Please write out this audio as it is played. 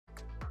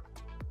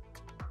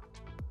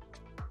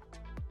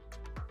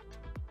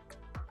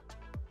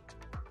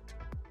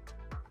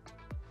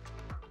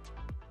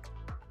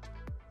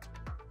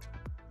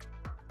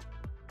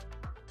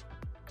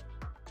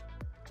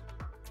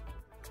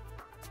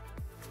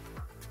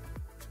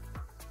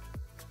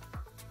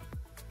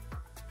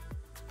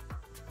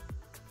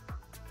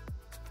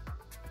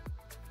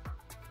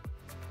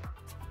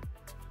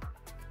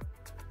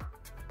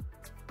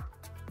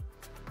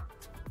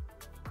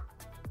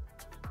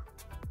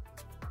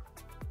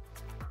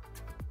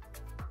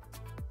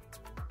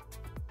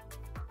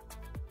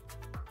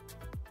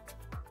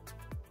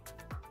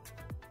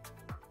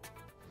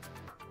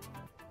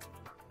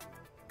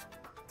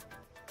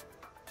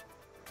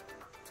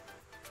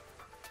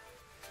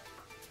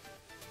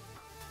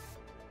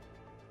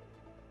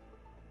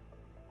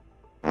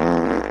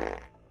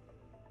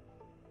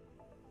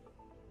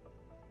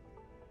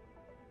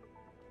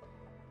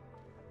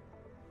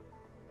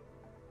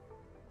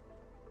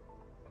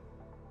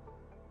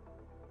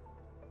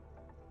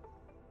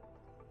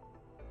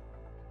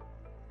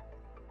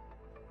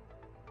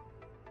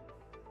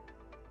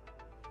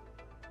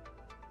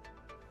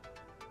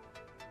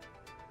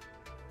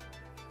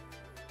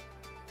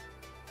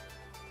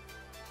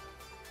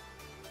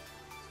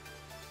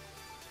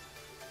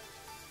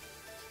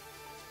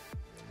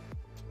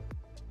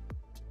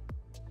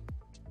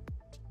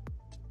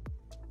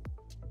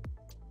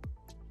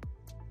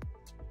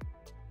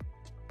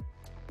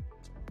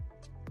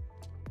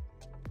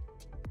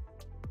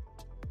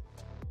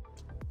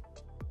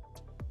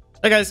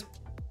Hey guys,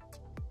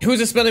 who's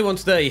the smelly one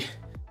today?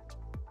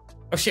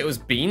 Oh shit, it was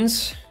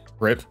Beans.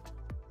 Rip.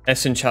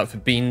 S in chat for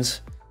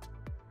Beans.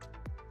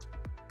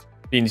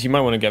 Beans, you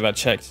might want to get that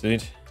checked,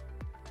 dude.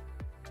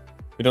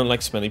 We don't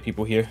like smelly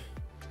people here.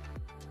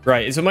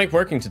 Right, is the mic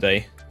working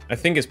today? I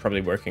think it's probably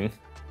working.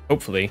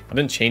 Hopefully. I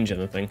didn't change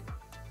anything.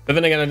 But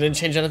then again, I didn't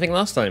change anything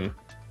last time.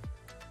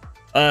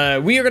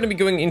 We are going to be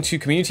going into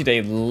Community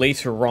Day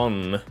later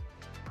on.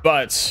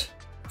 But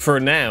for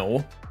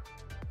now,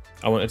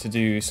 I wanted to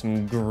do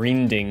some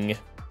grinding.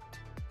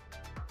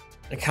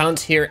 I can't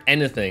hear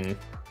anything.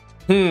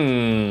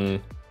 That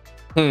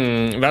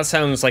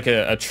sounds like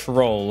a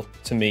troll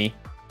to me.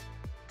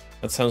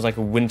 That sounds like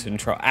a Winton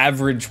troll.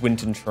 Average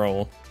Winton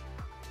troll.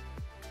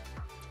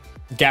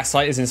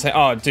 Gaslight is insane.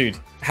 Oh, dude.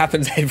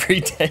 Happens every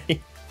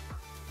day.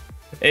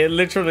 It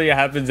literally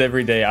happens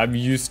every day. I'm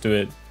used to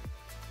it.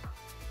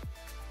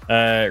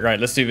 Right,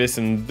 let's do this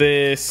and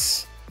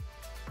this.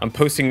 I'm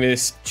posting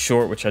this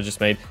short, which I just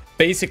made.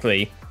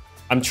 Basically,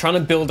 I'm trying to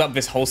build up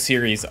this whole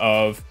series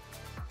of...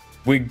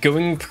 We're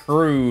going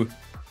through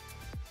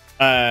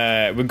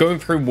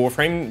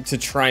Warframe to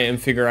try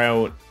and figure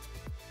out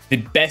the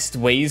best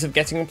ways of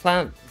getting a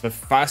plat, the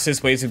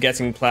fastest ways of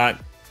getting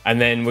plat, and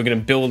then we're going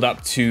to build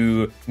up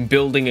to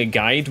building a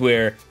guide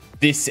where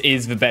this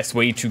is the best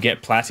way to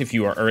get plat if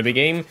you are early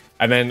game,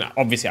 and then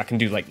obviously I can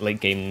do like late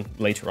game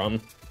later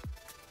on.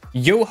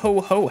 Yo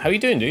ho ho, how you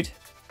doing, dude?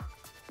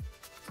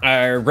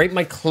 Rate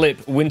my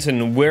clip.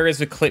 Winton, where is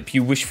the clip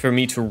you wish for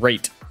me to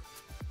rate?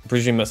 I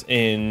presume that's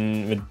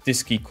in the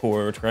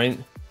Discord, right?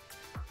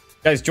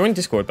 Guys, join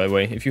Discord, by the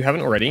way. If you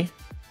haven't already,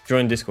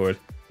 join Discord.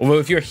 Although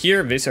if you're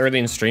here this early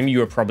in stream,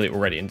 you are probably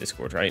already in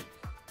Discord, right?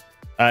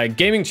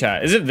 Gaming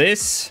chat. Is it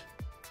this?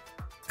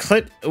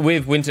 Clip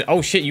with Winton.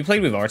 Oh, shit. You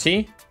played with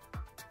RT?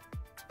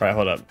 Right,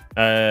 hold up.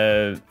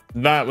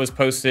 That was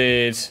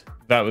posted.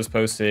 That was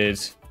posted.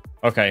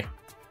 Okay.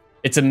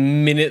 It's a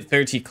minute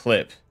 30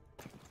 clip.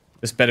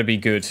 This better be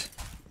good.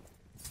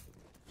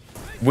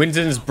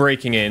 Winton's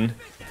breaking in.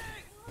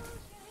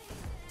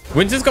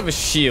 Winton's got the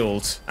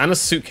shield and a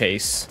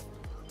suitcase.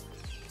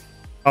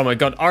 Oh my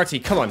god, Artie,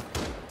 come on.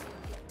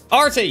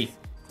 Artie!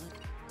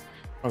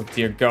 Oh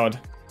dear god.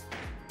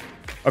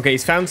 Okay,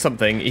 he's found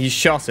something. He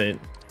shot it.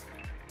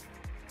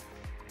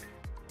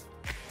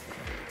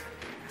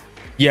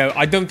 Yeah,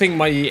 I don't think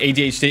my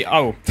ADHD...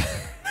 Oh.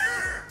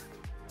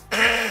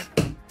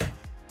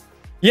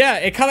 Yeah,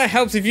 it kind of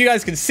helps if you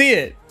guys can see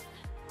it.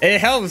 It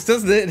helps,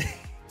 doesn't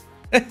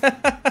it?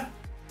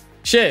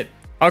 Shit.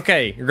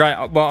 Okay,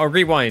 right. Well, I'll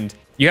rewind.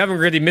 You haven't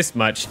really missed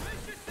much.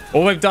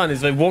 All I've done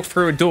is I walked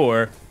through a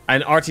door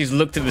and Artie's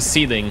looked at the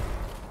ceiling.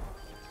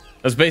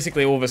 That's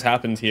basically all that's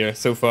happened here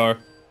so far.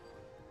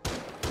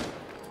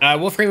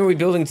 What frame are we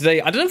building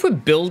today? I don't know if we're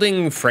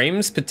building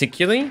frames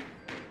particularly,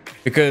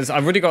 because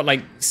I've already got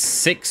like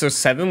 6 or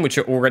 7 which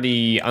are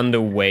already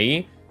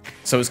underway.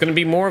 So it's going to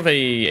be more of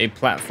a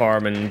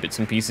platform and bits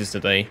and pieces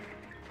today.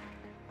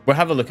 We'll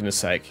have a look in a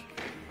sec.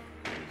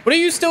 What are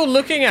you still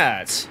looking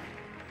at?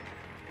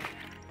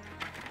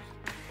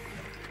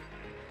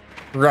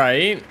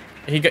 Right.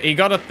 He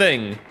got a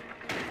thing.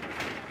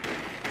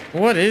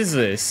 What is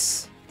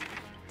this?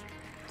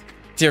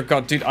 Dear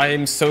god, dude, I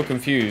am so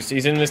confused.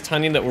 He's in this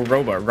tiny little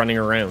robot running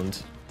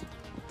around.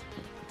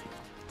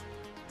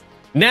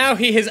 Now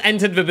he has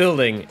entered the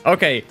building.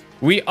 Okay,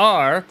 we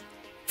are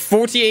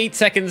 48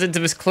 seconds into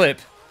this clip,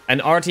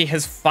 and Artie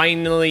has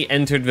finally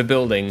entered the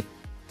building.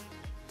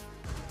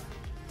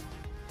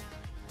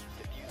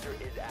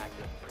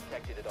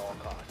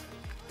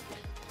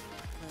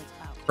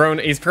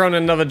 He's thrown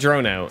another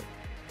drone out.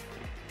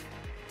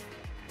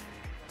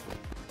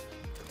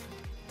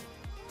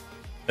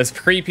 There's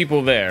 3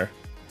 people there.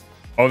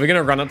 Oh, are we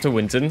gonna run up to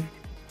Winton?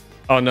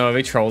 Oh no, are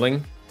they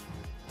trolling?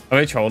 Are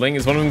they trolling?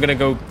 Is one of them gonna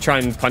go try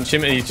and punch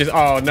him and he's just...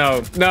 Oh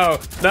no, no,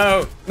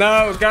 no,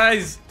 no,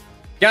 guys!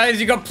 Guys,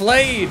 you got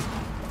played!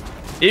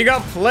 You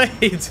got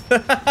played!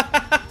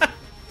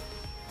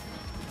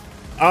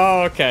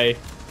 Oh, okay.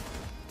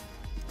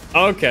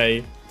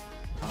 Okay.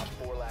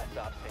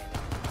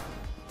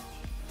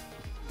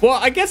 Well,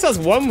 I guess that's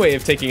one way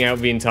of taking out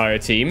the entire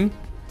team.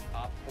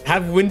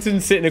 Have Winton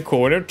sit in a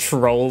corner,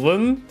 troll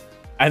them,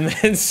 and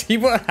then see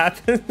what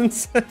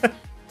happens.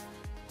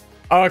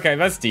 Oh, okay,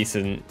 that's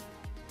decent.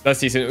 That's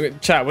decent.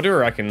 Chat, what do we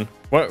reckon?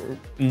 What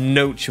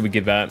note should we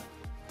give that?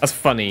 That's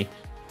funny.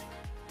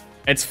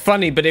 It's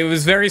funny, but it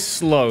was very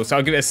slow, so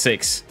I'll give it a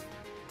 6.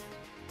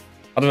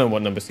 I don't know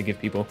what numbers to give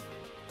people.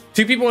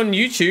 2 people on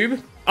YouTube.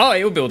 Oh,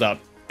 it'll build up.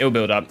 It'll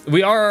build up.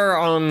 We're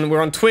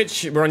on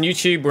Twitch, we're on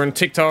YouTube, we're on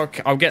TikTok.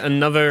 I'll get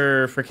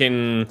another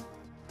freaking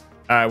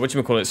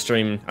whatchamacallit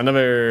stream.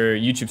 Another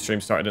YouTube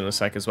stream started in a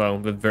sec as well,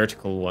 the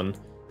vertical one.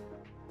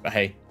 But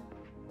hey.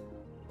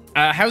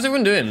 How's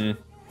everyone doing?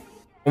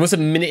 Almost a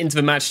minute into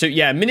the match too.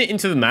 Yeah, a minute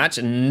into the match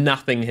and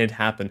nothing had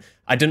happened.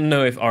 I don't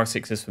know if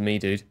R6 is for me,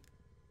 dude.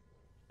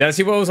 Yeah,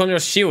 see what was on your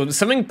shield.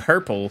 Something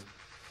purple.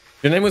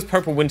 Your name was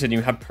Purple Winton,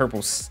 you had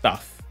purple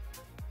stuff.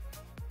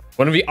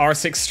 One of the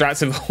R6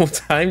 strats of all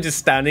time, just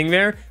standing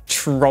there,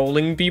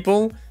 trolling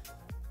people.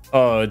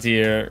 Oh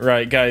dear.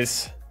 Right,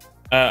 guys.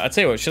 I'll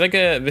tell you what, should I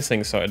get this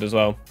thing started as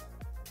well?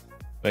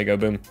 There you go,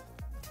 boom.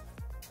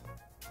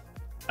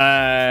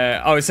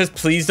 Oh, it says,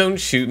 please don't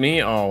shoot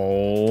me.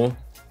 Oh,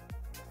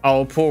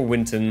 poor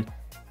Winton.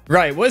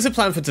 Right, what is the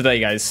plan for today,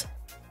 guys?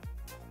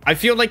 I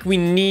feel like we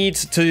need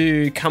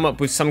to come up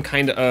with some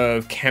kind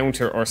of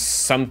counter or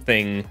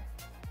something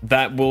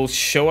that will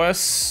show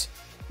us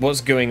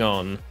what's going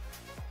on.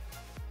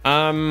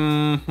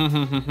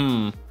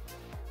 When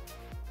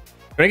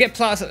I get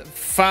plats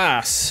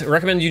fast, I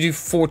recommend you do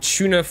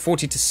Fortuna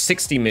 40 to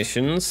 60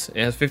 missions.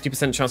 It has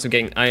 50% chance of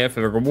getting Aya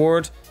for the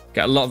reward.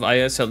 Get a lot of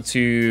Aya, sell it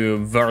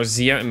to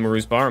Varzia and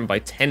Maru's Bar, and buy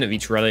 10 of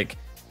each relic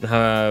and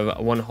have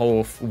one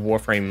whole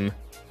Warframe.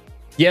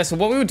 Yeah, so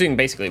what we were doing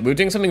basically, we were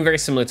doing something very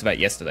similar to that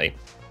yesterday.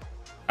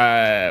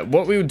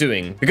 What we were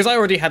doing, because I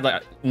already had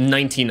like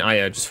 19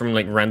 Aya just from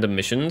like random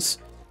missions,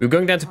 we were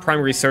going down to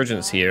Prime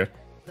Resurgence here.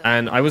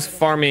 And I was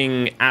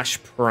farming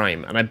Ash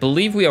Prime, and I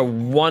believe we are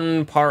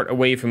one part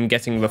away from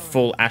getting the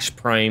full Ash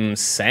Prime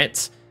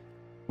set,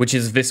 which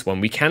is this one.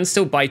 We can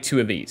still buy 2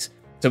 of these,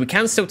 so we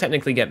can still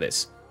technically get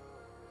this.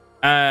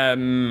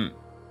 I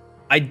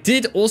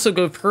did also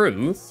go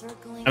through,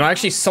 and I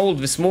actually sold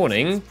this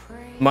morning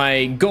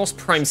my Gauss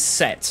Prime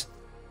set.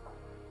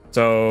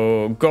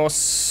 So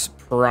Gauss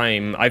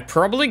Prime, I've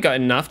probably got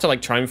enough to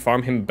like try and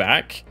farm him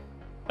back,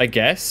 I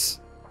guess.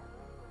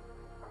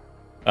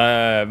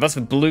 That's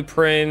the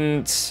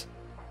blueprint.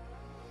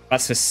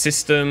 That's the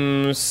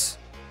systems.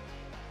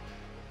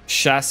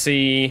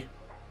 Chassis.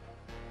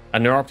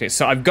 And neuroptics.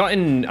 So I've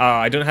gotten,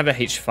 I don't have a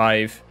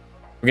H5.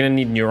 We're going to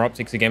need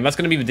neuroptics again. That's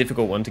going to be the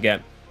difficult one to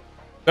get.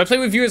 But I play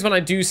with viewers when I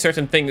do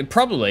certain things.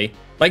 Probably,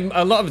 like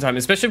a lot of the time,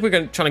 especially if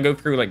we're trying to go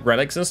through like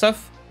relics and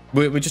stuff.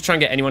 We're just trying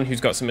to get anyone who's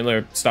got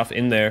similar stuff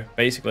in there,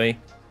 basically.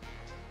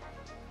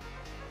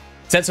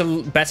 Sets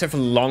are better for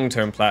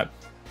long-term plat.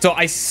 So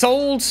I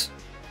sold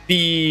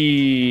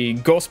the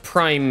Ghost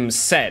Prime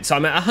set, so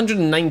I'm at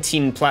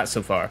 119 plat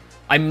so far.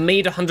 I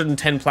made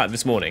 110 plat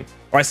this morning,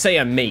 or I say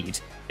I made.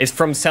 It's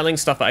from selling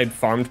stuff that I'd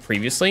farmed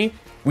previously.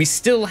 We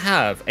still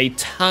have a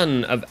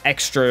ton of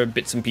extra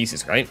bits and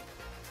pieces, right?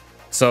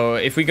 So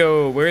if we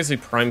go, where is the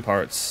prime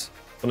parts?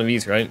 One of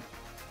these, right?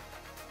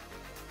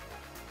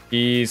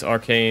 These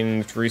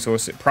arcane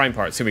resource prime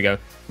parts. Here we go.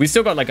 We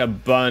still got like a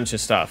bunch of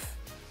stuff,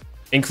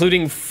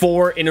 including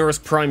 4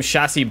 Innerus Prime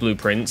chassis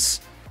blueprints.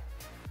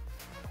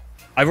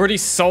 I've already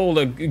sold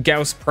a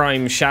Gauss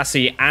Prime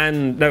chassis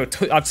and... No,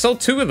 I've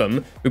sold 2 of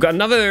them. We've got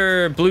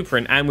another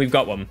blueprint and we've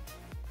got one.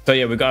 So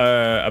yeah, we've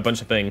got a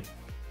bunch of things.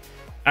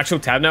 Actual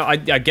tab now? I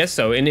guess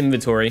so. In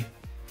inventory.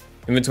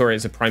 Inventory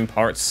is the prime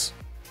parts.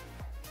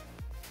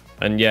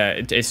 And yeah,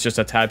 it's just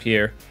a tab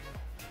here.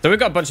 So we've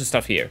got a bunch of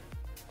stuff here.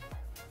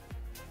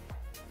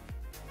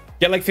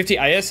 Get like 50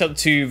 IS, sell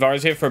to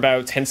Varzia for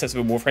about 10 sets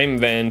of a Warframe,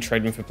 then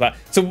trade them for plat.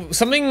 So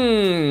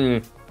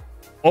something...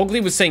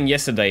 Ogly was saying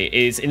yesterday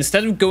is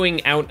instead of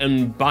going out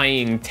and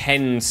buying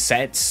 10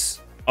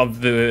 sets of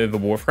the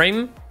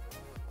Warframe,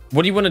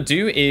 what you want to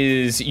do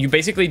is you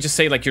basically just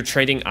say like you're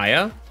trading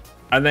Aya,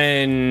 and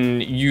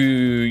then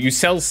you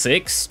sell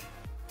 6,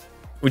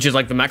 which is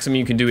like the maximum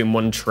you can do in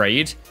one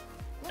trade,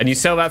 and you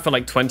sell that for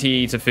like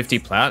 20 to 50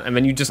 plat, and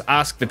then you just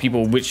ask the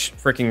people which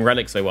freaking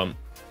relics they want,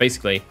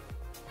 basically.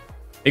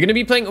 You're going to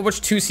be playing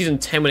Overwatch 2 Season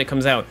 10 when it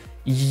comes out.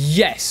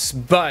 Yes,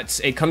 but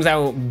it comes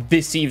out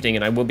this evening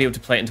and I won't be able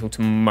to play it until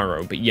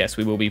tomorrow. But yes,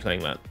 we will be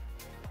playing that.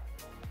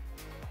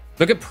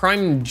 Look at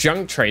Prime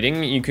Junk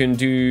Trading. You can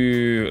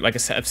do like a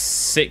set of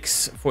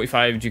 6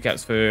 45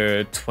 Ducats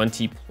for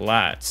 20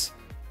 plat.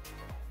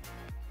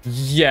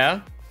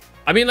 Yeah.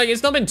 I mean, like,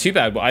 it's not been too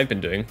bad what I've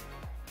been doing,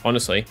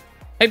 honestly.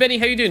 Hey, Benny,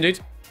 how you doing, dude?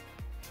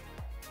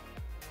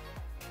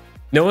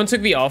 No one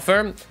took the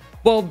offer.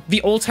 Well,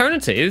 the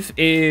alternative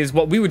is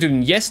what we were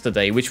doing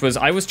yesterday, which was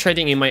I was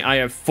trading in my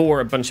Aya for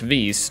a bunch of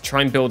these to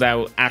try and build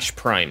out Ash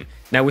Prime.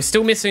 Now, we're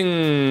still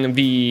missing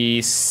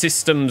the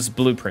systems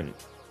blueprint,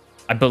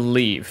 I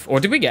believe. Or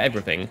did we get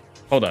everything?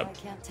 Hold up.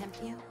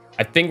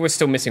 I think we're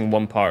still missing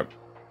one part.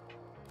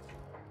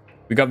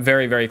 We got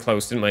very, very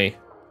close, didn't we?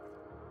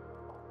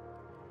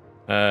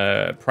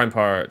 Prime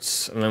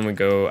parts, and then we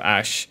go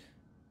Ash.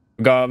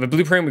 We got the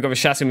blueprint, we got the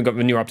chassis, we got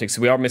the new optics.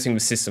 So we are missing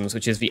the systems,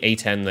 which is the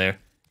A10 there.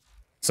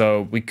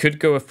 So we could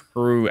go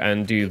through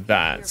and do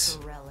that.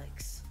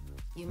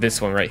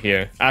 This one right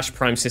here. Ash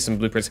Prime System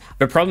Blueprints.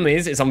 The problem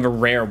is, it's on the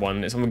rare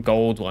one. It's on the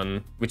gold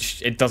one,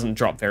 which it doesn't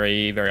drop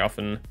very, very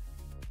often.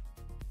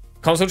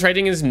 Console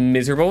trading is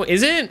miserable.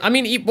 Is it? I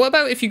mean, what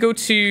about if you go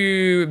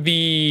to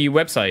the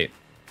website?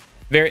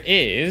 There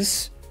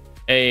is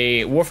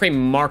a Warframe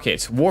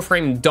market,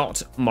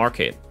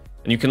 warframe.market.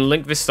 And you can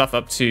link this stuff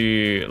up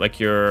to like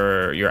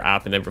your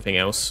app and everything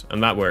else.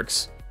 And that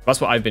works. That's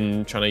what I've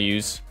been trying to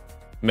use.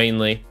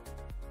 Mainly.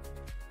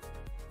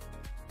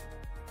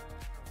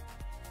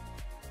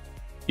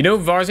 You know,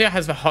 Varzia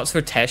has the Hots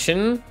for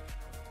Teshin.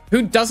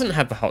 Who doesn't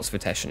have the Hots for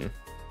Teshin?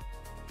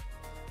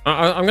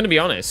 I'm going to be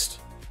honest.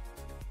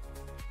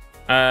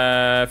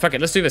 Fuck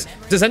it, let's do this.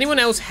 Does anyone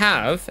else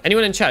have,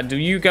 anyone in chat, do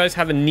you guys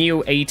have a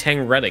Neo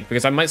A10 relic?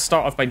 Because I might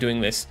start off by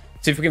doing this.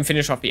 See if we can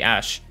finish off the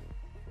Ash.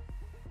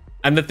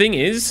 And the thing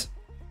is,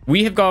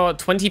 we have got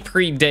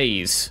 23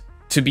 days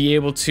to be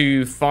able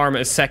to farm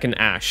a second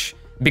Ash.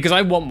 Because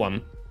I want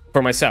one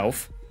for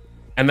myself.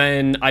 And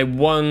then I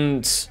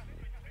want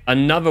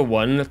another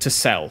one to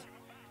sell.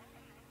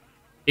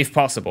 If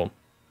possible.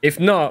 If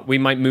not, we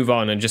might move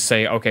on and just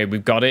say, okay,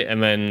 we've got it.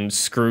 And then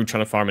screw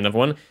trying to farm another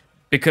one.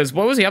 Because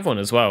what was the other one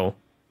as well?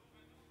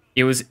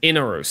 It was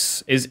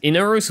Inaros. Is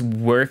Inaros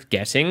worth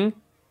getting?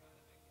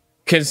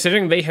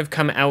 Considering they have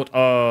come out,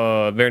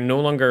 they're no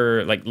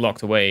longer, like,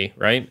 locked away,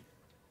 right?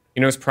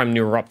 Inaros Prime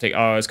Neuroptic.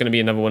 Oh, it's going to be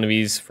another one of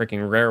these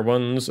freaking rare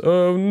ones.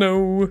 Oh,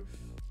 no.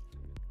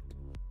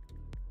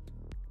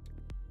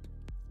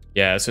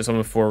 Yeah, so it's on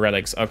with 4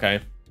 relics. Okay.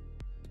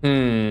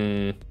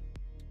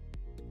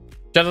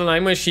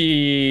 Jadeline,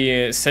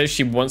 she says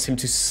she wants him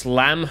to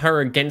slam her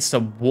against a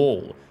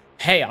wall.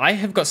 Hey, I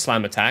have got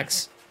slam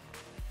attacks.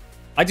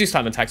 I do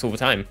slam attacks all the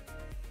time.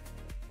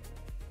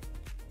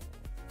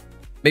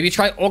 Maybe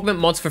try augment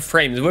mods for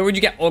frames. Where would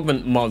you get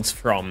augment mods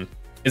from?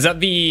 Is that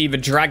the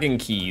dragon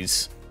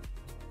keys?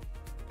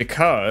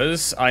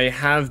 Because I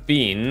have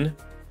been...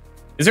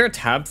 Is there a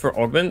tab for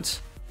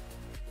augment?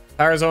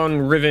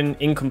 Parazon, Riven,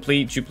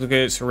 Incomplete,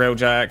 Duplicates,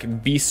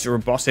 Railjack, Beast,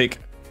 Robotic,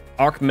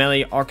 Arc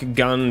Melee, Arc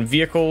Gun,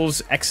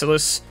 Vehicles,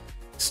 Exilus,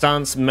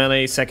 Stance,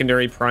 Melee,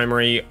 Secondary,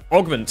 Primary,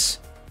 Augments.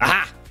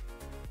 Aha!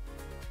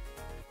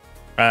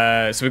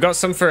 So we've got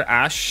some for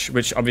Ash,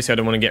 which obviously I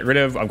don't want to get rid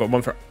of. I've got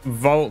one for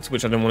Vault,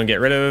 which I don't want to get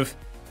rid of.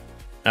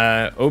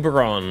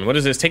 Oberon. What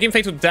is this? Taking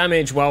fatal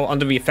damage while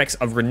under the effects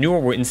of Renewal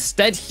will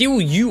instead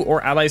heal you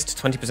or allies to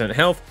 20%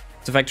 health.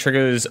 This effect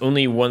triggers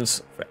only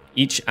once for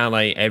each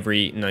ally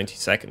every 90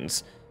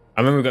 seconds. I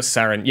remember we've got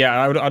Saren.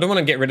 Yeah, I don't want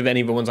to get rid of any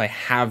of the ones I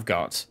have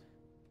got.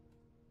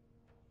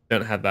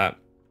 Don't have that.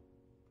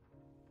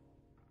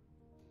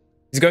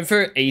 He's going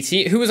for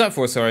 80. Who was that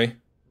for? Sorry.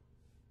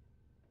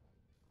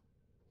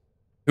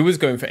 Who was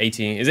going for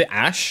 80? Is it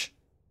Ash?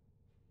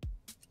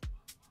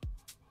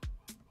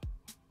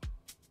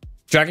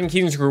 Dragon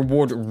Keys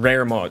reward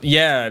rare mod.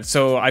 Yeah,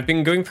 so I've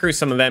been going through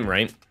some of them,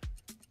 right?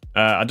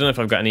 I don't know if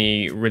I've got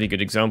any really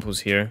good examples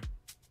here.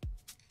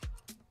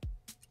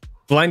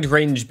 Blind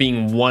range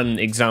being one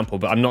example,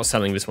 but I'm not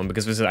selling this one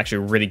because this is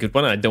actually a really good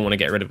one. And I don't want to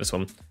get rid of this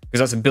one because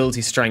that's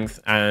ability strength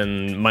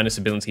and minus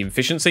ability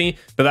efficiency,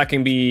 but that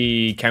can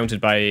be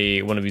countered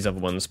by one of these other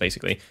ones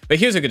basically. But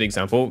here's a good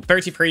example: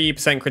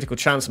 33% critical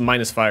chance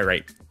minus fire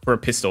rate for a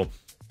pistol.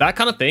 That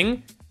kind of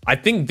thing. I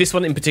think this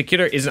one in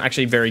particular isn't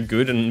actually very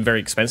good and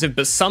very expensive,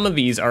 but some of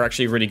these are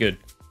actually really good.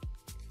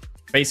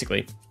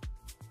 Basically,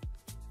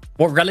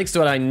 what relics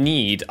do I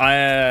need?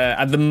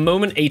 At the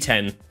moment,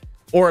 A10.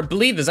 Or I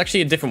believe there's actually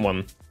a different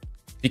one,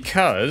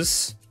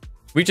 because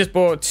we just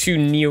bought 2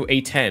 Neo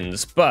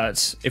A10s.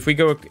 But if we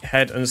go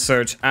ahead and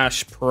search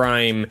Ash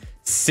Prime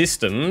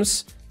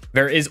Systems,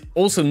 there is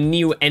also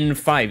Neo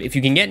N5. If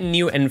you can get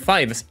Neo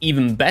N5, it's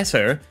even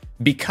better,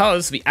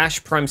 because the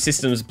Ash Prime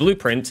Systems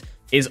blueprint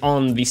is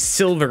on the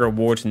silver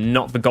reward,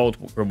 not the gold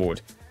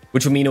reward,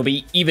 which will mean it'll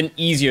be even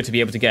easier to be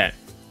able to get.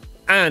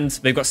 And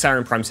they've got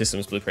Saren Prime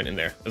Systems blueprint in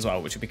there as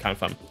well, which would be kind of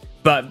fun.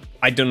 But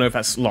I don't know if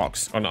that's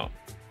locked or not.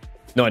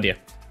 No idea.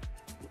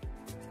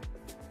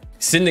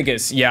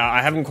 Syndicates. Yeah,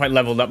 I haven't quite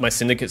leveled up my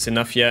syndicates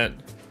enough yet.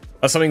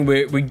 That's something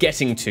we're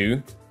getting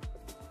to.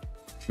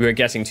 We're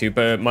getting to,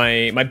 but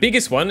my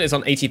biggest one is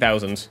on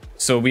 80,000.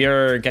 So we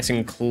are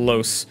getting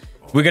close.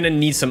 We're going to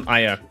need some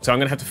Aya. So I'm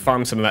going to have to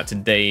farm some of that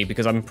today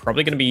because I'm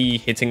probably going to be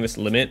hitting this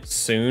limit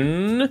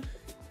soon.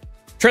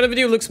 Trailer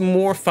video looks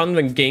more fun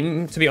than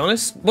game, to be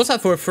honest. What's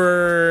that for?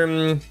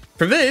 For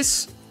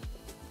this?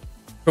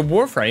 For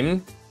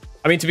Warframe?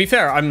 I mean, to be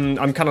fair, I'm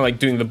kind of like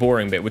doing the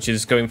boring bit, which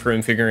is going through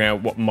and figuring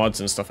out what mods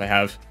and stuff I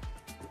have.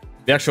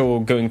 The actual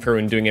going through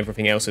and doing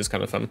everything else is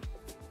kind of fun.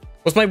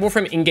 What's my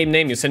Warframe in-game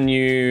name? You're sending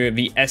you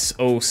the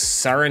SO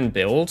Saren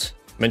build.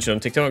 Mentioned on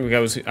TikTok. I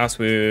was asked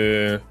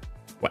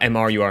what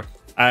MR you are.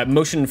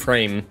 Motion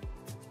frame.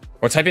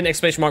 Or type in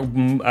exclamation mark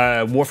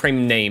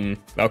Warframe name.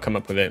 I'll come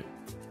up with it.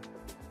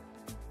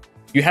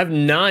 You have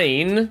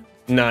 9.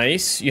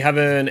 Nice. You have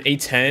an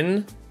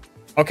A10.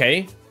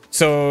 Okay.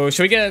 So,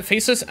 should we get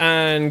Faceless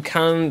and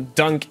Can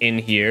Dunk in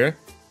here?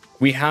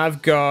 We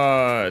have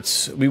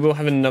got... We will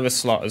have another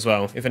slot as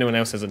well, if anyone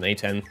else has an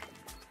A10. Am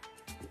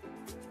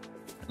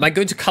I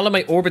going to color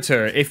my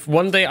orbiter? If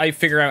one day I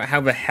figure out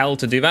how the hell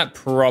to do that,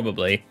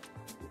 probably.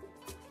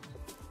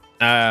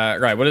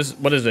 Right, what is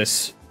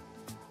this?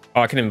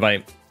 Oh, I can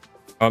invite.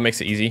 Oh, it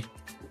makes it easy.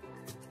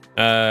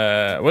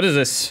 What is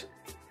this?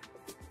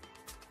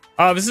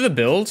 Oh, this is a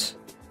build.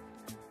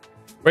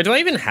 Wait, do I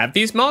even have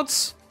these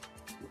mods?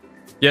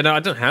 Yeah, no,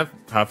 I don't have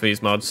half of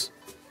these mods.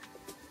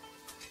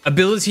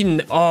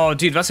 Ability... Oh,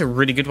 dude, that's a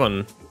really good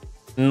one.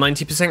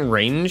 90%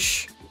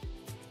 range?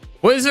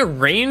 What is the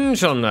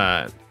range on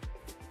that?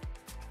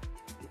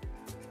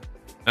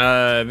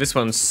 This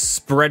one's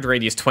spread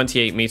radius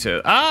 28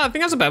 meters. Ah, I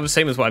think that's about the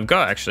same as what I've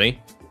got,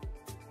 actually.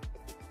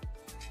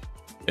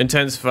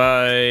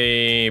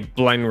 Intensify,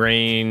 blind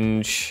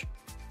range,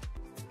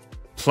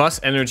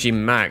 plus energy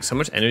max. How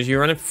much energy are you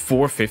running?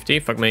 450?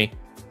 Fuck me.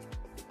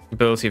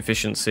 Ability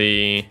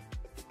efficiency.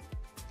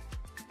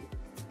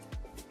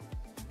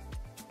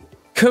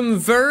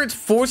 Convert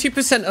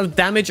 40% of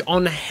damage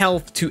on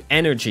health to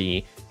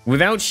energy.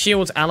 Without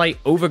shields, ally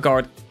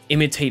overguard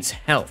imitates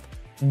health.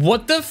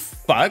 What the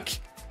fuck?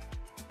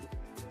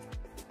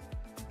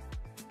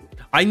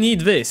 I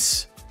need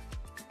this.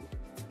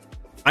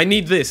 I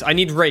need this. I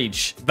need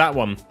rage. That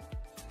one.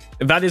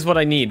 That is what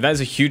I need. That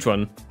is a huge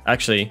one,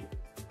 actually.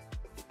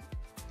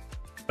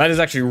 That is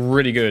actually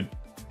really good.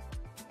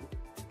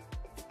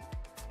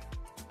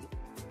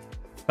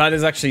 That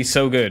is actually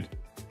so good.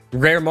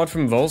 Rare mod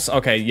from Volts.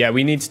 Okay, yeah,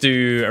 we need to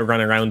do a run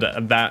around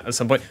that at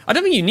some point. I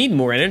don't think you need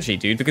more energy,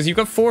 dude, because you've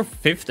got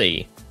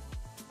 450.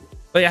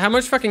 But yeah, how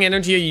much fucking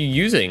energy are you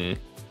using?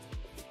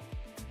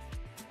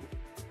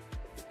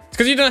 It's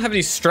because you don't have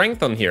any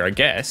strength on here, I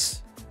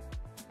guess.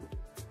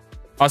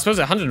 I suppose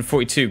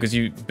 142 because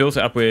you built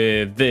it up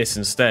with this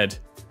instead.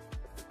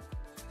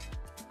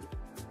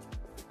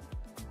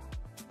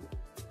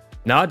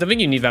 No, I don't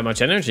think you need that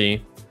much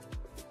energy.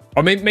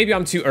 Or maybe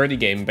I'm too early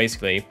game,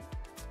 basically.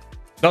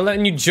 Not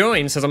letting you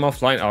join says I'm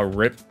offline. Oh,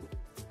 rip.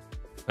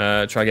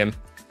 Try again.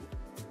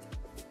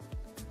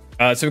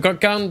 So we've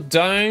got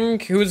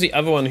Gandang. Who was the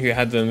other one who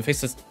had them?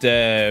 Faceless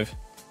Dev.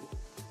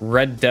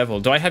 Red Devil.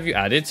 Do I have you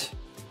added?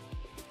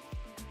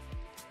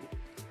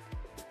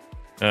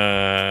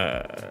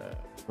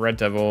 Red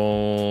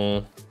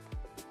Devil.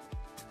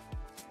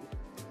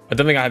 I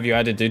don't think I have you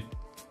added, dude.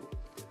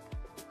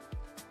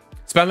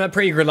 Spam that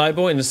pretty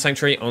reliable in the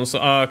Sanctuary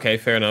Onslaught. Oh, okay,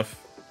 fair enough.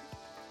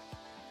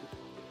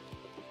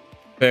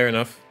 Fair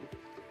enough.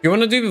 If you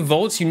want to do the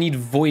vaults, you need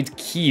void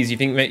keys. You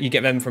think that you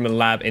get them from a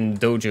lab in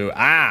dojo.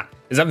 Ah,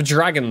 is that the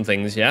dragon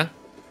things, yeah?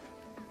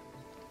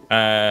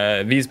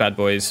 These bad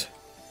boys.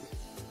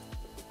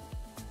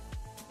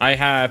 I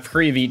have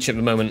 3 of each at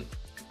the moment.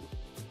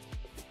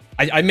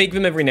 I make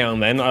them every now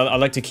and then. I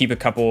like to keep a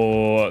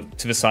couple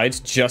to the side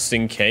just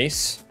in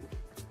case.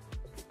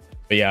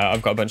 But yeah,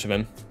 I've got a bunch of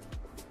them.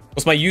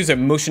 What's my user?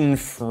 Motion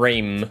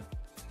frame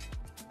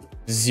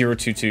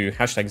 022.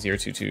 Hashtag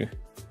 022.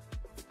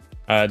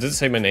 Does it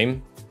say my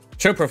name?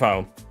 Show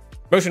profile.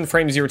 Motion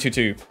frame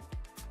 022.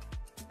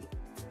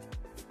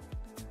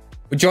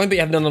 We joined, but you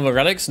have none of the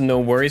relics. No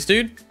worries,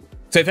 dude.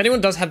 So if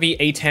anyone does have the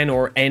A10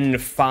 or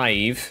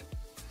N5,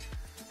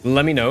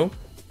 let me know.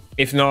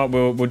 If not,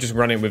 we'll just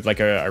run it with like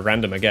a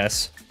random, I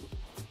guess.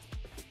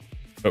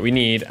 But we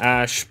need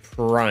Ash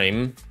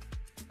Prime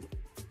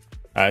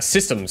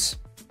systems.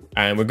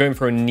 And we're going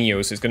for a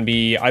Neo, so it's going to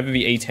be either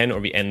the A10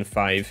 or the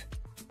N5.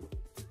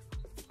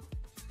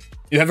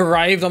 You have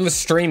arrived on the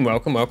stream.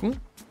 Welcome,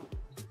 welcome.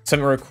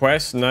 Sent a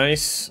request.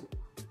 Nice.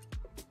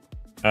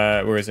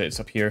 Where is it? It's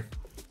up here.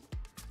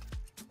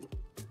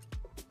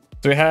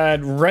 So we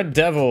had Red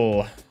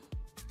Devil.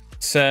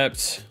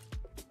 Except...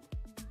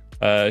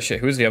 shit,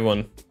 who's the other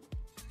one?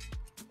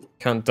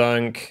 Can't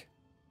dunk.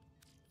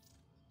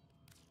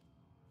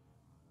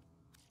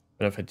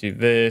 I don't know if I do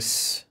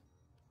this.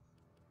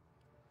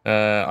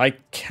 I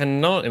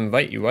cannot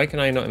invite you. Why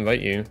can I not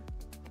invite you?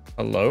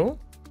 Hello?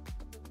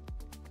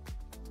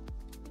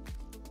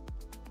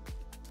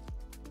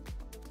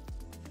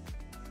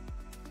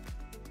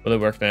 Will it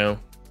work now?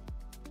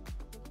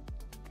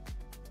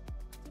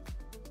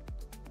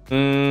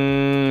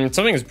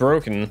 Something is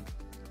broken.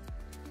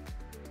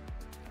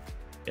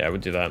 Yeah, I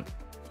would do that.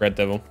 Red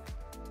Devil.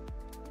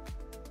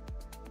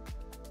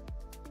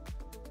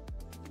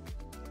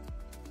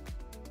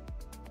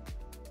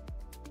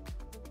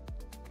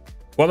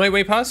 What am I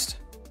way past?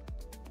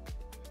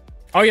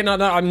 Oh yeah, no,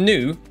 I'm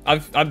new.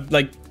 I'm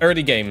like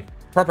early game,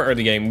 proper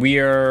early game. We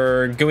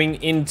are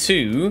going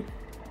into,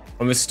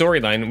 on the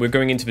storyline, we're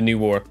going into the new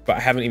war, but I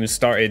haven't even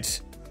started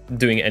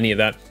doing any of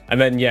that. And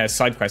then yeah,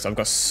 side quests. I've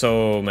got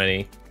so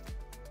many.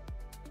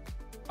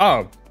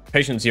 Oh,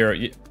 patient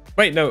 0.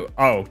 Wait, no.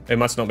 Oh, it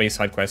must not be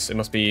side quests. It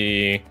must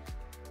be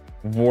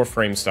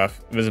Warframe stuff.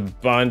 There's a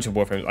bunch of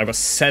Warframes. I've got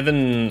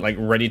 7 like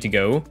ready to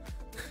go,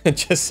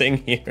 just sitting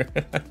here.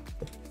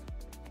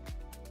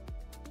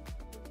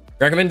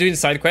 Recommend doing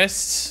side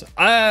quests?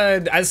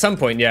 At some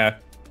point, yeah.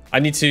 I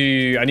need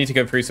to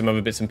go through some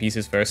other bits and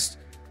pieces first.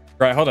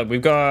 Right, hold up.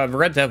 We've got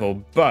Red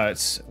Devil,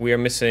 but we are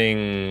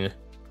missing.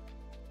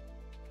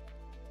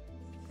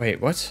 Wait,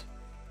 what?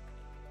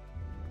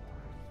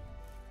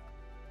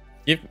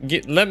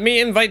 Let me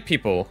invite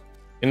people.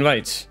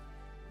 Invite.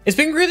 It's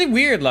been really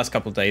weird last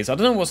couple of days. I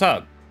don't know what's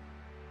up.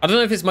 I don't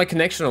know if it's my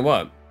connection or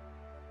what.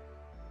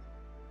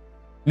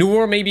 New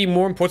War may be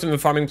more important than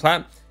farming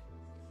plat.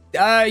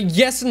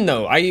 Yes and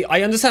no.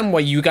 I understand why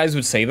you guys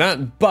would say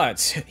that,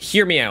 but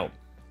hear me out.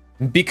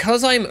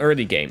 Because I'm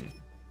early game,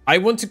 I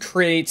want to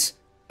create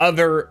I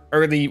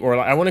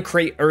want to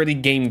create early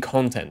game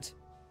content.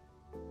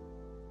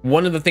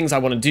 One of the things I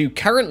want to do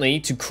currently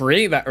to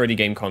create that early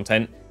game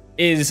content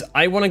is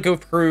I want to go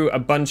through a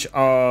bunch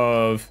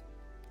of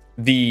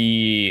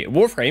the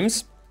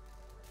Warframes,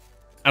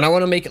 and I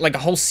want to make like a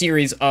whole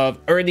series of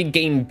early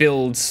game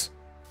builds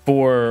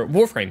for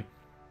Warframe.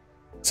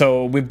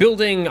 So we're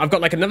building, I've got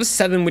like another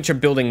 7 which are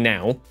building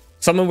now.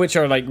 Some of which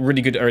are like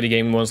really good early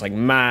game ones like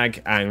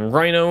Mag and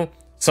Rhino.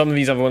 Some of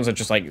these other ones are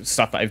just like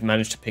stuff that I've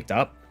managed to pick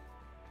up.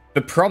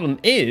 The problem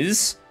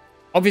is,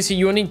 obviously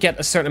you only get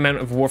a certain amount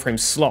of Warframe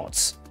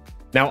slots.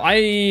 Now,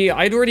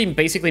 I'd already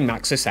basically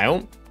maxed this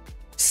out.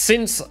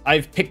 Since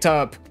I've picked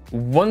up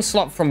 1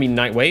 slot from the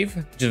Nightwave,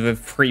 which is a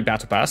free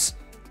battle pass,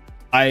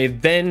 I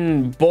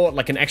then bought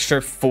like an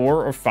extra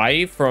 4 or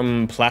 5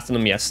 from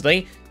Platinum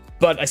yesterday,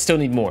 but I still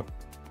need more.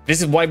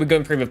 This is why we're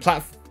going through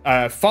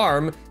the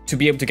farm to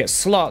be able to get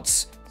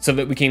slots so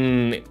that we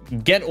can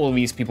get all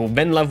these people,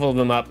 then level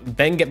them up,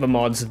 then get the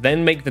mods,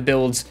 then make the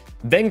builds,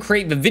 then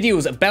create the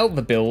videos about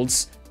the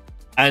builds,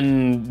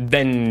 and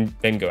then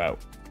go out,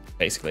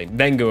 basically.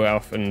 Then go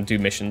out and do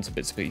missions and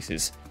bits and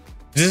pieces.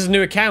 This is a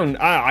new account.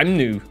 I'm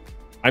new.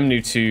 I'm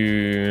new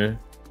to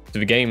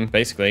the game,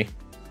 basically.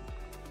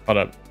 Hold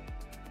up.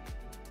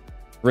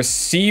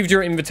 Received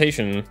your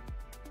invitation.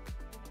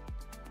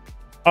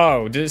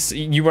 Oh,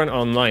 you weren't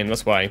online,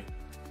 that's why.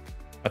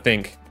 I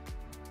think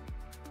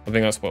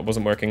that's what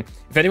wasn't working.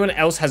 If anyone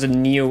else has a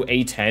Neo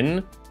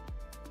A10,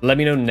 let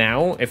me know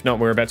now. If not,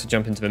 we're about to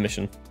jump into the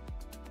mission.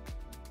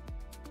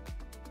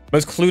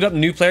 Most clued up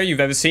new player you've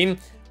ever seen?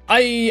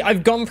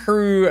 I've gone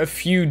through a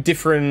few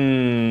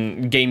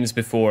different games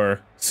before.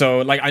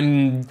 So, like,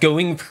 I'm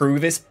going through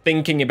this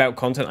thinking about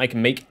content I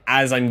can make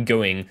as I'm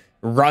going,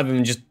 rather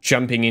than just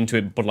jumping into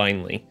it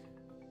blindly,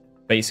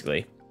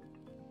 basically.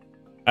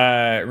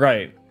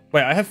 Right.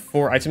 Wait, I have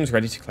 4 items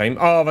ready to claim.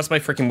 Oh, that's my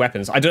freaking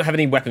weapons. I don't have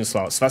any weapon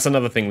slots. That's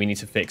another thing we need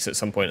to fix at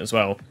some point as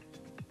well.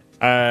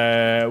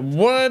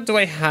 What do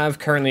I have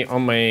currently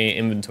on my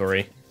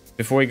inventory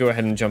before we go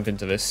ahead and jump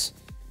into this?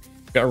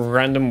 Got a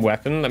random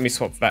weapon. Let me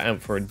swap that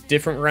out for a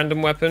different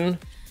random weapon.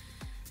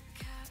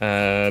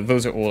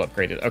 Those are all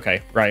upgraded.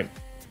 Okay, right.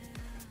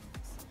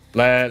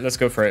 Let's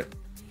go for it.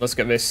 Let's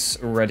get this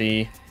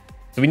ready.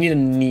 So we need a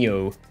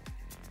Neo.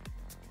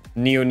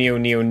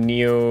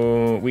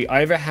 Neo. We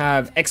either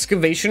have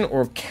Excavation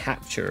or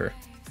Capture.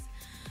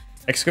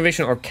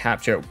 Excavation or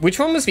Capture. Which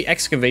one was the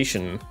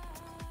Excavation?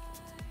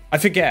 I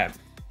forget.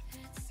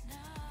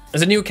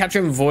 Is it Neo, Capture,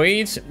 and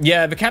Void?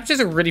 Yeah, the Captures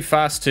are really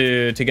fast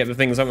to get the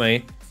things, aren't they?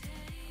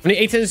 How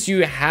many A10s do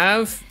you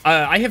have?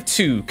 I have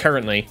 2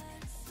 currently.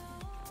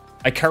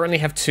 I currently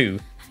have 2.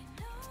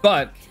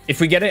 But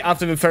if we get it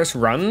after the first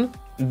run,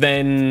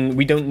 then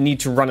we don't need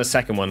to run a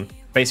second one,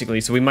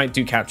 basically. So we might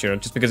do Capture,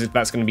 just because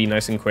that's going to be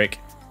nice and quick.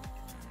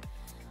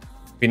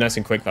 Be nice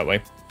and quick that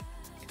way.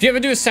 If you ever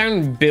do a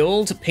sound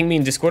build, ping me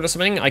in Discord or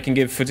something. I can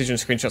give footage and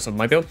screenshots of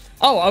my build.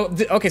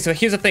 Okay, so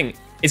here's the thing.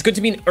 It's good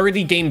to be an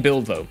early game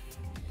build, though.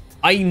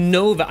 I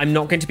know that I'm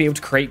not going to be able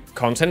to create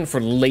content for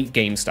late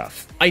game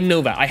stuff. I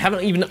know that. I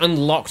haven't even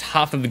unlocked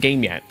half of the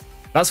game yet.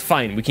 That's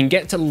fine. We can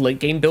get to late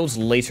game builds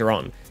later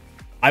on.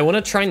 I want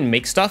to try and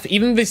make stuff.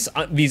 Even these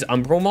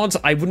Umbral mods,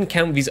 I wouldn't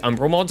count these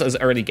Umbral mods as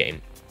early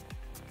game,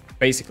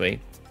 basically.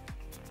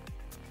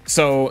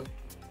 So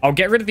I'll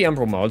get rid of the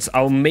Umbral mods.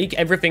 I'll make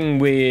everything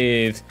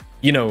with,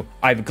 you know,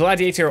 either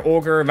Gladiator or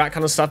Augur, that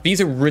kind of stuff.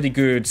 These are really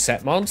good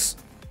set mods.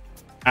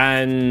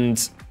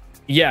 And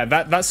yeah,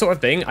 that sort of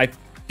thing. I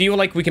feel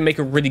like we can make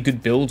a really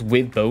good build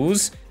with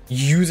those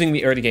using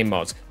the early game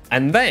mods.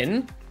 And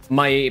then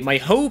my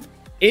hope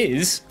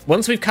is,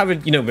 once we've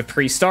covered, you know, the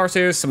 3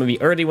 starters, some of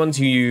the early ones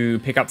you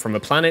pick up from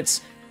the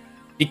planets,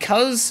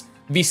 because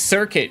the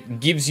circuit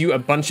gives you a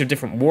bunch of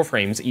different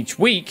warframes each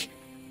week,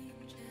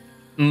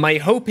 my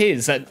hope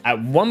is that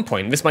at one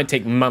point, this might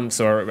take months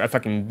or a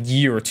fucking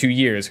year or 2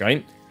 years,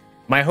 right?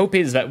 My hope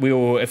is that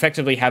we'll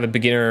effectively have a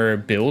beginner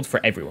build for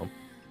everyone.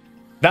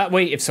 That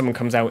way, if someone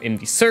comes out in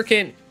the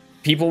circuit,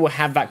 people will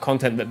have that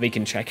content that they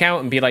can check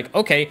out and be like,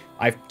 okay,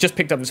 I've just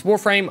picked up this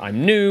warframe,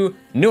 I'm new,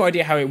 no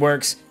idea how it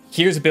works,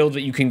 here's a build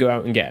that you can go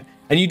out and get.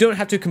 And you don't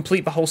have to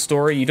complete the whole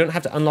story, you don't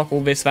have to unlock all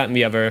this, that, and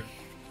the other.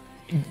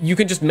 You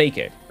can just make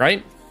it,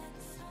 right?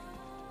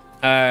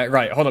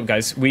 Right, hold up,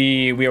 guys.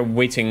 We are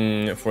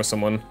waiting for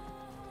someone.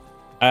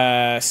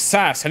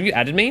 Sass, have you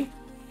added me?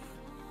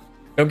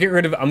 Don't get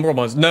rid of Umbral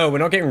mods. No, we're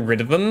not getting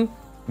rid of them.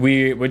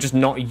 We're just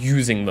not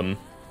using them.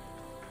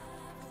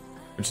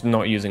 We're just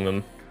not using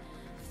them.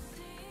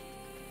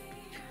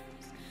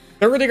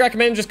 I really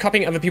recommend just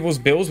copying other people's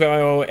builds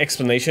without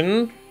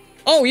explanation.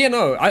 Oh, yeah,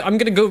 no, I'm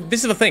gonna go...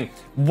 This is the thing.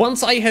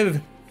 Once I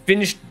have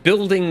finished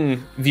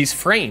building these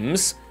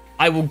frames,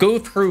 I will go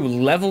through,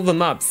 level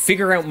them up,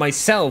 figure out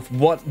myself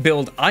what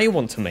build I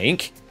want to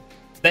make,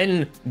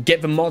 then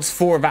get the mods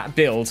for that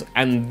build,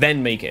 and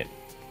then make it.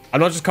 I'm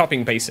not just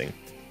copying and pasting.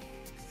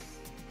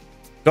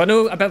 Do I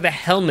know about the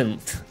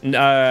helmet?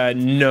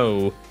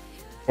 No.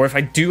 Or if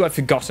I do, I've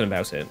forgotten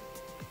about it. Can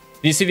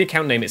you see the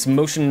account name? It's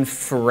Motion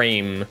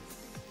Frame.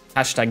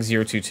 Hashtag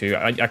 022.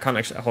 I can't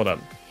actually... Hold up.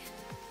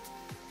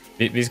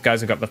 These guys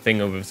have got the thing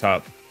over the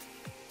top.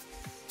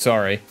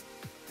 Sorry.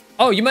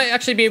 Oh, you might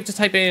actually be able to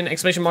type in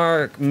exclamation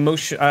mark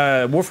motion,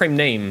 Warframe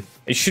name.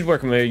 It should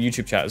work in the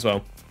YouTube chat as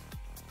well.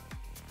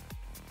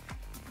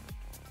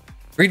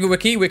 Read the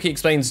wiki. Wiki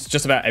explains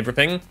just about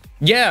everything.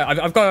 Yeah,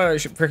 I've got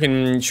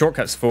freaking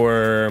shortcuts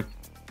for...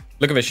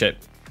 Look at this shit.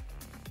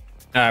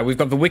 We've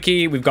got the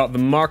wiki. We've got the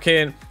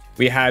market.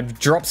 We have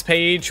drops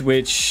page,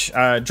 which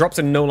drops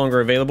are no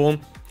longer available.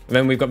 And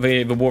then we've got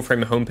the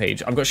Warframe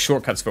homepage. I've got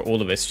shortcuts for all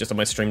of this just on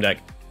my stream deck.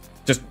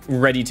 just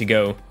ready to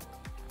go.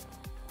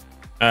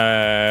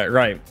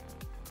 Right.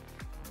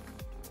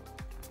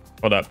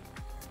 Hold up.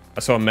 I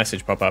saw a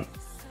message pop up.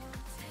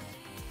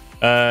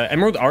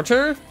 Emerald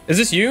Archer? Is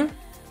this you?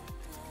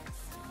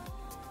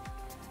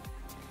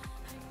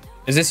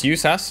 Is this you,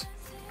 Sass?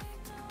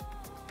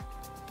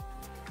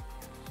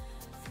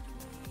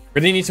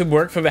 Really need to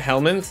work for the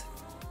helmet?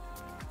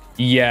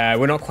 Yeah,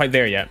 we're not quite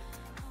there yet.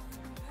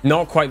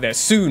 Not quite there.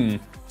 Soon.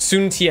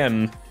 Soon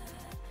TM.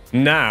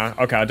 Nah.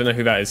 Okay, I don't know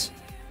who that is.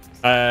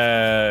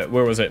 Where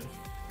was it?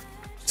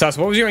 Sass,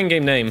 what was your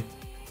in-game name?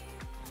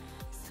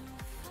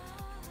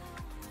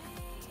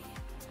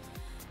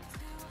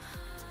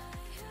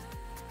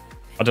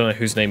 I don't know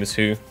whose name is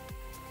who.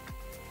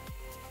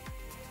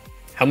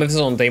 Helmet is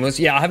on Deimos.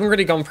 Yeah, I haven't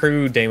really gone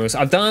through Deimos.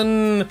 I've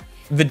done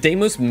the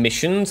Deimos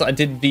missions. I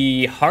did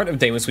the Heart of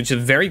Deimos, which is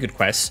a very good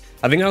quest.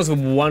 I think that was the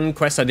one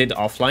quest I did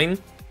offline.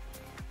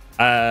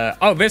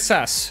 Oh, there's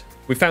Sass.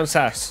 We found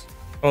Sass.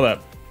 Hold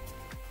up.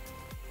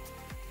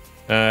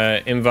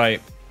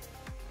 Invite.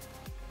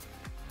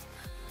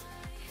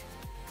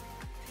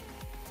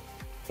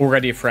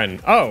 Already a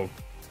friend. Oh,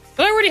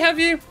 did I already have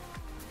you?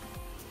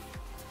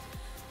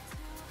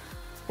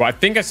 Well, I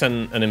think I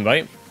sent an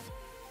invite.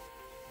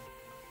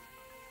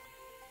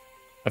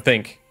 I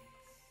think.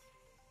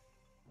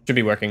 Should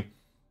be working.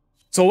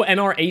 So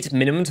NR8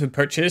 minimum to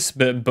purchase,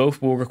 but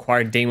both will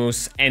require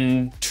Deimos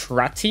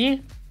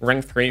Entrati.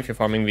 Rank 3 if you're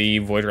farming the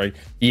Void Ray.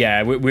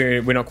 Yeah,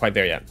 we're not quite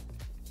there yet.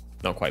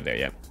 Not quite there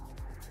yet.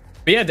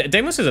 But yeah,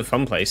 Deimos is a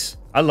fun place.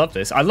 I love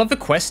this. I love the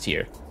quest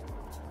here.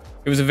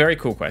 It was a very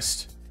cool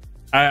quest.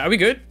 Are we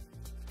good?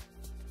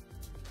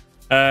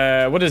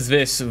 What is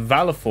this?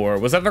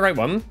 Valafor. Was that the right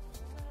one?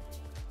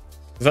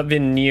 Was that the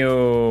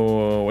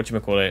Neo...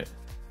 whatchamacallit?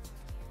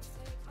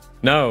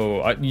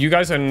 No, you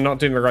guys are not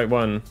doing the right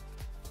one.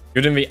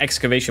 You're doing the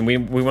excavation. We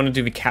want to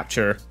do the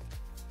capture.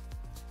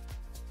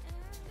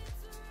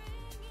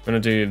 We're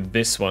going to do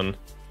this one.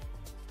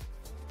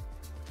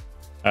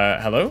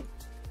 Hello?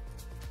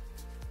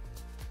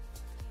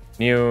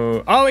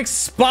 Neo... Oh,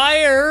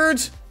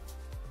 expired!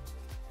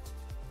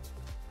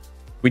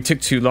 We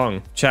took too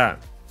long.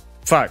 Chat.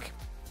 Fuck.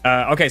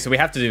 Okay, so we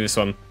have to do this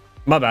one.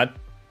 My bad.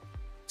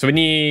 So we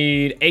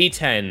need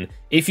A10.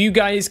 If you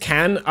guys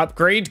can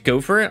upgrade, go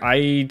for it.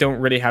 I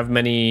don't really have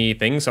many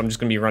things, so I'm just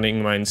going to be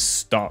running mine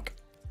stock.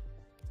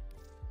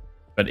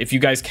 But if you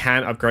guys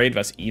can upgrade,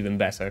 that's even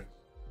better.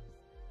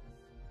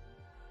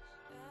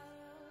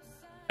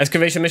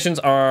 Excavation missions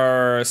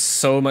are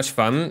so much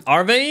fun.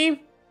 Are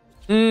they?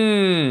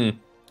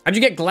 How'd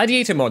you get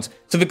gladiator mods?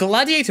 So the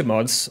gladiator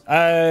mods,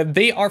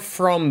 they are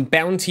from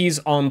bounties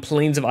on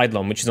Plains of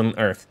Eidolon, which is on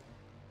Earth.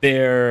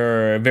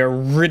 They're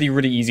really,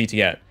 really easy to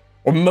get.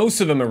 Or most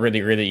of them are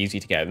really, really easy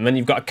to get. And then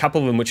you've got a couple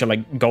of them which are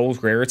like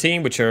gold rarity,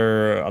 which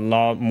are a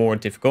lot more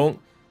difficult.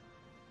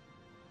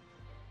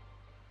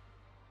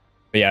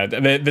 But yeah,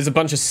 there's a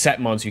bunch of set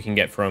mods you can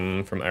get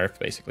from Earth,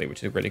 basically,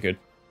 which is really good.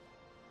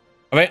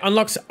 Okay,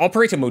 unlocks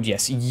operator mode,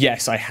 yes.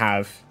 Yes, I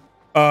have.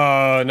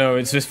 Oh, no,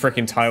 it's this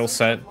freaking tile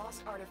set.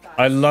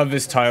 I love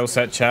this tile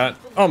set, chat.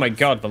 Oh my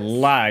god, the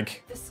lag.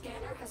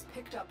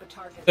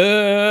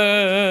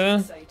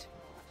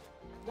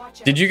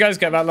 Did you guys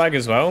get that lag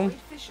as well?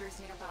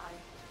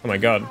 Oh my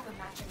god.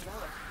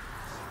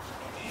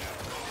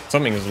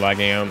 Something is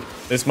lagging out.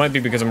 This might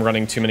be because I'm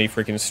running too many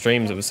freaking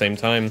streams at the same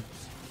time.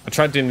 I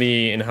tried doing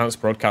the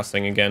enhanced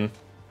broadcasting again.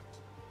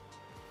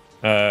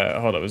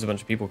 Hold up, there's a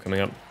bunch of people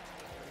coming up.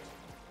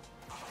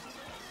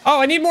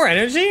 Oh, I need more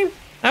energy?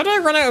 How did I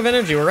run out of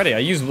energy already? I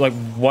used like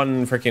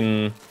one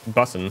freaking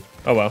button.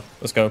 Oh well,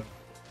 let's go.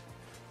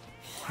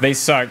 They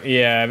suck.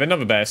 Yeah, they're not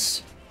the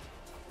best.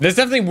 There's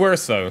definitely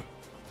worse though.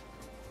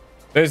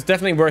 There's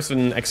definitely worse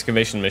than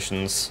excavation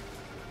missions,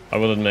 I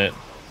will admit.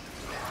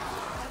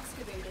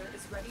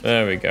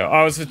 There we go.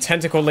 Oh, it's the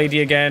tentacle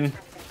lady again.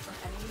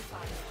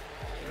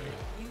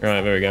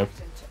 Right, there we go.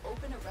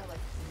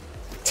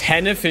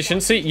 10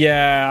 efficiency?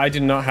 Yeah, I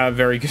did not have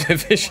very good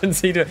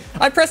efficiency.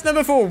 I pressed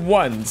number 4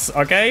 once,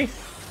 okay?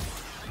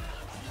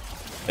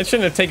 It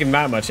shouldn't have taken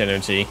that much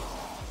energy.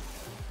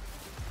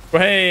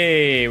 Well,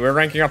 hey, we're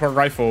ranking up our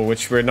rifle,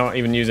 which we're not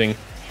even using.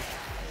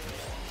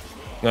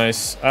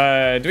 Nice.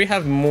 Do we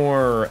have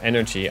more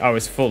energy? Oh,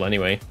 it's full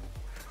anyway.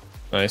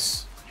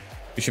 Nice.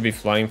 We should be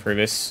flying through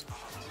this.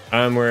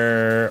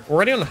 We're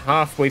already on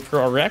halfway through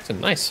our reactor.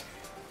 Nice.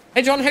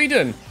 Hey, John, how you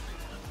doing?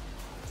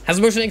 Has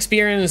motion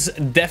experience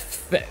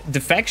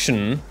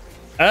defection?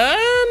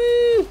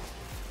 It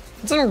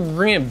doesn't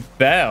ring a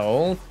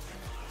bell.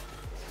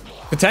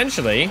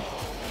 Potentially.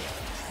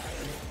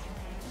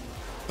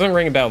 Doesn't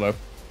ring a bell, though.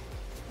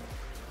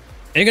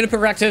 Are you going to put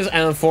reactors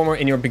and former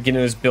in your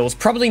beginner's builds?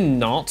 Probably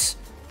not.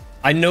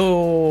 I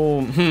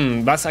know...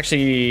 that's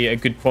actually a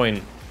good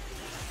point.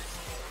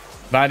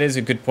 That is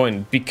a good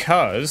point.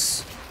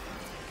 Because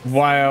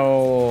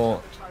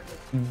while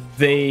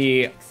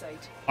they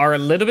are a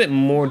little bit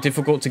more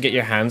difficult to get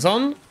your hands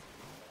on,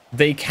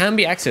 they can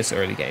be accessed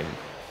early game.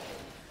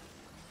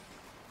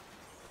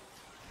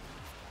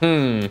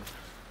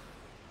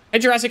 Hey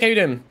Jurassic, how you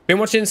doing? Been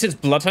watching since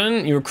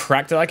Bloodhunt. You were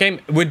cracked at that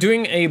game. We're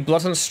doing a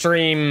Bloodhunt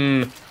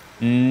stream.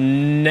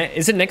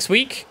 Is it next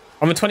week?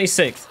 On the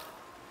 26th.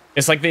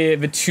 It's like the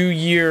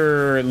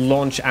 2-year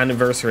launch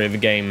anniversary of the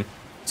game.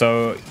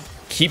 So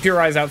keep your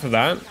eyes out for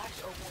that.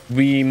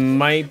 We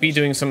might be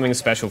doing something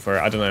special for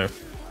it. I don't know.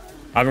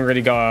 I haven't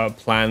really got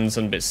plans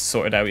and bits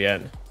sorted out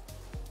yet.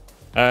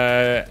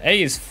 A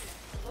is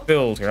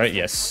filled, right?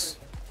 Yes.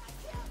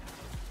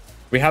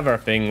 We have our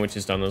thing, which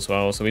is done as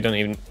well, so we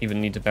don't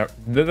even need to...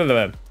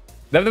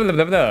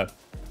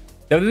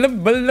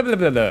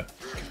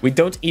 We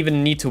don't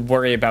even need to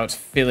worry about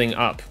filling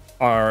up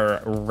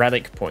our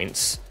relic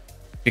points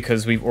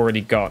because we've already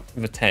got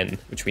the 10,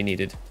 which we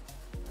needed.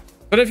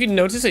 But if you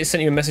notice, I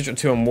sent you a message or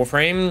two on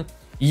Warframe.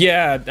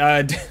 Yeah,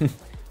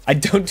 I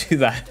don't do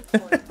that.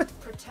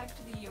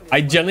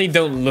 I generally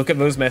don't look at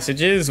those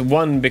messages.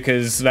 One,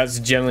 because that's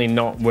generally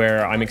not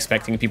where I'm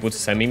expecting people to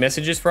send me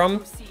messages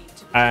from.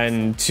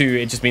 And two,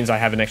 it just means I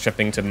have an extra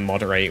thing to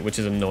moderate, which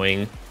is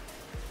annoying.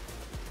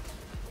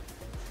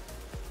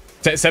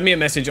 Send me a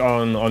message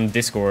on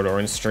Discord or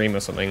in stream or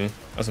something.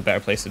 That's a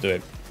better place to do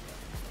it.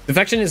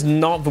 Defection is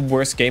not the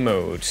worst game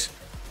mode.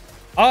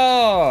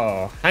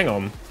 Oh, hang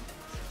on.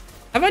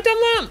 Have I done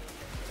that?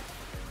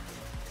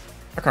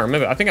 I can't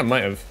remember. I think I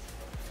might have.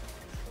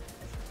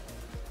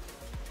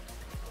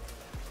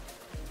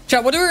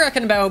 Chat, what do we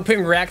reckon about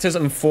putting reactors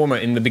and former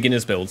in the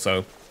beginner's build,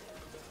 so?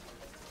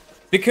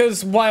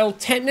 Because while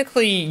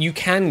technically you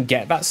can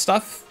get that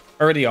stuff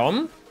early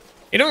on,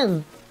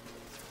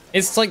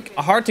 it's like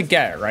hard to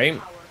get, right?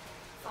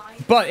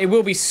 But it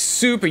will be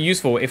super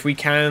useful if we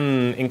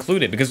can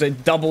include it because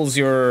it doubles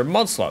your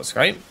mod slots,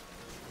 right?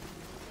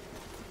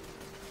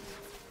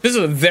 This is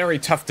a very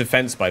tough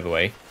defense, by the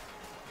way.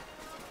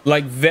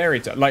 Like,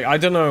 very tough. Like, I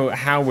don't know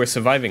how we're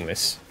surviving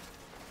this.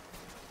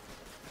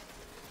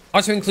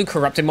 Also include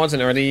corrupted mods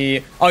in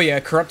early... Oh yeah,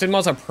 corrupted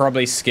mods I'll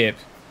probably skip.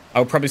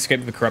 I'll probably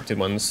skip the corrupted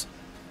ones.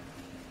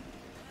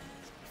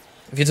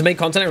 If you're to make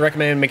content, I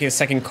recommend making a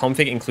second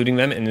config, including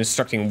them, and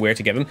instructing where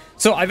to get them.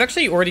 So I've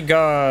actually already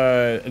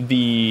got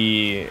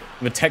the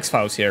text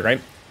files here,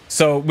 right?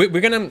 So I'm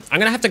gonna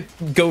have to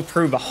go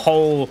through the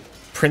whole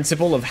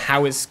principle of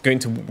how it's going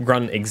to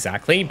run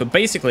exactly. But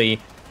basically,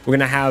 we're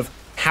gonna have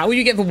how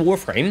you get the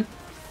Warframe,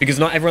 because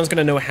not everyone's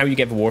gonna know how you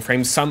get the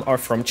Warframe. Some are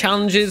from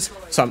challenges,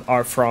 some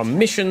are from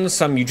missions,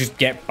 some you just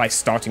get by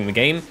starting the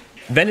game.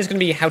 Then it's gonna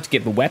be how to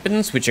get the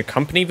weapons, which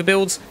accompany the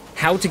builds,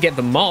 how to get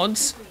the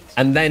mods,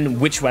 and then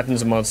which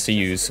weapons and mods to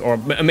use, or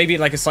maybe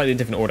like a slightly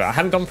different order. I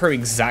haven't gone through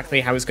exactly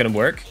how it's going to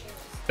work,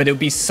 but it'll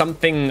be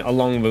something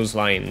along those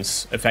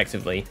lines,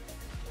 effectively.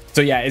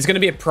 So yeah, it's going to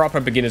be a proper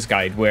beginner's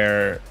guide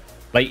where,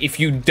 like, if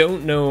you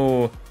don't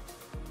know...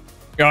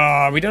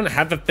 Oh, we don't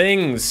have the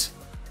things!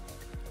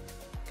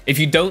 If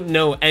you don't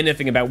know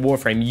anything about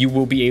Warframe, you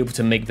will be able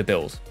to make the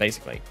build,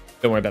 basically.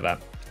 Don't worry about that.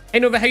 Hey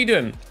Nova, how you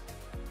doing?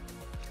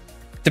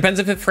 Depends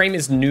if the frame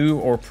is new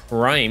or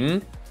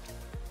prime.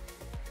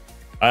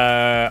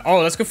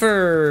 Oh, let's go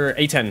for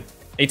A10.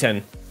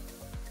 A10.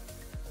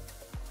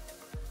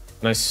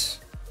 Nice.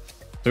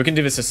 So we can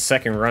do this a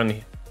second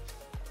run.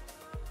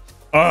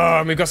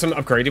 Oh, we've got some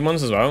upgraded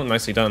ones as well.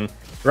 Nicely done.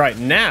 Right,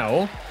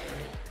 now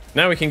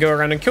we can go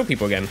around and kill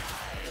people again.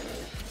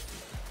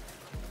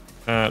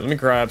 Let me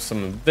grab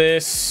some of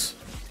this.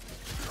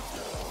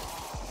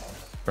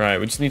 Right,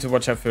 we just need to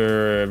watch out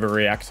for the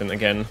reactant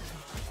again.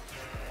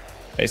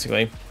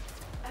 Basically.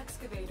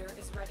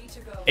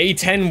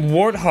 A10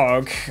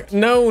 Warthog.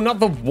 No, not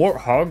the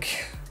Warthog.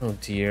 Oh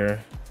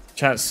dear.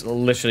 Chat's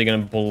literally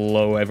gonna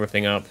blow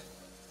everything up.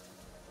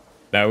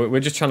 No, we're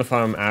just trying to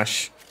farm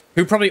Ash,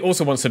 who probably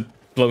also wants to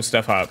blow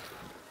stuff up.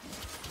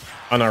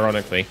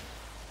 Unironically.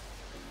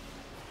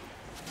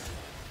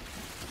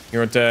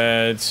 You're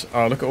dead.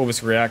 Oh, look at all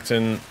this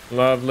reactant.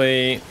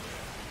 Lovely.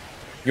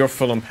 You're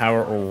full on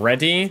power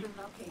already.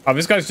 Oh,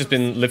 this guy's just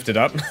been lifted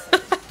up.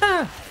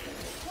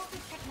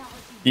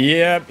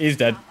 Yep, he's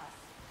dead.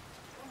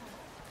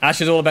 Ash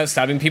is all about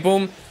stabbing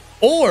people.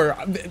 Or,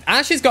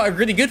 Ash has got a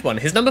really good one.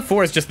 His number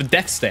 4 is just the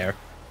death stare.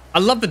 I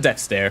love the death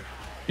stare.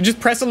 You just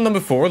press on number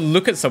 4,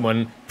 look at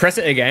someone, press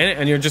it again,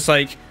 and you're just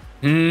like,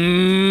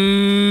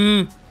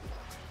 and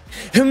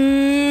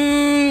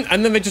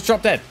then they just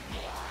drop dead.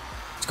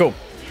 It's cool.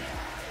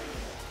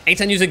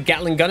 A10 use a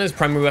Gatling gun as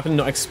primary weapon,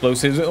 not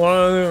explosives.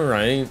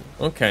 Alright,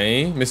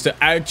 okay. Mr.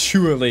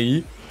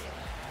 Actually.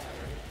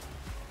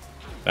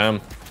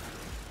 Damn.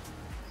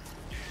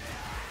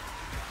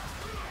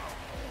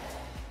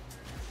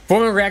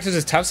 Former reactors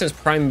is tough since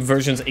prime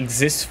versions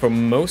exist for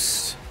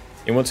most.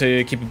 You want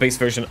to keep a base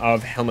version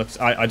of helmets.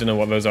 I don't know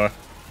what those are.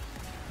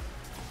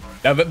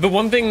 But the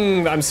one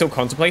thing that I'm still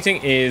contemplating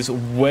is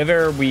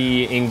whether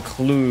we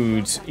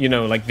include, you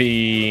know, like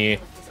the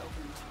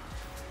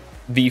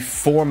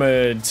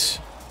formed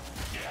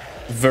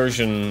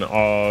version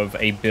of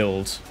a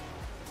build.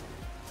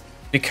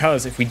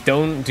 Because if we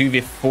don't do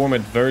the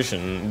formed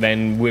version,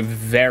 then we're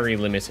very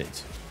limited.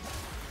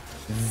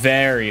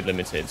 Very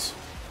limited.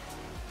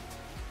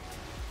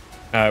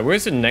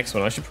 Where's the next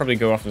one? I should probably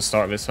go off and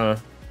start this, huh?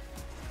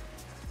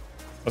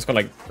 Let's got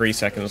like 3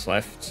 seconds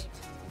left.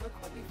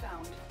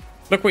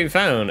 Look what we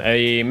found.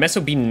 A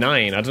Meso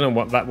B9. I don't know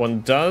what that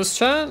one does,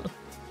 chat.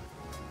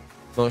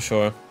 Not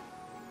sure.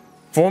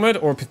 Formed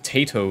or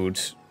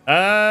potatoed?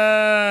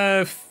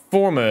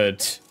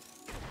 Formed.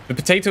 The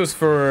potatoes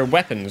for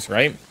weapons,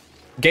 right?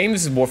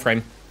 Games is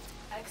Warframe.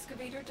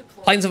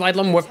 Plains of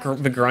Eidolon worth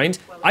the grind.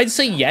 I'd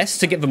say yes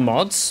to get the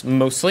mods,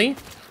 mostly.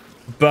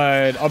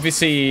 But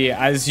obviously,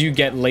 as you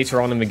get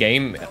later on in the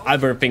game,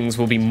 other things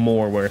will be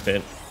more worth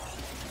it.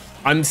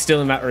 I'm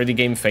still in that early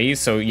game phase,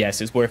 so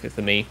yes, it's worth it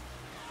for me.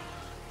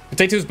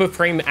 Potatoes both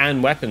frame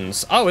and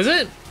weapons. Oh, is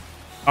it?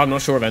 I'm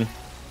not sure then.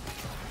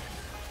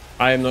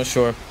 I am not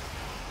sure.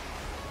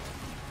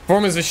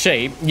 Form is the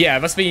shape. Yeah,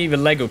 that's the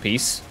Lego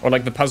piece, or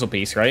like the puzzle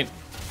piece, right?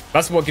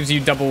 That's what gives you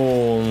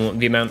double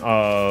the amount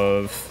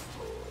of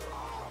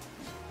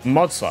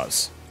mod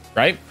slots,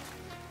 right?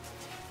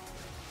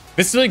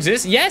 This still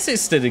exists? Yes, it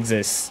still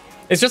exists.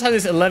 It's just had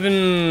this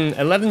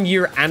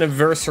 11-year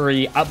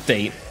anniversary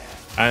update,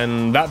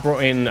 and that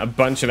brought in a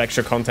bunch of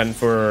extra content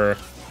for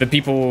the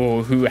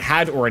people who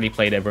had already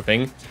played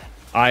everything.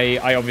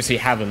 I obviously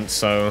haven't,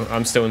 so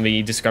I'm still in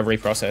the discovery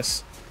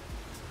process.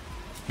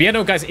 But yeah,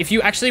 no, guys, if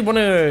you actually want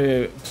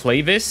to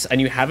play this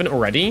and you haven't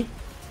already,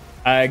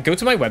 go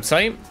to my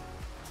website,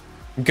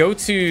 go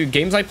to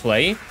Games I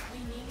Play,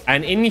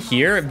 and in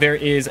here, there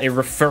is a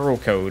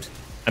referral code.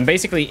 And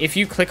basically, if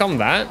you click on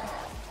that,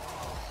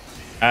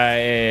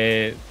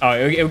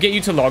 it'll get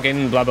you to log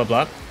in, blah, blah,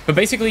 blah. But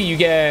basically, you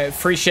get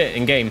free shit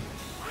in-game,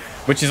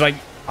 which is, like,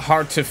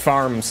 hard to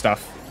farm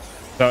stuff.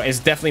 So it's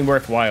definitely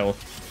worthwhile.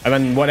 And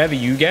then whatever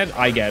you get,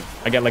 I get.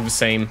 I get, like, the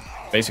same,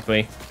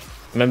 basically.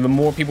 And then the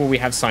more people we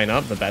have sign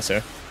up, the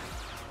better.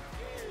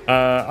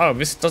 Oh,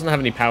 this doesn't have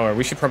any power.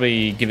 We should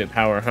probably give it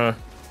power, huh?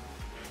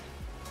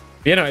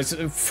 But yeah, no, it's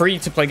a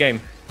free-to-play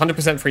game.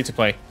 100%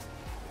 free-to-play.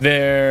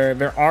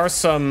 There are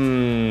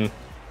some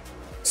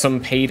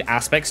paid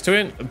aspects to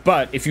it,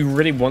 but if you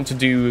really want to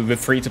do the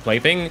free-to-play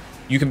thing,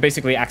 you can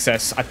basically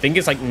access, I think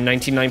it's like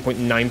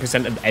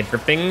 99.9% of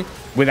everything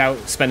without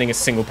spending a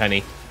single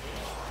penny.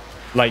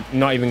 Like,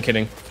 not even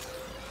kidding.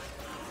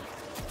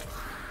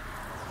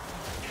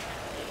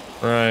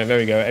 Alright, there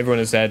we go. Everyone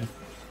is dead.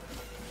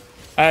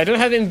 I don't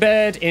have it in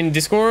bed in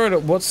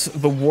Discord. What's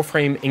the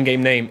Warframe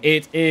in-game name?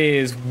 It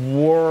is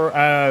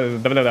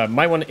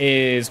my one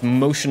is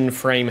Motion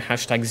Frame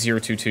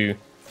 #022.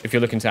 If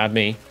you're looking to add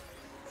me.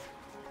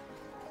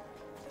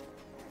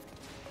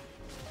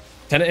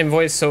 Tenant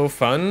Envoy is so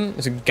fun.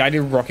 It's a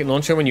guided rocket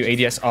launcher when you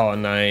ADS. Oh,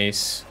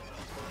 nice.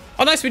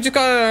 Oh, nice. We just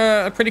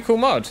got a pretty cool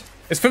mod.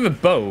 It's for the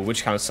bow,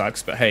 which kind of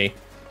sucks, but hey.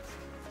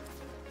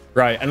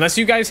 Right, unless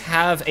you guys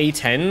have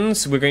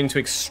A10s, we're going to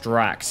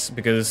extract,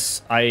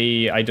 because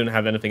I don't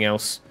have anything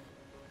else.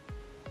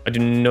 I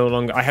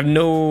have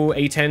no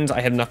A10s,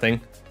 I have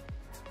nothing.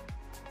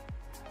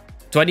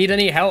 Do I need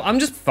any help? I'm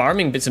just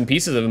farming bits and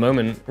pieces at the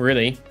moment,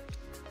 really.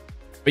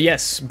 But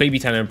yes, baby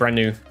tenor, brand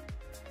new.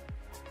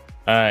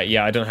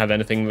 Yeah, I don't have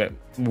anything that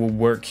will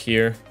work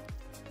here.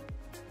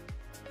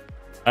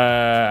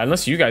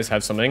 Unless you guys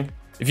have something.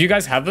 If you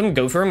guys have them,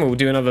 go for them, we'll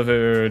do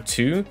another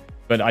 2,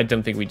 but I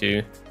don't think we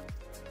do.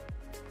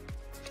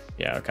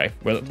 Yeah, okay.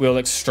 We'll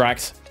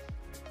extract.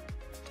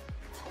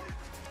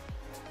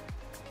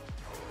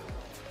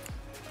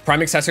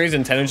 Prime accessories,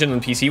 intelligent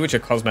and PC, which are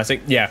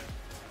cosmetic. Yeah.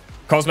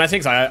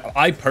 Cosmetics,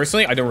 I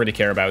personally, I don't really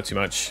care about too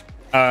much.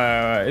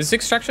 Is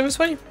extraction this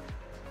way?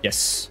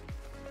 Yes.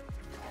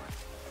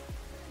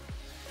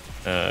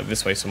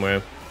 This way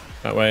somewhere.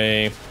 That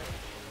way.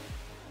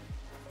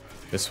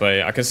 This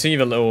way. I can see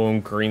the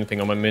little green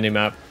thing on my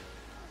mini-map.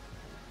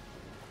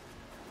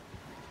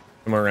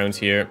 Somewhere around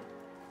here.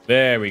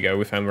 There we go.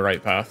 We found the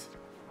right path.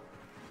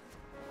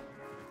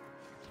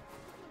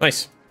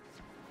 Nice.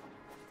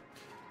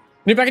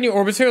 When you're back in your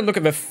orbiter, look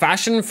at the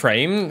fashion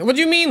frame. What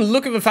do you mean,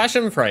 look at the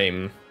fashion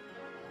frame?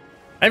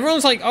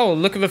 Everyone's like, oh,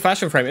 look at the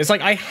fashion frame. It's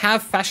like, I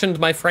have fashioned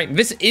my frame.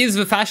 This is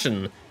the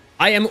fashion.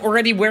 I am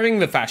already wearing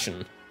the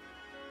fashion.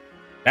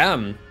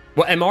 Damn.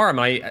 What MR am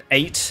I?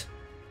 8?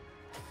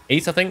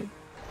 8, I think?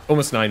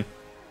 Almost 9.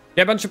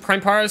 Yeah, a bunch of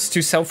prime parts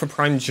to sell for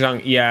prime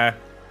junk. Yeah.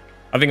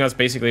 I think that's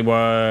basically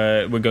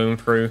what we're going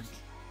through.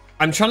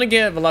 I'm trying to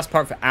get the last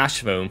part for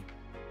Ash, though.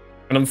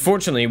 And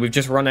unfortunately, we've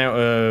just run out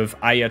of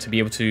Aya to be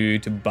able to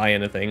buy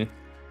anything.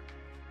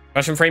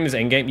 Fashion frame is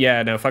in-game?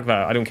 Yeah, no, fuck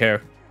that. I don't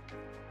care.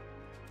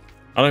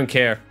 I don't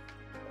care.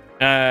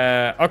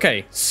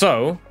 Okay,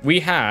 so we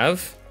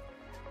have...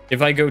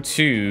 If I go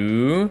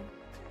to...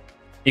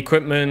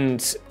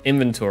 Equipment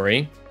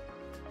inventory.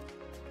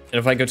 And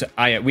if I go to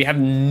Aya, we have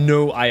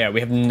no Aya. We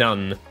have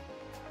none.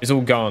 It's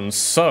all gone.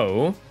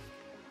 So...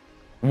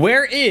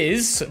 Where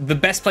is the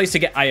best place to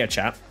get Aya,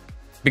 chat?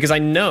 Because I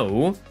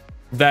know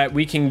that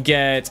we can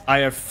get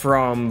Aya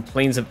from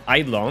Plains of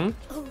Eidolon,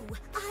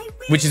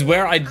 which is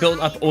where I built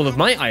up all of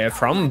my Aya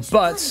from,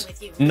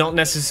 but not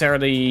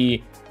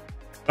necessarily...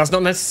 That's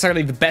not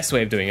necessarily the best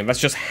way of doing it. That's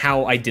just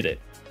how I did it.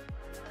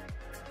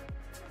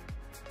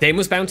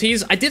 Deimos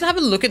bounties? I did have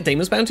a look at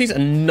Deimos bounties,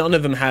 and none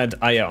of them had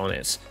Aya on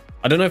it.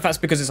 I don't know if that's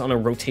because it's on a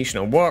rotation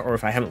or what, or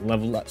if I haven't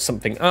leveled up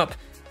something up,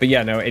 But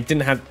yeah, no, it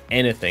didn't have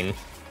anything.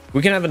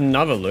 We can have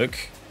another look.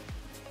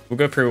 We'll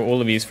go through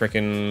all of these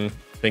freaking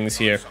things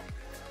here.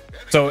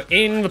 So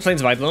in the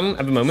Plains of Eidolon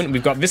at the moment,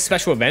 we've got this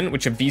special event,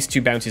 which are these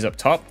 2 bounties up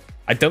top.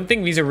 I don't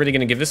think these are really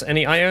going to give us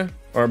any Aya,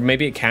 or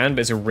maybe it can,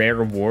 but it's a rare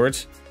reward.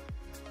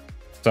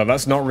 So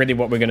that's not really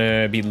what we're going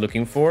to be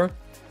looking for.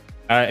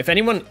 If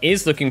anyone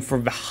is looking for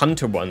the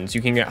Hunter ones,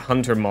 you can get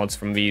Hunter mods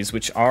from these,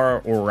 which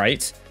are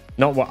alright.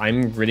 Not what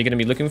I'm really going to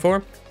be looking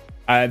for.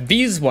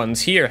 These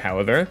ones here,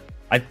 however,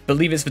 I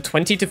believe it's the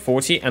 20 to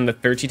 40 and the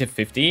 30 to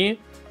 50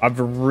 are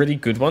the really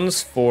good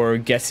ones for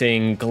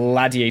getting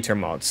Gladiator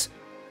mods.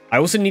 I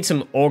also need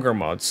some Augur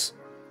mods.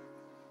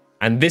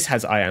 And this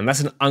has Aya, and that's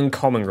an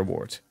uncommon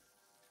reward.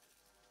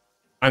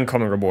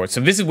 Uncommon reward.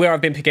 So this is where I've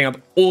been picking up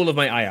all of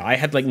my Aya. I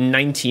had like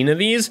 19 of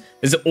these.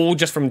 This is all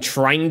just from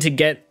trying to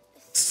get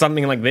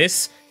something like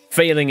this,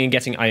 failing and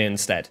getting Aya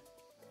instead.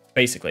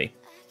 Basically.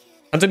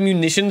 Hunter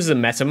Munitions is a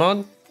meta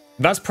mod.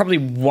 That's probably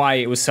why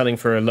it was selling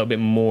for a little bit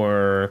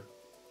more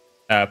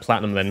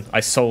platinum then. I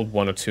sold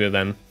 1 or 2 of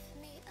them.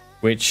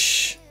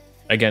 Which,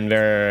 again,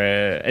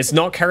 they're... it's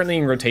not currently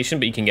in rotation,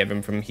 but you can get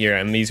them from here.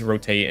 And these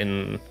rotate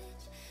in...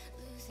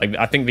 like,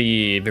 I think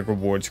the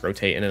rewards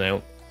rotate in and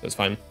out. That's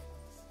fine.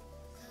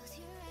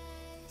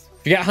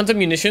 If you get Hunter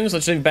Munitions,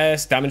 literally the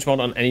best damage mod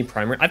on any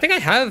primary. I think I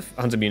have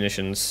Hunter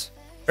Munitions.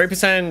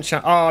 30%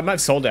 chance. Oh, I might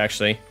have sold it,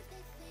 actually.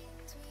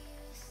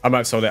 I might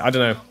have sold it. I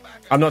don't know.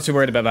 I'm not too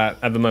worried about that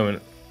at the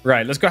moment.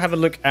 Right, let's go have a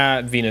look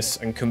at Venus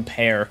and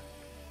compare.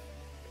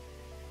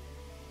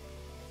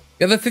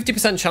 You have a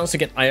 50% chance to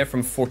get Aya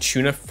from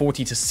Fortuna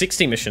 40 to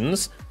 60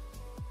 missions.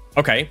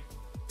 Okay.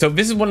 So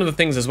this is one of the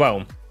things as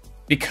well.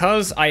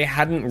 Because I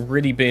hadn't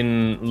really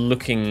been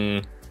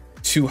looking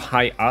too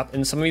high up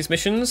in some of these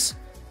missions,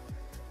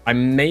 I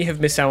may have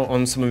missed out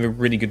on some of the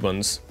really good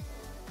ones.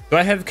 Do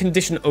I have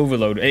Condition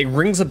Overload? It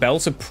rings a bell,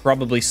 so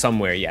probably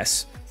somewhere,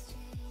 yes.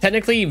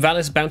 Technically,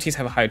 Valis bounties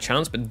have a higher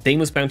chance, but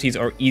Deimos bounties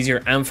are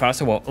easier and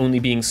faster while only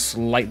being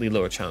slightly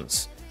lower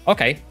chance.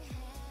 Okay.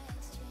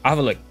 I'll have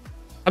a look.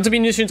 Hunter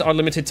Munitions are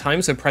limited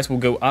time, so price will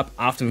go up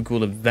after the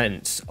Ghoul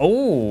event.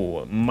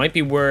 Oh, might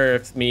be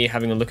worth me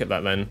having a look at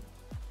that then.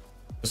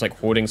 Just like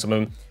hoarding some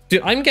of them.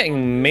 Dude, I'm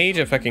getting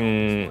major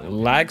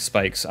fucking lag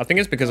spikes. I think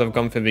it's because I've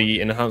gone for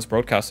the enhanced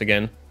broadcast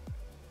again.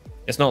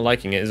 It's not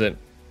liking it, is it?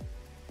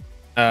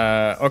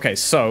 Okay,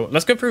 so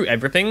let's go through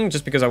everything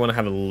just because I want to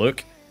have a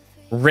look.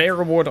 Rare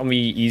reward on the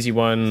easy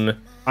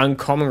one.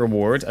 Uncommon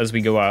reward as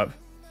we go up.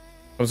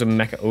 That was a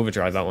Mecha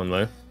Overdrive, that one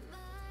though.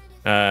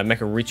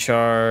 Mecha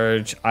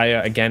Recharge.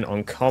 Aya again,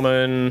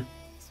 uncommon.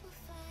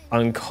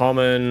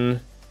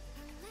 Uncommon.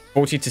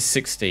 40 to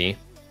 60.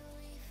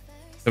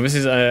 So this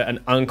is an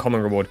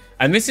uncommon reward.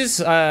 And this is,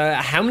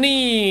 how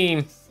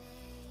many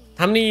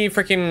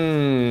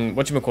freaking,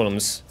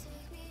 whatchamacallums?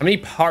 How many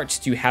parts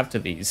do you have to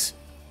these?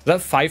 Is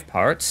that 5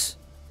 parts?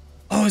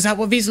 Oh, is that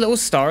what these little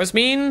stars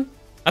mean?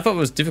 I thought it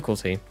was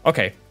difficulty.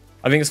 Okay,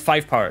 I think it's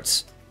 5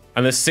 parts.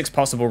 And there's 6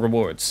 possible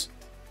rewards.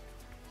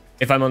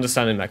 If I'm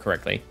understanding that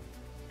correctly.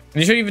 Can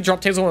you show you the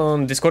drop table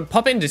on Discord?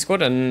 Pop in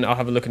Discord and I'll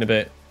have a look in a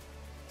bit.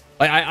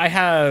 I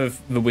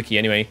have the wiki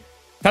anyway.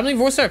 Family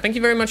Vorstar, thank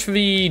you very much for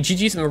the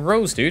GGs and the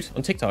rose, dude,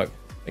 on TikTok.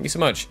 Thank you so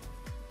much.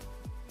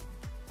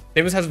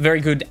 Deimos has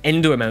very good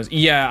endo amounts.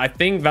 Yeah, I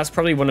think that's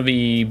probably one of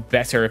the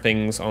better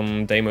things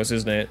on Deimos,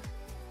 isn't it?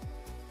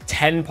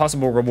 10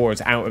 possible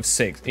rewards out of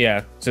 6.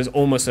 Yeah, so it's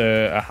almost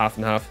a half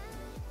and half.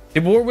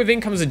 Did War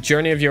Within come as a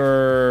journey of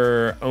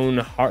your own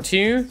heart to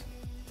you?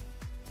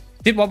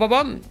 Did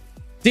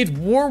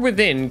War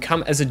Within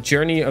come as a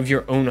journey of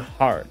your own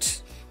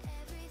heart?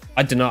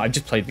 I don't know. I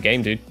just played the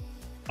game, dude.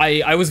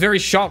 I was very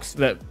shocked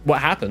that what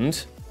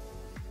happened.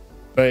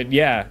 But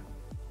yeah.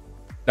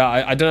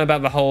 I don't know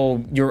about the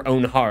whole your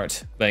own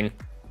heart thing.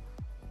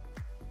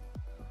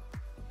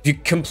 If you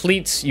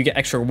complete, you get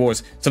extra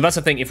rewards. So that's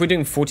the thing. If we're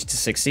doing 40 to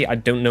 60, I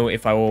don't know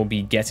if I will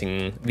be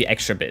getting the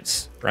extra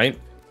bits, right?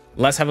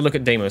 Let's have a look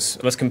at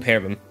Deimos. Let's compare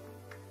them.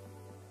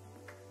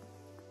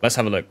 Let's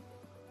have a look.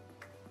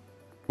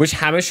 Which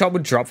hammer shot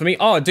would drop for me?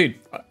 Oh, dude.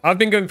 I've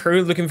been going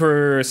through looking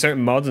for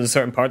certain mods and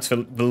certain parts for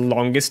the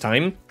longest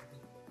time.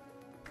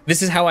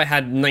 This is how I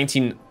had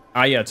 19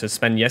 Aya to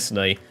spend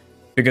yesterday.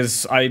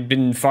 Because I'd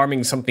been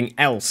farming something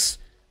else.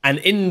 And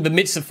in the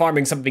midst of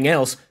farming something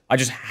else, I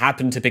just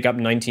happened to pick up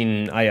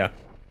 19 Aya.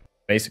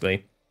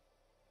 Basically.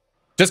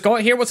 Just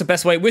got here. What's the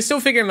best way? We're still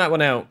figuring that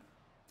one out.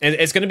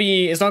 It's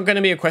not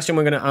gonna be a question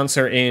we're gonna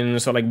answer in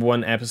sort of like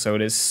one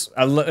episode. It's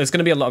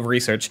gonna be a lot of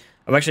research.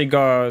 I've actually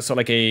got sort of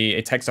like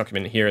a text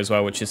document here as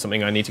well, which is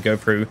something I need to go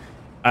through.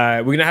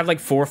 We're gonna have like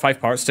 4 or 5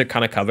 parts to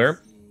kind of cover.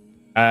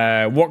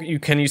 What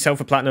can you sell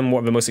for platinum?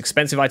 What are the most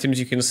expensive items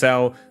you can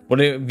sell?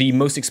 What are the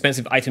most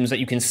expensive items that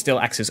you can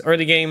still access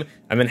early game?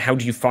 And then how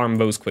do you farm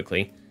those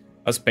quickly?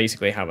 That's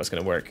basically how that's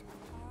gonna work.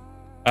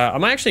 I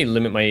might actually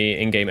limit my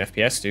in-game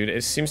FPS, dude.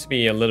 It seems to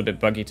be a little bit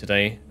buggy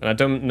today. And I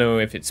don't know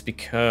if it's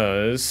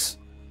because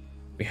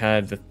we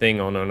had the thing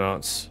on or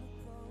not.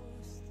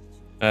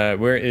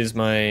 Where is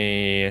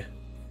my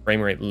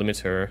frame rate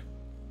limiter?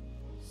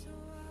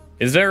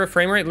 Is there a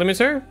frame rate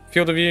limiter?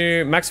 Field of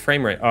view, max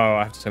frame rate. Oh,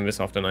 I have to turn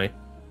this off, don't I?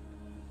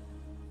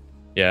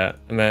 Yeah,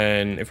 and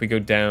then if we go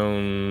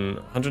down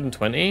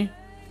 120,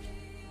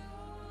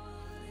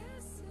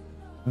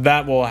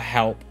 that will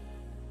help.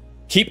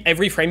 Keep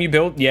every frame you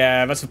build.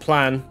 Yeah, that's the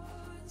plan.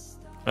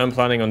 I'm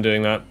planning on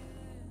doing that.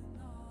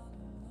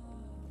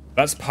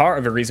 That's part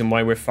of the reason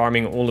why we're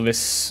farming all of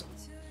this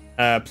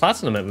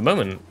platinum at the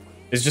moment.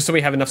 Is just so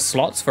we have enough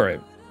slots for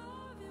it.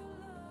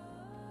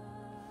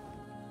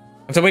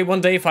 I have to wait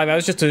 1 day, 5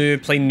 hours just to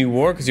play New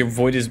War because your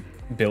void is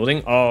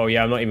building. Oh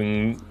yeah, I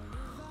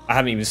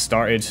haven't even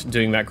started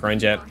doing that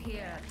grind yet.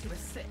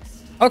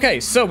 Okay,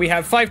 so we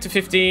have 5 to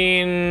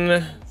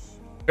 15,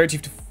 30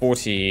 to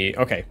 40.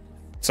 Okay,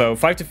 so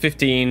 5 to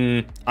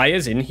 15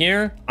 Aya's in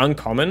here,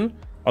 uncommon,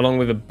 along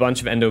with a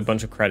bunch of endo, a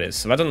bunch of credits.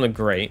 So that doesn't look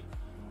great.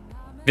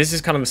 This is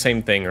kind of the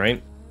same thing,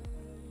 right?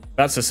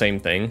 That's the same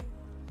thing.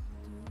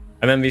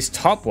 And then these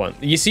top ones,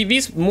 you see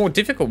these more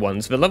difficult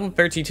ones, the level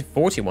 30 to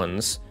 40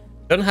 ones,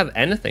 don't have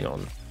anything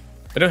on.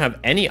 They don't have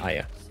any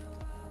Aya.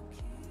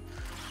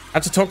 I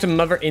have to talk to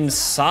Mother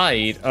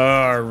inside.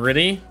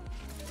 Really?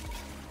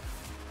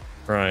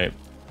 Right.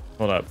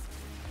 Hold up.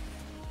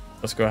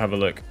 Let's go have a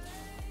look.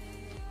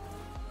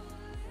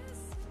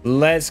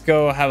 Let's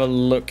go have a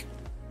look.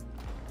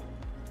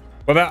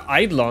 What about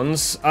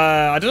Eidolons?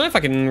 I don't know if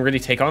I can really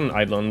take on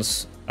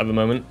Eidolons at the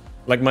moment.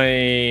 Like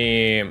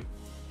my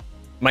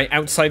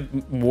outside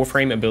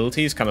Warframe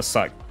abilities kind of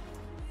suck.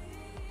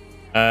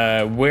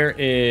 Where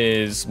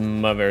is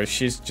Mother?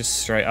 She's just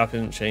straight up,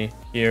 isn't she?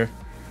 Here.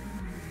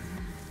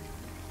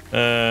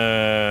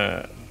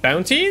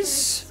 Bounties?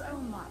 So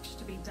much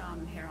to be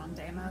done here on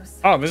Deimos.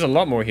 Oh, there's a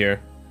lot more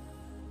here.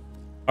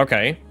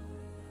 Okay.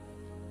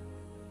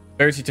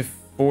 30 to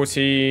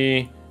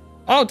 40.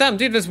 Oh, damn,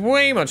 dude, there's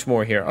way much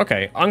more here.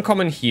 Okay,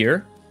 uncommon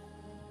here.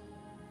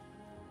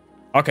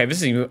 Okay, this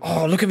is even...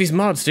 Oh, look at these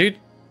mods, dude.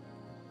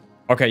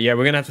 Okay, yeah,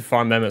 we're gonna have to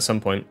farm them at some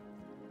point.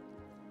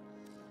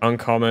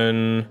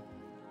 Uncommon.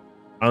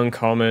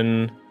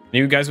 Uncommon.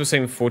 You guys were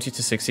saying 40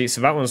 to 60,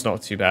 so that one's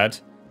not too bad.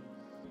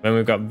 Then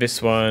we've got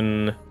this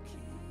one,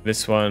 and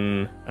this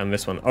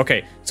one.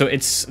 Okay, so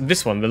it's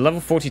this one, the level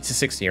 40 to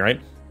 60,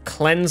 right?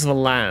 Cleanse the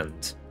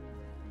land.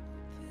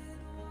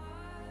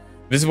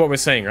 This is what we're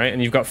saying, right?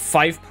 And you've got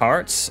 5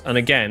 parts, and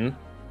again,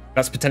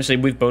 that's potentially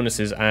with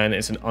bonuses, and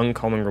it's an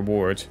uncommon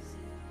reward.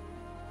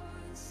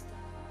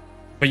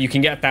 But you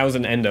can get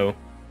 1,000 endo.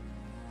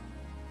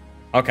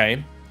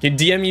 Okay. Can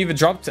DM you the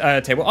drop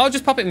table? Oh,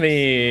 just pop it in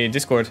the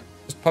Discord.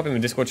 Just pop it in the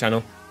Discord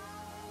channel.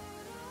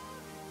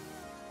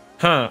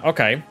 Huh,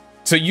 okay.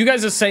 So you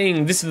guys are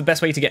saying this is the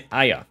best way to get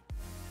Aya.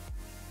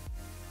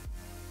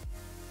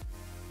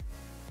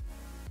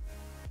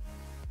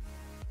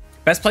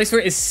 Best place for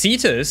it is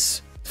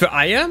Cetus. For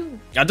Aya?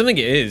 I don't think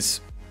it is.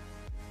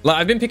 Like,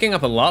 I've been picking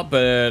up a lot,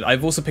 but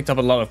I've also picked up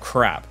a lot of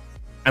crap.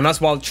 And that's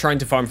while trying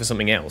to farm for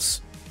something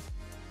else.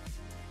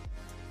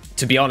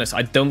 To be honest,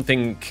 I don't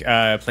think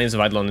Plains of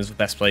Eidolon is the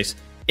best place.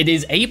 It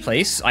is a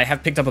place. I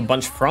have picked up a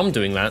bunch from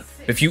doing that.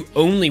 But if you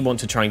only want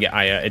to try and get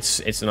Aya,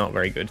 it's not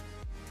very good.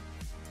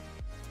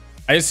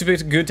 Aya is super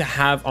good to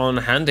have on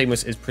hand.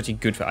 Deimos is pretty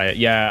good for Aya.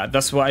 Yeah,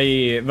 that's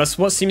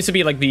what seems to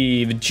be like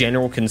the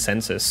general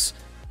consensus.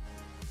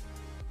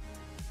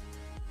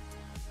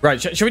 Right,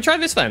 should we try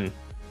this then?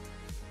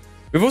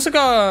 We've also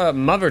got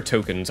Mother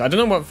tokens. I don't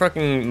know what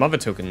fucking Mother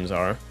tokens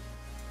are.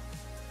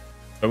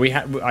 But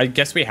I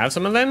guess we have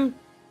some of them.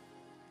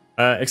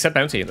 Except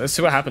bounty. Let's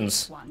see what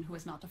happens. One who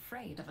is not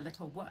afraid of a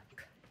little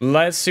work.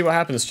 Let's see what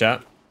happens,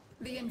 chat.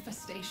 The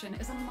infestation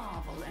is a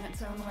marvel in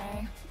its own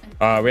way.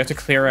 We have to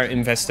clear out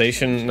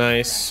infestation.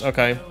 Nice.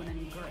 Okay.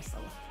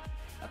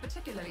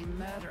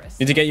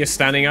 Need to get your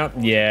standing up?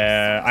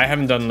 Yeah, I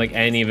haven't done like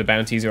any of the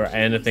bounties or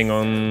anything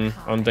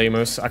on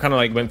Deimos. I kind of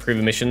like went through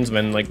the missions and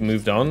then like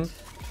moved on.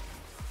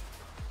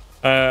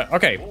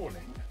 Okay.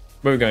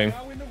 Where are we going?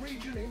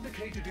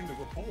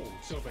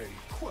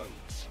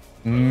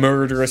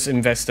 Murderous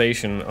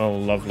infestation. Oh,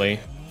 lovely.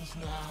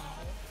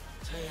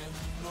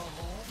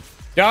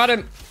 Got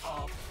him.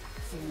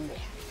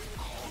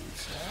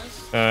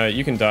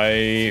 You can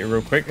die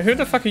real quick. Who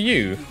the fuck are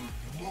you?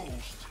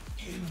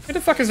 Who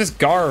the fuck is this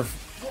Garv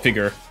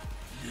figure?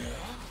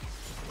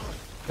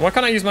 Why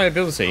can't I use my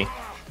ability?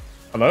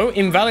 Hello?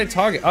 Invalid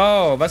target.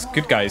 Oh, that's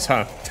good guys,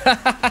 huh?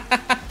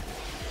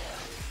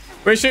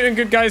 We're shooting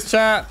good guys,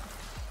 chat.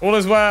 All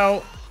is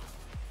well.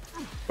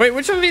 Wait,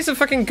 which of these are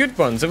fucking good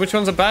ones and which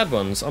ones are bad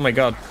ones? Oh my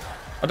god.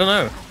 I don't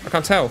know. I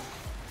can't tell.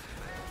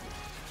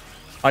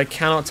 I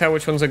cannot tell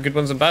which ones are good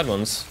ones and bad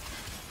ones.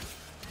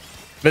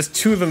 There's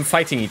 2 of them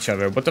fighting each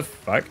other. What the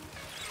fuck?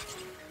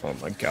 Oh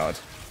my god.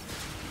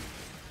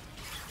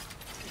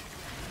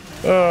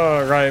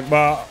 Oh, right.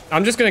 Well,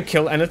 I'm just gonna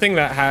kill anything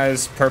that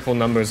has purple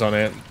numbers on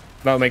it.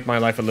 That'll make my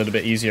life a little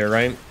bit easier,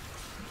 right?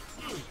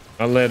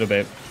 A little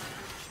bit.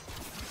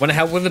 Want to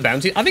help with the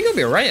bounty? I think it'll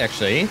be alright,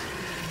 actually.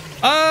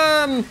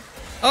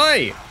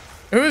 Oi!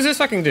 Who is this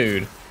fucking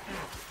dude?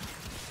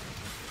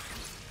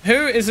 Who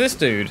is this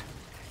dude?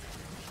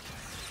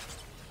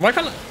 Why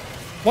can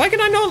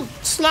I not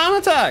slam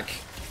attack?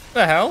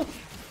 The hell?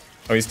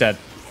 Oh, he's dead.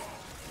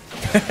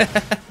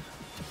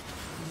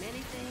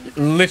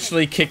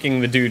 Literally kicking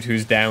the dude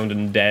who's downed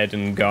and dead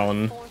and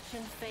gone.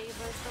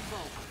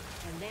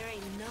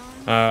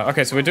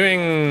 Okay, so we're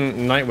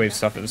doing Nightwave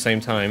stuff at the same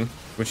time,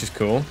 which is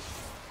cool.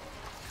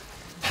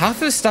 Half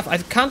of the stuff, I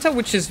can't tell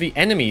which is the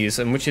enemies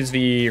and which is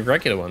the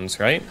regular ones,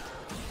 right?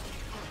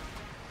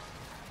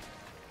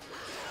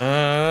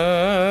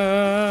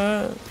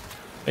 Are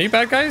you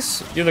bad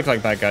guys? You look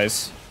like bad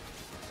guys.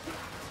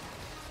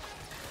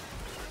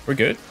 We're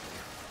good.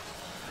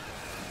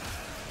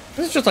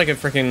 This is just like a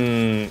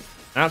freaking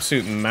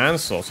absolute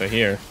manslaughter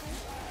here.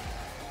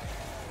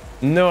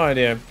 No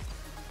idea.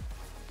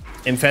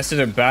 Infested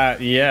or bad?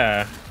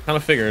 Yeah, kind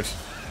of figured.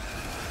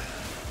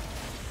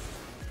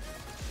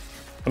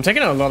 I'm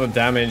taking a lot of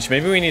damage.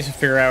 Maybe we need to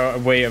figure out a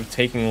way of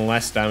taking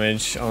less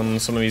damage on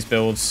some of these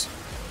builds.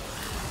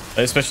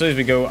 Especially as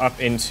we go up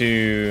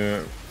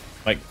into,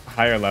 like,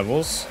 higher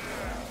levels.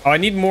 Oh, I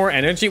need more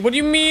energy? What do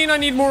you mean I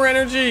need more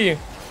energy?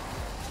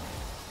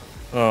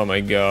 Oh my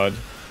god.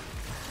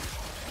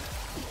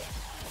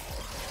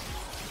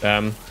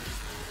 Damn.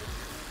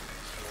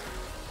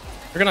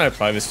 We're gonna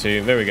apply this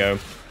too. There we go.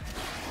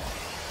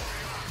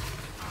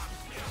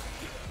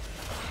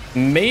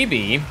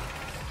 Maybe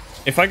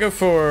if I go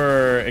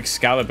for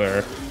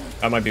Excalibur,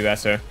 that might be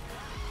better.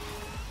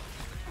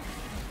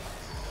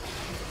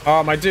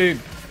 Oh, my dude.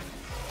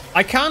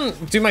 I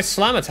can't do my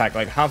slam attack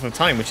like half the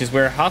time, which is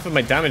where half of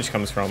my damage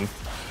comes from.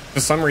 For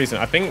some reason.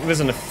 I think there's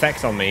an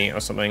effect on me or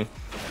something.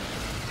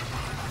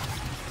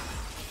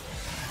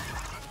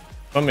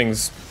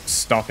 Something's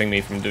stopping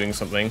me from doing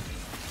something.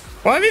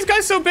 Why are these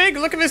guys so big?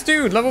 Look at this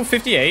dude. Level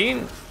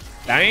 58.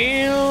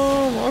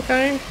 Damn.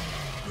 Okay.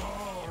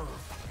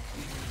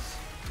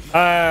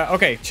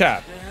 Okay,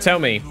 chat. Tell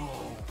me.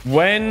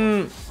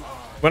 When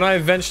I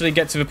eventually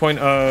get to the point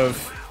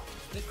of,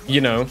 you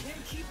know,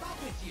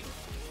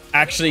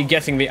 actually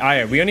getting the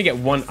ire. We only get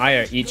one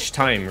ire each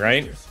time,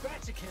 right?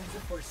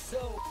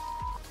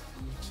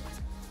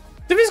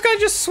 Did this guy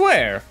just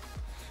swear?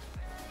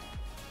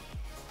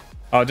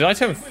 Oh, did I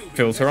turn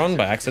filter on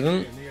by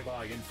accident?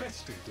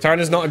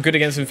 Tyrant is not good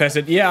against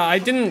infested. Yeah, I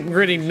didn't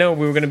really know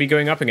we were going to be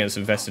going up against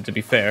infested, to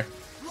be fair.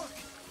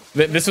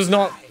 This was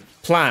not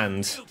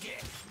planned.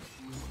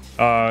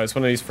 It's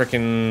one of these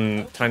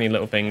freaking tiny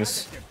little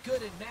things.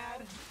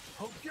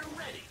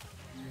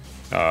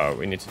 Oh,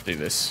 we need to do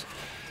this.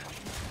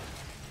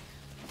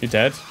 You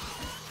dead?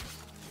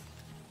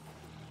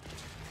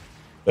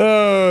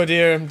 Oh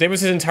dear.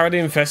 Deimos is entirely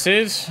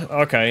infested?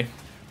 Okay.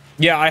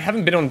 Yeah, I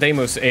haven't been on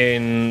Deimos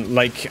in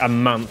like a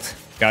month,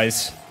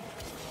 guys.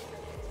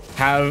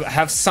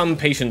 Have some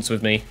patience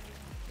with me.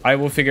 I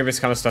will figure this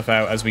kind of stuff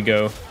out as we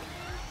go.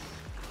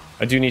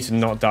 I do need to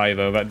not die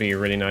though, that'd be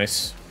really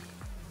nice.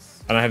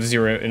 And I have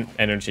 0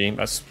 energy.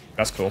 That's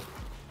cool.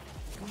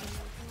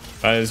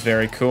 That is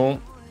very cool.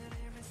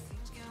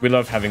 We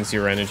love having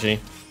 0 energy.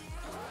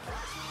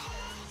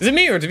 Is it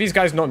me, or do these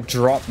guys not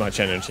drop much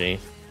energy?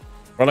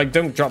 Or, like,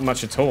 don't drop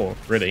much at all,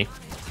 really.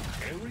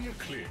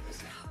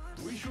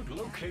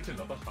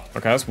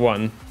 Okay, that's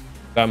one.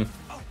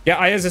 Yeah,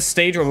 I as a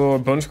stage or a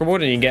bonus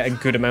reward, and you get a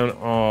good amount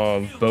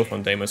of both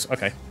on Deimos.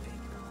 Okay.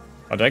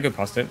 Oh, did I go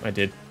past it? I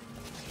did.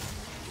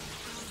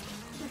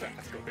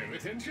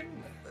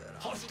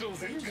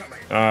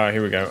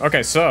 Here we go.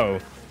 Okay, so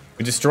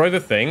we destroy the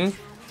thing.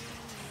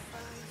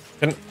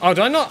 Oh,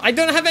 do I not? I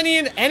don't have any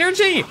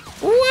energy.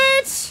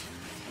 What?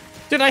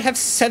 Did I have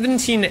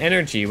 17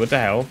 energy? What the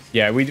hell?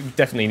 Yeah, we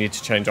definitely need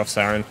to change off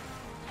Saren.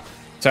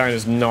 Saren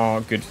is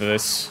not good for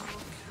this.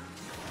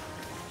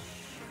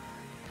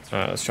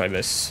 Let's try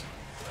this.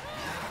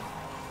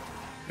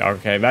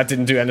 Okay, that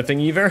didn't do anything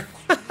either.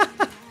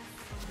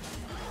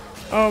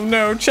 Oh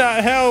no,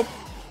 chat, help!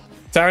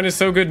 Saren is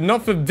so good,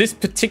 not for this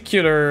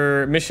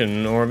particular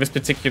mission or this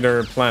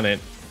particular planet.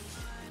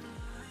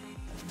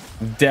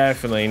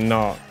 Definitely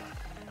not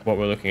what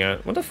we're looking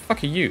at. What the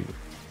fuck are you?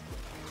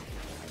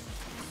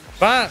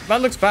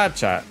 That looks bad,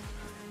 chat.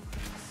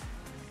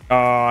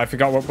 Oh, I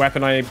forgot what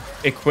weapon I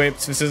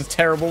equipped. This is a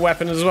terrible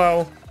weapon as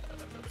well.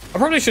 I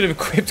probably should have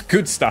equipped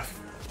good stuff.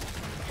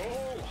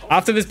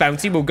 After this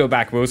bounty, we'll go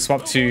back. We'll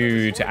swap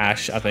to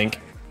Ash, I think.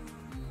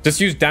 Just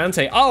use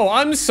Dante. Oh,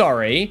 I'm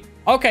sorry.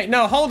 Okay,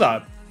 no, hold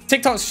up.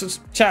 TikTok's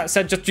chat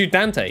said just do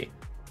Dante.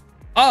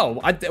 Oh,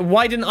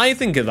 why didn't I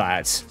think of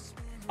that?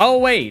 Oh,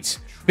 wait.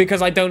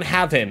 Because I don't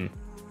have him.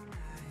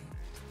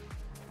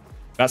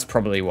 That's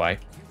probably why.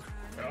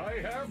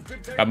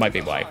 That might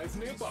be why.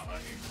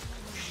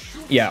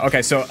 Yeah,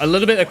 okay, so a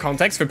little bit of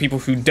context for people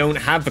who don't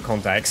have the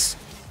context.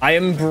 I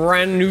am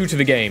brand new to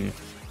the game.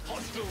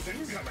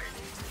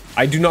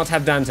 I do not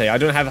have Dante. I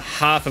don't have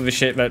half of the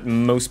shit that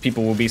most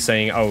people will be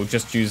saying, oh,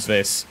 just use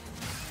this.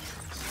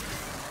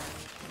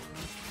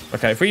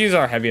 Okay, if we use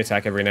our heavy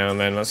attack every now and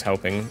then, that's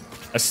helping.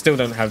 I still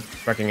don't have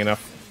fucking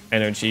enough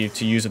energy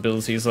to use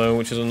abilities, though,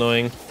 which is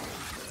annoying.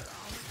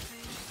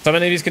 Some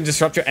enemies can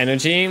disrupt your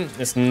energy.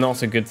 It's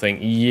not a good thing.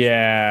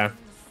 Yeah,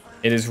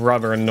 it is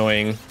rather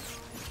annoying.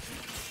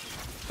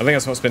 I think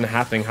that's what's been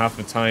happening half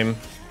the time.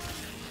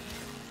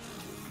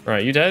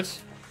 Right, you dead?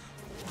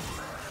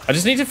 I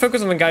just need to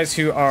focus on the guys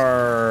who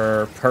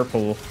are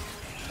purple,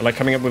 like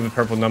coming up with the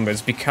purple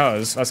numbers,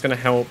 because that's going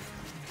to help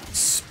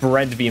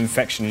spread the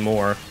infection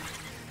more.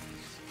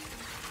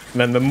 And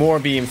then the more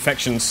the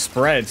infection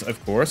spreads,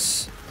 of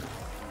course,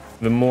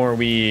 the more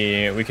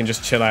we can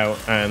just chill out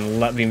and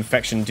let the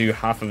infection do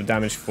half of the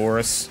damage for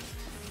us.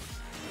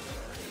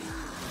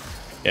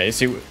 Yeah, you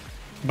see,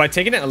 by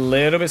taking it a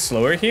little bit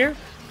slower here,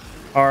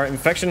 our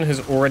infection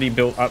has already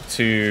built up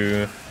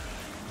to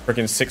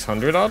freaking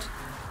 600 odd.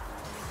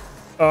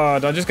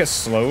 Did I just get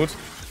slowed?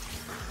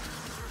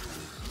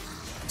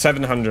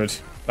 700.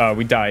 Oh,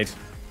 we died.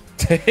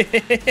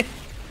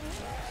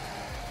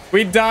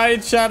 We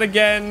died, chat,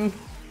 again.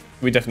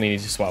 We definitely need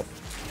to swap.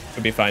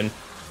 It'll be fine.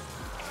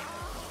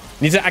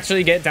 Need to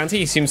actually get Dante.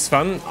 He seems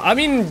fun. I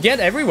mean, get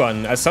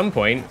everyone at some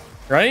point,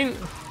 right?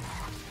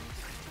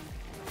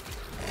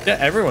 Get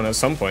everyone at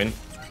some point.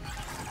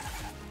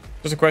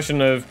 Just a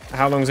question of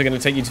how long is it going to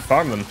take you to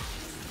farm them.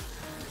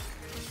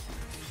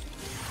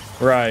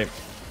 Right.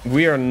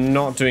 We are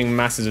not doing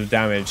masses of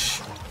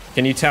damage.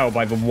 Can you tell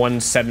by the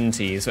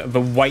 170s?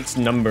 The white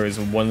numbers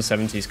of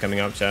 170s coming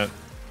up, chat.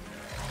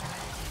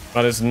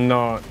 That is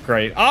not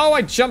great. Oh,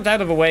 I jumped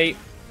out of the way.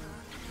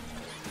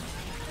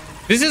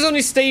 This is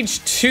only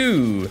stage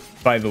 2,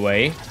 by the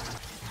way.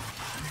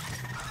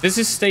 This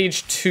is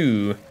stage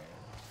 2.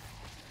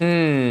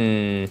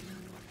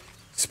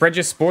 Spread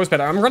your spores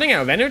better. I'm running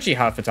out of energy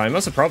half the time.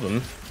 That's a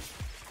problem.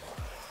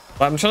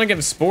 I'm trying to get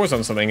the spores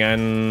on something,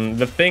 and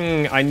the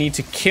thing I need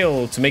to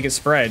kill to make it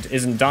spread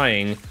isn't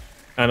dying.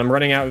 And I'm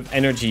running out of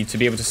energy to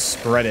be able to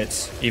spread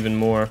it even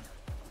more.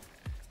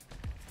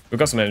 We've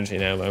got some energy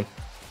now, though.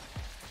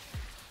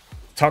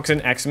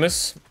 Toxin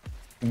Xmas?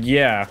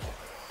 Yeah.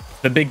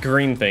 The big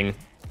green thing.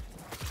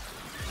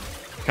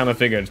 Kind of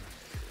figured.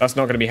 That's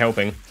not going to be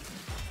helping.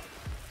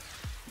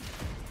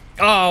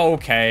 Oh,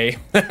 okay.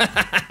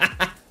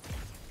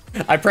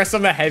 I pressed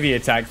on the heavy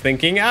attack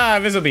thinking,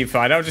 this will be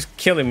fine. I'll just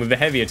kill him with the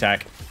heavy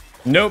attack.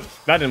 Nope,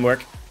 that didn't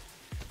work.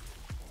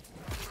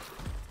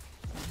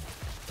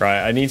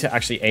 Right, I need to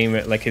actually aim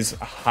at like his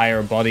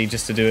higher body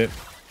just to do it.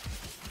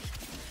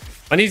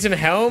 I need some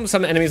help.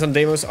 Some enemies on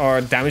Deimos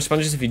are damage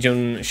sponges if you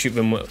don't shoot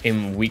them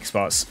in weak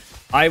spots.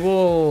 I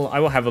will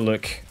have a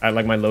look at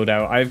like my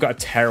loadout. I've got a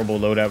terrible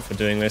loadout for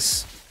doing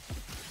this.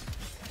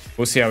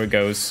 We'll see how it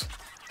goes.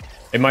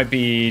 It might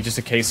be just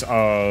a case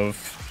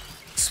of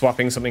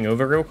swapping something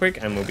over real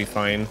quick and we'll be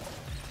fine.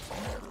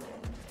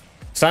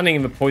 Standing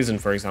in the poison,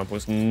 for example,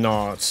 is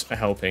not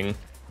helping.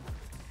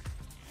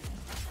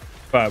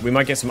 But we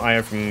might get some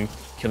ire from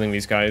killing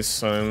these guys,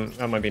 so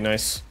that might be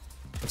nice.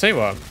 I'll tell you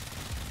what.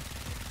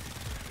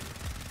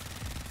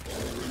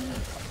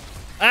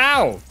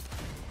 Ow!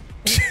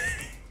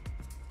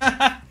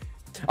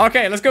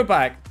 Okay, let's go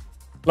back.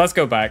 Let's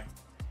go back.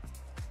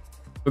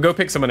 We'll go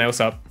pick someone else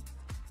up.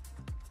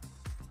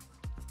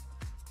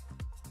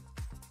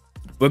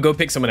 We'll go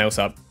pick someone else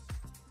up.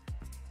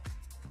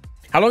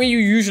 How long are you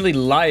usually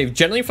live?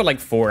 Generally for like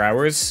 4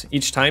 hours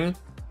each time.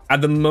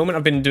 At the moment,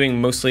 I've been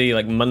doing mostly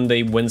like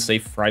Monday, Wednesday,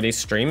 Friday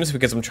streams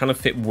because I'm trying to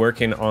fit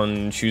work in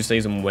on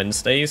Tuesdays and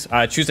Wednesdays.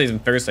 Tuesdays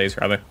and Thursdays,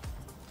 rather.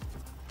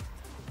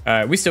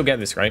 We still get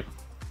this, right?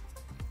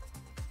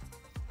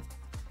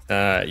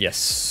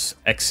 Yes.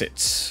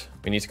 Exit.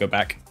 We need to go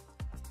back.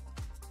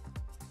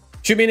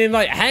 Shoot me an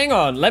invite. Hang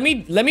on. Let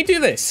me do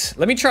this.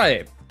 Let me try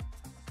it.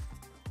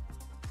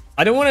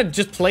 I don't want to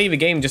just play the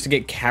game just to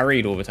get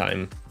carried all the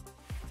time.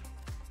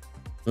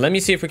 Let me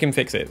see if we can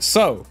fix it.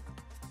 So,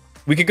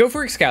 we could go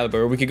for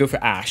Excalibur, we could go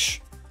for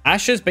Ashe.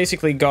 Ashe has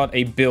basically got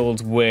a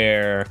build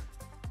where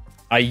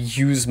I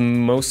use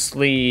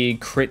mostly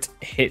crit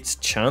hit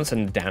chance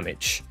and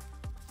damage.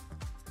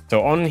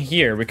 So on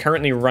here, we're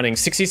currently running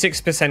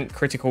 66%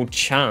 critical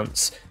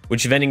chance,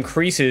 which then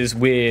increases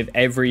with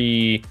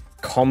every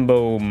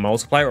combo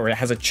multiplier, or it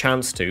has a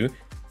chance to.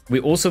 We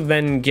also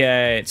then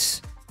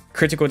get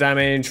critical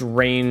damage,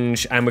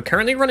 range, and we're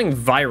currently running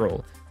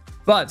viral.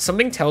 But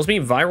something tells me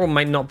viral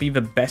might not be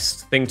the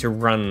best thing to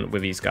run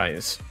with these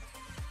guys.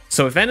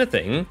 So if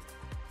anything,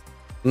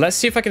 let's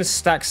see if I can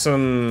stack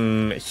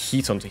some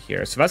heat onto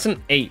here. So that's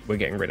an 8 we're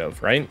getting rid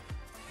of, right?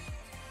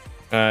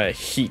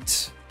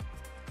 Heat.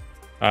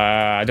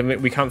 I don't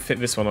think we can't fit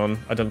this one on,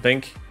 I don't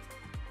think.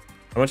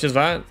 How much is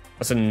that?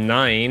 That's a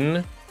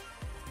 9.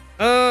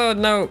 Oh,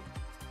 no.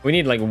 We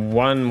need like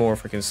one more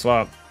freaking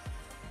slot.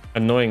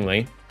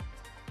 Annoyingly.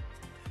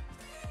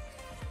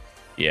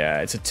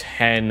 Yeah, it's a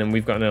 10 and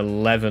we've got an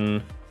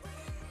 11.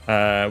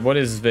 What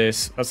is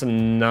this? That's a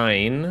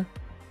 9.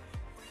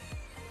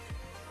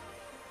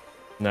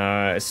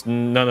 No,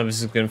 none of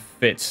this is going to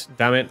fit.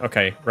 Damn it.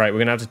 Okay, right. We're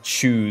going to have to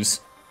choose.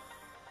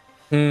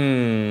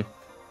 Need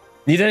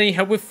any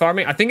help with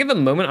farming? I think at the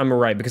moment I'm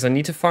alright because I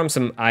need to farm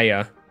some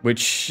Aya,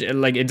 which,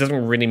 like, it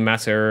doesn't really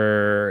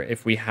matter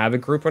if we have a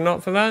group or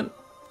not for that.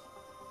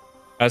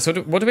 So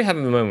what do we have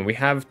at the moment? We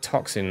have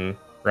Toxin,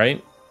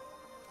 right?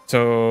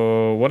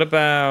 So what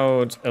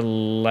about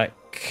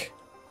Electric?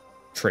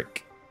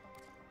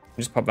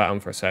 Just pop that on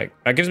for a sec.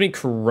 That gives me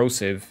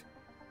Corrosive.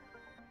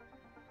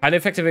 Highly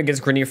effective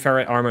against Grenier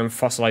Ferret armor and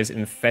Fossilized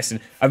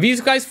Infested. Are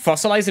these guys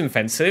Fossilized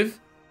Offensive?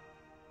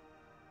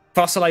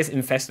 Fossilized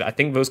Infested. I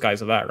think those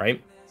guys are that,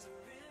 right?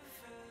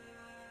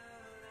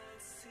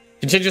 You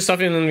can change your stuff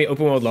in the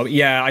open world lobby.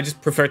 Yeah, I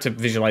just prefer to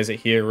visualize it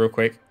here real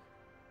quick.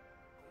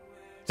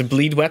 The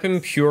bleed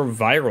weapon, pure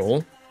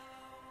viral.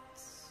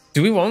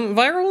 Do we want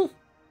viral?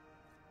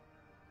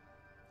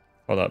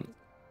 Hold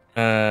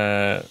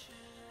up.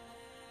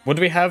 What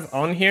do we have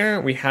on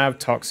here? We have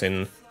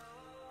toxin.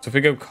 So if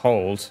we go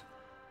cold.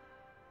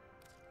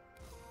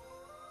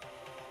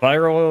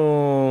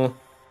 Viral.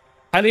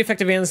 Highly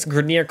effective against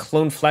Grenier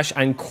clone flesh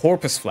and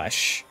corpus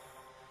flesh.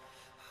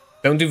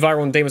 Don't do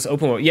viral in Damus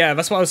open world. Yeah,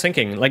 that's what I was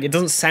thinking. Like, it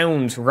doesn't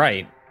sound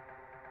right.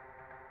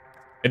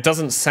 It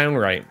doesn't sound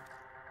right.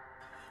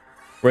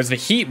 Whereas the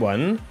heat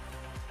one,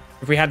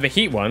 if we had the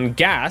heat one,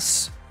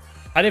 gas,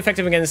 highly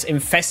effective against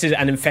infested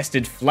and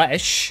infested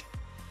flesh.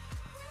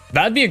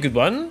 That'd be a good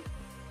one.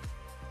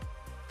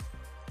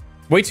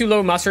 Way too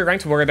low mastery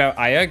rank to worry about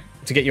Aya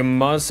to get your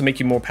mods to make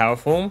you more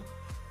powerful.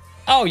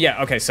 Oh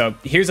yeah, okay, so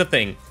here's the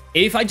thing.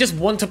 If I just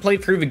want to play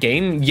through the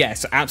game,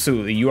 yes,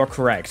 absolutely, you are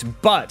correct.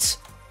 But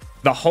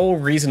the whole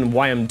reason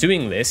why I'm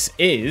doing this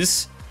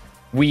is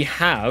we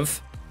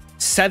have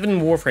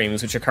 7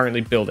 Warframes which are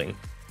currently building.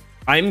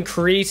 I'm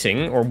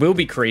creating, or will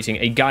be creating,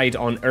 a guide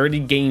on early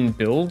game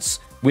builds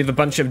with a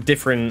bunch of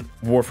different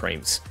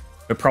Warframes.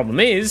 The problem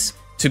is,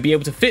 to be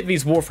able to fit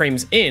these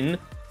Warframes in,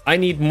 I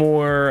need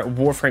more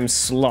Warframe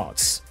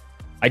slots.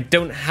 I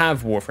don't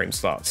have Warframe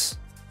slots.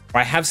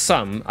 I have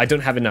some, I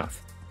don't have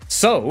enough.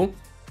 So,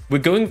 we're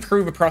going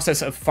through the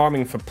process of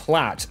farming for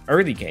plat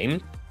early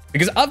game,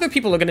 because other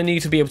people are going to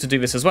need to be able to do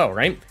this as well,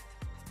 right?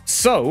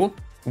 So,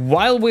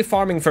 while we're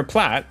farming for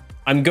plat,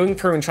 I'm going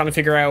through and trying to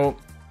figure out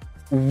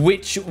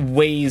which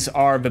ways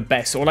are the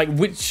best, or like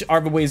which are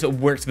the ways that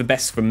work the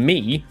best for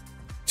me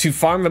to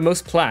farm the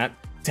most plat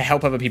to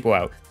help other people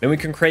out. Then we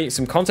can create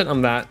some content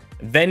on that.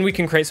 Then we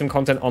can create some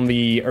content on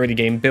the early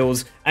game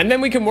builds, and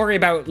then we can worry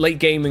about late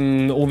game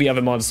and all the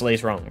other mods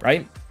later on,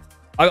 right?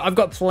 I've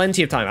got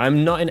plenty of time.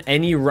 I'm not in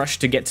any rush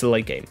to get to the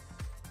late game.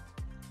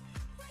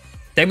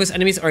 Deadless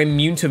enemies are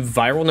immune to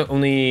viral. Not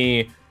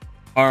only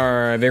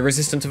are they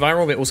resistant to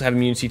viral, they also have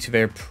immunity to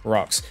their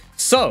procs.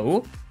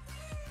 So,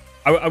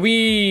 are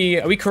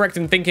we correct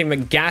in thinking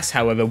that gas,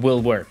 however,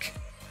 will work?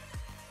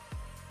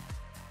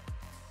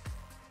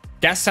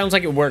 Gas sounds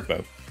like it worked,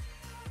 though.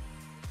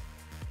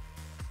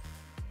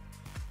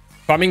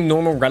 Farming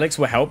normal relics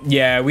will help.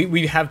 Yeah,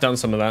 we have done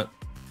some of that.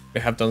 We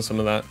have done some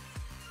of that.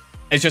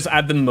 It's just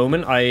at the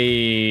moment,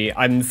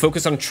 I'm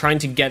focused on trying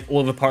to get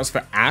all of the parts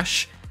for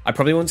Ash. I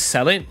probably won't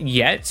sell it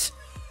yet,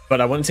 but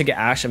I wanted to get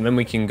Ash, and then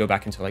we can go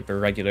back into like the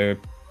regular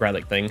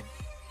relic thing.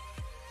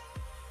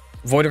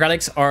 Void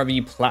relics are the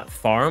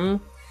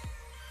platform.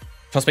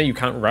 Trust me, you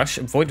can't rush.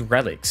 Void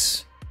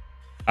relics.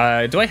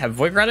 Do I have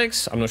void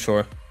relics? I'm not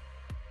sure.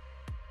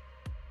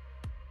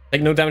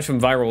 Take no damage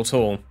from viral at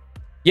all.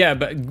 Yeah,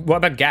 but what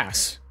about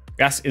gas?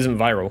 Gas isn't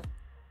viral.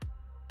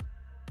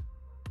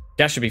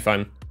 Gas should be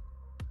fine.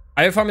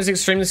 IO farm is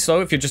extremely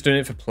slow if you're just doing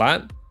it for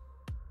plat.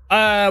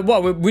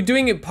 Well, we're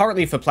doing it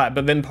partly for plat,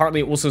 but then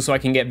partly also so I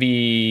can get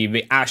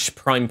the Ash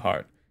Prime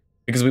part.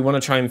 Because we want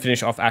to try and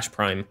finish off Ash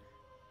Prime.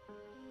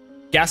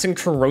 Gas and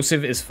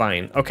corrosive is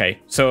fine. Okay,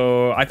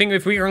 so I think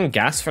if we are on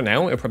gas for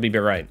now, it'll probably be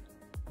right.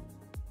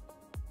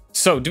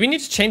 So, do we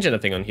need to change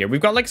anything on here?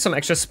 We've got like some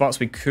extra spots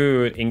we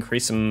could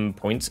increase some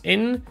points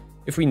in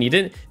if we need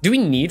it. Do we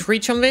need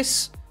reach on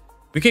this?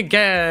 We could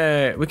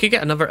get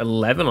another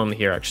 11 on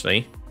here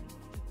actually.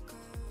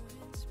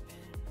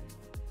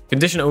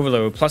 Condition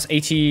overload, plus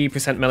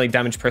 80% melee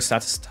damage per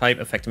status type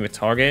affecting the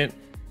target.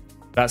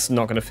 That's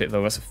not going to fit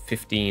though, that's a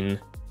 15.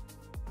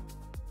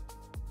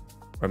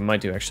 Or it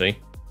might do actually.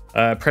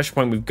 Pressure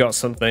point, we've got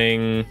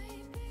something.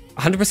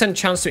 100%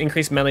 chance to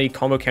increase melee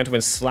combo counter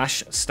when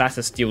slash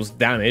status deals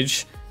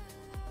damage.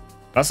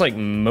 That's like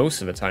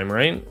most of the time,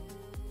 right?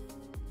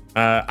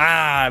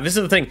 This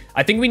is the thing.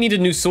 I think we need a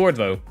new sword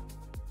though.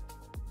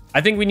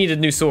 I think we need a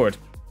new sword.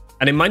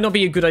 And it might not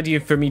be a good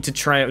idea for me to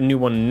try out a new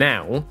one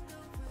now.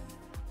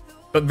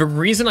 But the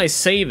reason I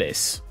say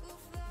this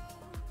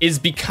is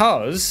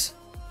because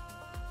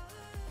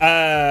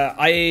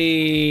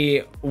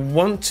I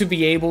want to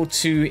be able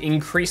to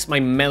increase my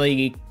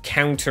melee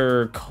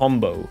counter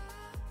combo.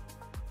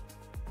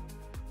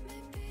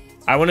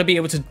 I want to be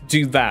able to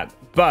do that.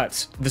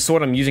 But the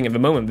sword I'm using at the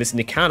moment, this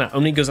Nikana,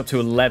 only goes up to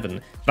 11.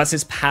 That's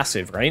his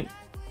passive, right?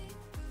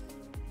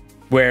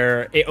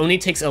 Where it only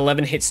takes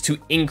 11 hits to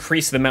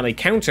increase the melee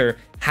counter.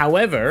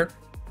 However,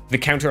 the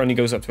counter only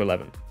goes up to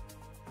 11.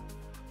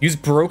 Use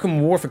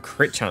Broken War for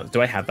crit chance.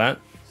 Do I have that?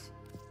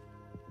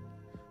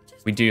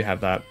 We do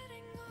have that.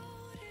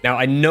 Now,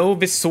 I know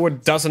this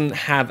sword doesn't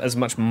have as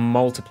much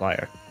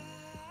multiplier.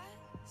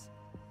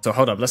 So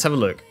hold up, let's have a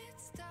look.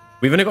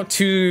 We've only got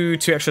two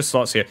extra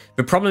slots here.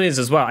 The problem is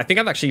as well, I think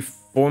I've actually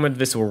formatted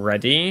this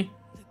already.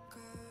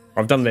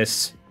 I've done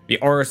this. The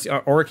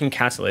Aurican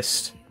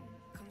Catalyst.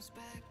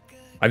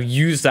 I've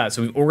used that,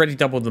 so we've already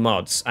doubled the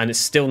mods, and it's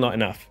still not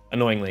enough,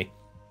 annoyingly.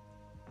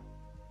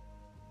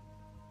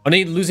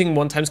 Only losing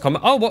 1 times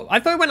combat. Oh, well, I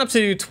thought it went up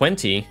to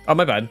 20. Oh,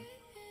 my bad.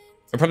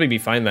 I'll probably be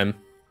fine then.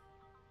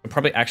 I'll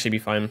probably actually be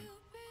fine.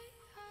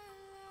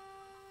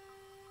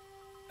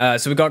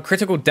 So we got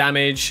critical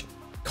damage,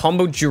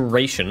 combo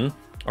duration.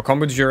 Our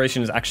combo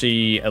duration is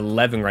actually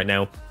 11 right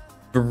now.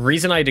 The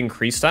reason I'd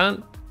increased that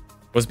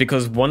was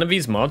because one of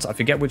these mods, I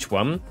forget which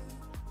one,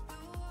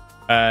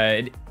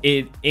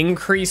 it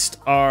increased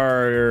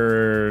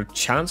our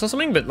chance or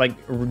something, but like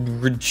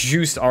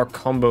reduced our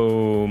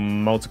combo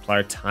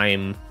multiplier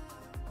time.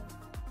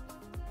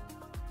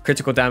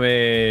 Critical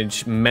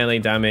damage, melee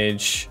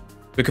damage.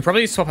 We could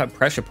probably swap out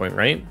pressure point,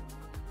 right?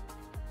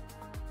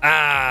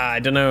 Ah, I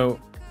don't know.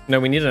 No,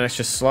 we need an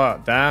extra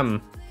slot.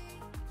 Damn.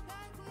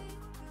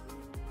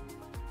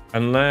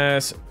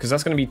 Unless, because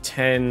that's going to be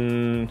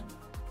 10.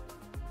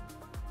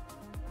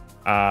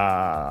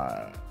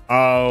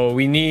 Oh,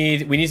 we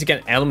need to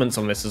get elements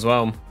on this as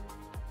well.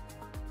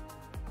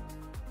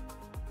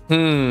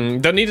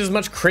 Don't need as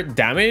much crit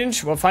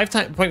damage. Well,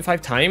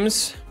 5.5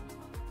 times.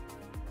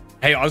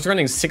 Hey, I was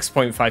running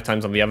 6.5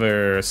 times on the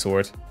other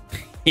sword.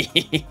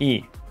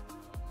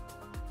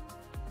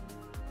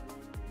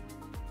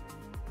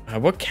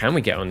 What can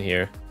we get on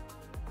here?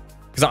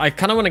 Because I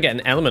kind of want to get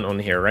an element on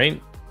here,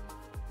 right?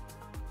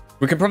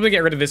 We could probably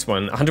get rid of this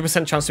one.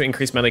 100% chance to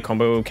increase melee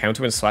combo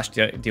counter when slash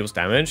deals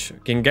damage.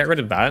 Can get rid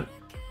of that.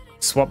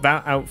 Swap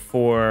that out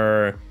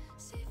for...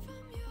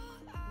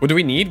 What do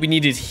we need? We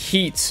needed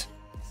heat.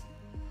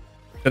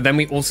 But then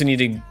we also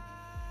needed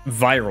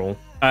viral.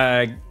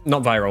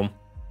 Not viral.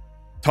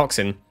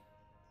 Toxin.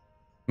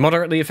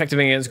 Moderately effective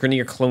against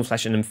Grenier, Clone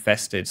Flesh, and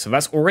Infested. So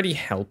that's already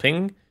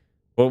helping.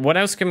 But what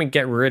else can we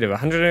get rid of?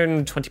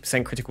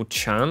 120% critical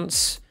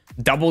chance.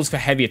 Doubles for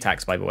heavy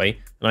attacks, by the way.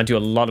 And I do a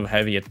lot of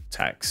heavy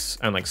attacks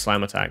and like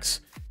slam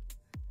attacks.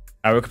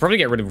 We could probably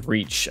get rid of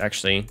reach,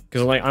 actually.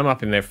 Because like I'm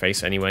up in their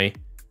face anyway.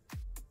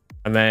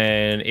 And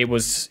then it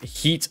was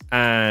heat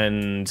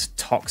and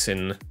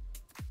toxin.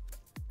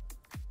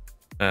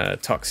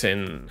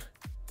 Toxin.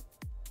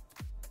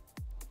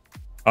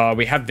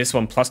 We have this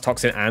one plus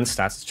toxin and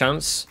status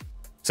chance.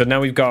 So now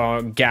we've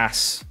got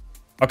gas.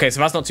 Okay, so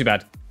that's not too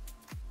bad.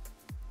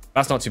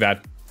 That's not too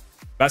bad.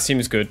 That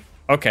seems good.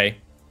 Okay.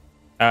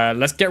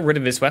 Let's get rid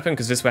of this weapon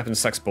because this weapon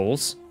sucks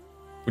balls.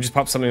 We'll just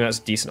pop something that's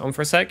decent on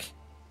for a sec.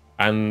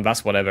 And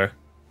that's whatever.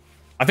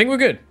 I think we're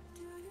good.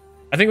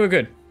 I think we're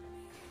good.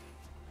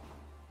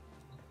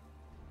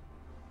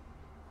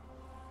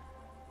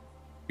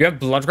 You have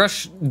Blood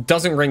Rush?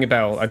 Doesn't ring a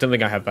bell. I don't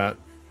think I have that.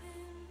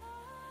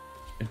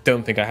 I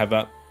don't think I have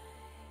that.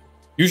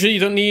 Usually you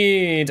don't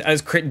need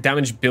as crit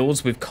damage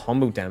builds with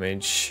combo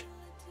damage.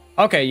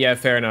 Okay, yeah,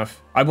 fair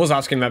enough. I was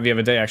asking that the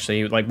other day,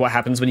 actually. Like, what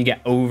happens when you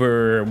get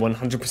over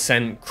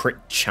 100% crit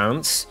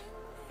chance?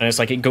 And it's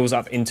like it goes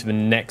up into the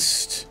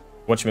next...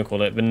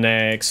 Whatchamacallit? The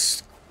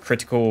next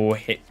critical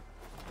hit,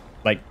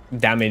 like,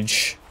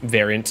 damage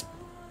variant.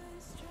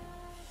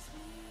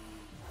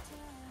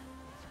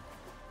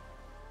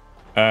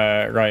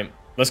 Right.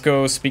 Let's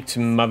go speak to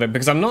Mother.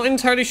 Because I'm not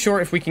entirely sure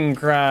if we can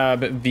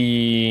grab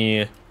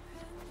the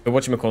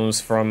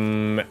whatchamacallits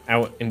from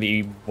out in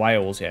the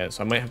wilds yet.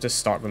 So I might have to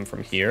start them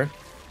from here.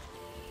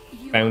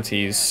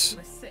 Bounties.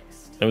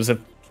 It was a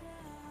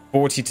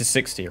 40 to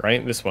 60,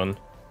 right? This one.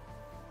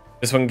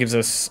 This one gives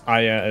us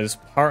Aya as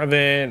part of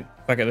it.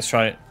 Okay, let's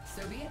try it.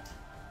 So be it.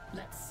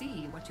 Let's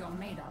see what you're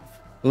made of.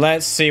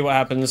 Let's see what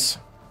happens.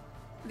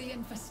 The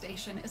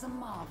infestation is a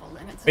marvel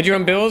in its Did you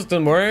run builds?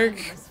 Didn't work?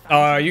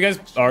 You guys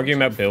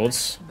arguing about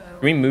builds? Can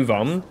we move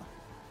on?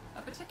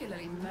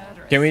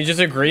 Can we just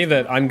agree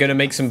that I'm gonna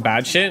make some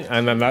bad shit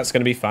and then that's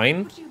gonna be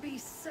fine? Would you be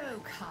so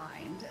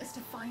kind as to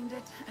find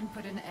it and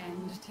put an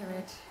end to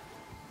it?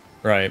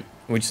 Right.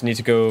 We just need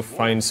to go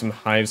find some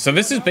hives. So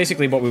this is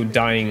basically what we were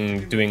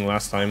doing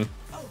last time.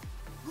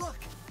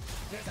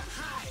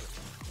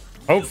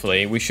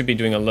 Hopefully, we should be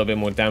doing a little bit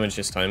more damage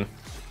this time.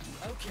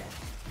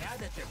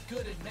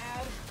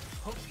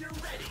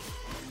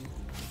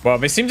 Well,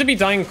 they seem to be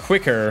dying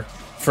quicker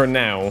for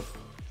now.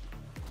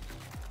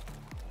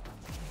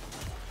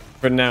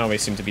 For now, they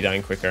seem to be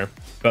dying quicker.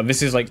 But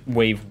this is like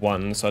wave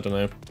 1, so I don't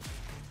know.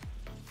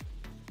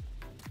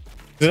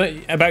 Is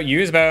it about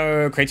you? Is it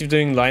about Creative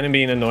doing line and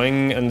being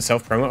annoying and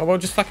self-promo? Oh, well,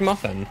 just fuck him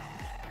off then. Do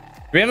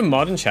we have a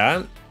mod in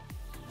chat?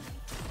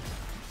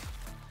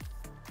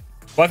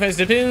 Wi-Fi's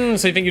dipping,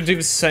 so you think you'd do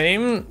the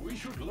same?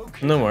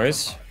 No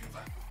worries.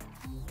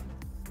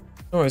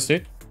 No worries,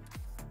 dude.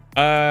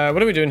 What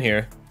are we doing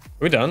here?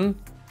 Are we done?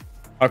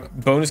 Our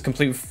bonus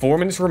complete with 4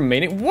 minutes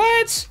remaining.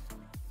 What?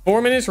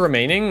 4 minutes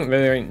remaining?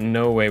 There ain't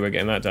no way we're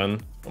getting that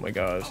done. Oh my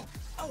god.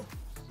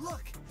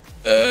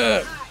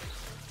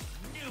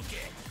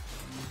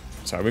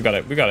 Sorry, we got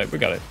it. We got it. We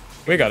got it.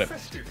 We got it.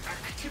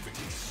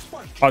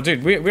 Oh,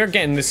 dude, we're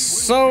getting this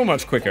so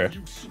much quicker.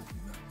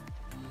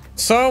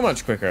 So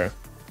much quicker.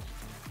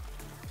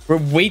 We're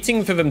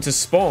waiting for them to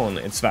spawn.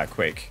 It's that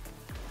quick.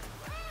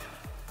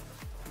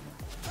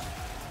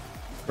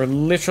 We're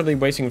literally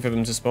waiting for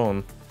them to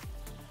spawn.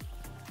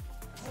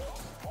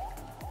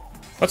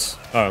 What?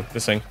 Oh,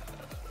 this thing.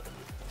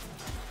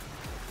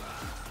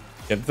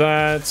 Get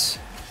that.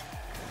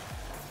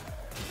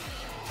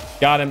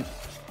 Got him.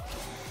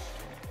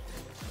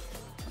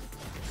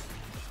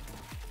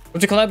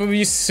 Hope to collab with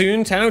you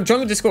soon, Tano. Join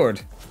the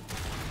Discord.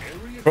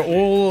 For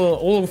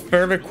all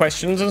further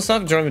questions and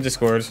stuff, join the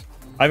Discord.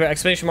 Either !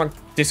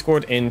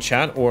 Discord in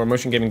chat or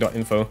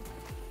motiongaming.info.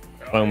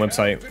 My own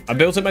website. I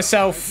built it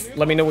myself.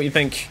 Let me know what you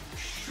think.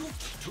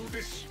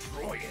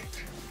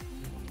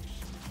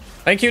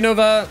 Thank you,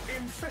 Nova.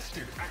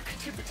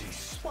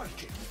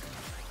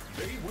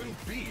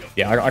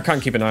 Yeah, I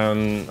can't keep an eye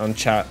on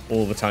chat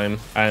all the time,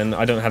 and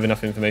I don't have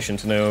enough information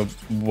to know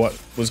what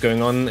was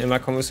going on in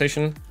that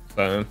conversation.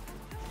 So,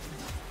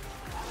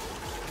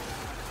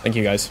 thank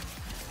you guys.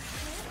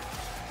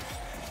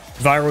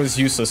 Viral is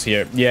useless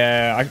here.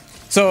 Yeah,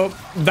 so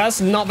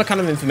that's not the kind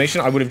of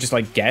information I would have just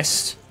like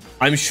guessed.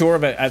 I'm sure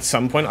that at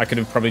some point I could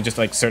have probably just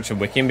like searched a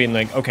wiki and been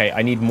like, okay,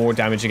 I need more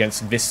damage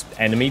against this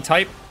enemy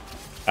type.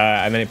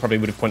 And then it probably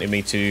would have pointed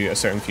me to a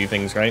certain few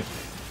things, right?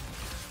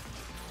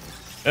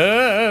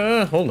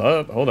 Hold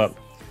up.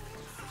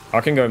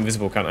 I can go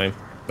invisible, can't I?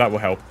 That will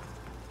help.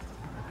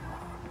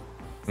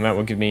 And that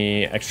will give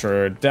me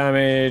extra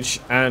damage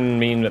and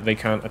mean that they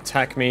can't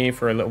attack me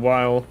for a little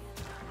while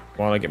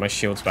I get my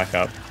shields back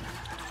up.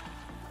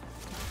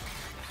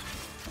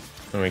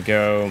 There we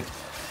go.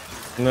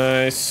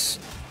 Nice.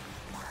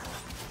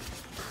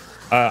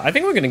 I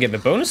think we're going to get the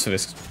bonus for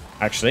this,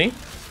 actually.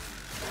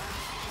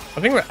 I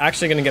think we're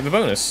actually going to get the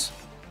bonus.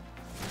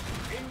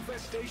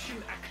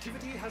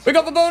 We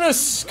got the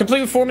bonus!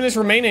 Complete with 4 minutes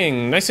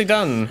remaining. Nicely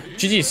done.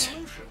 GG's.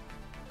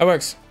 That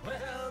works.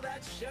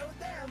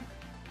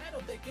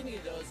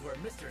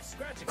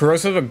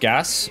 Corrosive of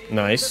gas.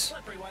 Nice.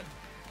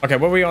 Okay,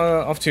 what are we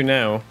off to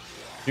now?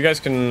 You guys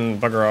can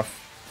bugger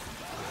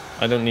off.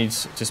 I don't need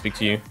to speak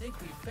to you.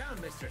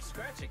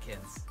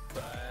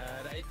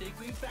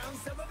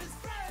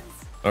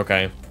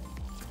 Okay.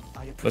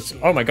 Let's.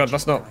 Oh my god,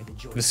 that's not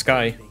the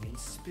sky.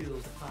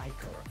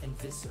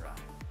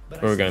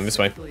 Where are we going? This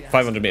way.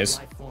 500 meters.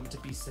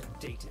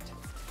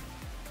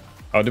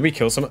 Oh, did we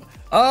kill someone?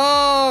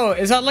 Oh,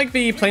 is that like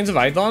the Plains of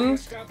Eidolon?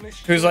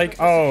 Who's like,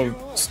 oh,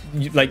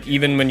 like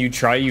even when you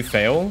try, you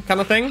fail kind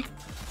of thing?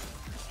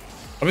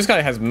 Oh, this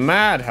guy has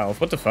mad health.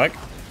 What the fuck?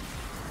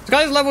 This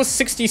guy's level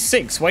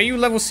 66. Why are you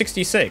level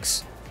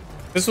 66?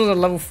 This was a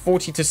level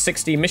 40 to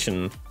 60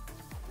 mission.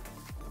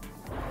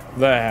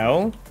 The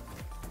hell?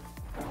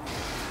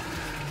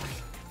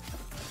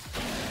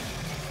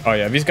 Oh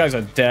yeah, these guys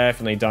are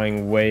definitely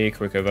dying way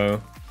quicker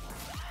though.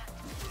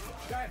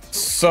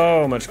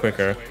 So much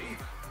quicker.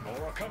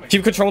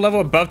 Keep control level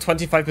above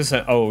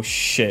 25%. Oh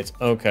shit.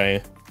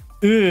 Okay.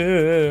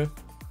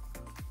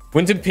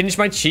 Winton pinched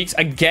my cheeks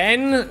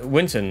again.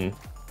 Winton.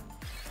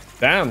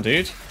 Damn,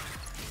 dude.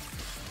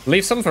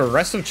 Leave some for the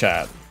rest of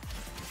chat.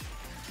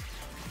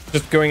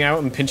 Just going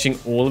out and pinching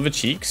all of the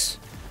cheeks.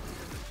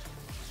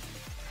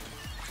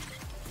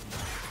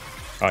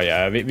 Oh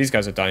yeah, these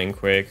guys are dying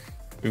quick.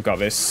 We've got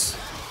this.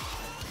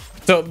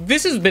 So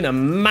this has been a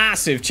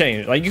massive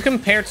change. Like you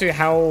compare to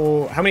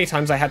how many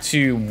times I had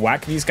to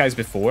whack these guys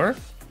before,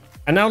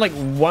 and now like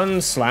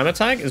one slam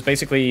attack is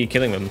basically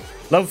killing them.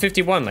 Level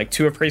 51, like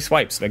 2 or 3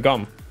 swipes, they're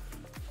gone.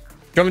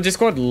 Join the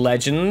Discord,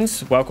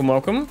 legends. Welcome,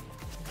 welcome.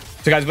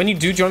 So guys, when you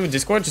do join the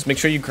Discord, just make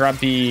sure you grab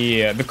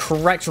the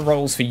correct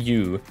roles for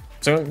you.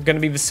 It's not going to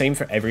be the same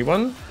for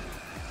everyone,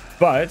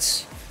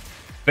 but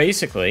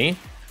basically,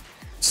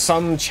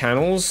 some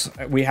channels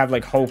we have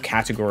like whole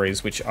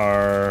categories which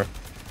are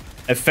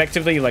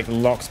effectively like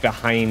locked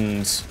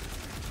behind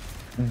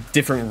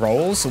different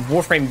roles,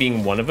 Warframe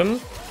being one of them.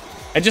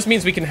 It just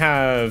means we can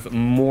have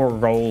more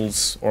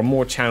roles or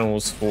more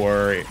channels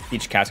for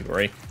each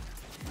category.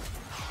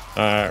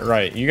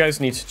 Right, you guys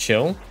need to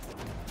chill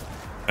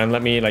and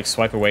let me like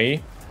swipe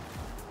away,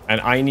 and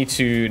I need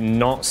to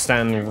not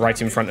stand right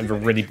in front of a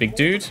really big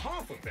dude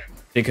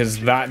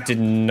because that did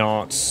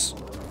not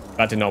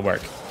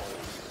work.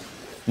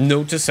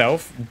 Note to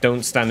self,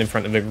 don't stand in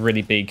front of a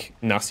really big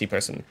nasty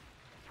person.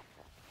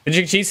 The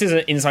Jig Cheese is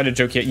an insider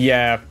joke here.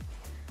 Yeah.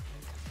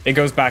 It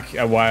goes back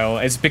a while.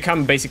 It's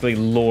become basically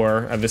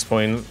lore at this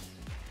point.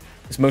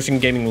 It's motion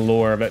gaming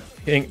lore, but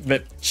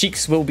that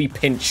cheeks will be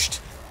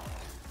pinched.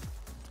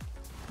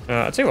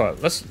 I'll tell you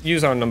what, let's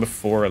use our number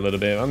 4 a little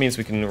bit. That means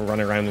we can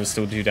run around and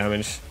still do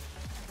damage.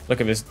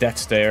 Look at this death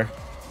stare.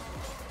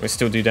 We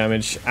still do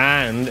damage,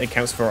 and it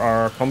counts for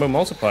our combo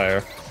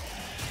multiplier.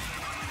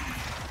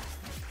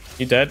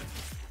 You dead?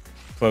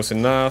 Close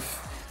enough.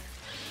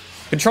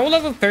 Control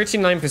level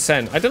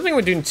 39%. I don't think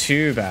we're doing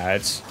too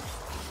bad.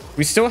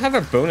 We still have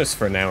our bonus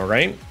for now,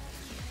 right?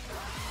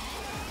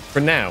 For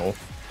now.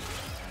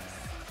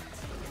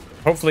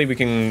 Hopefully we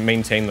can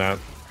maintain that.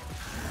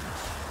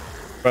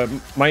 But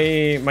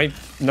my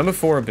number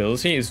 4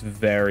 ability is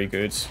very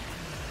good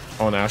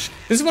on Ashe.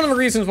 This is one of the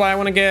reasons why I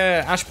want to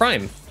get Ashe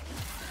Prime.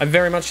 I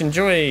very much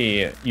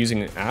enjoy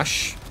using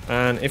Ashe.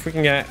 And if we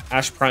can get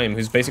Ashe Prime,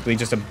 who's basically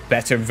just a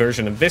better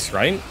version of this,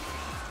 right?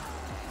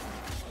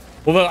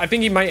 Although I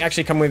think he might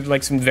actually come with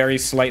like some very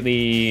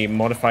slightly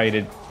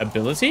modified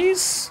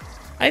abilities,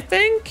 I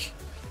think.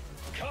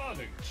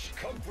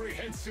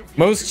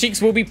 Most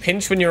cheeks will be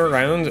pinched when you're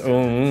around.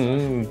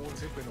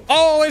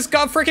 Oh, it's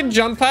got freaking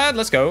jump pad.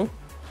 Let's go.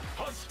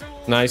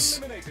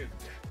 Nice.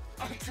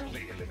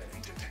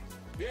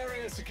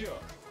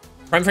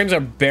 Prime frames are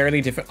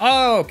barely different.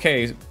 Oh,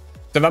 okay.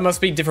 So that must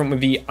be different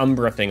with the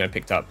Umbra thing I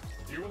picked up.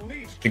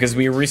 Because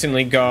we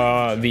recently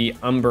got the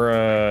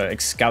Umbra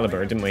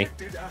Excalibur, didn't we?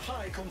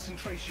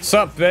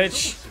 Sup,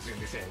 bitch?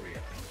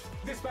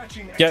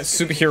 Get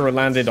superhero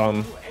landed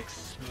on.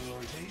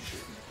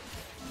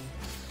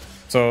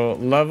 So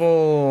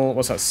level,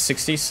 what's that,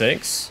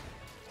 66?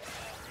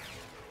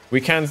 We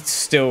can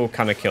still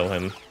kind of kill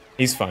him.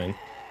 He's fine.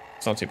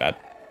 It's not too bad.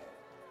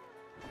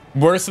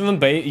 Worse than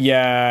bait?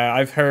 Yeah,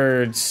 I've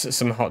heard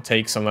some hot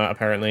takes on that,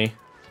 apparently.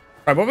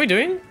 Alright, what are we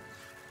doing?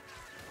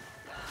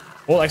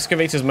 All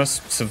excavators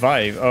must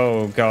survive.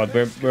 Oh, God.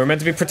 We're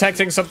meant to be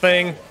protecting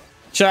something.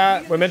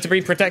 Chat, we're meant to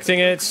be protecting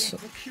it.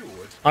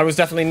 I was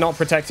definitely not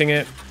protecting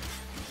it.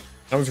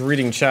 I was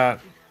reading chat.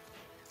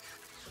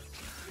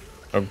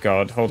 Oh,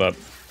 God. Hold up.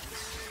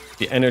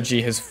 The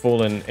energy has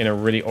fallen in a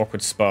really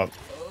awkward spot.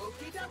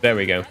 There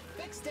we go.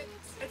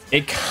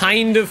 It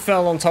kind of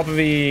fell on top of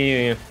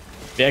the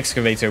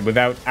excavator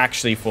without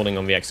actually falling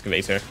on the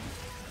excavator.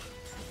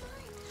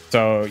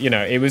 So, you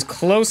know, it was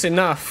close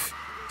enough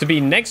to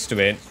be next to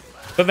it,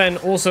 but then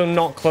also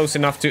not close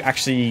enough to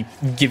actually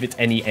give it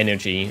any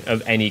energy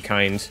of any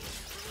kind,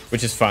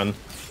 which is fun.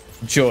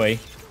 Joy.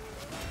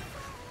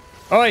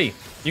 Oi!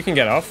 You can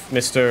get off,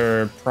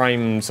 Mr.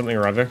 Prime something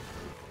or other.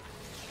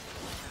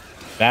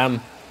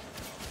 Damn.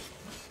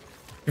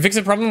 You fix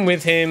a problem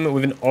with him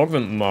with an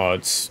augment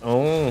mod.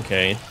 Oh,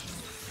 okay.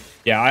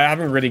 Yeah, I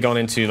haven't really gone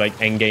into, like,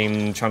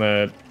 endgame trying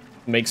to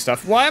make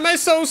stuff. Why am I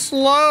so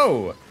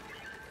slow?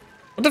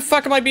 What the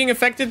fuck am I being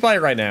affected by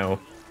right now?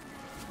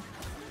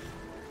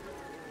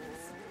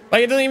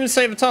 Like, it doesn't even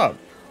say at the top.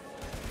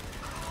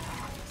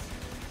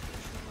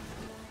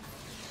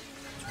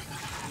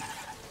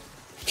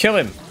 Kill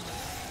him.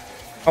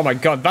 Oh my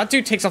god, that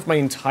dude takes off my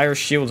entire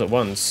shield at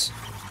once.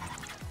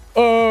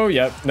 Oh,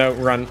 yeah. No,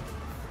 run.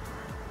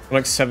 I'm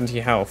like 70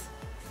 health.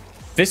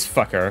 This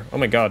fucker. Oh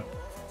my god.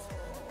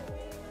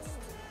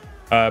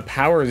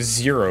 Power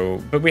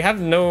 0. But we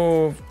have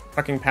no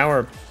fucking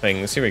power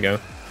things. Here we go.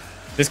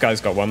 This guy's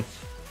got one.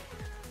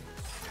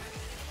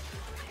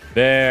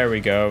 There we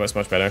go. That's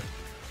much better.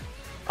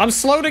 I'm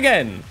slowed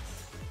again.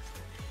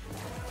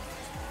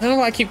 I don't know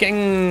why I keep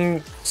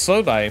getting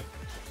slowed by.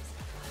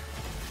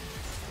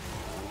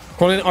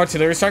 Call in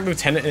artillery strike with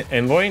 10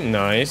 envoy.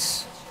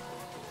 Nice.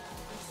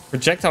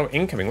 Projectile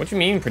incoming. What do you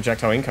mean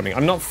projectile incoming?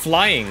 I'm not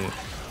flying.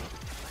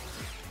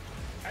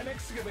 An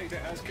excavator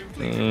has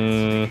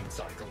completed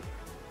cycle.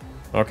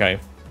 Okay.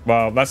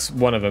 Well, that's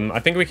one of them. I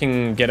think we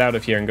can get out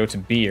of here and go to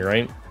B,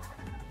 right?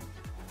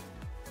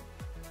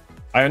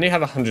 I only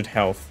have 100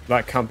 health.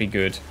 That can't be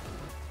good.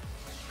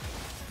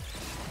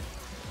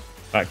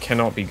 That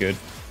cannot be good.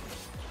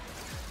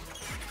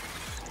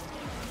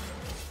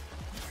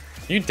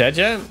 You dead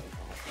yet?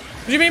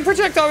 What do you mean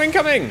projectile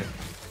incoming?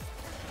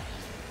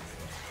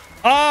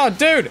 Oh,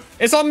 dude,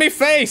 it's on me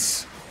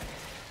face.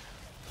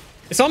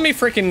 It's on me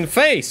freaking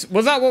face.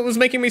 Was that what was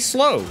making me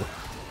slow?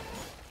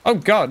 Oh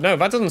god, no,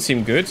 that doesn't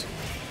seem good.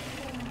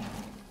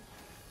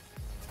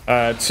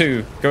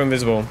 2, go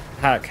invisible.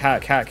 Hack,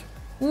 hack, hack.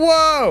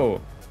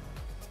 Whoa!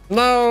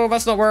 No,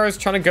 that's not where I was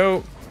trying to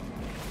go.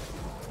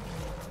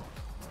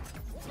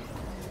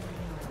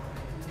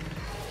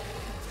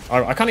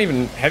 Oh, I can't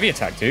even heavy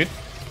attack, dude.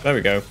 There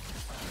we go.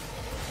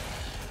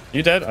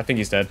 You dead? I think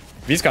he's dead.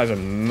 These guys are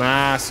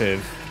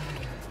massive.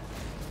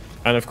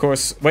 And of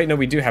course, wait, no,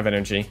 we do have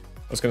energy.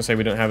 I was going to say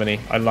we don't have any.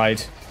 I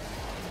lied.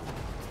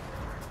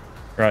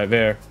 Right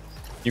there.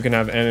 You can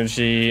have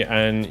energy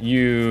and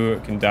you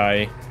can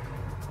die.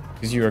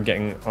 Because you are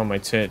getting on my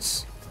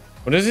tits.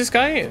 What is this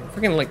guy?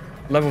 Freaking like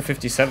level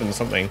 57 or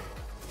something.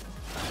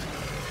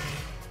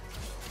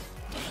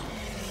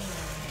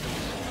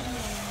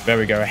 There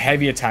we go.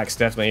 Heavy attacks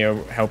definitely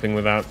are helping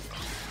with that.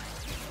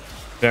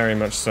 Very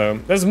much so.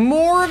 There's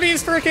more of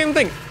these freaking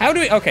things. How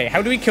do we... Okay,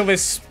 how do we kill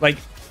this, like,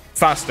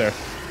 faster?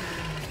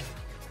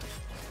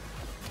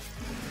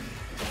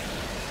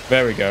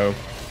 There we go.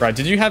 Right,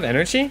 did you have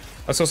energy?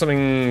 I saw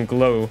something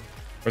glow. Or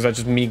is that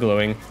just me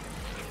glowing?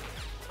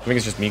 I think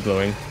it's just me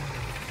glowing.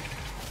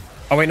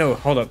 Oh, wait, no.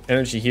 Hold up.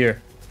 Energy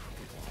here.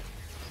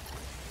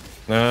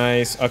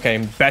 Nice. Okay,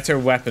 better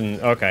weapon.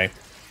 Okay.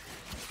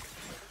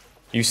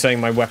 You saying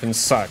my weapons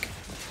suck?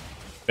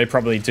 They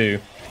probably do.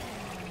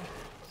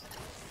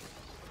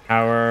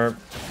 Power.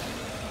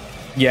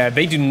 Yeah,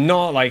 they do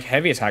not like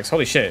heavy attacks.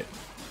 Holy shit.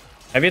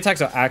 Heavy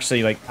attacks are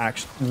actually, like,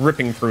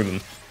 ripping through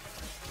them.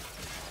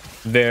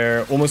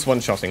 They're almost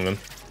one-shotting them.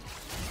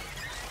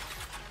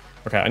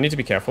 Okay, I need to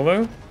be careful,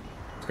 though.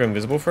 Let's go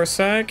invisible for a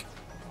sec.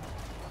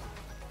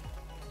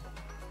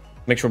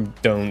 Make sure we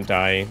don't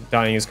die.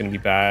 Dying is going to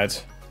be bad.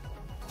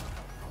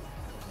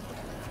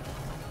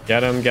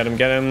 Get him, get him,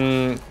 get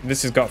him.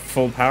 This has got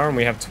full power, and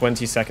we have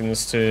 20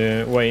 seconds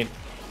to wait.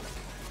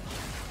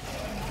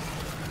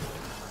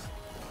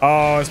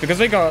 Oh, it's because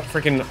they got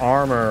freaking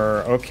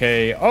armor.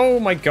 Okay. Oh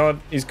my god,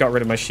 he's got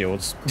rid of my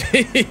shields.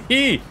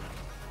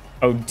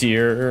 Oh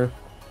dear.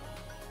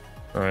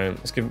 All right,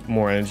 let's give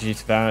more energy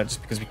to that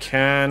just because we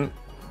can.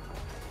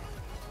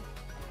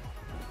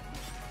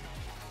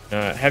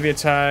 Heavy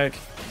attack.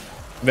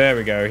 There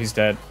we go. He's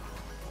dead.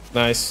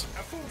 Nice.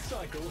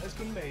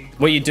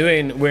 What are you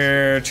doing?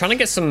 We're trying to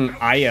get some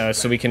Aya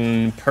so we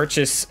can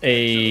purchase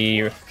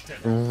a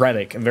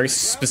relic, a very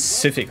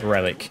specific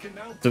relic,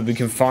 so that we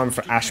can farm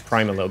for Ash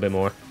Prime a little bit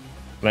more.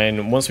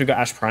 Then once we got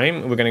Ash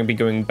Prime, we're going to be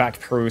going back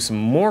through some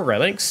more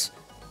relics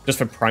just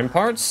for Prime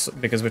parts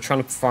because we're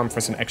trying to farm for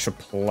some extra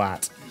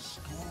plat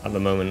at the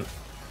moment.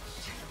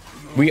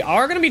 We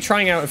are going to be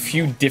trying out a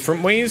few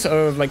different ways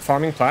of like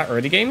farming plat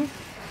early game.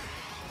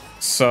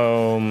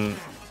 So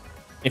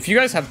if you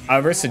guys have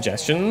other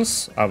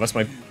suggestions, oh, that's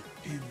my...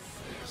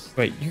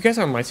 Wait, you guys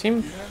are on my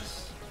team?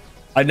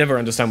 I never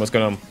understand what's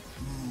going on.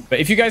 But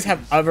if you guys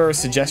have other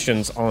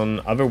suggestions on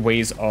other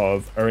ways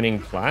of earning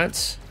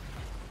plat,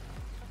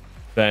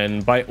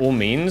 then by all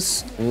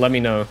means, let me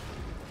know.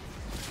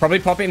 Probably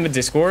pop it in the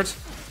Discord.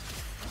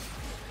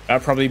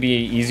 That'll probably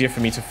be easier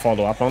for me to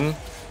follow up on,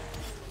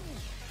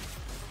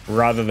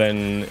 rather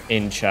than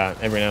in chat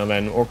every now and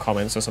then, or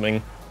comments or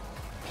something.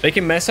 They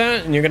can mess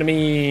out, and you're gonna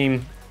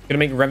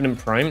make Revenant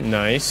Prime.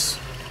 Nice.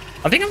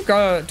 I think I've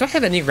got... Do I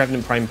have any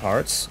Revenant Prime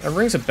parts? It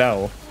rings a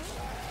bell.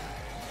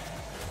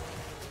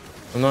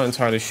 I'm not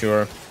entirely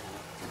sure.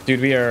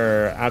 Dude, we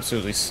are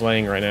absolutely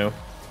slaying right now.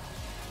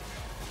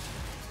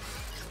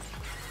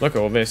 Look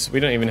at all this. We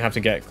don't even have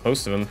to get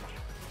close to them.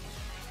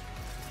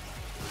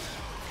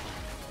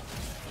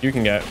 You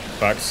can get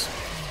fucked.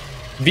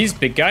 These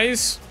big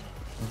guys,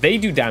 they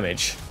do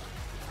damage.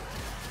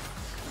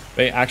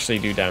 They actually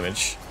do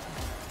damage.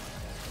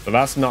 But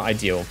that's not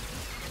ideal.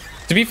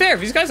 To be fair,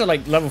 these guys are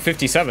like level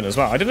 57 as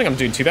well. I don't think I'm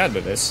doing too bad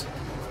with this.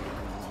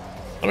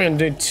 I don't think I'm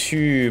doing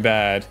too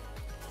bad.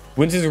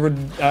 Winton's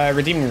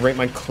redeeming rate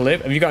my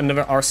clip. Have you got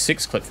another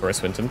R6 clip for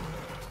us, Winton?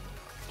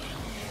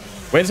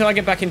 Wait until I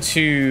get back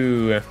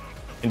into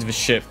the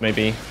ship,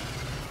 maybe.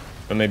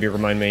 Or maybe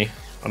remind me.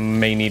 I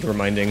may need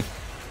reminding.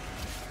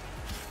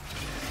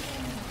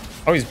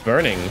 Oh, he's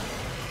burning.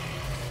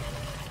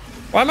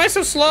 Why am I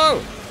so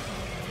slow?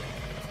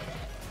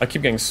 I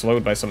keep getting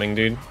slowed by something,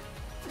 dude.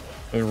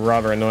 It's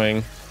rather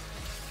annoying.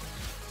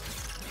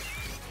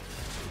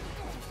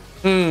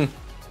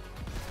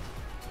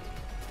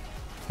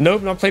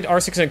 Nope, not played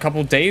R6 in a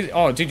couple days.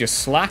 Oh, dude, you're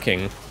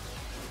slacking.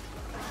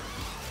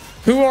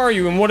 Who are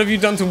you and what have you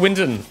done to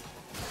Winton?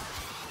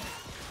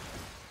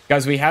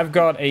 Guys, we have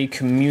got a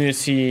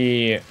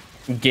community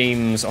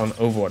games on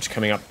Overwatch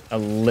coming up a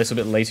little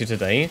bit later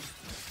today.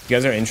 If you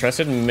guys are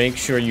interested, make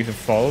sure you have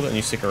followed and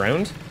you stick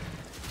around.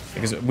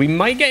 Because we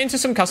might get into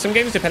some custom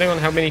games depending on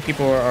how many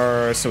people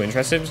are so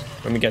interested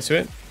when we get to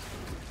it.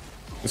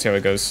 We'll see how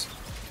it goes.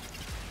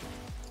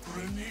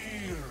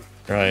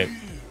 Alright.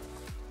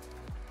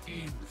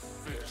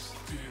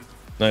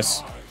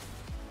 Nice.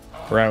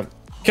 We're out.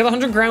 Kill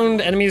 100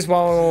 ground enemies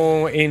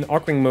while in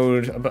Arcwing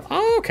mode. But,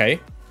 oh, okay.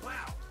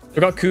 We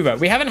got Kuva.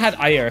 We haven't had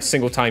Aya a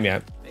single time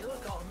yet.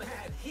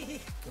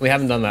 We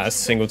haven't done that a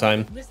single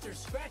time.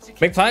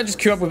 Make plan, just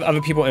queue up with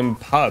other people in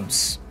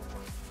pubs.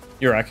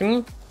 You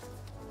reckon?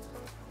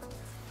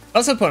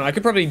 That's the point. I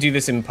could probably do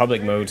this in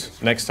public mode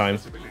next time.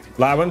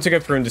 Like, I wanted to go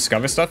through and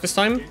discover stuff this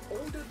time.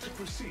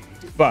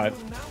 But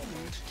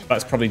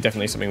that's probably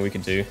definitely something we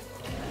could do.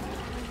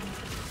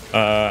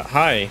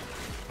 Hi.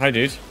 Hi,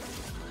 dude.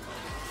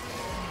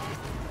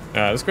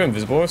 Let's go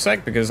invisible a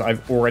sec because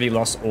I've already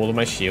lost all of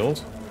my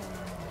shield.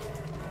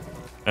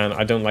 And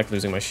I don't like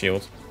losing my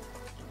shield.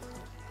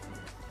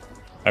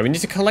 We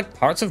need to collect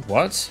parts of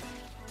what?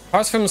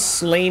 Parts from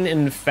Slain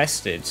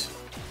Infested.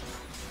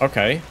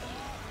 Okay.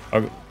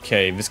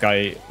 Okay, this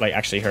guy, like,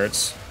 actually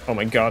hurts. Oh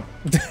my god.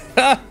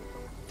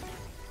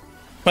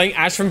 Playing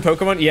Ash from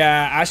Pokemon?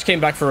 Yeah, Ash came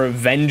back for a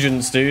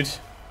vengeance, dude.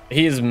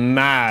 He is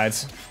mad.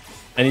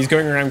 And he's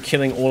going around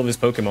killing all of his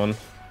Pokemon.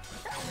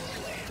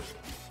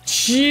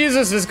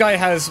 Jesus, this guy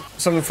has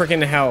some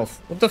freaking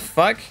health. What the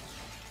fuck?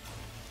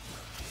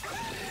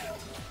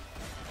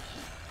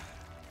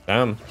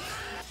 Damn.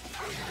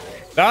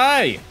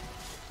 Die!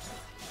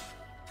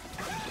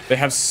 They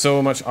have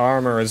so much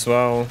armor as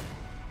well.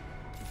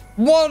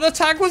 What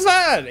attack was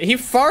that? He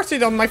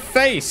farted on my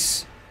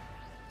face.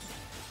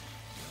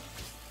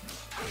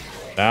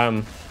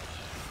 Damn.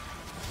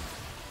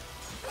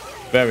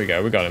 There we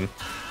go. We got him.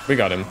 We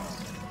got him.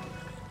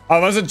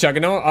 Oh, that was a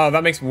Juggernaut? Oh,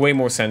 that makes way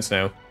more sense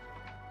now.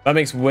 That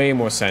makes way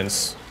more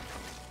sense.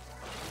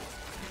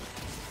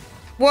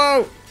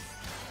 Whoa!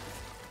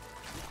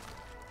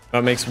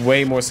 That makes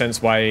way more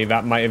sense why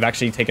that might have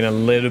actually taken a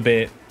little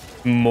bit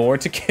more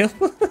to kill.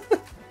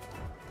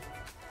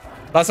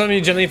 Last time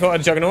you generally fought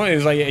a Juggernaut, it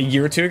was like a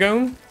year or two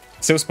ago.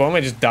 Still spawn,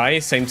 I just die,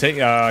 same take.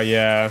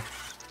 Yeah.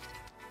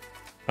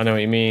 I know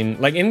what you mean.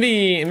 Like in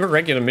the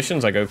regular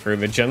missions I go through,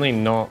 they're generally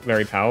not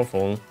very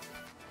powerful.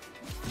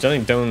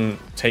 Generally don't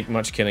take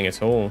much killing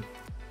at all.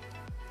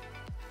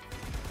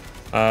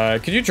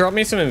 Could you drop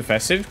me some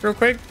infested real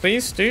quick,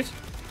 please, dude?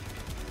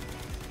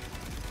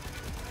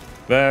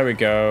 There we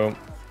go.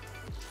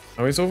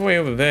 Oh, he's all the way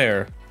over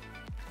there.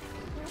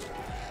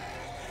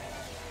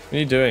 What are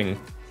you doing?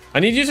 I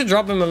need you to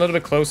drop them a little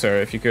bit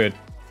closer if you could.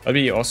 That'd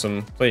be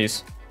awesome,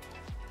 please.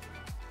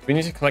 We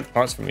need to collect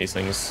parts from these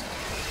things.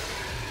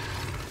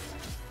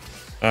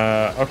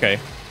 Okay.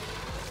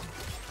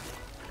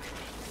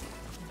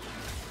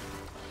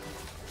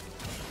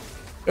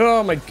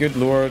 Oh my good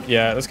lord.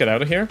 Yeah, let's get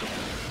out of here.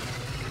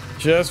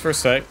 Just for a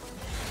sec.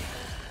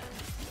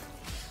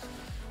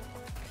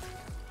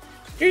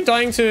 Are you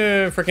dying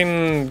to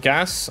freaking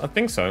gas? I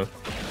think so.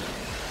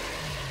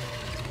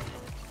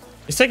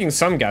 He's taking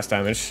some gas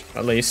damage,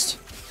 at least.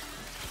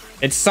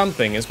 It's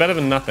something. It's better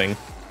than nothing.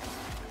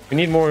 We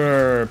need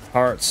more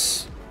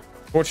parts.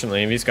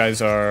 Fortunately, these guys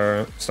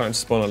are starting to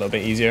spawn a little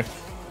bit easier.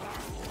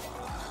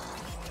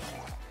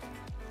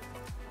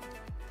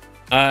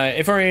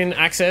 If we're in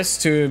access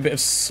to a bit of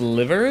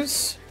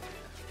slivers.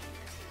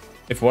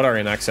 If what are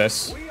in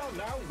access? We are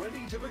now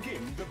ready to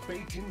begin the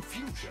bait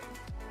infusion.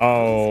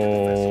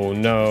 Oh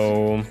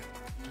no.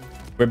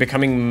 We're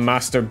becoming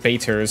master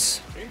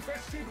baiters.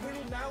 Infested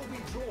will now be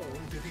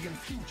drawn to the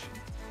infusion.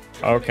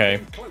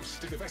 Okay. Close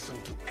to the vessel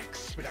to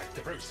expedite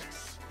the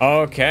process.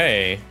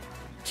 Okay.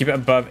 Keep it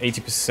above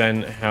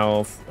 80%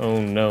 health.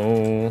 Oh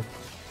no.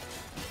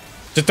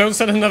 Just don't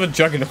send another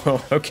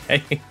juggernaut.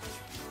 Okay.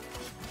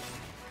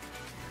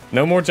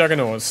 No more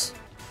juggernauts.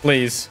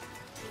 Please.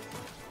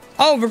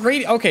 Oh, the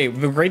radius. Okay,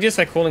 the radius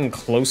I'm calling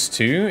close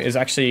to is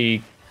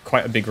actually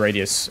quite a big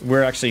radius.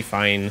 We're actually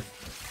fine.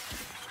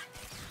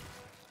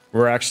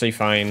 We're actually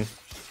fine.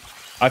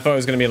 I thought it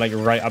was going to be like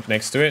right up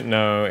next to it.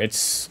 No,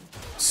 it's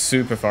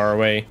super far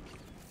away.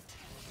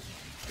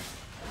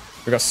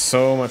 We got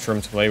so much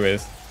room to play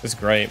with. It's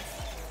great.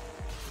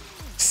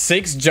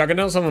 6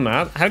 juggernauts on the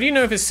map? How do you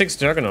know if it's 6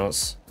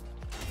 juggernauts?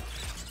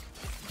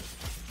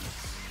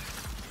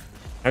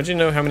 How do you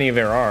know how many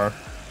there are?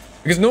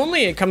 Because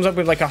normally it comes up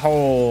with like a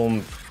whole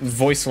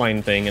voice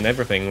line thing and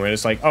everything where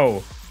it's like,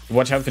 oh,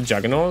 watch out for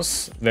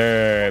juggernauts.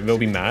 They'll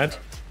be mad.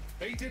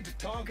 Baited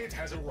target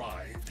has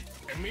arrived.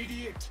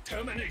 Immediate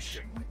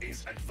termination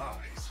is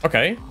advised.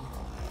 Okay.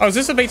 Oh, is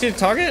this a baited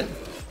target?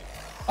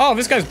 Oh,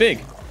 this guy's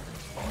big.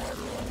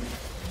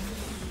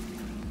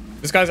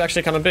 This guy's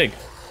actually kind of big.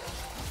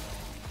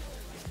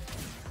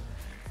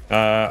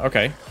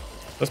 Okay.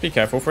 Let's be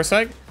careful for a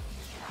sec.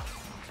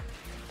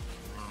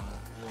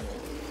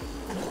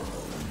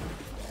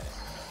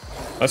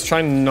 Let's try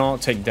and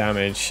not take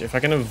damage. If I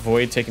can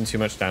avoid taking too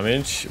much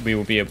damage, we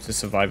will be able to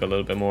survive a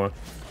little bit more.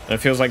 And it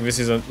feels like this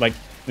is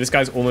this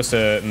guy's almost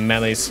a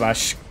melee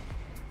slash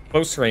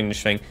close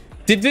range thing.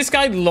 Did this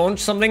guy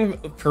launch something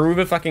through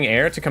the fucking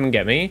air to come and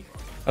get me?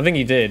 I think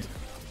he did.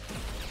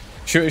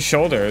 Shoot his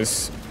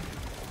shoulders.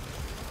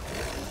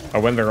 Or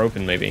when they're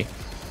open, maybe.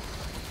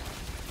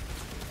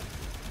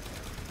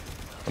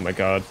 Oh my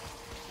god.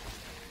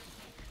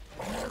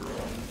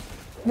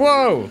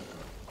 Whoa!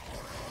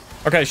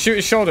 Okay, shoot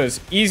his shoulders.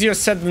 Easier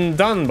said than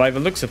done by the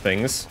looks of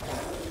things.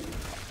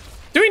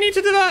 Do we need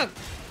to do that?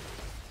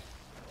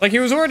 Like, he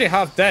was already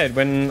half dead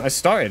when I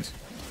started.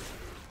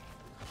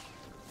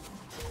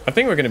 I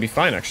think we're gonna be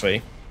fine,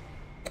 actually.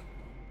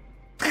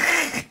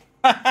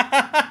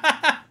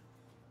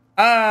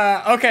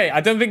 Okay,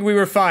 I don't think we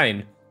were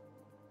fine.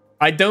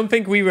 I don't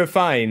think we were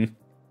fine.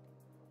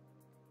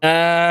 We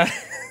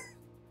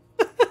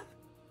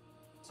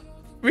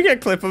get a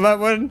clip of that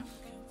one?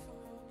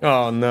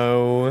 Oh,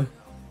 no.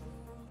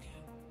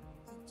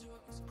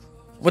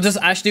 What does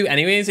Ash do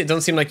anyways? It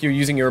doesn't seem like you're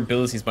using your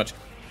abilities much.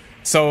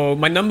 So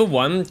my number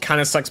 1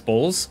 kind of sucks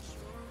balls.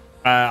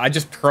 I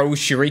just throw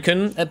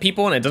shuriken at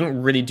people and it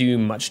doesn't really do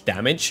much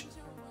damage.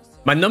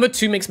 My number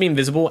 2 makes me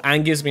invisible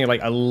and gives me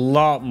like a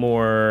lot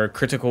more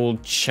critical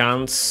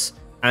chance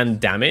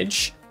and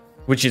damage,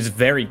 which is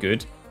very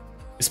good.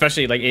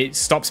 Especially like it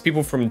stops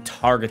people from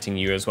targeting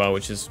you as well,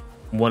 which is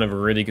one of the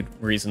really good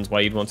reasons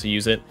why you'd want to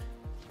use it.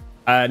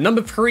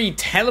 Number 3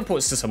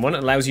 teleports to someone,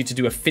 allows you to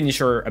do a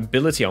finisher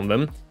ability on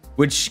them,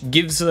 which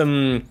gives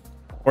them,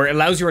 or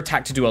allows your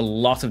attack to do a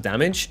lot of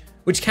damage,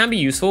 which can be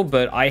useful,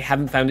 but I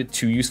haven't found it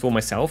too useful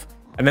myself.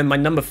 And then my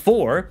number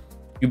 4,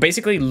 you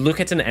basically look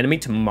at an enemy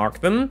to mark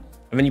them,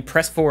 and then you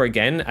press 4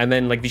 again, and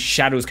then like the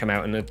shadows come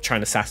out and try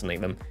and assassinate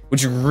them,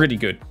 which is really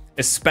good,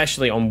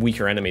 especially on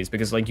weaker enemies,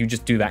 because like you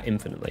just do that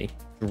infinitely.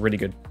 It's really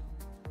good.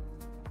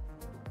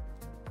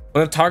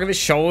 On the target the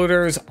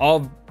shoulders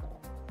of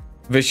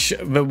the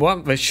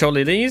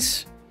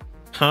shoulders?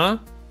 Huh?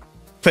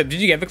 Clip, did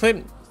you get the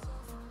clip?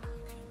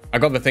 I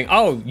got the thing.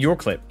 Oh, your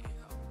clip.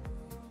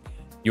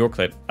 Your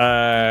clip.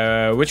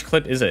 Which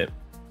clip is it?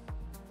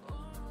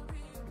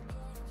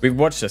 We've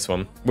watched this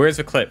one. Where's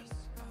the clip?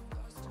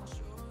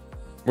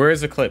 Where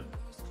is the clip?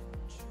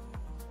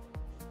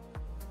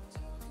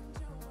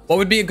 What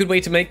would be a good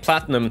way to make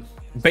platinum?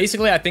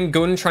 Basically, I think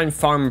go and try and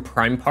farm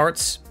prime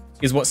parts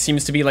is what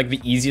seems to be like the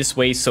easiest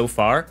way so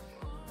far.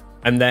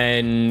 And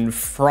then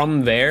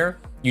from there,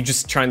 you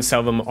just try and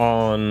sell them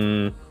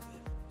on...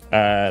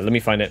 let me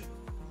find it.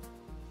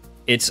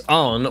 It's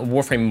on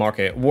Warframe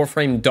Market,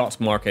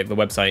 warframe.market, the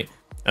website.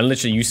 And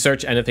literally, you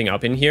search anything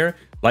up in here.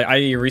 Like,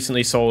 I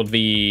recently sold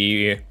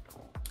the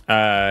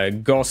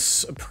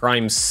Goss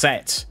Prime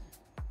set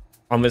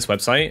on this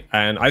website,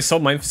 and I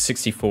sold mine for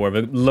 64.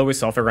 The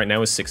lowest offer right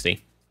now is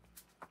 60.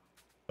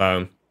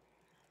 So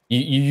you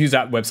use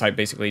that website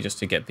basically just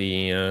to get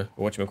the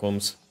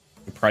whatchamacallums,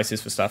 the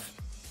prices for stuff.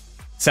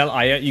 Sell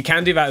Aya, you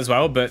can do that as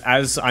well, but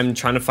as I'm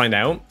trying to find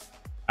out,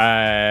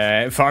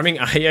 farming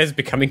Aya is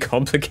becoming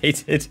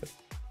complicated.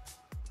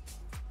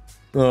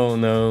 Oh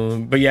no.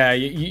 But yeah,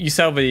 you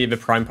sell the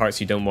prime parts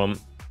you don't want,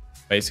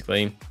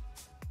 basically.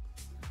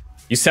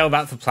 You sell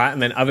that for plat,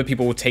 and then other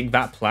people will take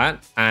that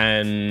plat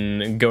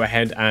and go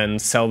ahead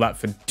and sell that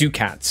for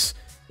ducats,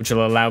 which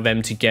will allow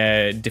them to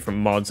get different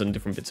mods and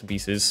different bits and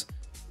pieces.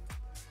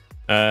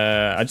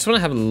 I just want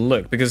to have a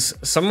look, because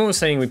someone was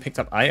saying we picked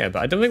up Aya,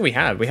 but I don't think we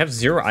have. We have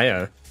 0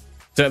 Aya.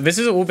 So this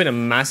has all been a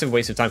massive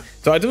waste of time.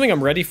 So I don't think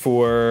I'm ready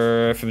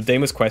for the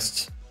Deimos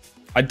quest.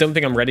 I don't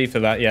think I'm ready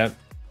for that yet.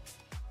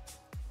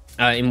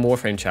 In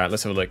Warframe chat,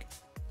 let's have a look.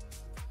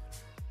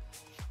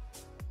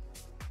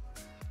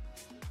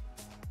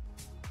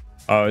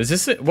 Oh, is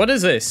this it? What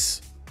is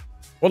this?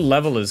 What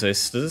level is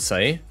this? Does it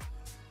say?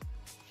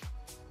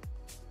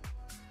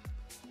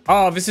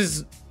 Oh, this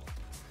is...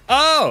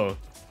 Oh!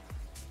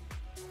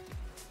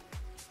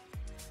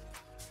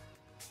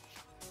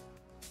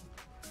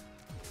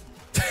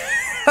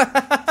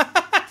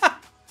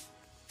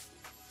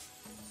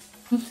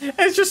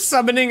 It's just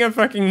summoning a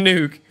fucking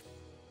nuke.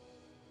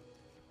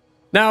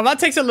 Now, that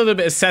takes a little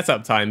bit of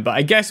setup time, but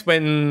I guess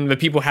when the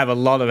people have a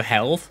lot of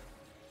health,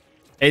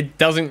 it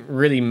doesn't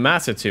really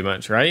matter too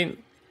much, right?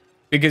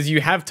 Because you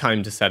have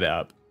time to set it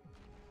up.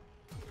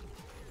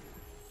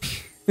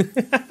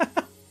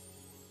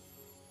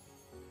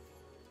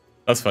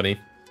 That's funny.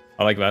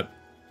 I like that.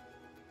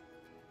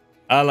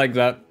 I like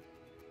that.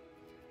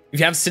 If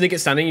you have Syndicate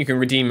standing, you can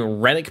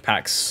redeem relic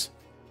packs.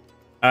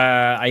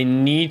 I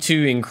need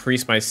to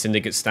increase my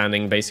Syndicate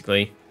standing,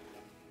 basically.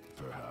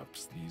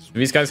 Perhaps Do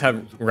these guys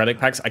have relic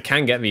packs? I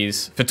can get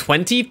these. For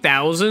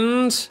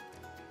 20,000?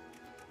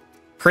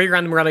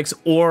 Pre-random relics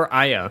or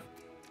Aya.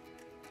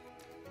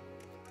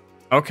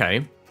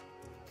 Okay.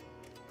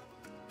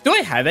 Do I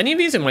have any of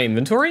these in my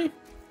inventory?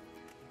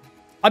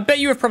 I bet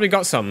you have probably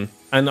got some,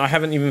 and I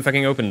haven't even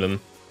fucking opened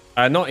them.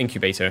 Not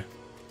incubator.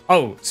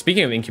 Oh,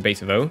 speaking of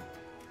incubator, though.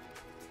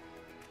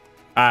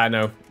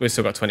 No. We've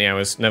still got 20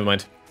 hours. Never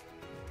mind.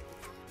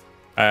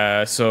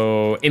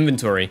 So,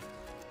 inventory.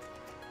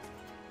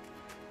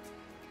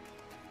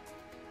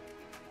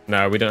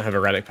 No, we don't have a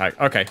relic pack.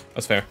 Okay,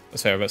 that's fair.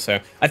 That's fair. That's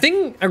fair. I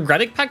think a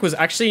relic pack was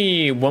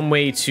actually one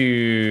way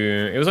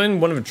to... It was on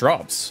one of the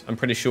drops, I'm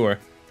pretty sure.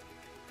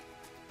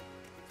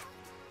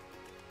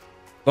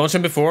 Launch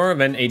them before,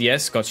 then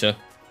ADS. Gotcha.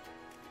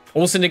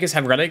 All syndicates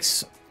have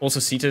relics. Also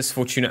Cetus,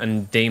 Fortuna,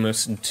 and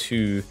Deimos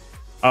too.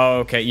 Oh,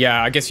 okay.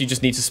 Yeah, I guess you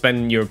just need to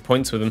spend your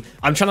points with them.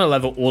 I'm trying to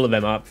level all of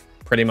them up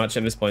pretty much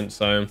at this point,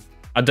 so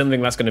I don't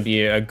think that's going to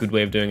be a good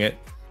way of doing it.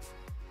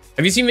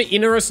 Have you seen the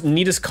Inaros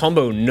Nidus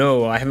combo?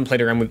 No, I haven't played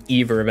around with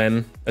either of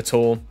them at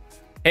all.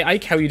 Hey,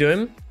 Ike, how you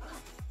doing?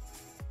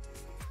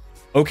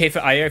 Okay for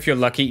Aya if you're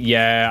lucky.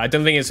 Yeah, I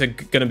don't think it's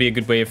going to be a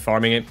good way of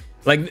farming it.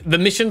 Like, the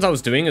missions I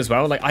was doing as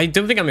well, like, I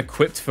don't think I'm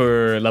equipped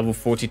for level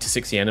 40 to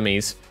 60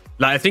 enemies.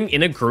 Like, I think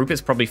in a group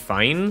it's probably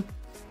fine.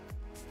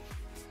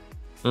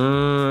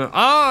 Oh,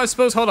 I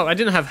suppose, hold up. I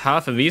didn't have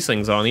half of these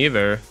things on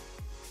either.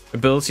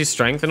 Ability,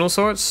 strength, and all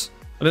sorts.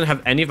 I didn't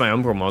have any of my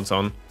Umbral mods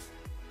on.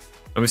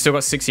 And we've still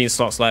got 16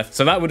 slots left,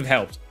 so that would have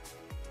helped.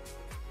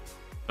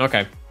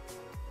 Okay.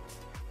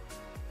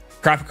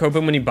 Craft a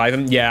coupon when you buy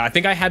them. Yeah, I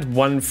think I had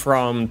one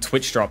from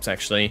Twitch drops,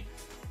 actually.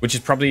 Which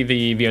is probably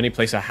the only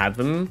place I had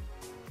them.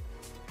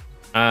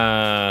 So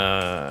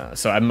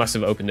I must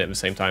have opened it at the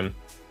same time.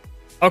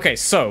 Okay,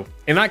 so,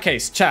 in that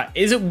case, chat,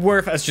 is it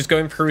worth us just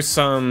going through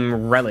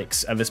some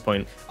relics at this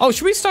point? Oh,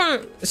 should we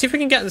start... See if we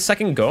can get the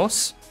second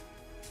Goss?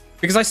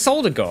 Because I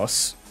sold a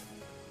Goss.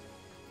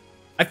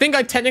 I think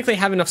I technically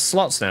have enough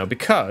slots now,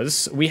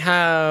 because we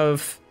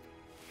have...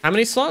 How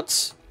many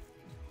slots?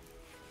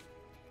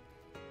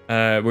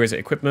 Where is it?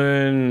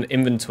 Equipment,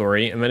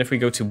 inventory, and then if we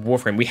go to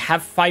Warframe, we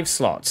have 5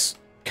 slots,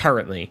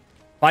 currently.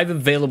 5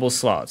 available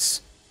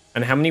slots.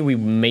 And how many are we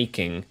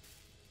making?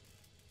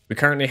 We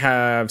currently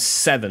have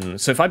 7.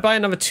 So if I buy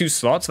another 2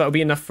 slots, that will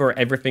be enough for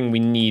everything we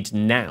need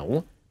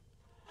now.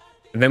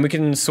 And then we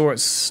can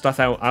sort stuff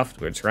out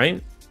afterwards,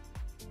 right?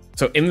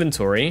 So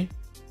inventory.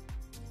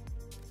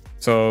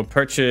 So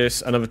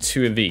purchase another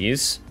 2 of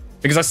these.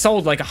 Because I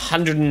sold like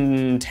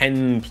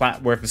 110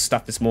 plat worth of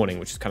stuff this morning,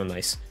 which is kind of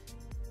nice.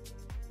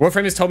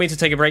 Warframe has told me to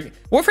take a break.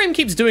 Warframe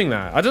keeps doing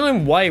that. I don't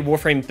know why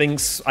Warframe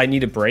thinks I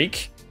need a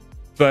break.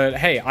 But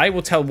hey, I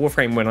will tell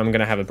Warframe when I'm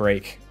going to have a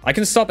break. I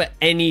can stop at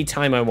any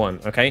time I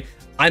want, okay?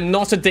 I'm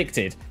not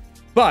addicted,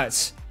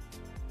 but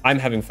I'm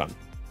having fun.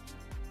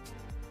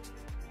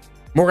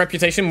 More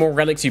reputation, more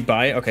relics you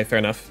buy. Okay, fair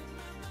enough.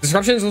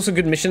 Disruption is also a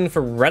good mission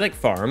for relic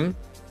farm.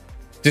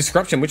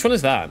 Disruption, which one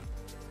is that?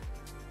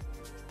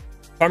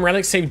 Farm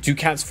relics, save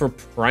ducats for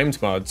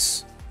primed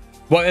mods.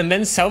 What, and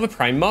then sell the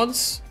prime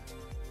mods?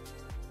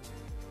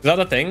 Is that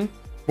a thing?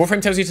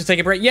 Warframe tells you to take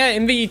a break. Yeah,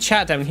 in the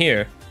chat down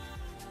here.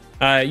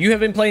 You have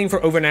been playing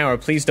for over an hour.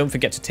 Please don't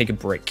forget to take a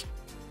break.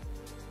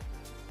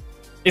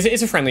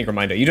 It's a friendly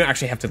reminder. You don't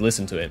actually have to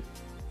listen to it,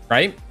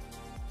 right?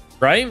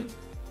 Right?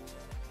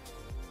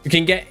 You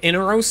can get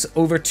Inaros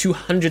over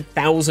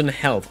 200,000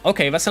 health.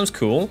 Okay, that sounds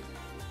cool.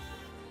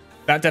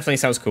 That definitely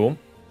sounds cool.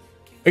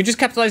 Are you just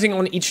capitalizing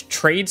on each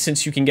trade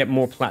since you can get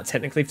more plat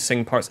technically for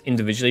selling parts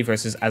individually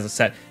versus as a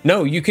set?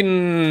 No, you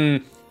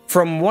can...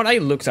 From what I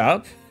looked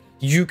up,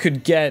 you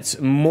could get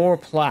more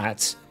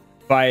plat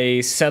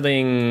by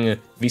selling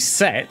the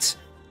set.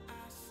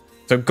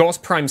 So Gauss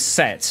Prime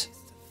set.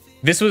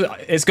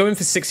 It's going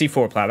for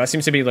 64 plat. That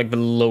seems to be like the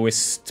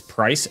lowest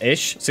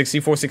price-ish.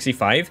 64,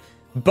 65.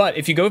 But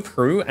if you go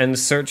through and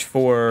search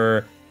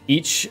for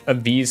each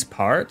of these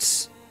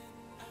parts...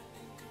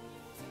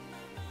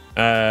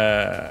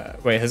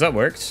 wait, has that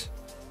worked?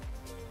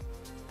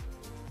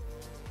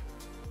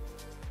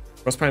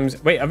 Gauss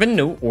Primes... Wait, are there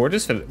no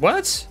orders for...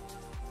 What?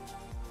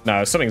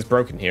 No, something's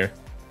broken here.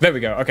 There we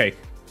go. Okay.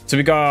 So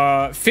we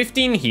got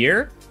 15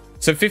 here.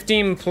 So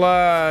 15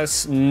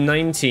 plus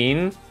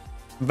 19.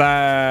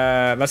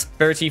 That's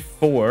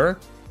 34.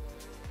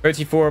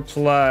 34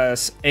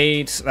 plus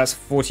 8. That's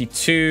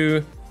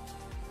 42.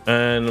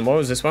 And what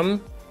was this one?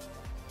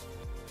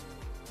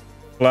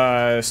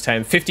 Plus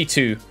 10.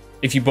 52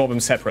 if you bought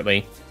them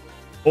separately.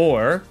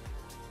 Or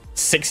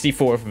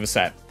 64 for the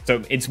set.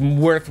 So it's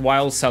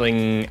worthwhile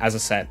selling as a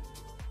set.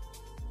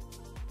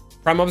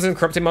 Prime mobs and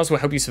corrupted mobs will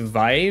help you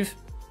survive.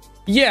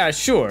 Yeah,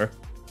 sure.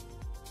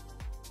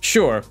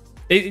 Sure.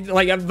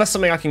 Like, that's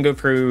something I can go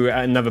through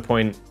at another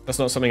point. That's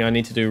not something I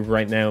need to do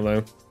right now,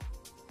 though.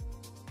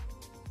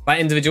 Buy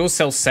individuals,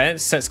 sell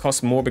sets. Sets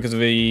cost more because of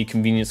the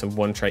convenience of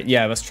one trade.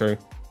 Yeah, that's true.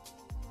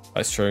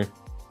 That's true.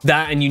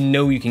 That, and you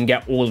know you can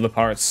get all of the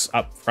parts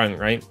up front,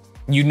 right?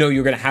 You know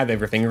you're going to have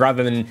everything,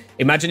 rather than...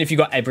 Imagine if you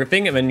got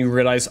everything, and then you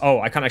realize, oh,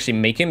 I can't actually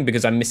make him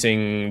because I'm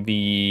missing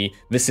the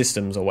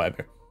systems or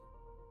whatever.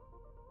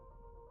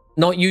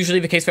 Not usually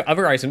the case for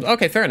other items.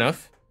 Okay, fair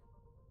enough.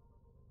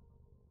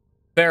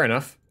 Fair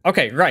enough.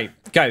 Okay, right.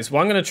 Guys, what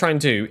I'm going to try and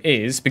do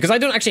is... Because I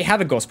don't actually have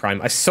a Gauss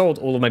Prime. I sold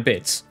all of my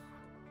bits.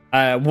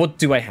 What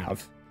do I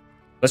have?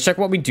 Let's check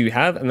what we do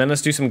have, and then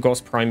let's do some Gauss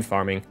Prime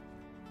farming.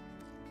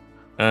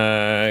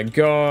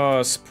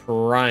 Gauss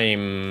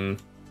Prime...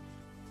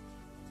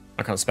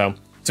 I can't spell.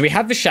 So we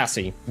have the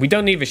chassis. We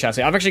don't need the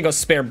chassis. I've actually got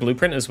spare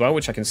blueprint as well,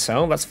 which I can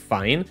sell. That's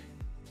fine.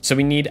 So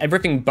we need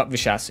everything but the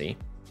chassis.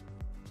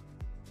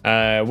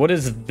 What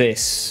is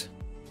this?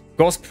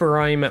 Gauss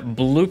Prime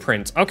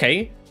blueprint.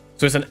 Okay.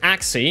 So it's an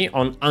Axie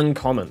on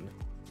uncommon.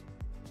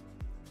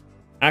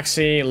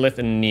 Axie, Lith,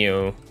 and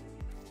Neo.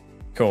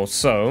 Cool.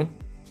 So,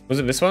 was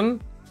it this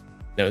one?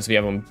 No, it's the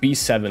other one.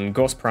 B7,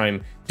 Gauss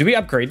Prime. Do we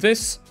upgrade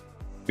this?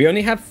 We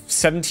only have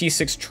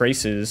 76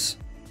 traces.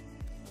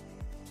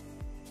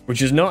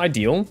 Which is not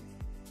ideal.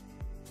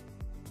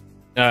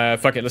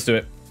 Fuck it, let's do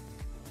it.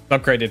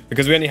 Upgrade it,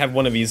 because we only have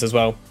one of these as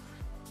well.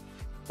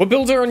 What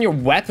builds are on your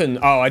weapon?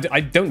 Oh, I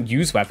don't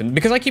use weapon.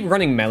 Because I keep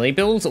running melee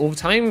builds all the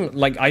time.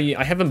 Like,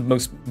 I have the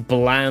most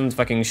bland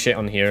fucking shit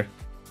on here.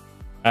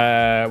 What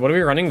are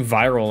we running?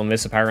 Viral on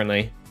this,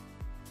 apparently.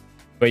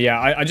 But yeah,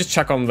 I just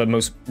chuck on the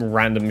most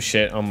random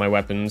shit on my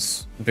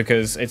weapons.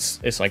 Because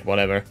it's like,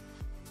 whatever.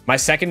 My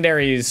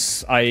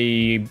secondaries,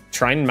 I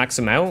try and max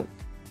them out.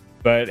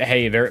 But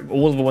hey,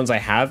 all of the ones I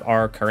have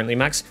are currently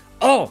maxed.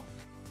 Oh!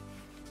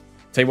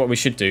 Tell you what we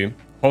should do.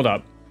 Hold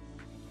up.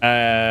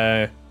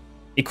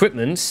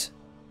 Equipment,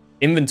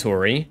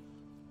 inventory,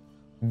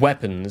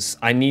 weapons.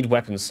 I need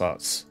weapon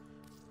slots.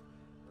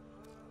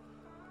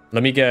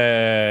 Let me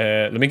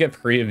get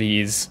 3 of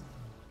these,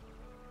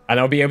 and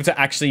I'll be able to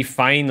actually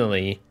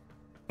finally,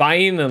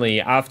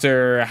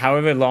 after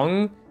however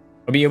long,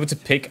 I'll be able to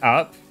pick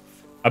up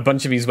a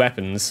bunch of these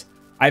weapons.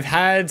 I've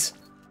had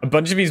a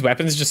bunch of these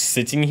weapons just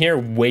sitting here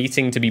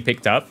waiting to be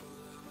picked up.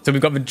 So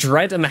we've got the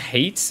Dread and the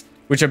Hate,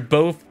 which are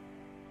both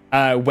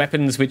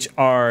weapons which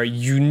are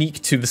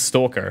unique to the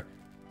Stalker.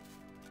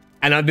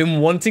 And I've been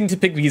wanting to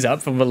pick these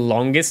up for the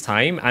longest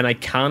time, and I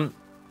couldn't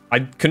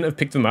have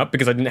picked them up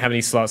because I didn't have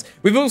any slots.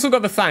 We've also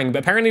got the Fang,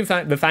 but apparently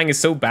the Fang is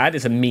so bad,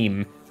 it's a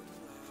meme.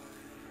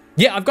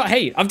 Yeah, I've got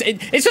Hate.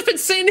 It's just been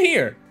sitting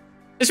here.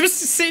 It's just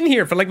sitting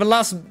here for like the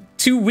last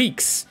 2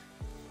 weeks,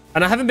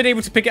 and I haven't been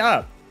able to pick it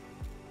up.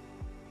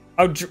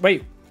 Oh,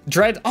 wait.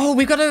 Dread. Oh,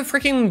 we've got a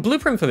freaking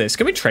blueprint for this.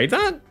 Can we trade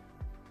that?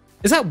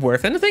 Is that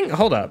worth anything?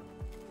 Hold up.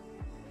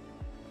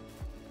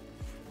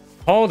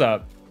 Hold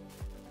up.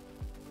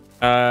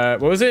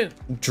 What was it?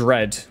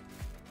 Dread.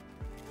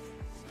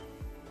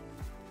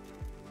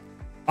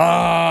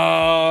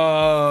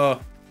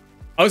 Oh,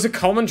 it's a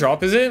common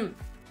drop, is it?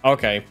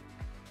 Okay.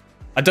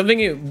 I don't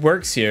think it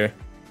works here.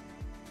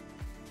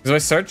 Because if I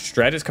search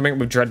Dread, it's coming up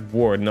with Dread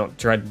Ward, not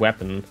Dread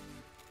Weapon.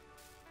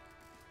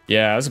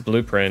 Yeah, that's a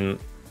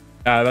blueprint.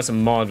 That's a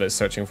mod that it's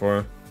searching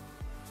for.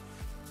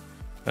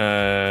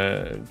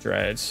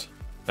 Dread.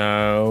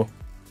 Oh.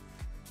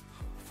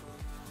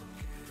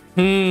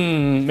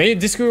 Maybe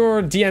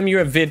Discord DM you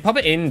a vid. Pop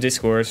it in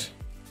Discord.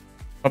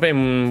 Pop it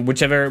in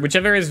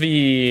whichever is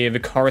the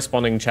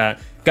corresponding chat.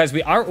 Guys,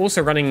 we are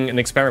also running an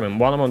experiment.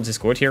 While I'm on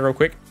Discord here real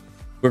quick,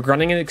 we're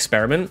running an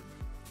experiment.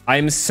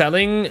 I'm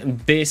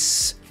selling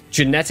this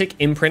genetic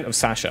imprint of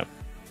Sasha.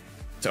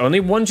 It's only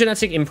one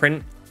genetic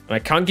imprint, and I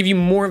can't give you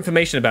more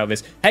information about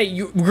this.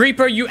 Hey,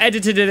 Reaper, you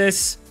edited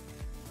this.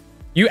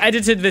 You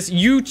edited this.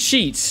 You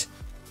cheat.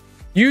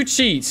 You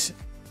cheat.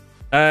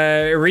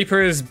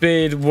 Reaper's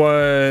bid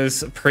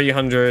was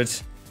 300.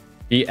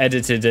 He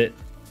edited it.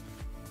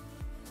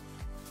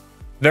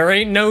 There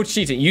ain't no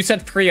cheating. You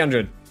said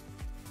 300.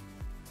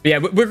 But yeah,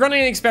 we're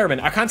running an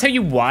experiment. I can't tell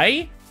you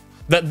why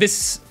that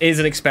this is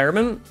an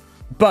experiment,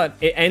 but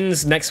it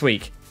ends next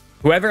week.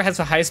 Whoever has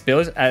the highest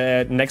build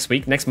next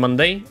week, next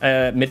Monday,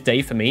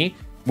 midday for me,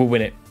 will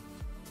win it.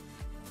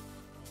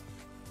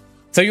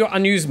 So your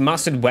unused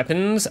mastered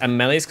weapons and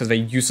melees because they're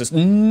useless.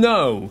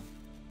 No.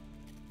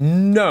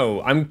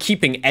 No, I'm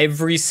keeping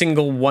every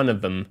single one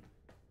of them.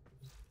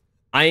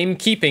 I'm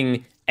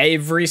keeping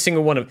every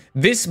single one of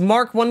this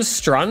Mark 1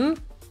 Strun.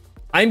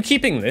 I'm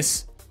keeping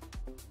this.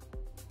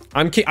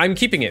 I'm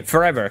keeping it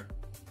forever.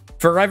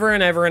 Forever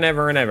and ever and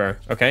ever and ever.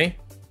 Okay?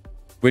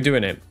 We're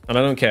doing it. And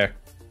I don't care.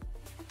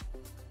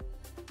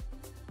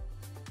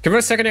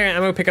 Convert secondary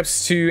ammo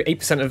pickups to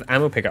 8% of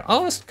ammo pickup.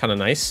 Oh, that's kind of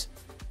nice.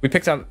 We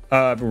picked up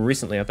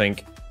recently, I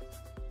think.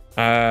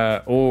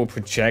 Oh,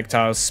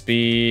 projectile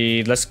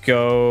speed. Let's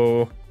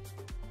go.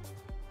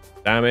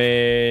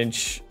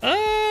 Damage.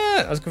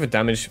 Let's go for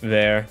damage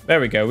there. There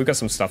we go. We've got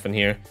some stuff in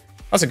here.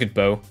 That's a good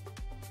bow.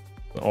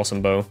 An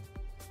awesome bow.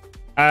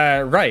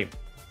 Right.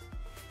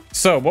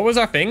 So, what was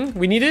our thing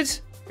we needed?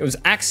 It was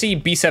Axie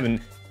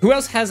B7. Who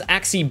else has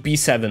Axie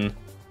B7?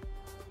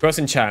 Who else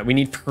in chat? We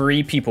need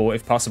 3 people,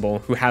 if possible,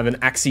 who have an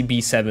Axie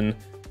B7.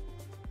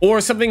 Or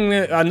something,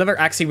 another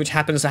Axie which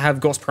happens to have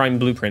Ghost Prime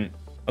Blueprint.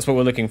 That's what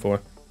we're looking for.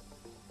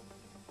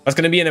 That's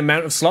going to be an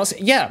amount of slots.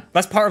 Yeah,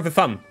 that's part of the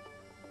fun.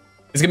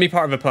 It's going to be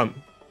part of the fun.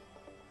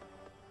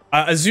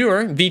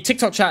 Azure, the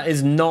TikTok chat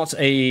is not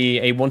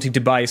a wanting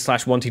to buy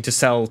 / wanting to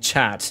sell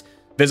chat.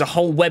 There's a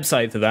whole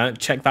website for that.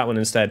 Check that one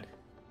instead.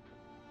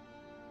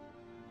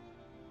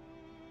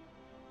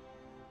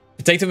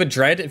 Potato of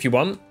Dread, if you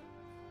want.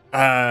 Do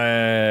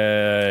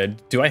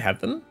I have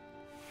them?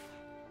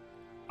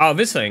 Oh,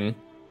 this thing.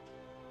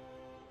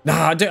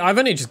 Nah, I've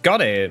only just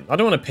got it. I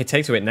don't want to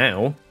potato it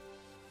now.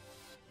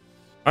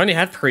 I only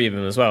had 3 of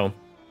them as well.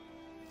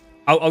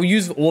 I'll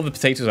use all the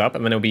potatoes up,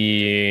 and then it'll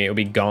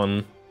be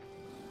gone.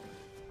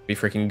 Be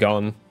freaking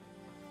gone.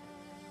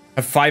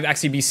 Have 5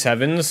 Axie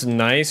B7s.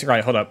 Nice.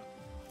 Right, hold up.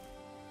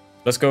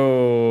 Let's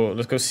go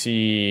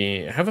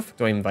see. How the fuck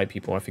do I invite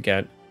people? I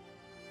forget.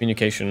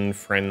 Communication,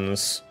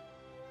 friends.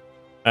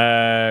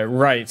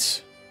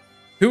 Right.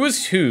 Who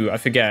was who? I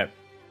forget.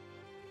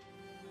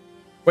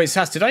 Wait,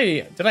 Sass, did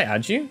I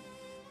add you?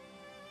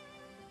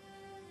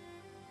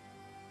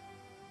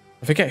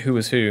 I forget who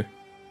was who.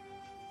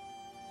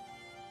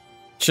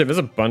 Shit, there's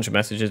a bunch of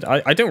messages.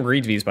 I don't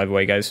read these, by the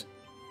way, guys.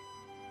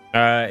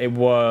 It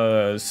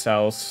was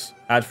Sals,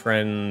 add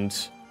friend,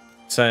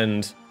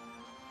 send,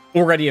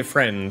 already a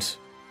friend.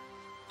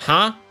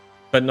 Huh?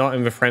 But not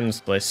in the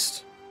friends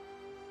list.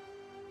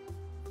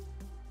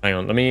 Hang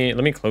on, let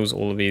me close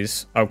all of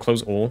these. I'll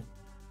close all.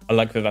 I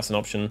like that that's an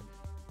option.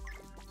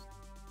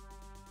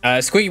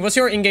 Squeaky, what's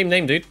your in-game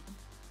name, dude?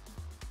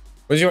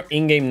 What's your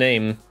in-game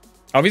name?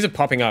 Oh, these are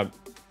popping up.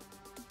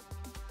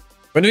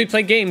 When do we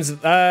play games? In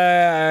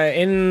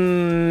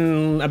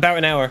about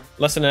an hour.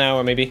 Less than an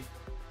hour, maybe.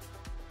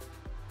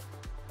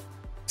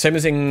 Same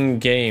as in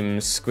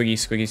games. Squiggy,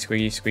 squiggy,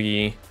 squiggy,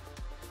 squiggy.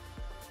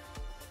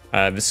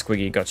 The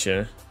squiggy,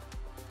 gotcha.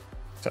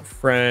 What's up,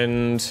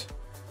 friend?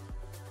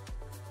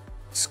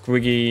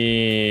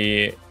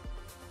 Squiggy.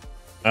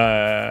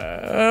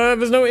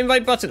 There's no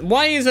invite button.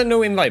 Why is there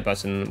no invite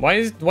button?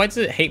 Why does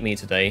it hate me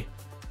today?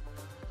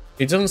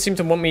 It doesn't seem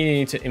to want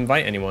me to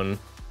invite anyone.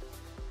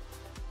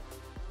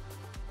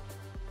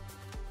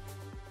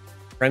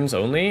 Friends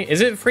only?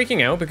 Is it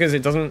freaking out because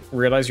it doesn't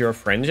realize you're a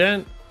friend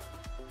yet?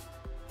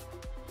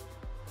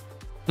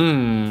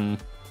 You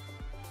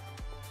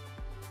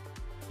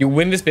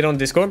win this bid on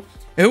Discord?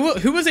 Who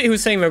was it who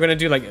was saying they were going to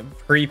do like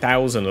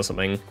 3,000 or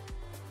something?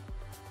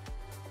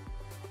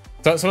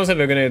 So someone said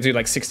they were going to do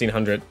like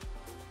 1,600.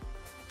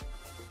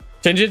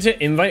 Change it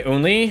to invite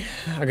only?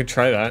 I could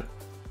try that.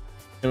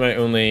 Invite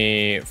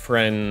only,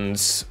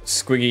 friends,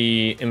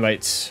 squiggy,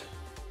 invites.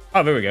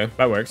 Oh, there we go.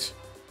 That works.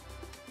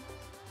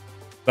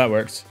 That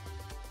works.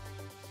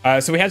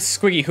 So we had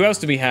Squiggy. Who else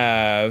do we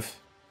have?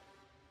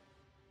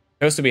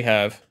 Who else do we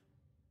have?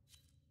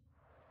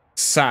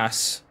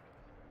 Sass.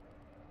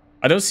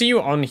 I don't see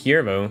you on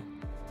here, though.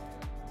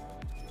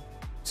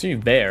 I see you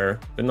there,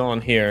 but not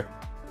on here.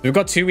 We've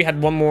got 2. We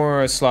had 1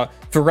 more slot.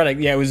 For Relic,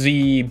 yeah, it was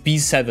the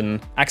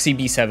B7. Axie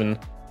B7.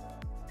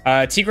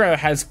 Tigra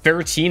has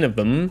 13 of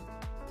them.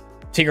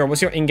 Tigra,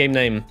 what's your in-game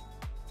name?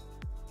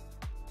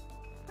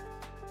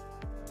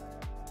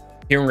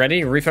 Here and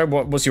ready? Reefer,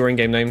 what's your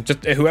in-game name?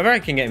 Just whoever I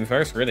can get in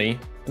first, really. It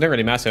doesn't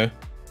really matter.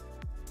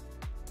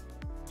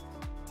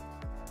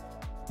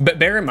 But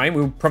bear in mind,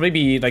 we'll probably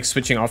be like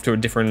switching off to a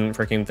different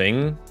freaking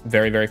thing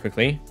very, very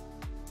quickly.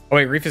 Oh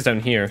wait, Reef is down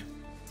here.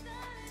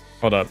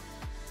 Hold up.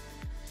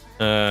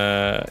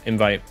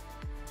 Invite.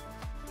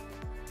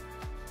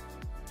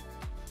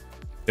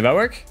 Did that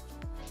work?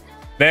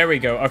 There we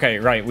go. Okay,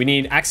 right. We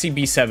need Axie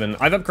B7.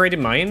 I've upgraded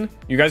mine.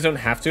 You guys don't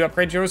have to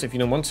upgrade yours if you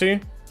don't want to.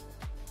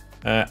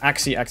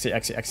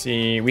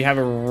 Axie. We have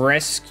a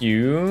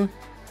rescue.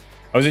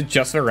 Oh, is it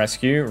just a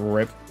rescue?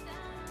 RIP.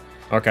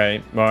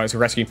 Okay, well, it's a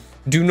rescue.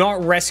 Do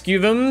not rescue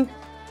them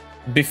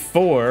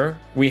before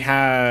we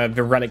have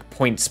the relic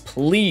points,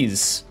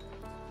 please.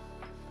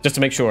 Just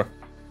to make sure.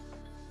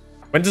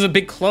 When does a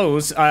big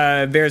close?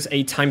 There's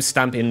a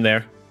timestamp in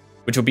there,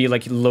 which will be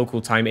like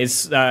local time.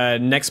 It's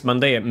next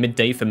Monday at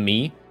midday for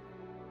me.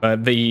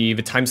 But the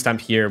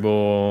timestamp here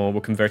will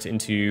convert it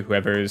into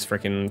whoever's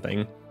freaking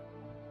thing.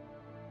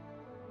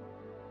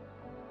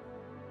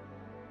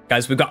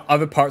 Guys, we've got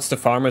other parts to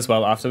farm as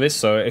well after this,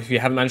 so if you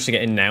haven't managed to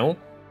get in now,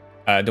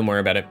 don't worry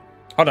about it.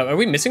 Hold up, are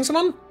we missing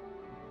someone?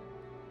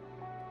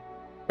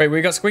 Wait,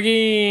 we got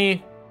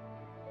Squiggy.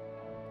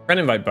 Friend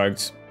invite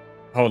bugged.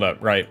 Hold up,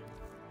 right.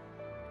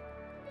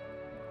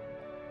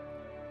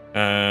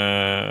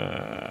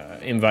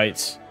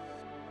 Invite.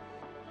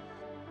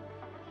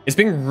 It's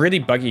been really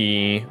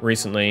buggy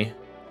recently.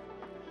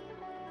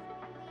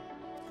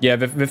 Yeah,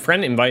 the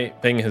friend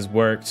invite thing has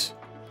worked.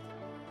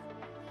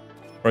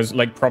 Or is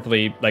like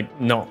properly like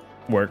not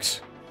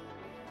worked.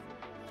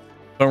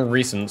 For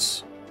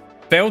reasons.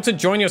 Failed to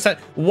join your set.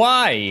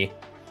 Why?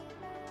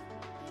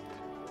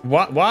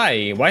 What?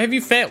 Why? Why have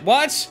you failed?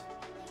 What?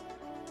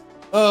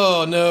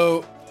 Oh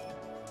no.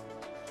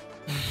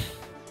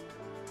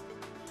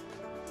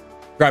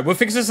 Right, we'll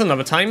fix this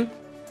another time.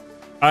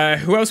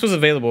 Who else was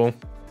available?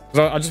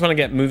 So I just want to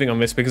get moving on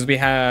this because we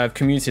have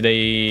community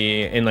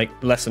day in like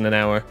less than an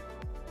hour,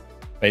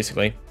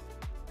 basically.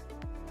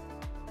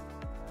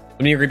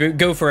 Let me reboot.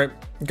 Go for it.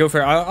 Go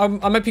for it. I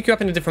might pick you up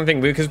in a different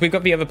thing because we've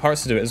got the other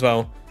parts to do it as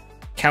well.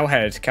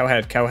 Cowhead.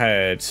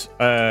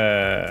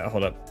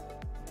 Hold up.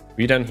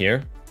 Were you down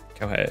here?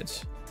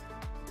 Cowhead.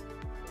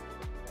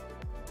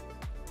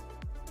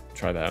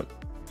 Try that.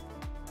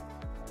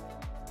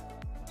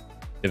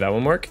 Did that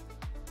one work?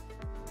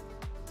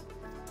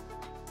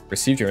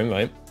 Received your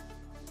invite.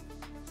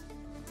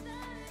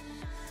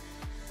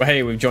 Well,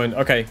 hey, we've joined.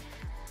 Okay.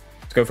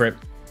 Let's go for it.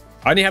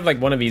 I only have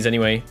like one of these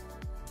anyway.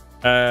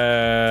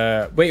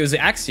 Wait, it was the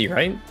Axie,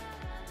 right?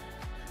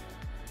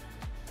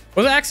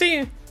 Was it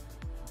Axie?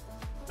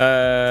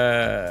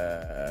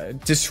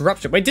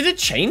 Disruption. Wait, did it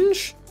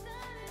change?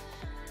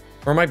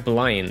 Or am I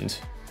blind?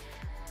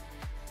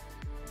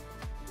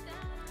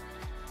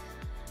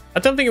 I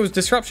don't think it was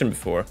disruption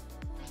before.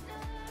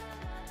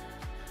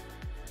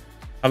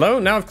 Hello?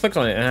 Now I've clicked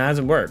on it and it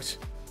hasn't worked.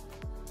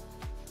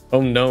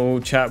 Oh no,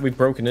 chat, we've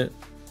broken it.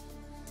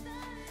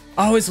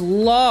 Oh, it's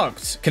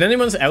locked. Can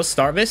anyone else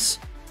start this?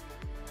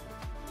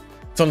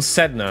 It's on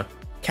Sedna.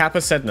 Kappa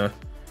Sedna.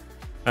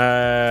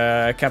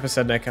 Kappa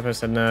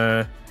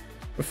Sedna. Where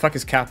the fuck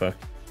is Kappa?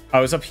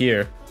 Oh, it's up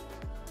here.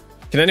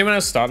 Can anyone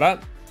else start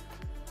that?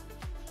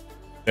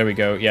 There we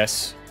go,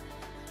 yes.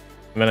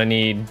 And then I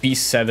need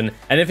B7.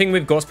 Anything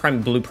with Ghost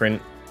Prime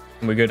Blueprint.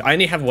 And we're good. I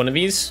only have one of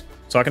these,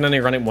 so I can only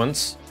run it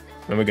once.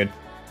 And we're good.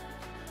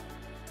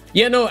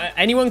 Yeah, no,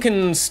 anyone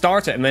can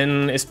start it, and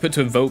then it's put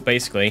to a vote,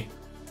 basically.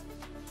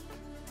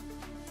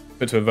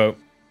 Put to a vote.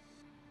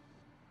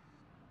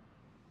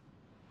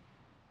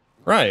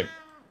 Right.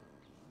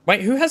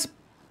 Wait, who has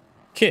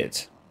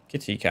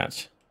Kitty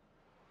cat?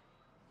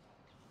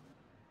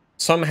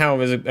 Somehow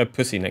there's a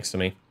pussy next to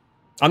me.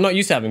 I'm not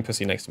used to having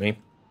pussy next to me.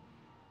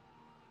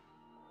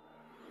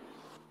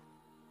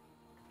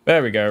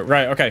 There we go.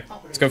 Right, okay.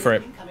 Let's go for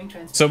it.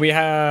 So we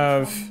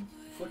have...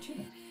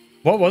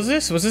 What was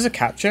this? Was this a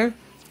capture?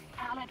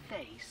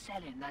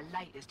 Selling the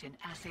latest in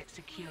asset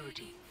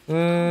security.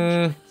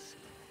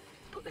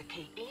 Put the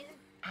key in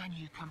and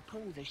you can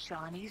pull the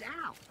shinies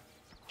out.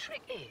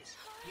 Trick is,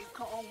 you've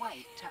got to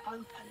wait to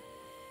open.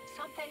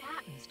 Something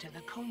happens to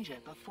the conjure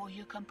before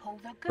you can pull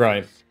the goods.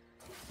 Right.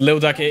 Lil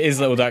Duck, it is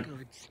Lil Duck.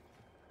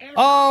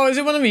 Oh, is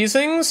it one of these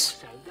things?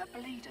 So the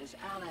bleeders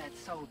Alad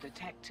sold the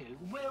tech to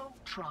will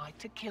try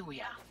to kill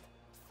ya.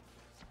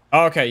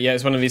 Oh, okay, yeah,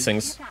 it's one of these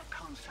things. That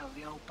console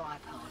the old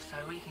bypass so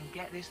we can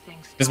get this thing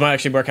started. This might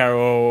actually work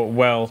out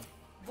well.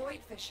 Void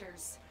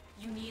fissures.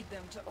 You need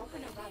them to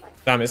open a relic.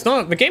 Damn, it's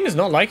not. The game is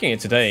not liking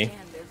it today.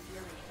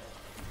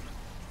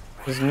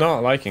 It's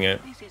not liking it.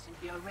 This isn't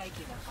your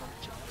regular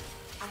function.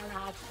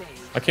 Alad says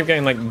I keep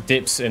getting like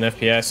dips in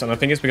FPS, and I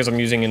think it's because I'm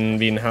using in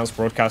the enhanced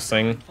broadcast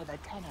thing. for the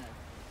tenno.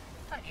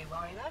 Don't you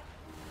worry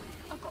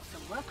though. I've got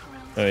some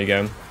workarounds. There you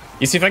go.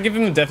 You see, if I give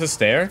him the Death of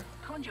Stare,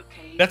 Conjure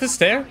key. Death of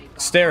Stare?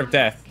 Stare of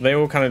Death. They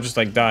all kind of just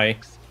like die.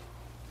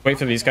 Wait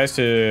for these guys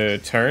to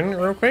turn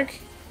real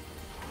quick.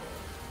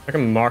 I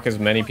can mark as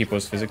many people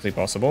as physically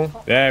possible.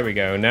 There we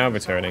go. Now we're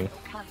turning.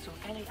 Cancel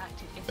any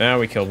active Now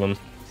we killed them.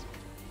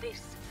 This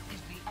is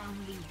the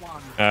only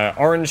one.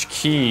 Orange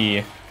key.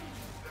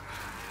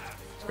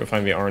 Let's go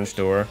find the orange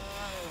door.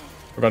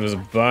 Oh god, there's a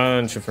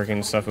bunch of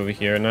freaking stuff over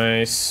here.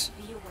 Nice.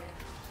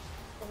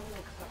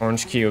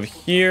 Orange key over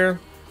here.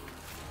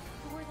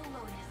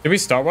 Did we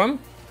start one?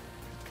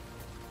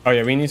 Oh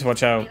yeah, we need to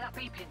watch out. Hear that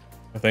beeping?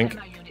 I think.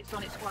 Tenno unit's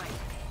on its way.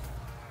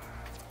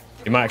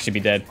 It might actually be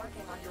dead. Working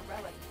on your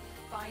relic.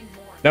 Find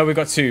more. No, we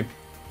got 2.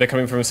 They're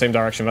coming from the same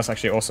direction. That's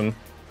actually awesome.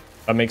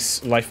 That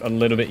makes life a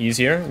little bit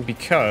easier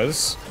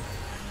because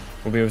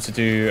we'll be able to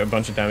do a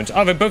bunch of damage.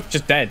 Oh, they're both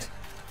just dead.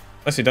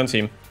 Nicely done,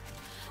 team.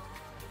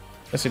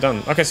 Nicely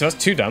done. Okay, so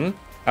that's 2 done.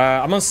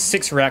 I'm on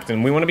 6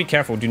 reactant. We want to be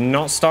careful. Do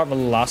not start the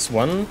last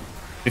one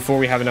before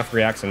we have enough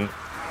reactant.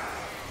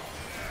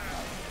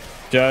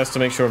 Just to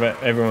make sure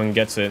that everyone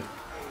gets it.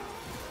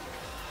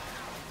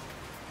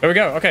 There we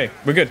go. Okay,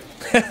 we're good.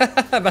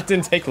 That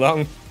didn't take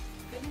long.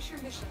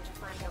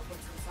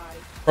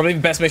 Probably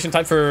the best mission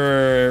type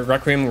for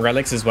Requiem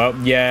Relics as well.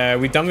 Yeah,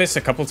 we've done this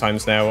a couple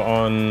times now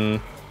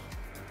on...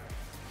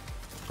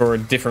 for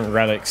different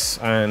relics.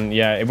 And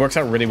yeah, it works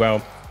out really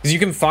well. Because you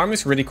can farm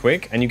this really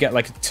quick and you get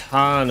like a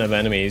ton of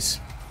enemies.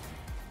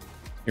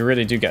 You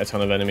really do get a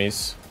ton of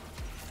enemies.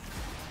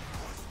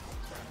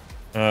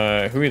 Who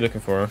are we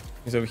looking for?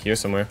 He's over here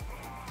somewhere.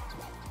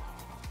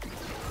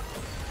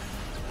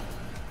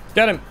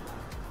 Get him!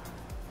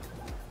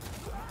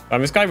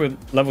 This guy with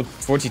level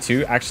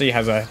 42 actually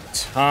has a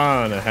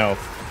ton of health.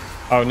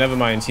 Oh, never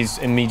mind. He's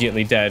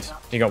immediately dead.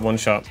 He got 1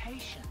 shot.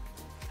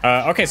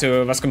 Okay,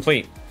 so that's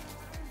complete.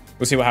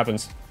 We'll see what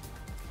happens.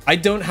 I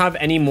don't have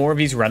any more of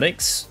these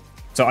relics.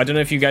 So I don't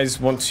know if you guys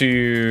want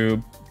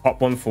to pop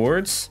one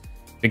forwards.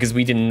 Because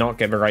we did not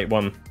get the right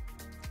one.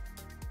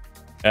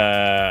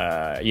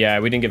 Yeah,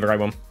 we didn't get the right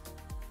one.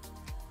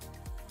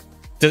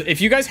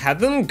 If you guys had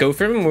them, go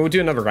for them. We'll do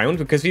another round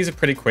because these are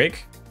pretty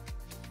quick.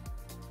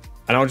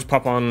 And I'll just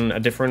pop on a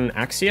different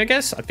Axie, I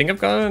guess. I think I've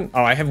got...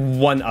 Oh, I have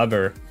one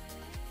other.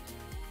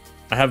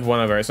 I have one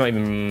other. It's not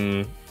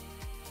even...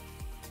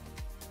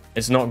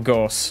 It's not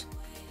Gauss.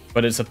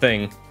 But it's a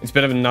thing. It's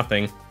better than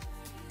nothing.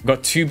 I've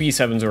got 2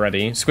 B7s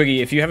already. Squiggy,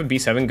 if you have a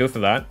B7, go for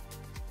that.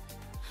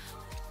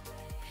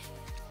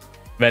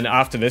 Then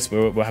after this,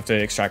 we'll have to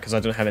extract because I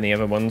don't have any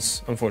other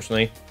ones,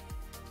 unfortunately.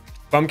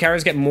 Bomb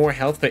carriers get more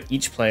health for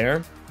each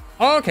player.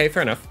 Oh, okay,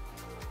 fair enough.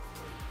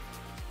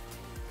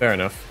 Fair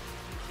enough.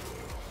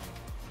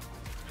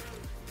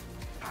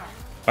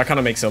 That kind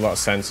of makes a lot of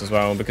sense as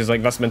well, because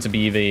like that's meant to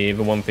be the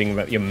one thing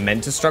that you're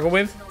meant to struggle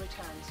with.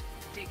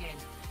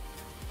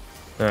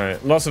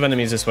 Alright, lots of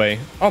enemies this way.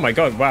 Oh my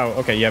god, wow,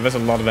 okay, yeah, there's a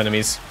lot of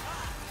enemies.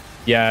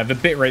 Yeah, the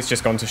bitrate's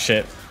just gone to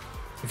shit.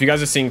 If you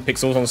guys are seeing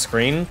pixels on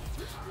screen,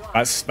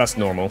 that's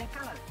normal.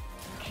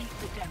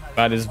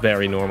 That is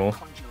very normal.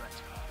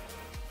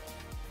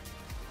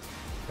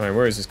 Alright,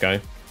 where is this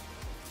guy?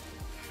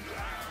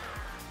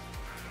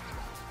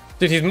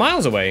 Dude, he's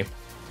miles away.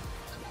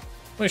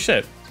 Holy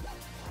shit.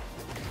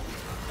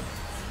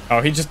 Oh,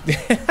 he just...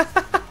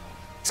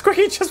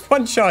 Squeaky just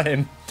one-shot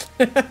him.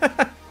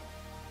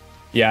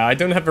 Yeah, I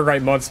don't have the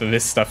right mods for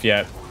this stuff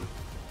yet.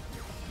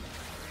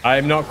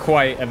 I'm not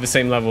quite at the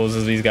same levels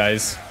as these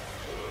guys.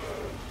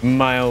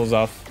 Miles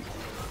off.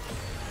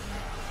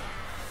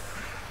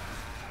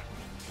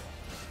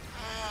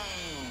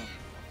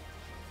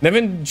 Never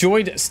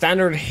enjoyed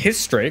standard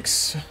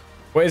Hystrix.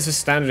 What is the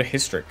standard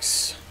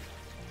Hystrix?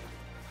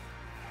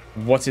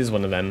 What is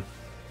one of them?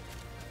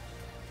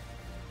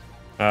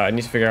 I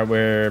need to figure out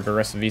where the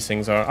rest of these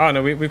things are. Oh,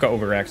 no, we've got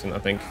overreaction, I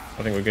think.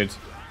 I think we're good.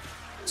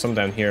 Some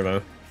down here,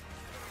 though.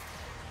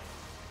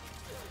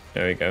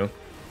 There we go.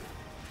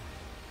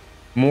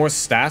 More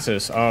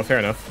status. Oh, fair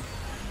enough.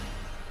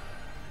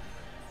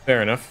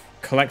 Fair enough.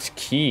 Collect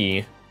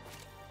key.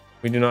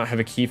 We do not have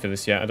a key for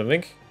this yet, I don't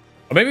think.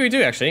 Or maybe we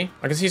do, actually.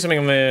 I can see something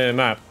on the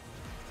map.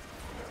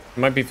 It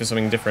might be for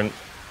something different.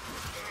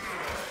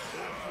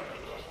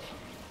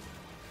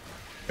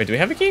 Wait, do we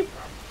have a key?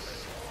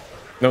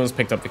 No one's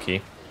picked up the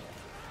key.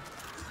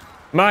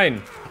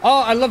 Mine!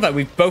 Oh, I love that.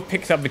 We've both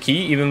picked up the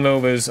key, even though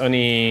there's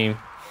only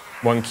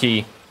one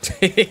key.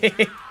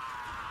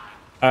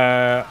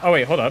 Oh,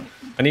 wait, hold up.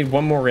 I need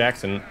one more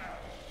reactant.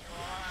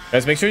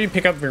 Guys, make sure you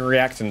pick up the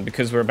reactant,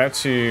 because we're about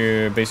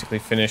to basically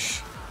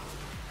finish...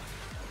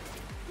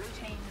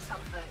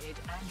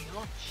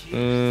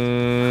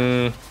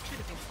 I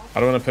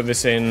don't want to put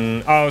this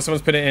in. Oh,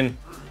 someone's put it in.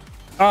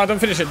 Oh, don't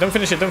finish it. Don't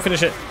finish it. Don't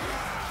finish it.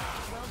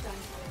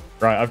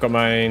 Right, I've got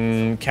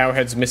mine.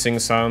 Cowhead's missing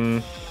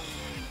some.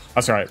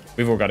 That's right.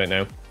 We've all got it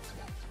now.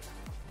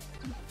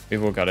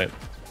 We've all got it.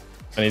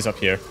 And he's up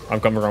here.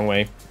 I've gone the wrong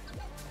way.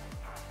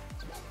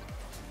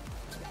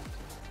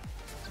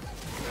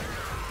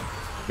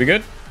 We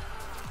good?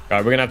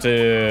 Alright, we're gonna have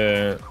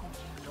to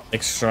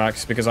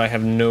extract because I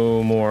have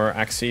no more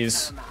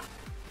axes.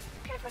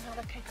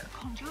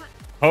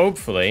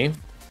 Hopefully,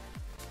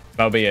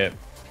 that'll be it.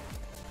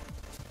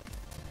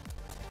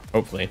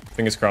 Hopefully.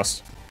 Fingers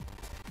crossed.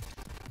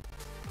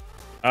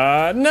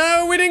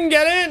 No, we didn't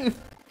get it!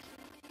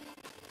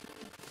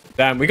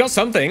 Damn, we got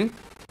something.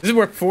 This is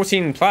worth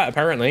 14 plat,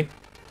 apparently.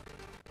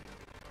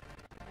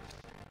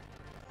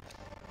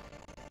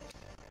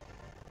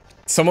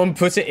 Someone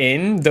put it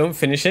in, don't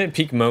finish it,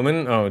 peak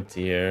moment. Oh,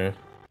 dear.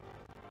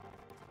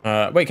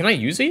 Wait, can I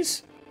use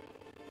these?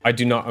 I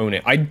do not own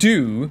it. I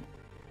do?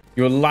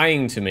 You're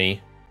lying to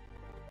me.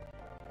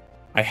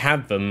 I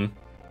have them,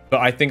 but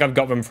I think I've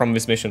got them from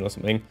this mission or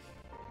something.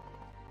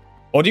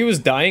 Audio is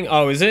dying?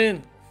 Oh, is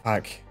it?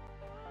 Fuck.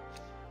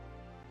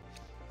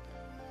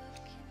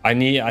 I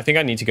think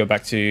I need to go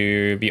back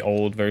to the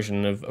old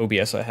version of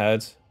OBS I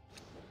had.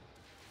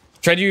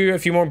 Try to do a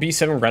few more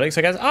B7 relics,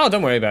 I guess. Oh,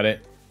 don't worry about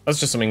it. That's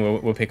just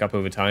something we'll pick up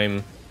over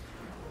time.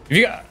 If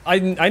you,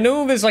 I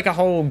know there's like a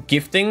whole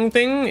gifting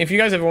thing. If you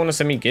guys ever want to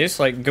send me gifts,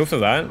 like go for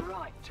that.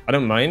 I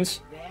don't mind.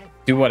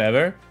 Do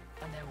whatever.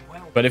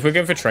 But if we're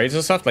going for trades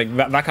and stuff, like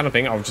that kind of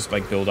thing, I'll just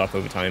like build up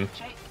over time.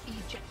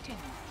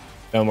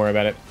 Don't worry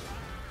about it.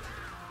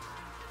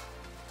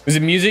 Is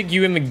it music?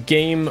 You and the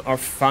game are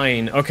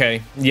fine.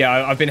 Okay.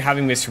 Yeah, I've been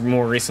having this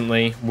more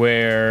recently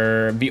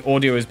where the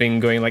audio has been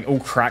going like all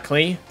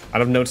crackly.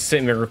 And I've noticed it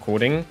in the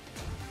recording.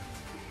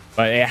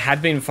 But it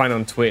had been fine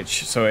on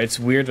Twitch. So it's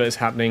weird that it's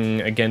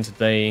happening again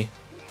today.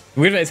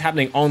 Weird that it's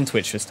happening on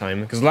Twitch this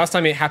time. Because last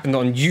time it happened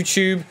on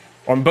YouTube,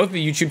 on both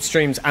the YouTube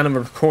streams and on the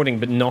recording,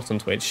 but not on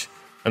Twitch.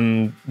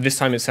 And this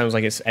time it sounds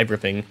like it's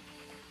everything.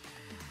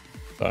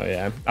 So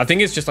yeah. I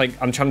think it's just like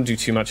I'm trying to do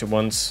too much at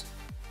once.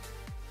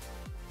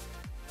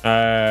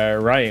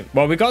 Right.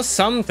 Well, we got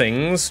some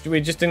things.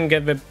 We just didn't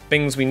get the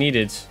things we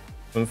needed,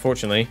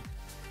 unfortunately.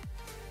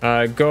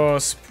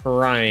 Gauss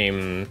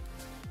Prime.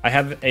 I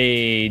have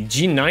a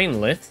G9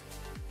 lith.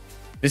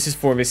 This is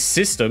for the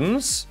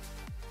systems.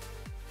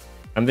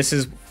 And this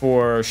is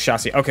for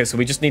chassis. Okay, so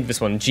we just need this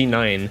one,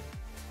 G9.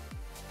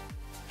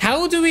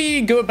 How do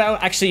we go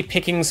about actually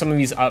picking some of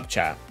these up,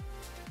 chat?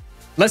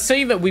 Let's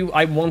say that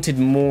I wanted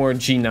more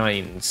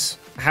G9s.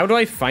 How do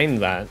I find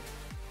that?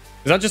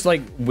 Is that just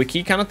like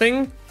wiki kind of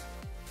thing?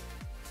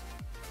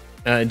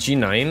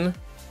 G9.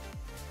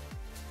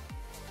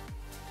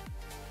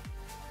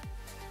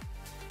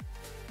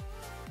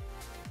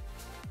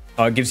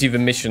 Oh, it gives you the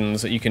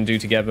missions that you can do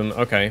to get them.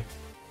 Okay.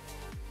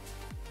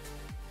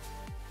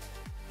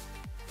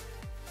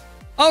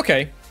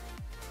 Okay.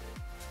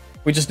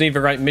 We just need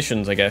the right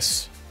missions, I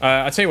guess.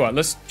 I'll tell you what,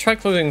 let's try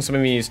closing some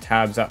of these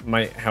tabs. That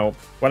might help.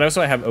 What else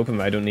do I have open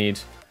that I don't need?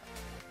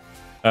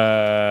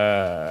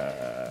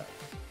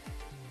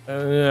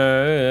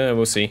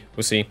 We'll see.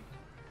 We'll see.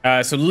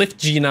 So lift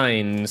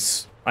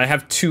G9s. I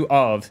have 2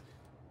 of.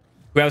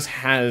 Who else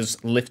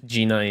has lift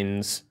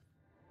G9s?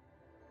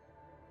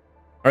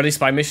 Early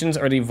spy missions,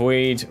 early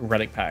void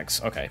relic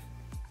packs. Okay.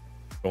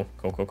 Cool,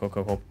 cool, cool, cool,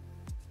 cool, cool.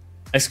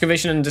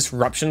 Excavation and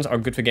disruptions are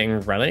good for getting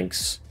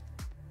relics.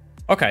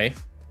 Okay.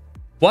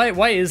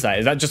 Why is that?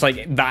 Is that just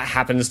like that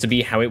happens to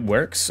be how it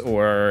works?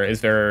 Or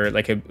is there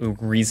like a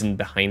reason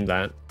behind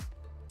that?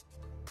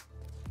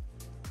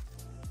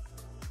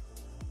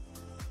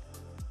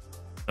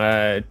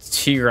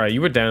 Tigra,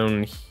 you were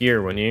down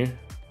here, weren't you?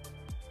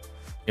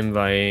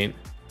 Invite.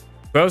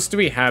 Who else do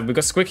we have? We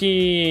got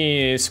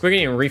Squiggy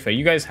and Reefa.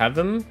 You guys have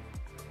them?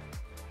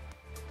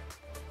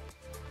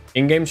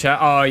 In-game chat?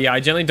 Oh yeah, I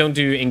generally don't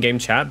do in-game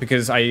chat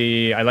because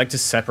I like to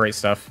separate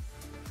stuff.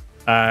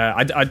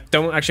 I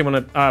don't actually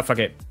want to. Fuck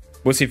it.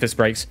 We'll see if this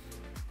breaks.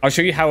 I'll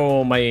show you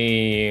how my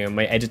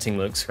editing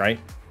looks, right?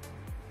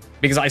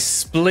 Because I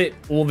split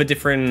all the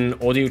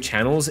different audio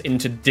channels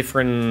into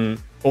different,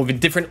 or the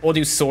different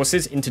audio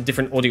sources into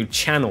different audio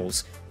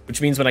channels,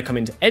 which means when I come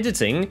into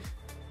editing,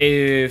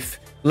 if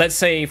let's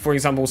say, for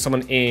example,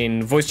 someone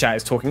in voice chat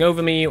is talking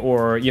over me,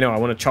 or, you know, I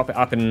want to chop it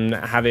up and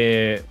have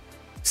it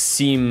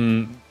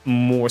seem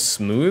more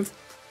smooth.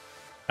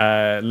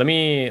 Let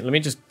me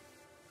just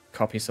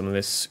copy some of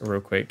this real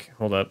quick.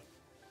 Hold up.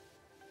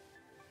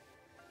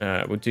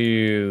 We'll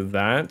do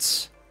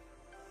that.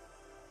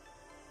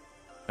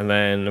 And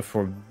then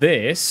for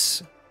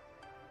this,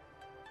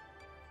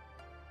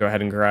 go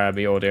ahead and grab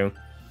the audio.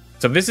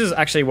 So this is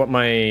actually what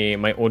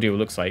my audio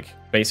looks like,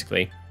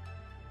 basically.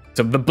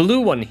 So the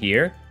blue one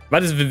here,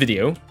 that is the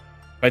video. If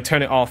I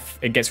turn it off,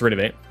 it gets rid of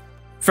it.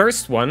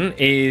 First one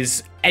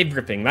is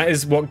everything. That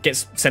is what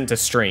gets sent to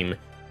stream.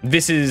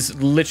 This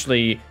is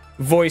literally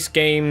voice,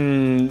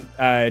 game,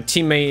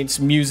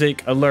 teammates,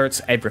 music, alerts,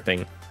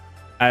 everything.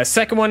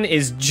 Second one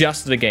is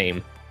just the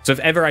game. So if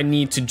ever I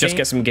need to just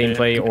get some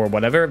gameplay or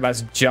whatever,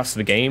 that's just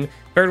the game.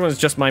 Third one is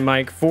just my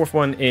mic. Fourth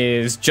one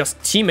is just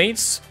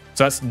teammates.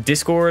 So that's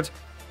Discord.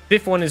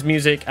 Fifth one is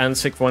music, and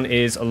sixth one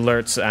is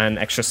alerts and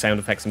extra sound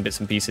effects and bits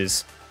and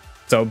pieces.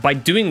 So by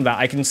doing that,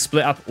 I can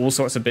split up all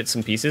sorts of bits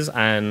and pieces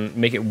and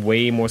make it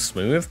way more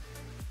smooth.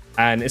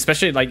 And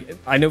especially, like,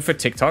 I know for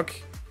TikTok,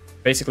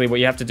 basically what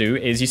you have to do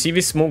is you see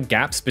these small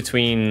gaps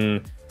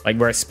between, like,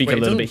 where I speak a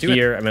little bit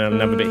here and then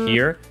another bit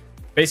here.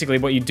 Basically,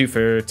 what you do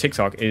for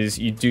TikTok is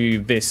you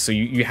do this, so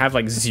you have,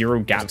 like,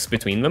 0 gaps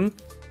between them.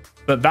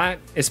 But that,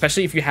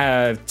 especially if you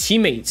have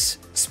teammates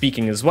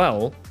speaking as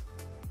well,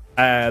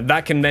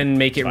 that can then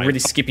make it really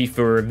skippy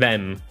for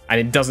them, and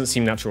it doesn't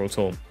seem natural at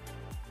all.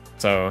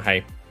 So,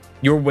 hey,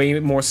 you're way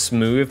more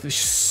smooth.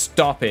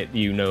 Stop it,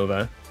 you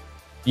Nova.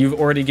 You've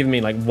already given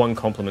me like 1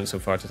 compliment so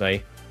far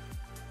today.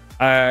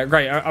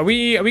 Right, are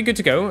we good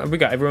to go? Have we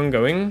got everyone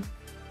going?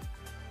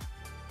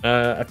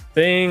 I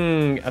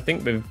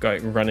think we've got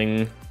it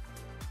running.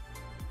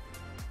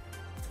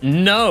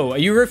 No, are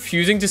you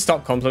refusing to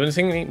stop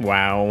complimenting me?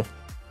 Wow.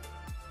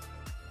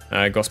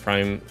 Ghost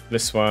Prime,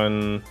 this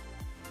one.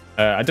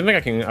 I don't think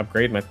I can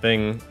upgrade my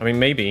thing. I mean,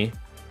 maybe.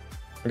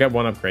 I got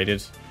 1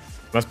 upgraded.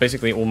 That's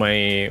basically all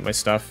my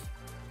stuff.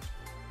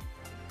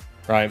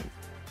 Right.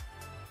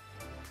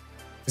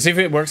 Let's see if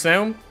it works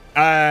now.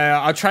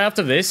 I'll try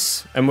after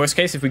this. And worst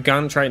case, if we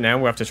can't try it now,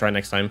 we'll have to try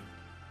next time.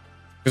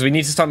 Because we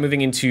need to start moving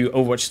into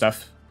Overwatch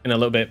stuff in a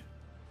little bit.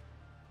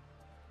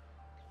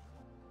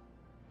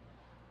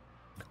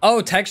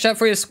 Oh, text chat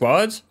for your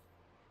squad?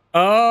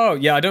 Oh,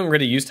 yeah, I don't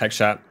really use text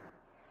chat.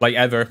 Like,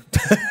 ever.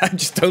 I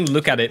just don't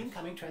look at it.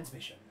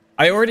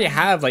 I already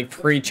have, like,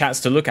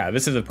 pre-chats to look at.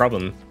 This is the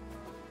problem.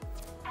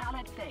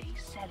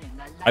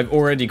 I've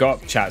already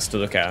got chats to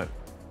look at.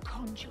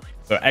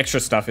 So extra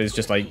stuff is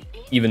just, like,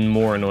 even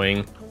more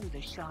annoying.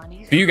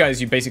 For you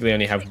guys, you basically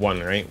only have one,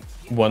 right?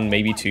 One,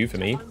 maybe two for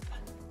me.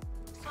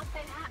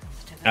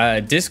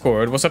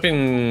 Discord. What's up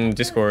in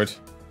Discord?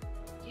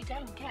 You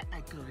don't get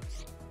the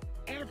goods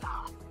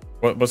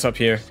ever. What's up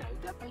here?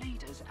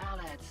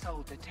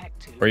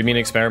 Or you mean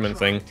experiment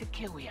thing?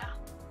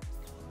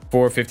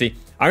 450.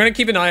 I'm gonna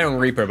keep an eye on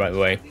Reaper, by the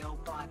way.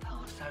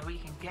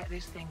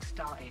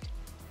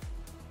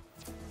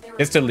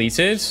 It's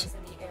deleted?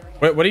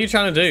 What are you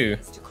trying to do?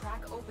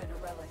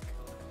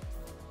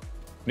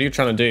 What are you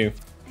trying to do?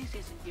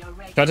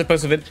 Try to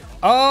post a vid.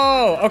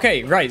 Oh,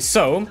 okay, right.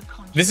 So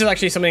this is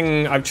actually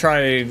something I've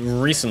tried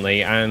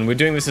recently, and we're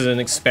doing this as an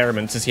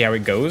experiment to see how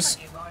it goes.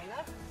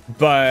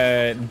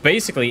 But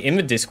basically, in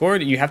the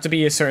Discord, you have to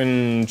be a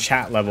certain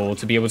chat level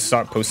to be able to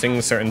start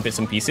posting certain bits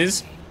and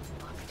pieces.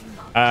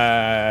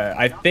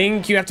 I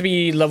think you have to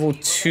be level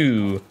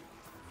 2.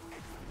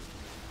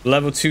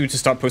 Level 2 to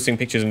start posting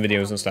pictures and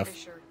videos and stuff.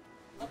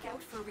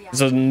 It's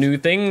a new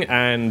thing,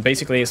 and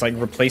basically it's like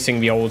replacing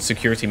the old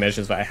security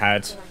measures that I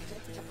had.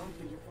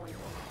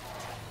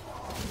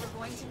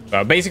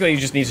 Basically, you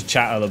just need to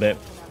chat a little bit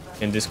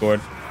in Discord.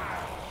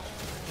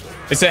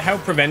 It's to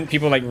help prevent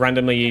people like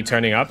randomly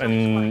turning up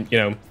and, you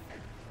know,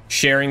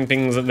 sharing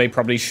things that they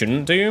probably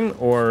shouldn't do,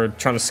 or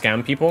trying to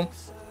scam people.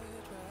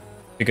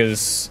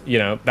 Because, you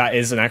know, that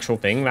is an actual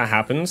thing that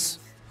happens.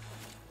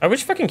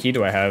 Which fucking key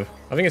do I have?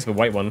 I think it's the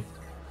white one.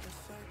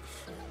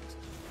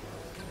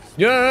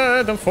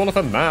 Yeah, don't fall off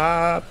a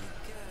map.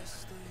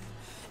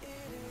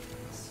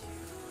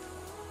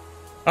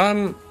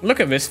 Look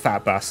at this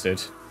fat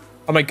bastard.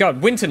 Oh my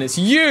god, Winton, it's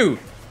you!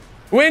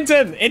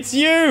 Winton, it's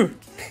you!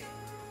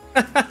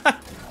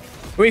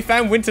 We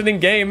found Winton in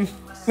game.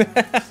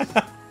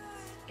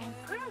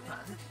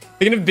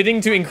 Speaking of bidding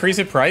to increase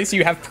the price,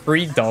 you have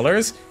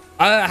 $3.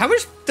 How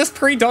much does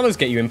 $3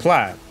 get you in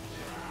plat?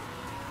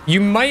 You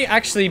might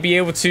actually be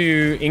able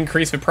to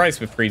increase the price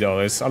with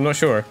 $3. I'm not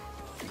sure.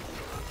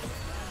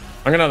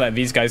 I'm gonna let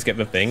these guys get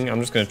the thing.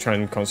 I'm just gonna try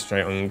and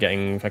concentrate on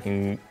getting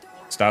fucking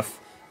stuff.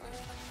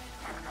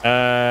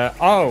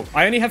 Oh,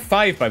 I only have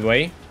 5, by the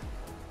way.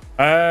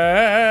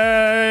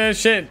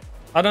 Shit.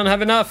 I don't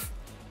have enough.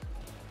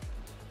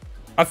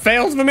 I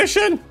failed the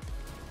mission.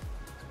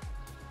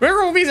 Where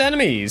are all these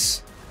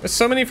enemies? There's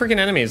so many freaking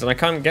enemies and I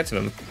can't get to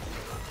them.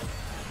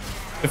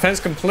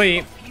 Defense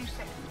complete.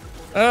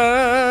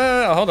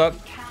 Hold up.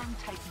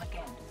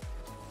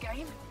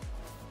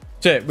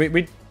 Shit,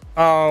 we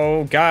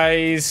oh,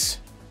 guys.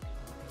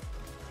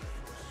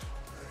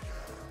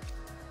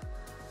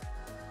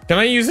 Can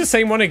I use the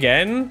same one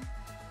again?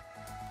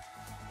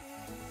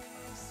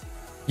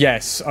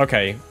 Yes,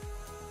 okay.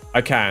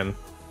 I can.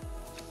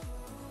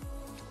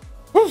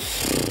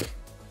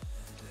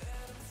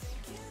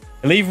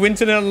 Leave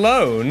Winton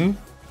alone?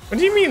 What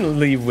do you mean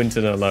leave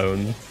Winton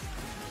alone?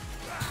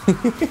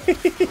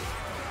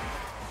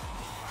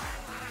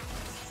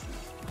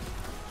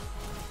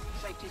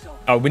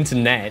 Oh,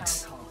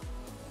 Winternet.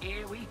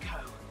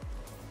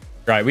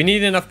 Right, we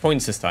need enough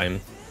points this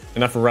time.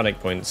 Enough relic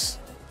points.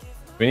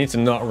 We need to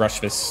not rush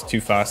this too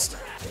fast.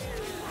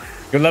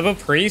 You're level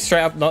 3,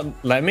 straight up not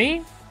let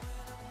me?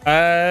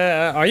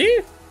 Are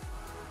you?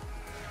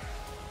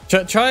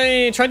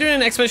 Try doing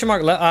an exclamation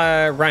mark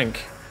rank.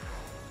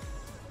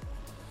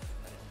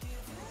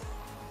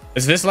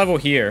 Is this level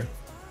here?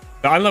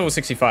 No, I'm level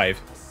 65.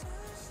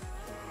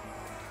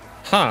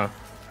 Huh.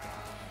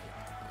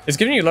 It's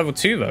giving you level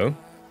 2 though.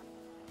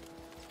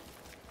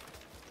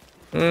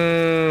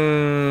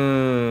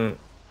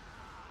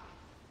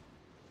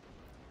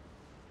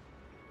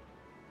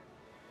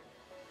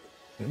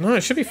 No,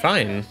 it should be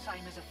fine.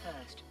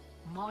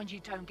 Mind you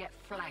don't get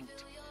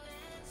flanked.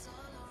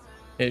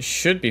 It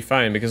should be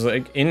fine because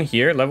like in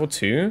here, level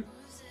 2,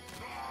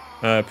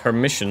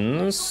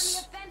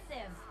 permissions,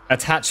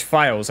 attach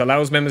files,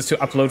 allows members to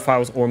upload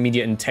files or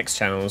media in text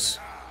channels.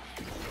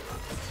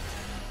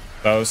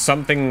 So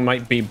something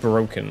might be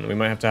broken. We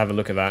might have to have a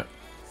look at that.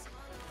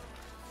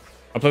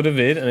 Upload a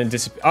vid and it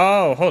disappears.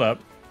 Oh, hold up.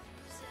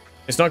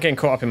 It's not getting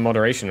caught up in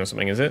moderation or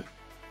something, is it?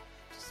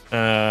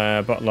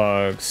 Bot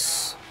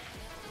logs.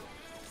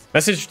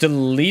 Message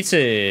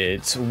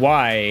deleted.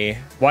 Why?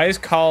 Why is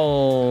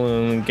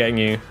Carl getting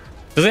you?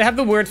 Does it have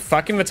the word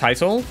fuck in the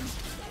title?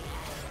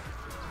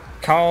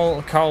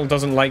 Carl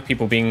doesn't like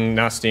people being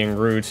nasty and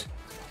rude.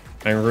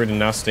 And rude and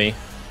nasty.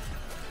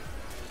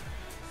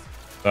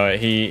 But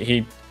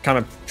he kind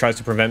of tries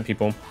to prevent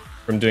people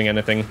from doing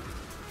anything.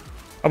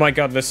 Oh my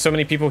god, there's so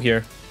many people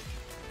here.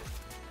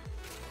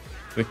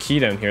 The key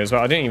down here as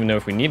well. I didn't even know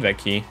if we need that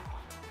key.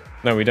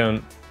 No, we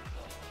don't.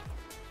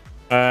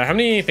 How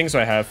many things do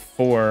I have?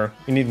 4.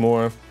 We need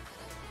more.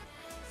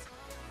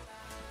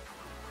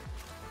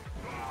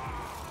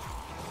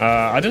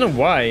 I don't know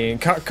why.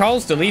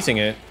 Carl's deleting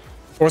it.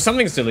 Or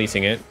something's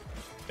deleting it.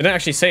 It didn't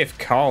actually say if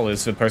Carl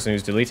is the person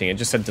who's deleting it. It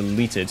just said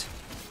deleted.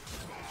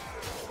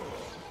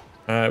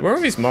 Where are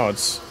these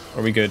mods?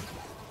 Are we good?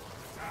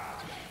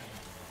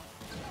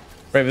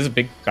 Wait, there's a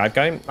big bad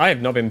guy? I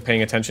have not been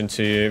paying attention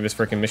to this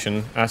freaking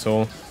mission at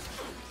all.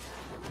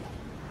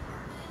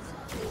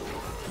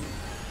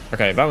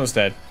 Okay, that one's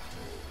dead.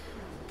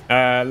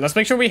 Let's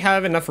make sure we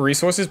have enough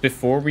resources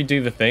before we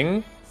do the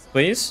thing,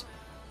 please.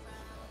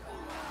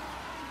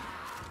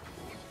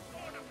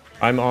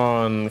 I'm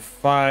on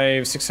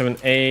 5, 6, 7,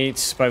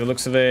 8 by the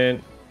looks of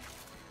it.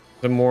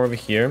 There's more over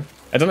here.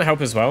 It doesn't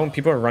help as well.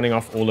 People are running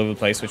off all over the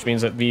place, which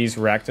means that these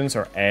reactants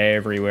are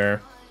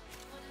everywhere.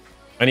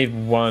 I need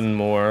one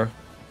more.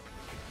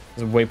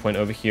 There's a waypoint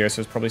over here,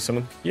 so there's probably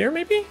someone here,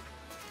 maybe?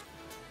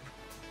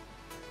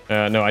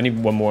 No, I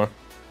need one more.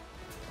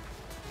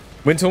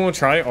 Winton will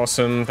try.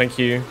 Awesome. Thank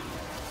you.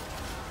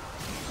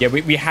 Yeah,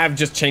 we have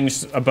just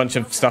changed a bunch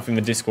of stuff in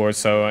the Discord,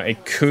 so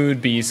it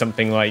could be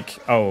something like,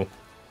 oh,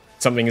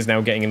 something is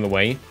now getting in the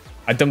way.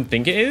 I don't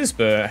think it is,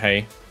 but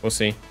hey, we'll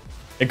see.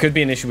 It could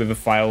be an issue with the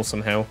file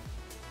somehow.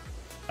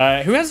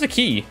 Who has the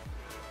key?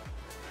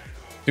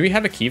 Do we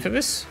have a key for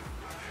this?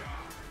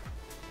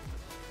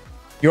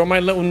 You're my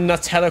little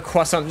Nutella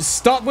croissant.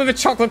 Stop with a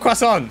chocolate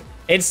croissant.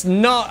 It's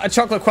not a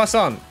chocolate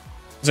croissant.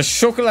 It's a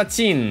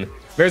chocolatine.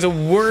 There's a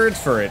word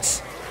for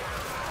it.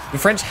 The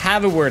French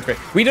have a word for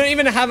it. We don't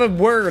even have a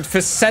word for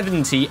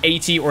 70,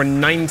 80, or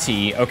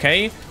 90,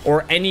 okay?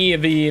 Or any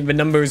of the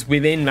numbers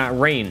within that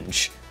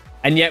range.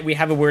 And yet we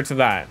have a word for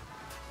that.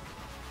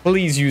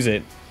 Please use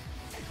it.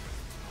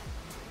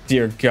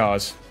 Dear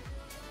God.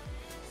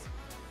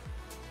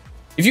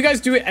 If you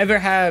guys do ever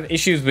have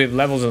issues with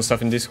levels and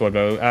stuff in Discord,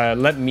 though,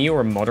 let me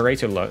or a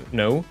moderator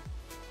know.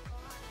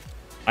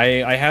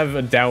 I have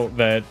a doubt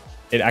that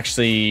it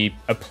actually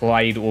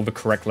applied all the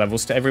correct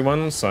levels to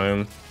everyone,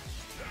 so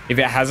if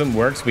it hasn't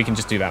worked, we can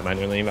just do that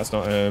manually. That's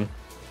not a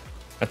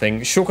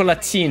thing.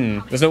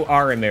 Chocolatine. There's no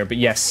R in there, but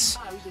yes.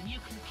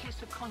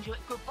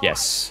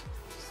 Yes.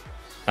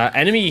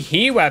 Enemy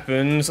heat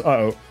weapons.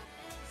 Uh-oh.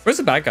 Where's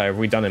the bad guy? Have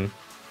we done him?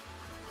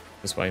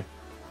 This way.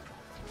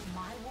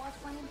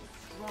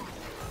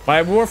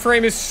 My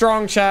Warframe is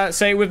strong, chat.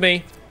 Say it with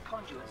me.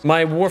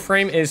 My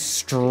Warframe is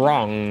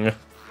strong.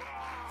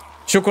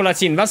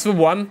 Chocolatine. That's the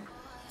one.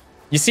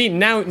 You see,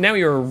 now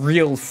you're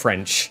real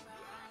French.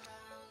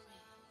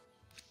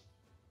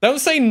 Don't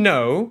say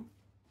no.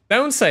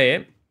 Don't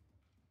say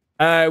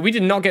it. We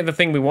did not get the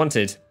thing we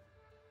wanted.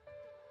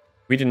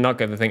 We did not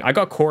get the thing. I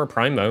got Cora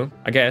Prime, though.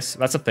 I guess.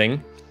 That's a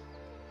thing.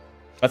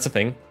 That's a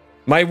thing.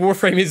 My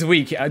Warframe is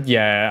weak.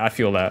 Yeah, I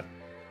feel that.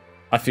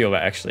 I feel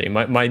that, actually.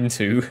 Mine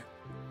too.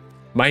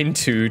 Mine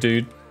too,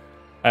 dude.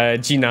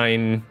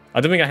 G9. I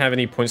don't think I have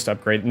any points to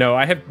upgrade. No,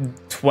 I have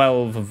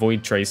 12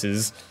 Void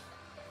Traces.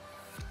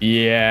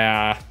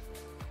 Yeah.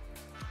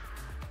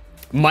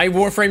 My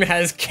Warframe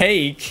has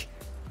cake.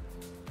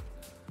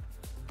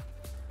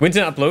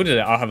 Winton uploaded it.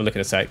 I'll have a look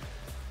in a sec.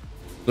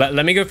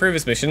 Let me go through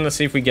this mission. Let's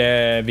see if we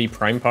get the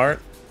Prime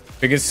part.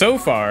 Because so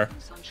far,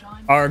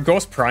 our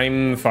Ghost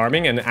Prime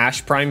farming and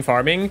Ash Prime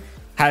farming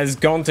has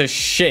gone to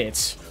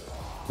shit.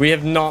 We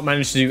have not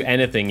managed to do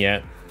anything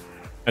yet.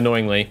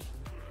 Annoyingly.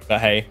 But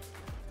hey,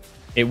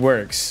 it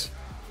works.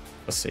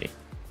 Let's see.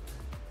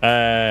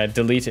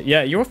 Delete it.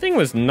 Yeah, your thing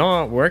was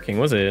not working,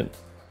 was it?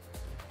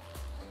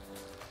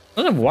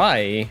 I don't know why.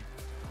 It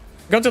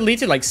got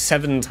deleted like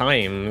 7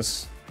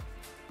 times.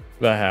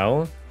 The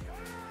hell?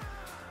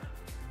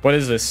 What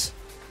is this?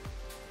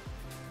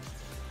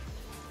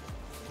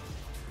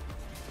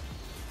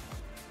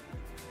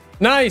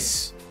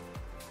 Nice.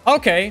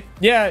 Okay.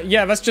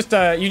 Yeah, that's just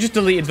you just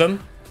deleted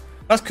them.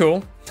 That's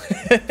cool.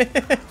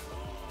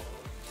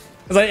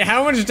 It's like,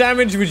 how much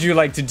damage would you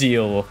like to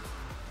deal?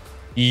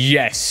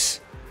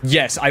 Yes.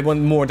 Yes, I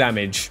want more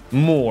damage.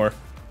 More.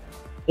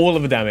 All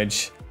of the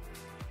damage.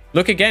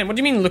 Look again. What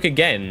do you mean look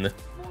again?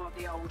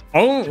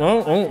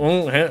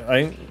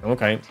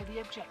 Okay.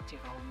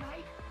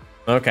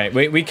 Okay,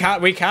 we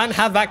can't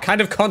have that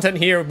kind of content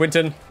here,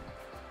 Winton.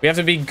 We have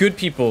to be good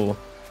people.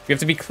 We have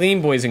to be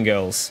clean boys and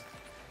girls.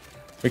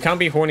 We can't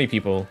be horny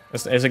people.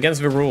 It's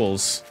against the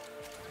rules.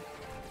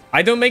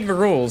 I don't make the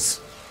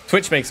rules.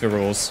 Twitch makes the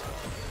rules.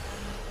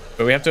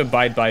 But we have to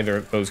abide by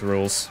those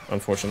rules,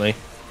 unfortunately.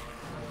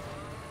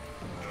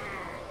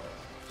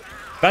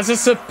 That's a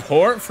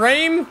support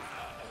frame?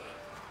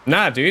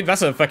 Nah, dude,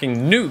 that's a fucking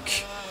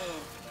nuke.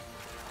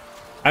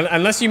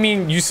 Unless you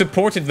mean you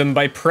supported them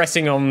by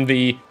pressing on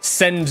the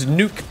send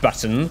nuke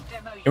button.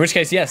 In which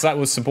case, yes, that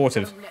was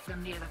supportive.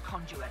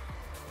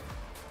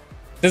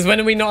 Does when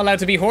are we not allowed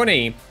to be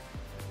horny?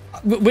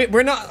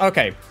 We're not...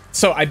 Okay,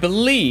 so I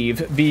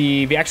believe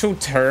the actual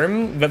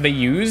term that they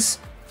use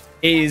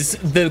is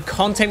the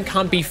content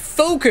can't be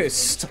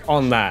focused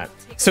on that.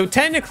 So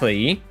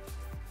technically,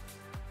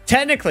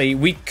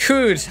 we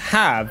could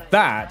have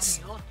that,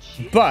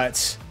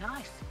 but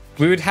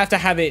we would have to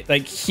have it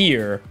like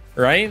here,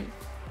 right?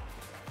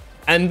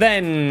 And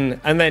then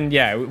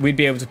yeah, we'd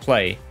be able to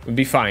play. We'd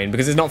be fine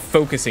because it's not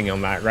focusing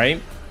on that,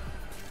 right?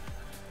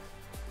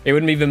 It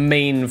wouldn't be the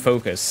main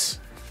focus,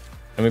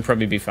 and we'd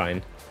probably be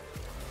fine.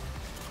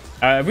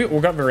 Have we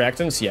all got the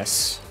reactants?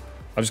 Yes.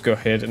 I'll just go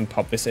ahead and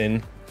pop this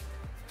in.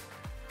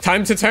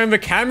 Time to turn the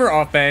camera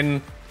off,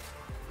 then.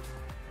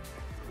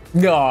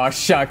 Aw,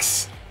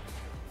 shucks.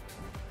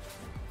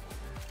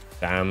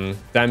 Damn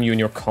you and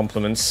your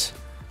compliments.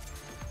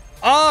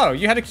 Oh,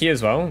 you had a key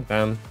as well.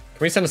 Damn. Can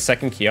we send a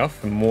second key off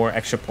for more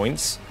extra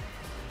points?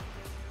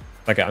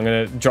 Okay, I'm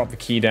gonna drop the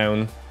key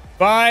down.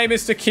 Bye,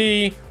 Mr.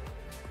 Key.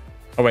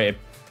 Oh wait, it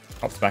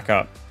pops back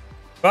up.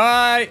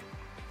 Bye.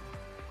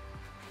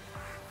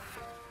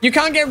 You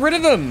can't get rid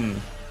of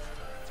them.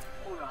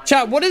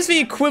 Chat, what is the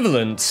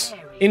equivalent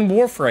in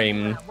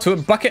Warframe to a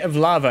bucket of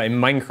lava in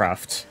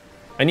Minecraft?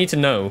 I need to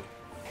know.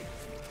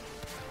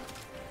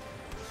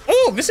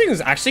 Oh, this thing is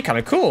actually kind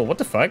of cool. What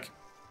the fuck?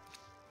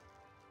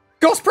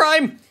 Ghost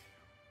Prime!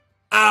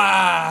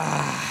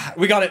 Ah,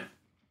 we got it.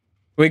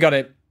 We got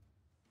it.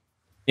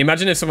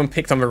 Imagine if someone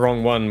picked on the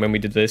wrong one when we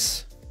did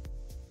this.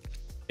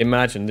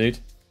 Imagine, dude.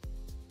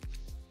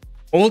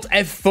 Alt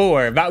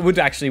F4. That would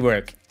actually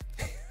work.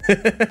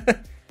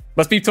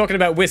 Must be talking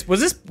about Wisp. Was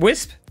this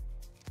Wisp?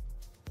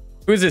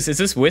 Who is this? Is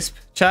this Wisp,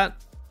 chat?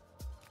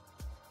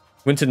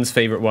 Winton's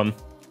favorite one.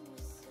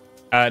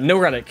 No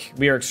relic.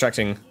 We are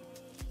extracting.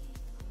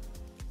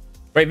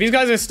 Wait, these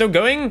guys are still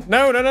going?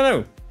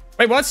 No.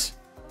 Wait, what?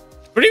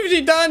 What have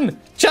you done?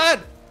 Chat,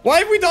 why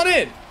have we done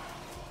it?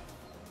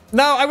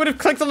 No, I would have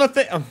clicked on the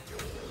thing. Oh.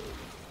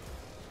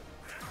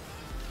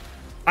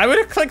 I would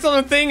have clicked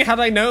on the thing had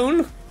I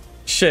known.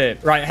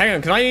 Shit. Right, hang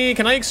on. Can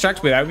I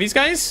extract without these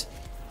guys?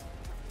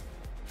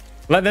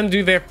 Let them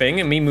do their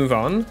thing and me move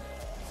on.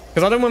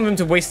 Because I don't want them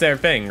to waste their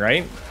thing,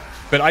 right?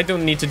 But I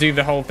don't need to do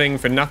the whole thing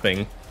for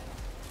nothing.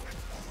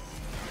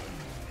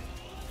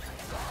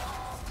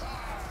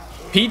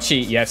 Peachy.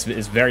 Yes, it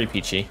is very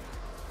peachy.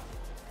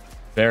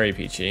 Very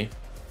peachy.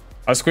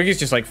 Squiggy's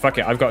just like, fuck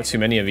it. I've got too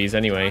many of these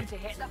anyway.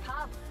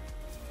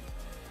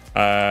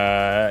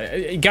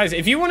 Guys,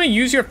 if you want to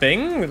use your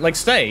thing, like,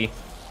 stay.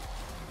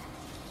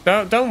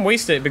 Don't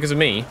waste it because of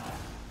me.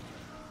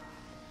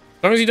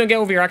 As long as you don't get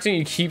over your acting,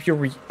 you keep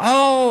your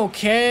oh,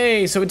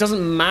 okay, so it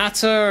doesn't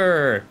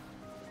matter.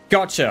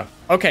 Gotcha.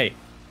 Okay,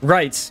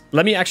 right.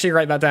 Let me actually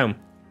write that down.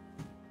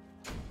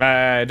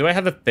 Do I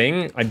have a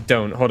thing? I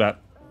don't. Hold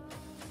up.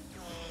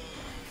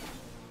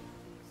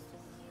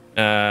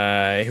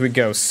 Here we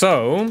go.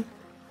 So,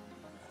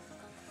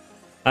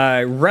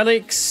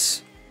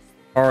 relics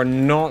are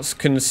not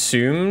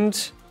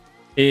consumed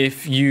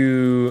if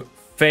you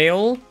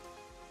fail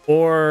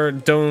or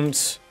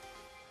don't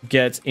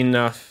get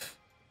enough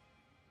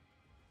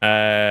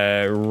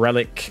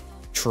relic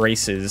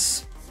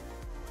traces.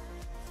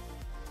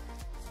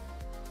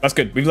 That's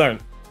good. We've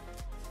learned.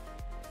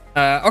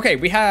 Okay,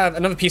 we have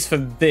another piece for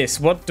this.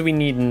 What do we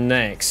need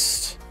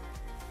next?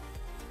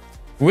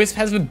 Wisp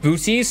has the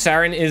booty,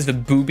 Saren is the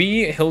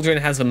booby, Hildren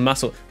has the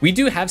muscle. We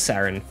do have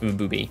Saren for the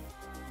booby.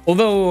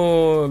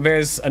 Although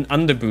there's an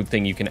underboot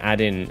thing you can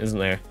add in, isn't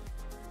there?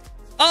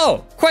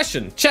 Oh,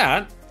 question,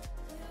 chat.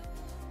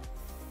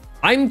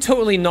 I'm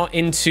totally not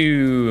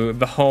into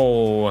the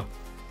whole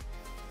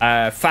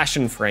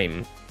fashion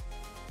frame.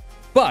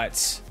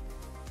 But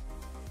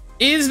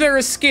is there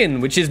a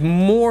skin which is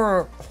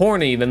more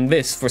horny than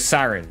this for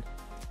Saren?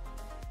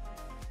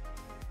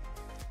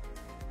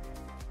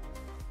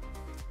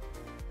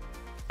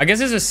 I guess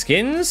it's the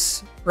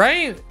skins,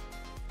 right?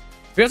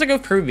 We have to go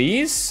through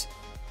these?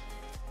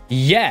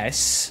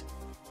 Yes.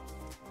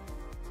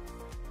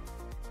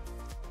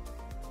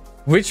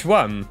 Which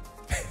one?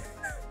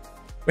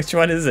 Which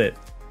one is it?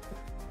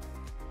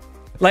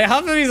 Like,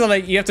 half of these are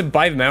like, you have to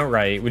buy them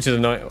outright, which is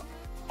annoying.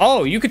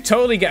 Oh, you could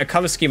totally get a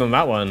color scheme on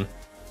that one.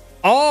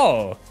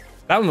 Oh,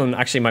 that one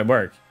actually might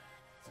work.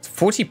 It's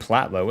 40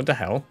 plat though, what the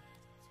hell?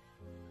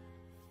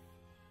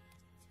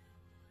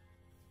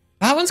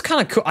 That one's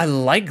kind of cool. I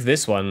like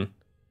this one.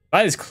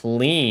 That is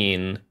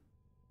clean.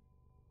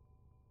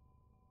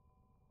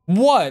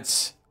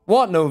 What?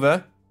 What,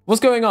 Nova? What's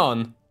going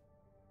on?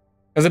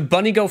 There's a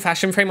bunny go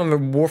fashion frame on the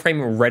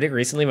Warframe Reddit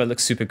recently that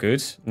looks super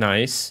good.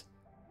 Nice.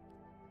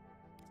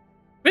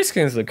 These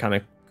skins look kind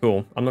of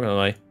cool. I'm not gonna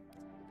lie.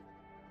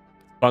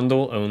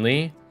 Bundle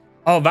only.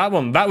 Oh, that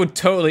one. That would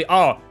totally...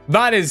 Oh,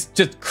 that is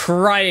just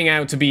crying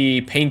out to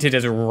be painted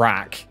as a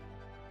rack.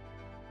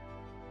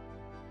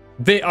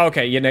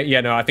 Okay,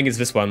 yeah, no, I think it's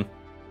this one.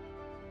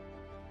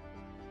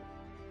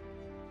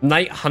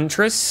 Night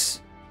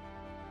Huntress.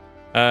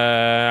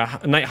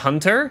 Night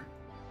Hunter.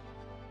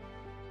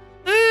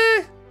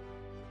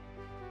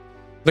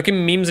 Look at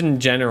memes in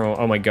general.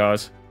 Oh my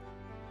god.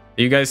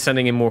 Are you guys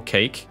sending in more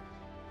cake?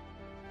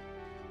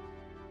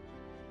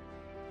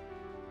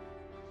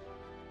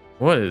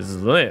 What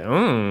is lit?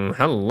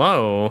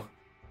 Hello.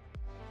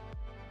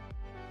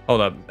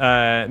 Hold up.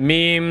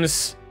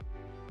 Memes.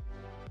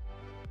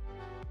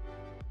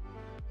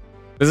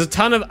 There's a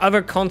ton of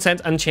other content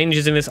and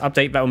changes in this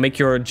update that will make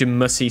your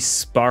Jamussi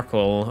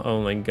sparkle.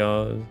 Oh my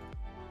god.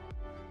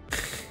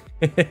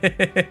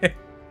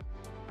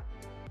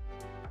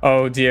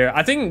 Oh dear.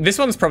 I think this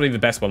one's probably the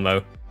best one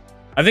though.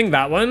 I think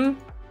that one,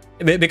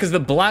 because the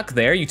black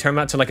there, you turn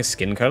that to like a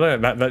skin color.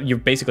 That you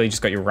basically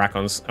just got your rack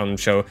on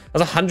show. That's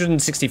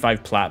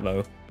 165 plat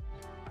though.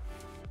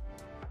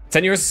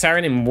 10 euros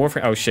Sarin in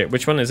Warframe. Oh shit,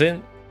 which one is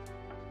it?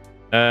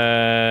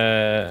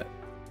 Is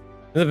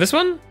it this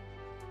one?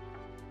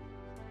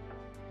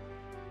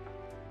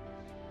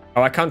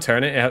 Oh, I can't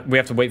turn it. We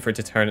have to wait for it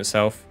to turn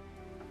itself.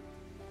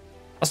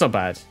 That's not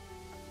bad.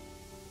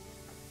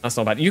 That's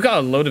not bad. You got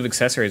a load of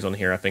accessories on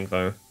here, I think,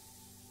 though.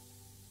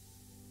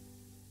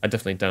 I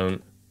definitely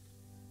don't.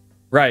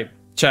 Right,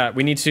 chat.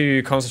 We need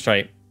to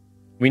concentrate.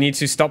 We need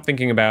to stop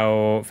thinking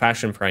about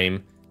fashion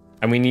frame.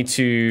 And we need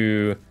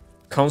to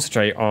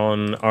concentrate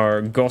on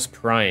our Gauss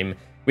Prime.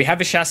 We have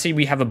a chassis,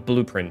 we have a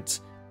blueprint.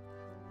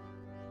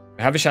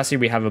 We have a chassis,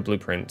 we have a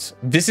blueprint.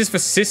 This is for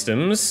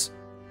systems.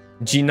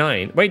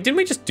 G9. Wait, didn't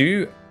we just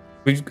do...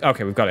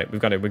 Okay, we've got it. We've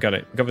got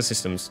the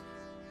systems.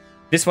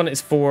 This one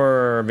is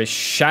for the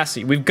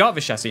chassis. We've got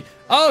the chassis.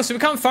 Oh, so we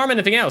can't farm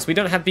anything else. We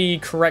don't have the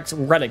correct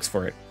relics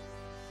for it.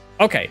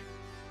 Okay.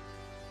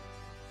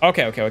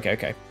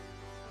 Okay.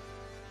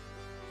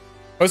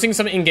 Posting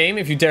something in-game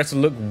if you dare to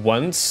look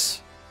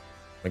once.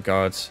 Oh my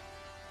god.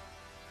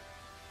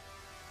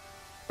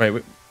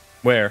 Wait,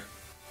 where?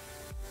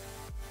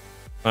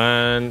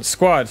 And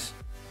squad.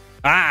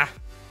 Ah!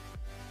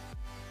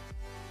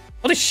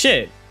 Holy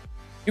shit.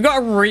 You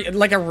got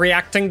a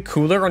reacting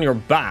cooler on your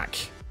back.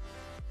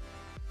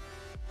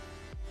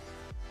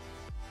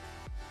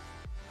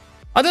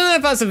 I don't know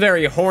if that's a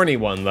very horny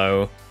one,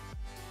 though.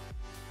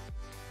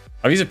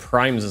 Oh, these are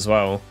primes as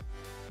well.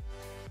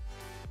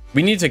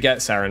 We need to get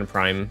Saren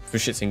Prime for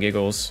shits and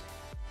giggles.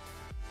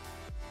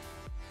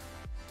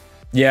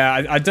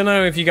 Yeah, I don't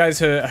know if you guys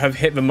have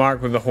hit the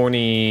mark with the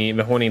horny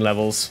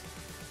levels.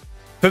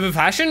 For the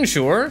fashion,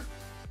 sure.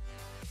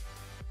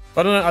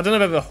 I don't know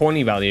about the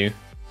horny value.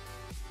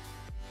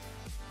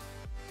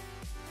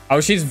 Oh,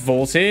 she's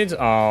vaulted.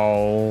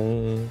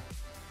 Oh.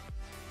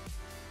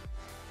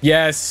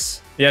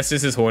 Yes, this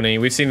is horny.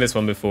 We've seen this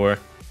one before.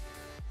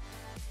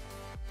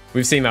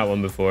 We've seen that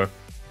one before.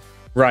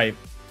 Right.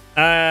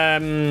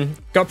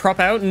 Got prop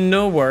out.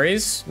 No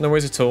worries. No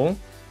worries at all.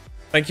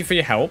 Thank you for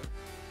your help.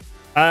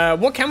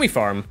 What can we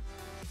farm?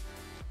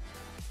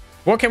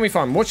 What can we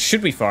farm? What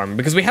should we farm?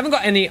 Because we haven't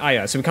got any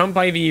Aya, so we can't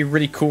buy the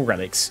really cool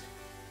relics.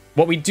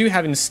 What we do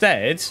have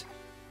instead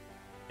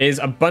is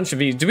a bunch of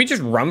these. Do we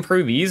just run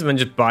through these and then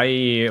just buy,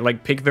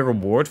 like, pick the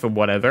reward for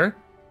whatever?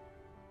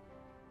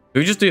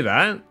 Do we just do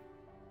that?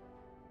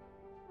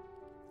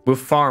 We'll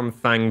farm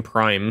Fang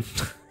Prime.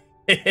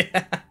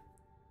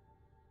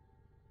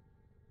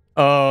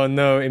 Oh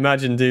no,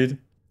 imagine, dude.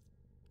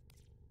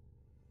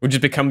 We'll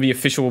just become the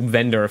official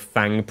vendor of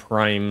Fang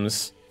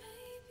Primes.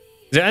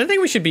 Is there anything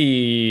we should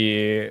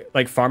be,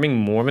 like, farming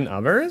more than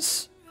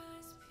others?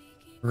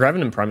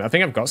 Revenant Prime. I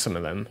think I've got some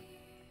of them.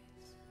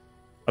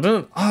 I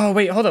don't... Oh,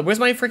 wait, hold up. Where's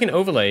my freaking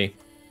overlay?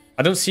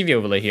 I don't see the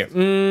overlay here.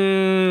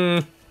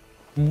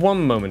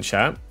 One moment,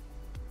 chat.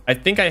 I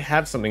think I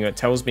have something that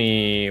tells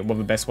me what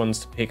the best ones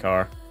to pick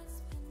are.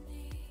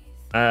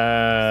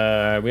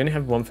 We only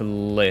have one for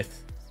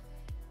Lith.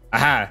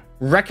 Aha!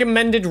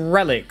 Recommended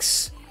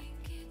relics.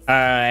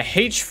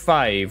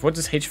 H5. What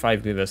does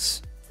H5 give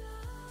us?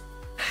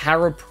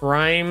 Harrow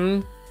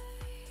Prime.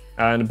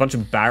 And a bunch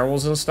of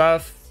barrels and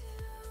stuff.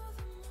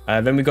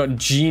 Then we got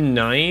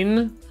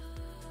G9.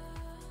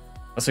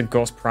 That's a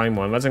Gauss Prime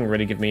one. That doesn't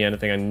really give me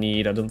anything I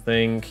need, I don't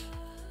think.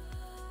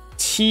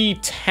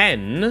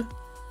 T10.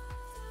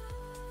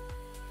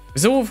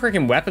 It's all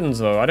freaking weapons,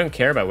 though. I don't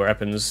care about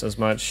weapons as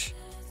much.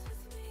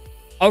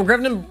 Oh,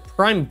 Revenant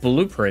Prime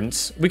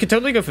Blueprint. We could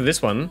totally go for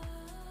this one.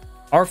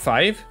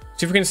 R5.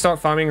 See if we can start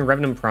farming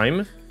Revenant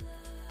Prime.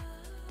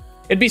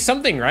 It'd be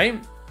something,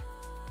 right?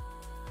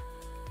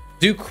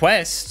 Do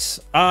quests.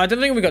 I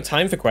don't think we got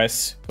time for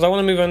quests, because I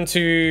want to move on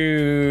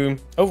to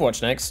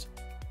Overwatch next.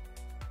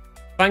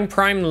 Fang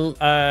Prime,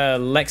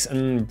 Lex,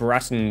 and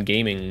Bratton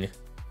Gaming.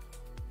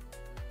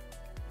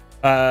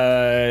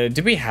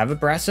 Did we have a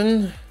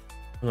Bratton?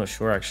 I'm not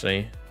sure,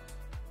 actually.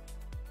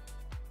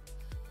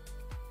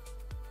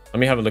 Let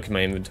me have a look at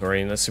my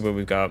inventory and let's see what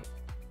we've got.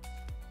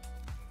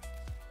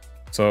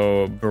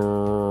 So,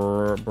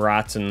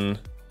 Bratton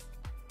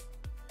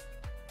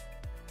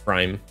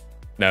Prime.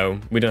 No,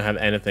 we don't have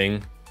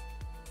anything.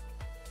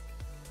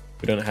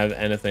 We don't have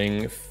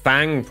anything.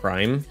 Fang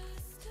Prime.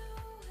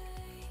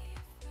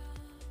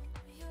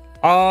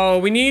 Oh,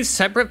 we need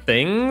separate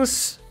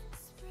things.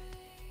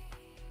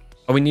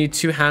 Oh, we need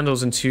 2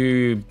 handles and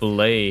 2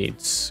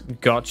 blades.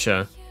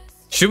 Gotcha.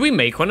 Should we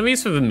make one of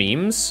these for the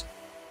memes?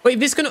 Wait,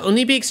 this can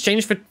only be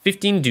exchanged for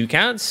 15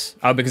 ducats?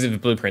 Oh, because of the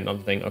blueprint, not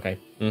the thing. Okay.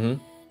 No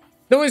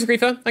worries,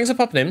 Griefer. Thanks for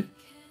popping in.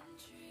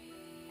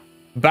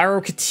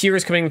 Barrow Katir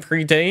is coming in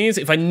 3 days.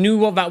 If I knew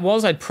what that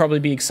was, I'd probably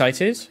be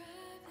excited.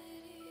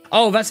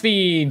 Oh, that's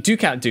the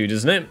ducat dude,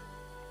 isn't it?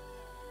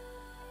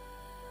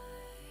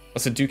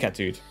 What's a Ducat,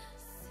 dude?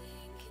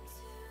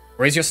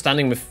 Raise your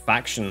standing with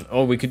faction.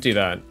 Oh, we could do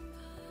that.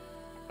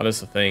 What is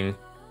the thing?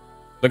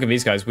 Look at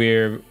these guys.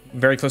 We're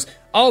very close.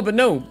 Oh, but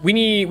no. We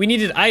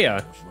needed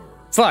Aya.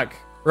 Fuck.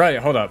 Right,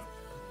 hold up.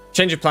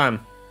 Change of plan.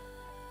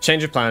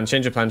 Change of plan.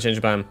 Change of plan. Change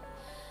of plan.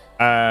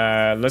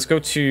 Let's go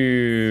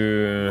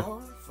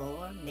to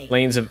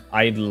Plains of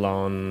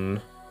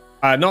Eidolon.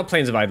 Not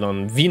Plains of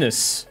Eidolon.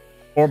 Venus.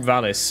 Orb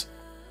Valis.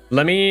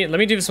 Let me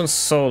do this one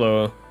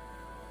solo.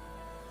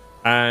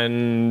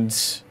 And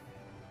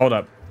hold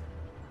up.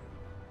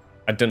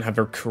 I don't have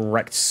the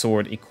correct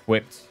sword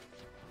equipped.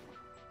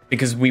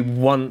 Because we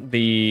want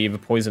the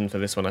poison for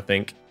this one, I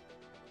think.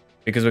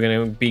 Because we're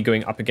going to be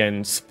going up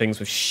against things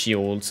with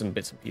shields and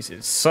bits and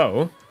pieces.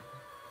 So,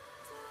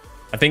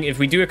 I think if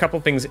we do a couple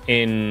things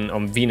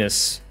on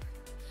Venus,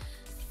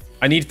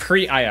 I need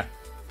pre-Aya.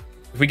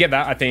 If we get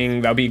that, I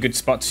think that'll be a good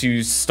spot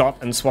to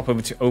stop and swap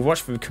over to Overwatch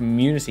for the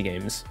community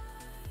games.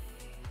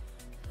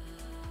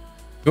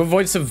 To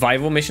avoid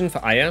survival mission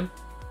for Aya.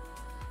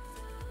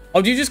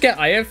 Oh, do you just get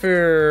Aya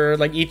for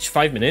like each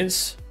 5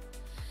 minutes?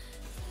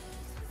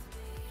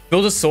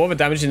 Build a sword with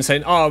damage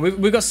insane. Oh,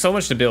 we've got so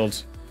much to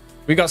build.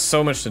 We've got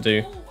so much to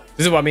do.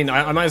 This is what I mean.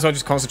 I might as well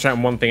just concentrate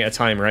on one thing at a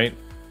time, right?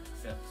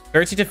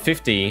 30 to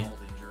 50.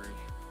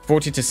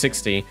 40 to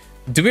 60.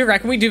 Do we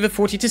reckon we do the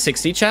 40 to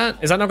 60, chat?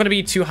 Is that not going to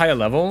be too high a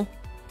level?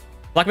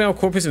 Blackmail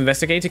Corpus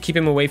Investigator, keep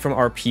him away from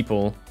our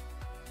people.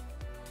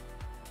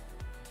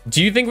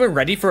 Do you think we're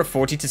ready for a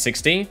 40 to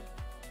 60?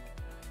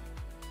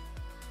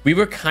 We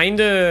were kind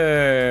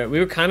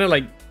of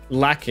like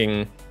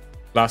lacking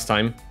last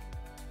time.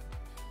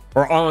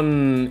 Or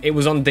it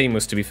was on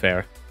Deimos, to be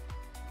fair.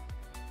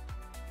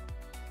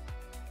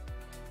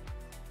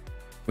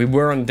 We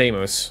were on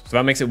Deimos, so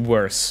that makes it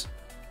worse.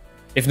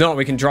 If not,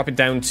 we can drop it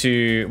down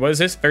to, what is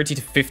this? 30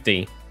 to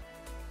 50,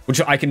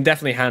 which I can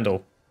definitely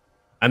handle.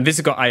 And this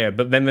has got Aya,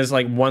 but then there's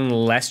like one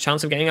less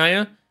chance of getting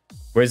Aya,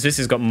 whereas this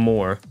has got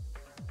more.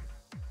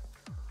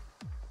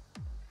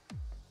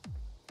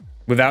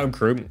 Without a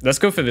group, let's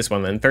go for this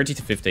one then, 30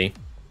 to 50.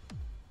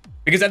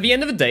 Because at the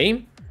end of the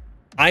day,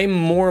 I'm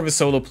more of a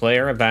solo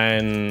player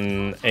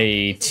than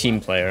a team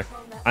player.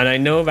 And I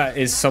know that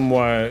is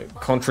somewhat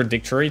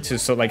contradictory to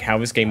sort of like how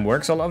this game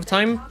works a lot of the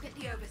time.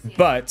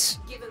 But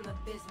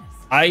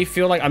I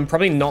feel like I'm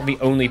probably not the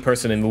only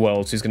person in the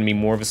world who's going to be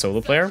more of a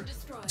solo player.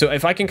 So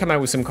if I can come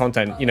out with some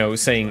content, you know,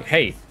 saying,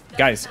 hey,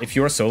 guys, if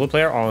you're a solo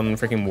player on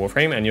freaking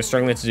Warframe and you're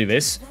struggling to do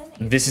this,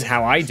 this is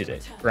how I did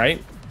it,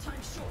 right?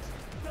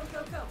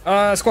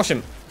 Squash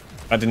him.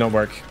 That did not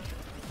work.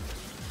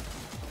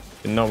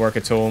 Did not work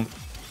at all.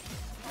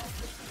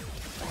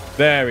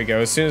 There we go.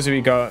 As soon as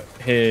we got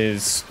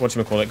his,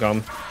 whatchamacallit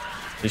gone,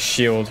 his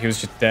shield, he was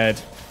just dead.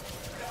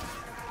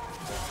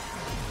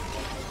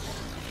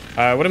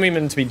 What are we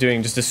meant to be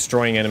doing? Just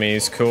destroying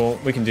enemies. Cool.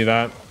 We can do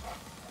that.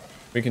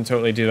 We can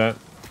totally do that.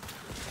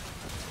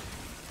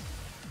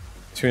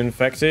 2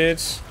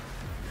 infected.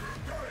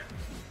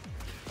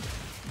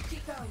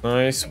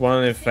 Nice.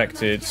 1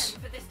 infected. There's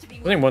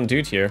only 1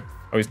 dude here.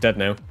 Oh, he's dead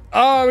now.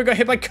 Oh, we got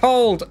hit by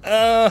cold.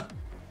 I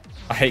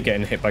hate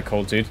getting hit by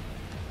cold, dude.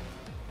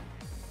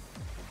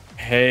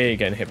 Hey,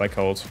 getting hit by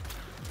cold.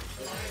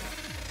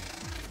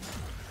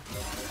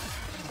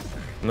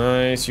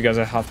 Nice. You guys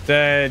are half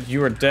dead.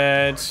 You are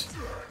dead.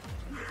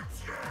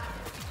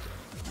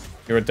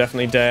 You are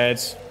definitely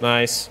dead.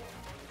 Nice.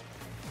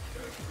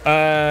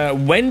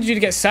 When did you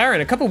get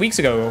Saren? A couple weeks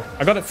ago.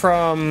 I got it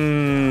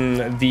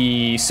from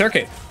the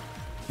circuit.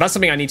 That's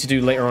something I need to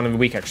do later on in the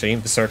week, actually.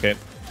 The circuit.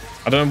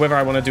 I don't know whether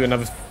I want to do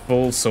another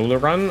full solo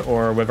run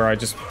or whether I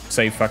just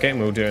say fuck it and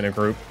we'll do it in a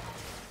group.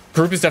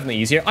 Group is definitely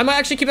easier. I might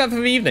actually keep that for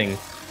the evening.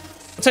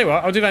 I'll tell you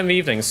what, I'll do that in the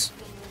evenings.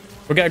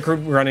 We'll get a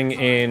group running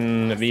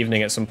in the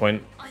evening at some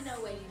point.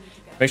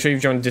 Make sure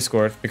you've joined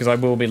Discord, because I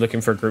will be looking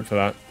for a group for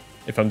that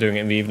if I'm doing it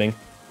in the evening.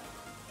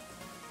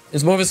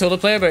 It's more of a solo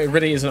player, but it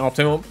really isn't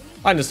optimal.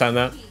 I understand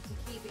that.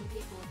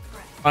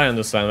 I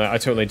understand that. I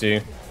totally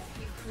do.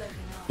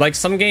 Like,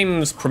 some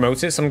games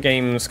promote it, some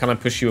games kind of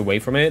push you away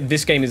from it.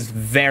 This game is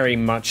very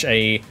much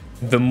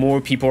the more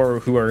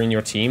people who are in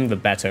your team, the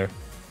better,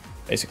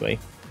 basically.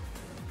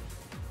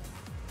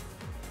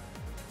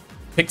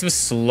 Picked the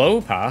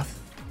slow path?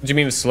 What do you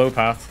mean the slow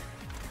path?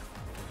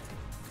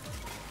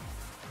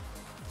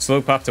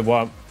 Slow path to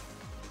what?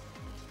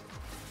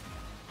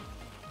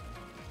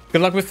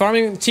 Good luck with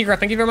farming. Tigra,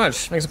 thank you very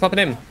much. Thanks for popping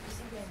in.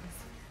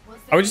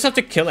 Oh, we just have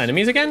to kill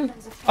enemies again?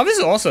 Oh, this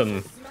is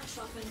awesome.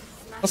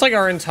 That's like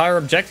our entire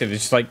objective, is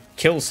just like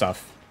kill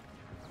stuff.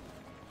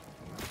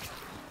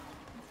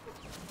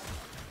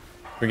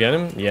 We get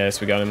him?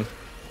 Yes, we got him.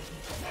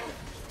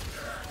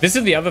 This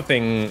is the other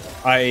thing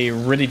I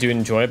really do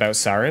enjoy about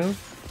Saren,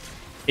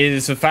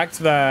 is the fact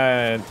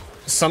that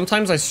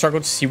sometimes I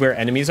struggle to see where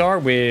enemies are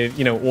with,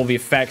 you know, all the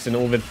effects and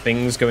all the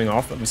things going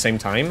off at the same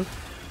time.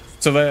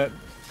 So that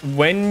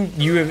when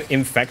you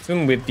infect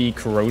them with the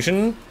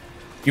corrosion,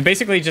 you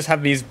basically just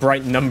have these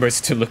bright numbers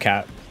to look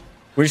at,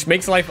 which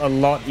makes life a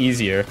lot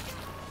easier.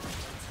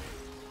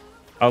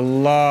 A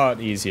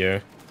lot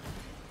easier.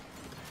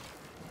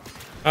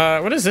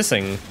 What is this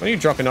thing? What are you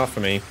dropping off for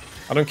me?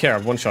 I don't care.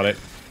 I've one-shot it.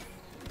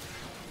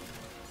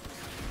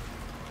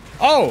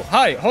 Oh,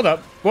 hi. Hold up.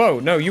 Whoa.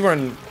 No, you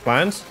weren't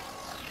planned.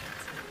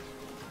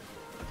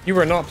 You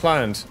were not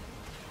planned.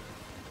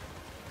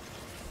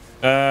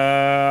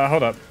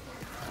 Hold up.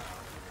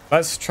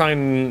 Let's try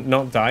and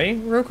not die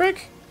real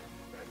quick.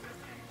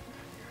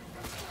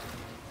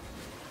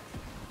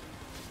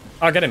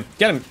 Oh, get him.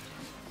 Get him.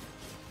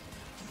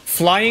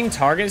 Flying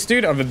targets,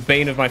 dude, are the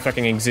bane of my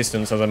fucking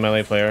existence as a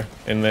melee player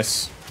in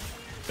this.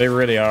 They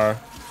really are.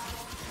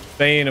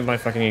 Bane of my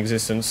fucking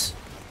existence.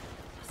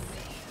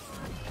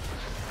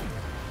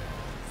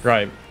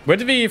 Right. Where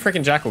did the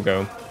freaking jackal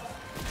go?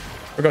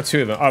 We got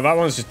two of them. Oh, that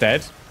one's just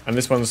dead. And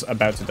this one's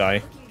about to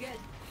die.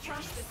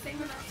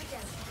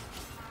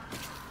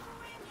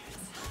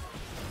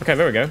 Okay,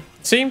 there we go.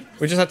 See?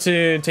 We just had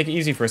to take it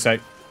easy for a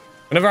sec.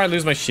 Whenever I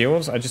lose my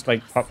shields, I just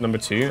like pop number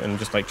 2 and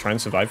just like try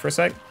and survive for a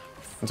sec.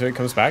 Until it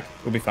comes back.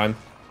 We'll be fine.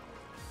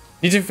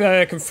 Need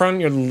to confront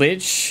your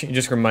lich. You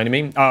just reminded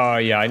me. Oh,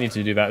 yeah, I need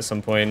to do that at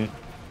some point.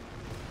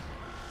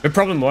 The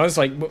problem was,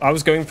 like, I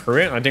was going through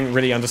it. I didn't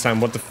really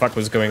understand what the fuck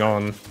was going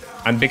on.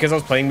 And because I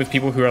was playing with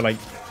people who are, like,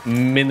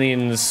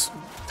 millions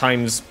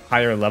times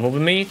higher level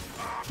than me,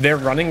 they're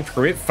running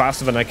through it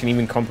faster than I can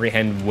even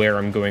comprehend where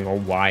I'm going or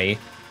why.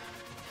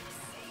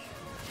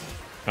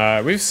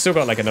 We've still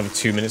got, like, another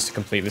 2 minutes to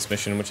complete this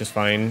mission, which is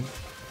fine.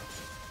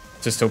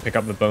 To still pick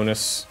up the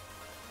bonus.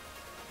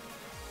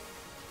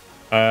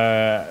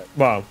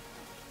 Well,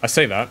 I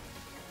say that.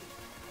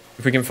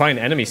 If we can find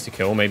enemies to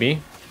kill,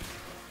 maybe.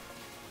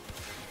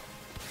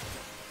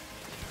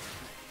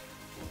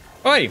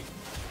 Oi!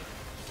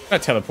 I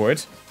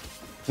teleported.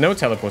 No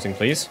teleporting,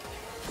 please.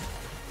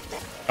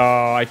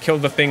 Oh, I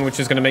killed the thing which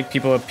is going to make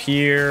people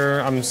appear.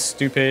 I'm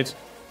stupid.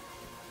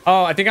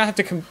 Oh, I think I have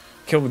to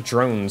kill the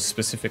drones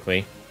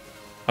specifically.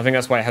 I think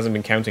that's why it hasn't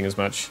been counting as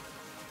much.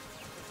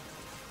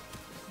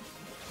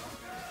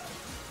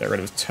 Get rid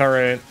of the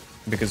turret,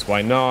 because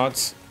why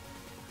not?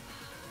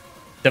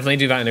 Definitely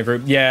do that in a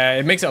group. Yeah,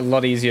 it makes it a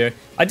lot easier.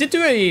 I did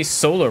do a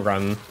solo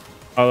run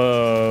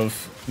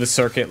of the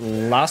circuit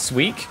last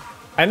week.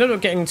 I ended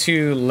up getting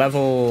to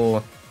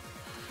level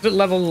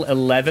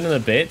 11 in a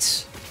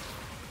bit.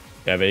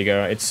 Yeah, there you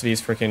go. It's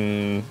these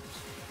freaking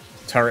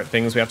turret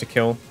things we have to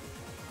kill.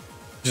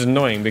 Which is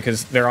annoying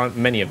because there aren't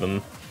many of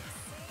them.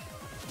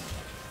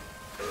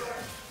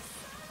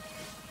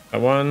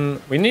 That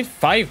one. We need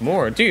 5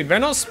 more. Dude, they're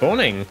not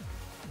spawning.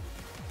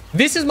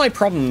 This is my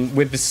problem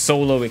with the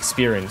solo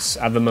experience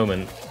at the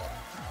moment.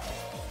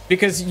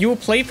 Because you'll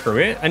play through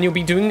it and you'll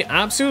be doing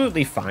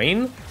absolutely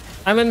fine.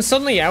 And then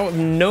suddenly out of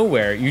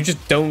nowhere, you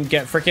just don't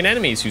get freaking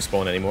enemies who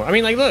spawn anymore. I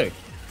mean, like, look.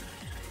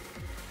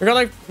 We got,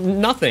 like,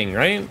 nothing,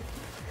 right?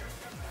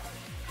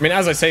 I mean,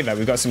 as I say that,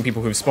 we've got some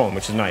people who've spawned,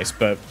 which is nice,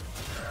 but...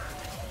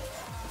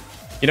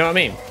 You know what I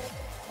mean?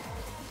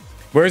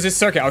 Where is this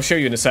circuit? I'll show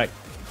you in a sec.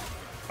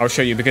 I'll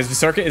show you, because the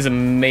circuit is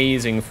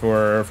amazing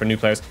for new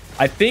players.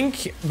 I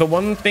think the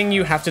one thing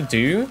you have to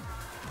do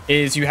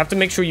is you have to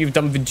make sure you've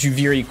done the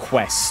Juviri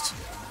quest,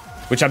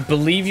 which I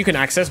believe you can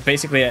access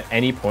basically at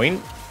any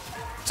point.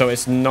 So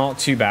it's not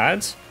too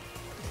bad.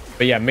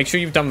 But yeah, make sure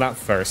you've done that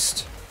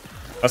first.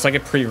 That's like a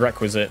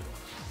prerequisite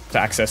to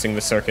accessing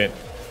the circuit.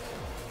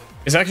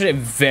 It's actually a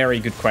very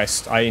good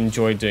quest. I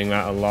enjoyed doing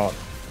that a lot.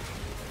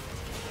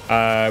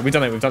 We've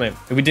done it, we've done it.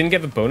 We didn't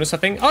get the bonus, I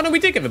think. Oh, no, we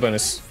did get the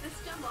bonus.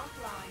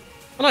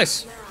 Oh,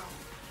 nice.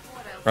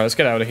 Right, let's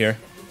get out of here.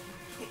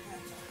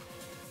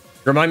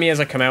 Remind me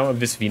as I come out of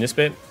this Venus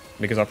bit,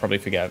 because I'll probably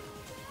forget.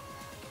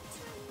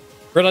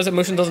 Realize that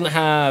Motion doesn't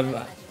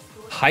have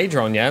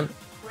Hydron yet.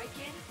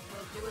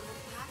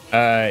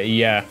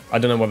 Yeah, I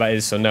don't know what that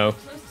is, so no.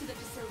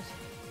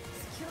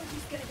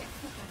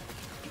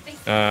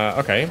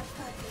 Okay.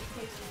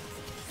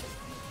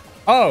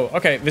 Oh,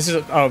 okay. This is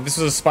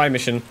a spy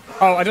mission.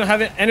 Oh, I don't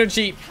have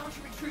energy.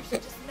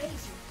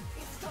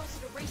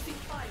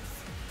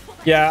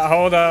 Yeah,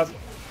 hold up.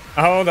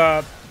 Hold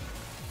up.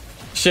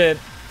 Shit.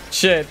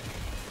 Shit.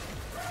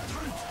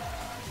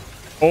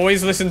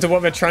 Always listen to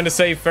what they're trying to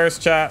say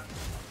first, chat.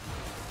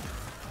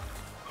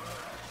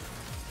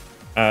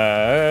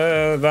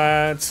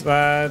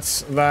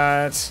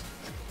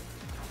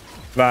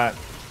 That.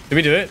 Did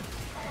we do it?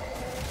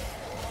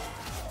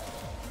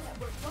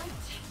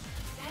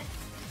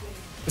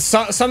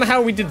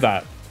 Somehow we did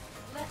that.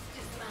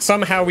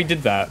 Somehow we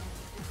did that.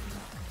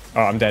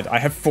 Oh, I'm dead. I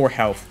have 4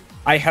 health.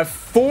 I have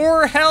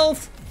 4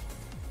 health!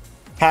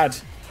 Had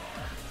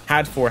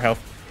 4 health.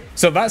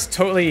 So that's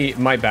totally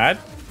my bad.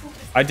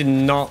 I did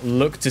not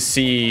look to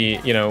see,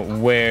 you know,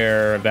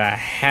 where the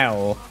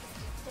hell...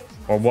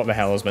 Or what the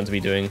hell I was meant to be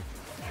doing.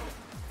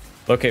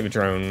 Locate the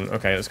drone.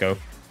 Okay, let's go.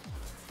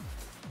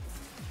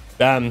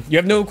 You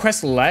have no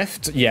quest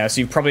left? Yeah,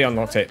 so you've probably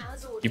unlocked it.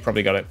 You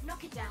probably got it.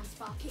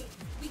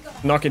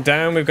 Knock it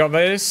down. We've got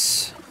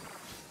this.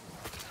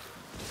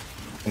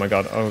 Oh my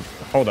god. Oh,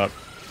 hold up.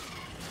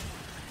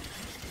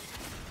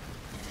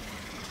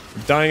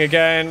 Dying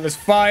again. There's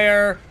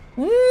fire.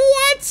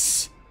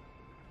 What?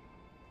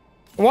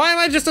 Why am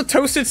I just a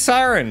toasted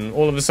siren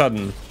all of a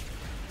sudden?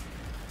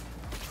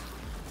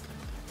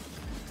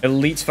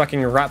 Elite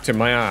fucking raptor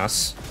my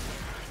ass.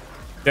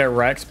 Get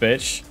wrecked,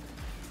 bitch.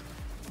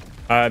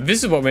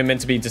 This is what we're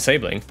meant to be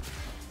disabling.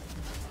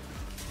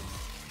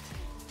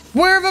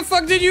 Where the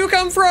fuck did you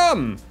come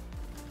from?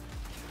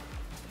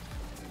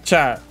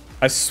 Chat,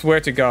 I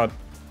swear to God.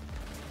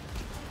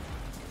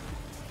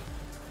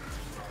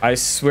 I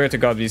swear to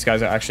God these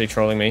guys are actually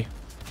trolling me.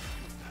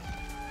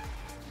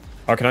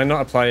 Oh, can I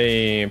not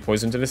apply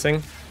poison to this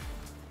thing?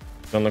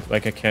 Don't look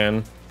like I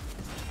can.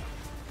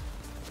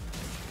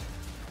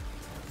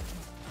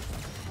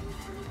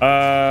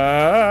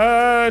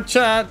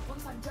 Chat.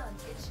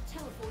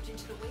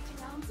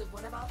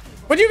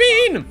 What do you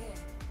mean?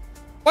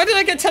 Why did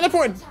I get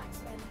teleported?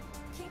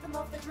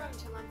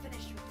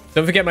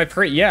 Don't forget my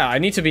pre. Yeah, I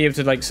need to be able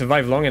to like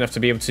survive long enough to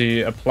be able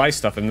to apply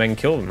stuff and then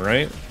kill them,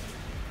 right?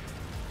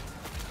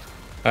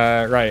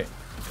 Right.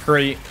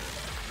 Pre.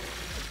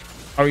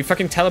 Oh, he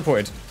fucking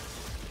teleported.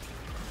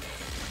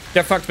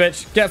 Get fucked,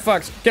 bitch. Get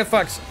fucked. Get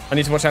fucked. I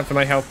need to watch out for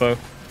my health, though.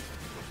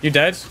 You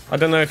dead? I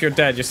don't know if you're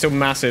dead. You're still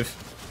massive.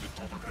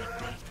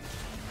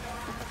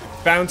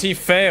 Bounty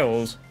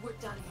failed.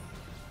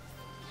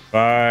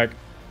 Fuck.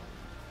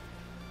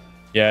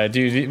 Yeah,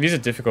 dude, these are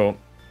difficult.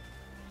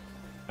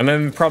 And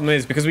then the problem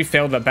is, because we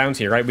failed that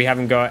bounty, right? We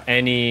haven't got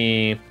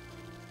any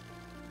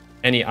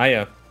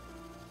Aya.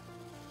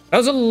 That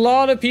was a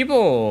lot of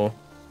people.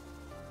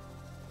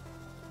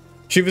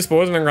 Shoot the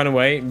spores and then run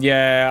away.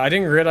 Yeah, I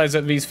didn't realize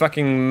that these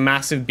fucking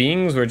massive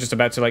beings were just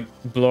about to like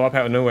blow up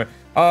out of nowhere.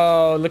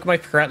 Oh, look at my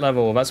threat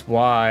level. That's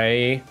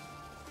why.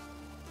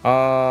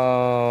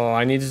 Oh,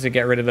 I needed to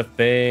get rid of the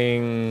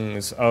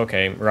things.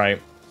 Okay,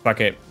 right.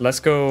 Fuck it. Let's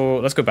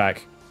go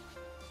back.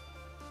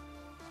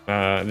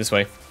 This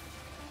way. Is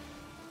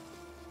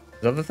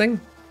that the thing?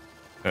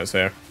 No, it's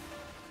there.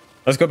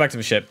 Let's go back to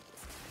the ship.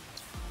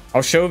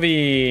 I'll show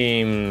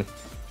the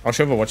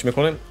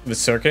whatchamacallit, the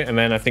circuit, and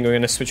then I think we're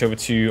gonna switch over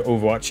to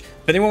Overwatch.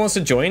 If anyone wants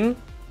to join,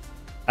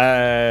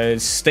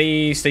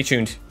 stay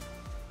tuned.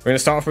 We're gonna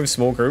start off with a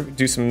small group,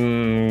 do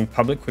some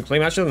public quick play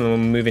matches, and then we'll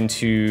move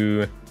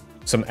into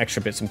some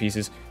extra bits and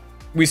pieces.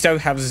 We still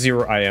have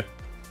 0 Aya.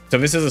 So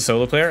this is a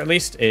solo player, at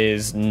least,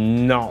 is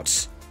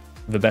not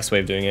the best way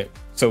of doing it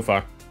so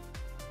far.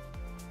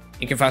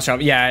 You can fast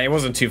travel. Yeah, it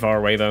wasn't too far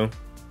away, though.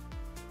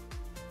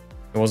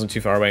 It wasn't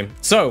too far away.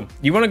 So,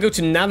 you want to go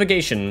to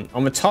navigation.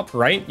 On the top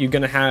right, you're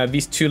going to have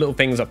these 2 little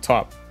things up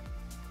top.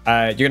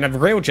 You're going to have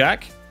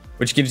Railjack,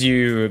 which gives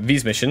you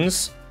these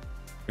missions,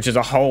 which is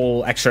a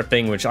whole extra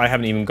thing, which I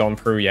haven't even gone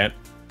through yet.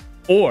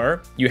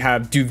 Or, you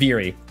have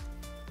Duviri.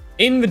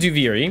 In the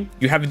Duviri,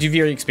 you have the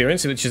Duviri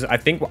experience, which is, I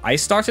think, what I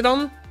started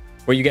on,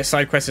 where you get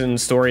side quests and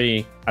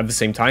story at the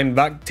same time.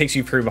 That takes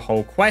you through the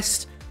whole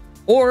quest.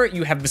 Or,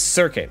 you have the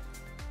circuit.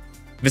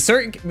 The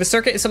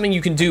circuit is something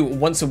you can do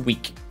once a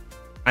week.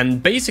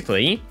 And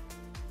basically,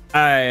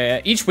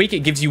 each week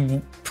it gives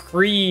you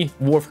 3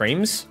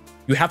 warframes.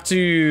 You have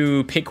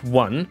to pick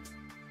one.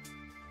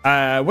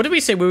 What did we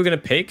say we were going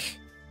to pick?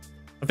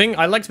 I think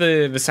I liked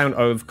the sound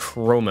of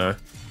Chroma.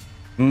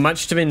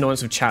 Much to the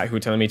annoyance of chat who were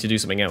telling me to do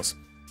something else.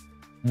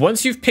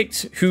 Once you've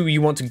picked who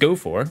you want to go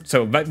for,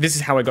 so this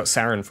is how I got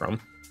Saren from.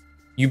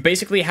 You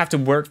basically have to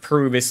work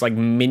through this like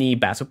mini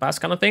battle pass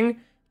kind of thing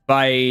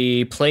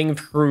by playing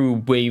through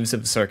waves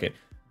of the circuit.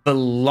 The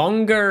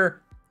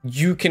longer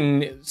you can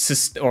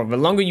the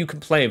longer you can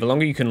play, the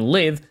longer you can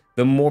live,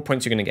 the more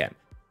points you're going to get.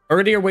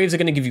 Earlier waves are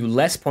going to give you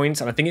less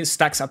points, and I think it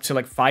stacks up to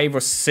like 5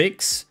 or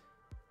 6.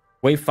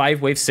 Wave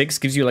 5, wave 6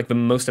 gives you like the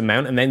most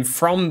amount, and then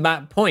from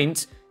that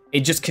point,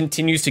 it just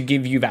continues to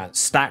give you that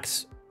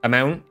stacked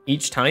amount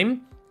each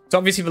time. So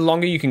obviously, the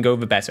longer you can go,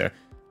 the better.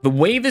 The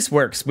way this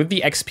works with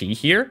the XP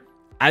here,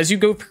 as you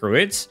go through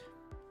it,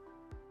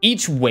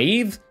 each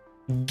wave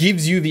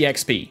gives you the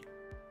XP.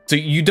 So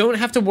you don't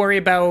have to worry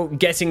about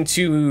getting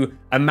to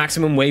a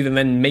maximum wave and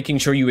then making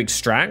sure you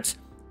extract.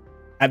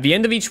 At the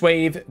end of each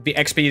wave, the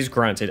XP is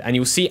granted, and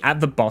you'll see at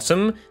the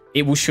bottom,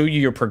 it will show you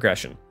your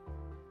progression.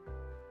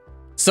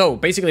 So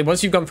basically,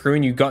 once you've gone through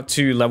and you got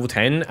to level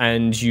 10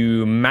 and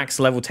you max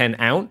level 10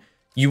 out,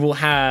 you will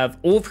have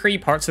all 3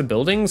 parts of the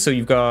building. So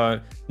you've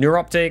got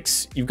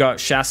neuroptics, you've got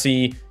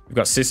chassis, you've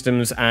got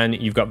systems,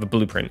 and you've got the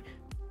blueprint.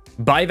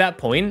 By that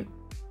point,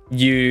 at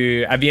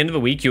the end of the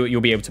week,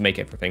 you'll be able to make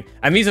everything.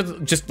 And these are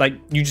just like,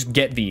 you just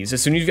get these.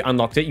 As soon as you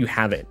unlocked it, you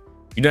have it.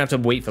 You don't have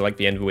to wait for like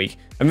the end of the week.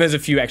 And there's a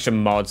few extra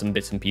mods and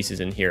bits and pieces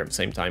in here at the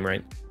same time,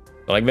 right?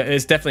 So, like,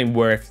 it's definitely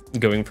worth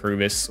going through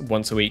this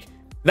once a week.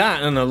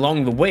 That, and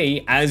along the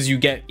way, as you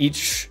go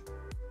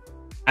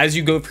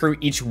through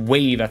each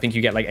wave, I think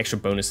you get like extra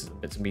bonuses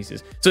and bits and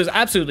pieces. So it's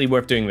absolutely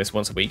worth doing this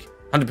once a week.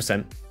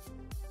 100%.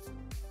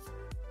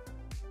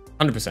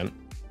 100%.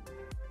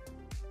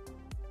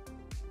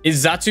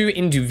 Is Zatu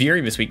in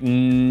Duviri this week?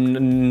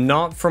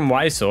 Not from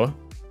what I saw.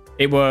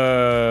 It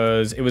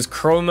was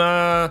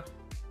Chroma,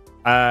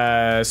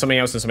 something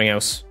else and something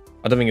else.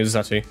 I don't think it was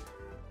Zatu.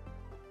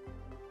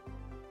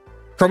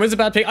 Chroma's a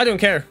bad pick. I don't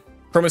care.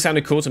 Chroma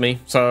sounded cool to me,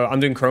 so I'm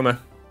doing Chroma.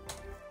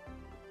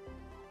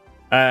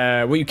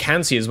 What you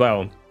can see as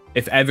well,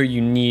 if ever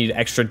you need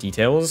extra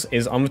details,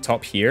 is on the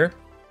top here.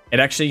 it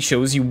actually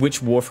shows you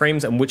which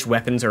warframes and which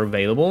weapons are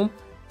available.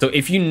 So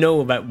if you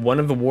know about one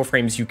of the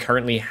warframes you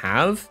currently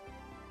have,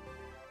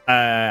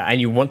 and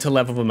you want to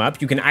level them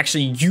up, you can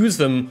actually use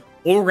them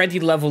already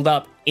leveled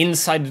up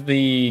inside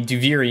the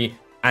Duviri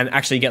and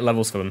actually get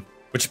levels for them,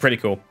 which is pretty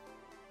cool.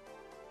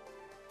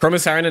 Chroma,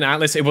 Saren, and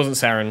Atlas. It wasn't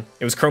Saren.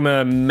 It was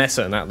Chroma,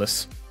 Mesa, and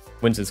Atlas.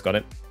 Winter's got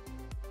it.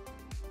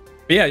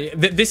 But yeah,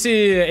 this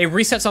is... It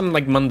resets on,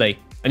 like, Monday,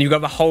 and you've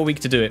got the whole week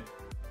to do it.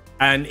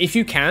 And if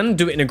you can,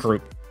 do it in a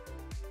group.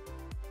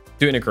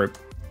 Do it in a group.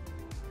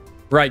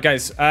 Right,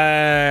 guys.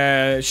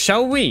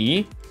 Shall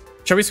we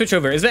switch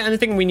over? Is there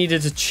anything we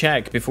needed to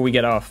check before we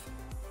get off?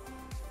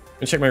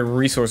 Let me check my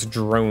resource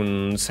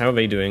drones. How are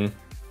they doing?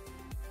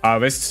 Oh,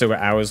 there's still got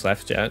hours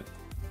left yet.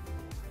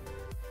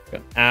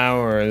 Got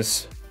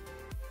hours.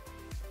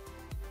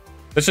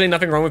 There's really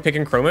nothing wrong with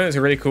picking Chroma. It's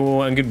a really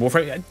cool and good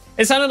warframe.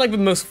 It sounded like the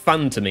most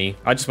fun to me.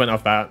 I just went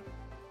off that.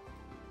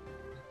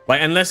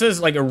 Like, unless there's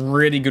like a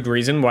really good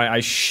reason why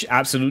I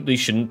absolutely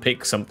shouldn't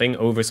pick something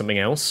over something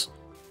else,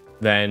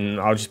 then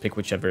I'll just pick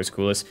whichever is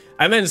coolest.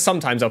 And then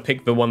sometimes I'll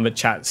pick the one that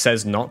chat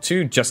says not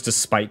to, just to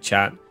spite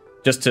chat,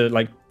 just to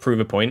like prove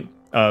a point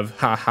of,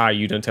 haha,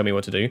 you don't tell me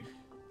what to do.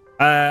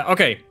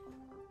 Okay.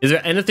 Is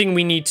there anything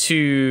we need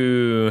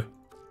to...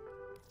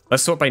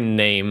 Let's sort by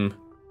name.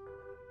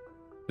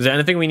 Is there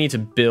anything we need to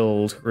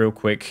build real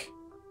quick?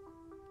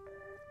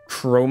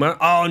 Chroma.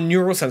 Oh,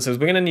 neural sensors.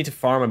 We're going to need to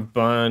farm a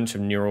bunch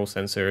of neural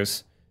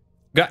sensors.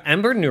 Got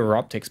Ember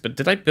Neuroptics, but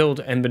did I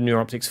build Ember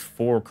Neuroptics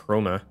for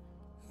Chroma?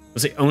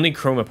 That's the only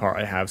Chroma part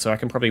I have, so I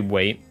can probably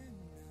wait.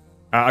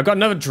 I've got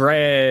another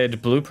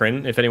Dread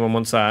blueprint, if anyone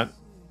wants that.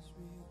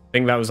 I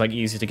think that was, like,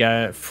 easy to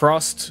get.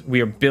 Frost, we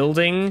are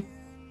building.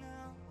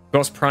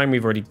 Ghost Prime,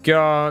 we've already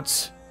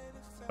got.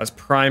 That's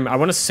Prime. I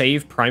want to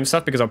save Prime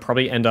stuff because I'll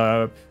probably end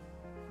up,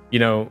 you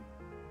know,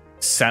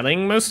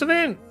 selling most of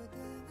it.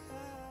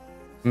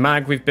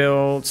 Mag, we've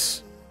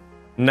built.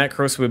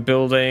 Necros, we're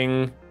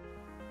building.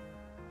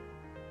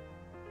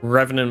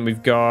 Revenant,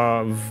 we've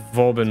got.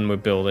 Vauban, we're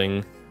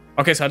building.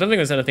 Okay, so I don't think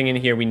there's anything in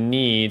here we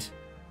need.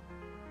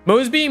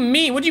 Mo's being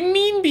mean. What do you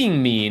mean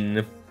being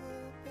mean?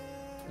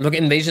 Look,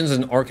 Invasions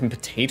and Arc and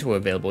Potato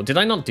available. Did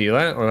I not do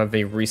that? Or have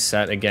they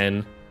reset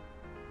again?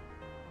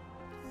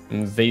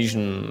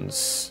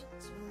 Invasions.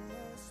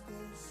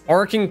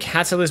 Arc and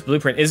Catalyst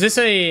Blueprint. Is this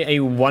a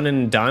one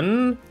and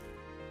done?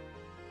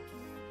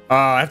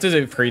 I have to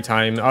do it free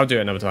time. I'll do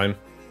it another time.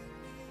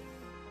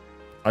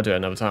 I'll do it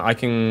another time. I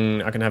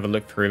can have a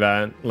look through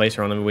that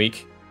later on in the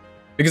week.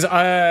 Because,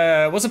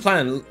 what's the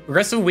plan? The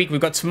rest of the week, we've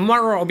got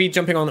tomorrow, I'll be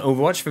jumping on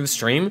Overwatch for the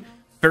stream.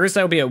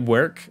 Thursday, I'll be at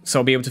work, so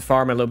I'll be able to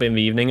farm a little bit in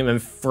the evening. And then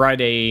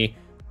Friday,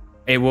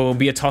 it will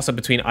be a toss-up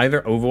between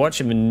either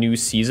Overwatch and the new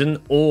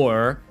season,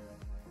 or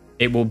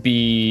it will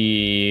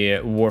be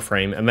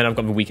Warframe. And then I've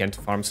got the weekend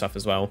to farm stuff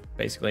as well,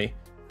 basically.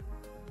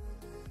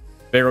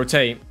 They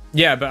rotate.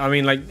 Yeah, but I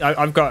mean, like,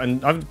 I've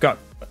got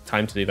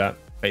time to do that,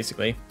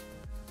 basically.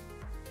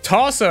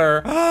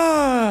 Tosser!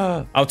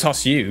 I'll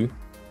toss you.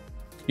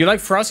 You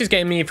like Frost is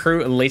getting me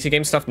through later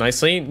game stuff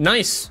nicely.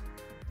 Nice.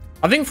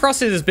 I think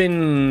Frost has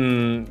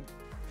been...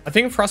 I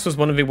think Frost was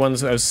one of the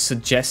ones that was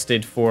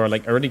suggested for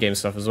like early game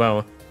stuff as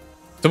well.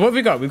 So what have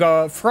we got? We've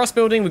got Frost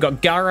building, we've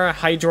got Gara,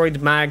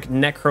 Hydroid, Mag,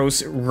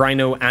 Necros,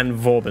 Rhino, and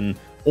Vauban.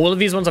 All of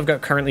these ones I've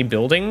got currently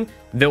building.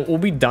 They'll all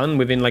be done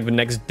within like the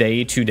next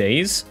day, 2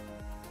 days.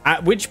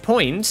 At which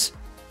point,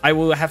 I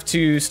will have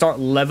to start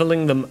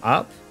leveling them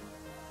up.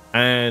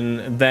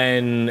 And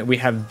then we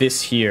have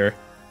this here.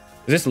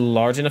 Is this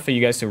large enough for you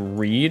guys to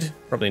read?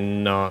 Probably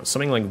not.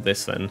 Something like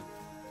this then.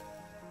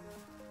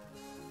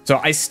 So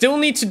I still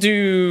need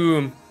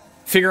to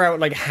figure out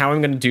like how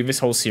I'm going to do this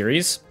whole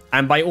series.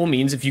 And by all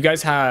means, if you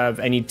guys have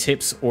any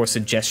tips or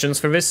suggestions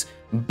for this,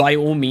 by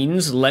all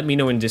means, let me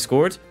know in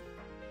Discord.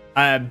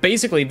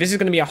 Basically, this is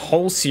going to be a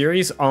whole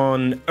series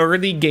on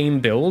early game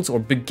builds or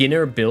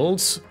beginner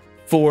builds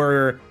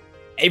for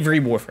every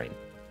Warframe.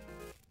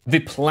 The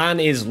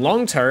plan is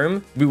long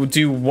term, we will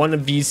do one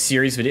of these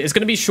series videos. It's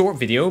going to be short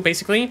video,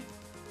 basically.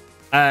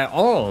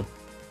 Short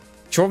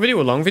video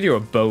or long video or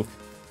both.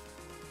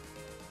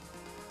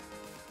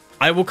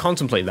 I will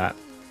contemplate that.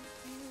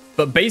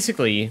 But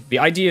basically, the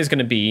idea is going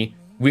to be,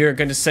 we're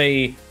going to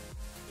say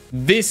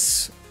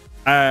this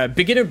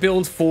beginner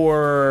build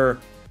for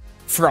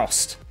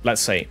Frost, let's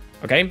say,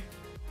 okay?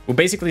 We'll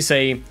basically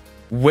say,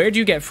 where do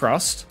you get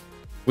Frost?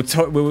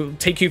 We'll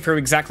take you through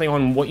exactly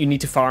on what you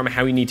need to farm,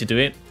 how you need to do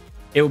it.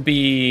 It'll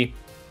be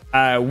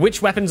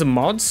which weapons and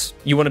mods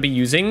you want to be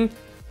using,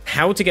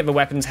 how to get the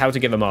weapons, how to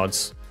get the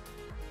mods.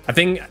 I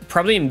think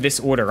probably in this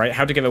order, right?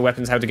 How to get the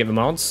weapons, how to get the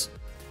mods.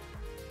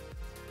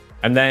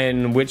 And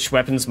then which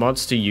weapons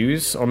mods to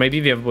use, or maybe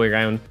the other way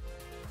around.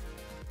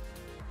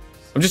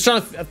 I'm just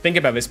trying to think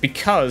about this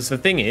because the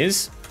thing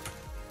is,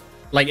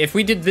 like if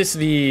we did this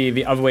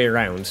the other way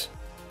around,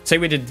 say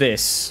we did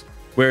this,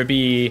 where it'd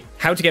be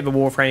how to get the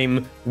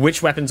Warframe,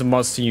 which weapons and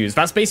mods to use.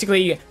 That's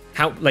basically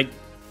how, like,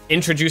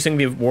 introducing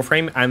the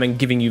Warframe and then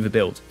giving you the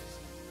build.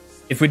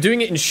 If we're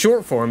doing it in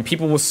short form,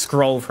 people will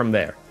scroll from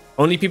there.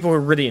 Only people who are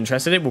really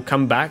interested in it will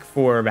come back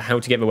for how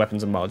to get the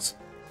weapons and mods.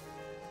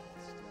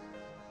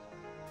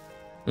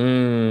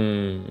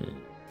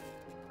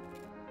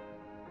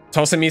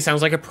 Tossing me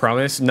sounds like a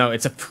promise. No,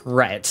 it's a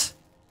threat.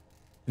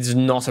 It is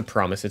not a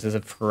promise. It is a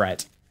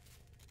threat.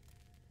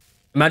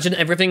 Imagine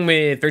everything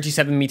with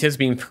 37 meters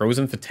being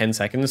frozen for 10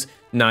 seconds.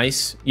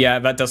 Nice. Yeah,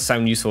 that does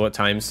sound useful at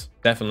times.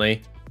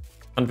 Definitely.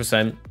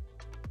 100%.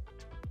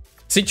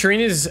 Citrine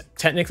is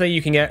technically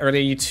you can get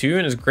early too,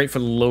 and is great for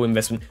low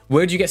investment.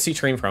 Where do you get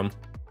Citrine from?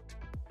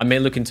 I may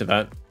look into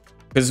that.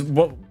 Because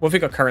what have we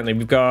got currently?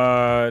 We've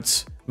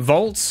got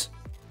Vault.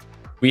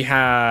 We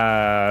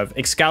have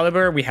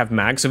Excalibur. We have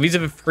Mag. So these are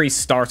the 3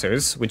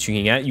 starters, which you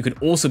can get. You can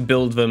also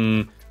build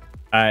them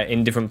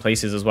in different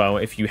places as well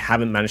if you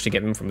haven't managed to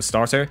get them from the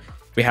starter.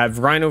 We have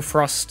Rhino,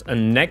 Frost,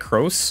 and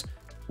Necros,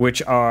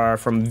 which are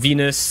from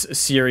Venus,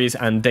 Ceres,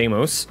 and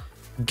Deimos.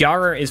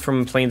 Gara is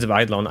from Plains of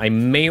Eidolon. I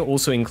may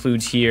also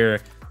include here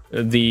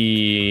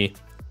the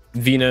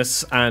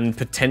Venus and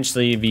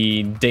potentially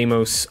the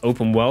Deimos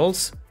open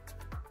worlds.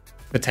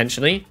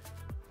 Potentially.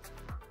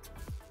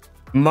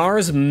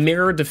 Mars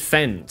Mirror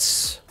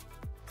Defense.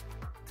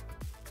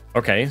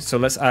 Okay, so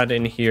let's add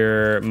in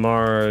here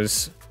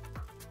Mars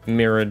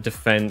Mirror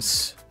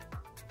Defense.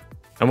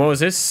 And what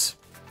was this?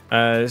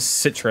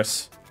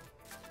 Citrine.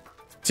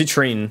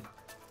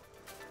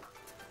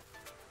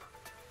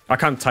 I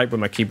can't type with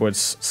my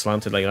keyboard's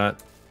slanted like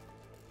that.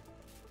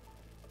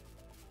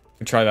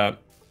 We'll try that.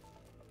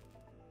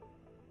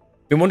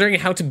 Been wondering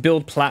how to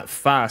build plat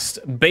fast.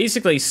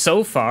 Basically,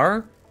 so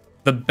far,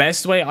 the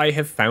best way I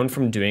have found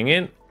from doing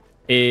it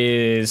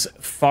is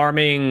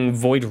farming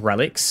void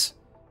relics.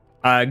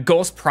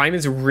 Gauss Prime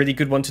is a really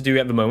good one to do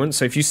at the moment.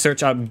 So if you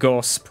search up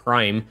Gauss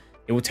Prime,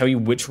 it will tell you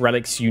which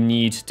relics you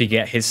need to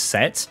get his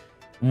set.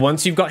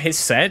 Once you've got his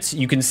set,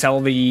 you can sell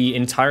the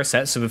entire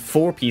set. So the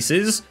 4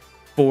 pieces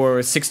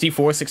for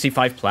 64,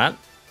 65 plat.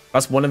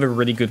 That's one of the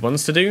really good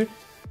ones to do.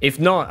 If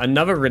not,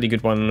 another really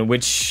good one,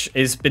 which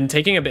has been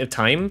taking a bit of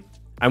time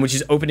and which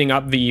is opening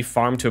up the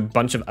farm to a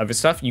bunch of other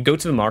stuff. You go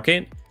to the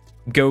market,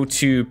 go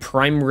to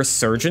Prime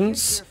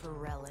Resurgence,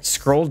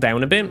 scroll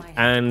down a bit,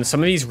 and some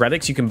of these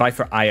relics you can buy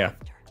for Aya.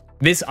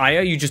 This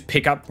Aya you just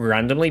pick up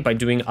randomly by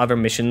doing other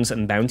missions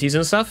and bounties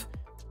and stuff.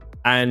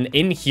 And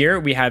in here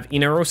we have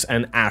Inaros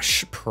and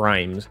Ash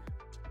primed.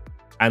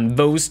 And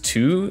those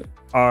 2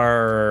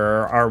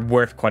 are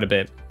worth quite a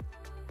bit.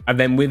 And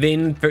then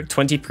within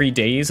 23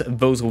 days,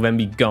 those will then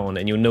be gone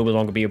and you'll no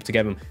longer be able to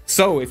get them.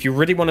 So if you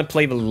really want to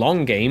play the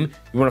long game,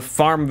 you want to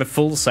farm the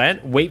full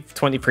set, wait for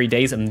 23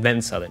 days and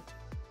then sell it.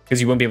 Because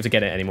you won't be able to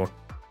get it anymore.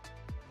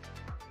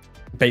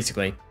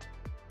 Basically.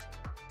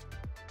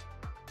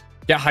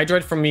 Yeah,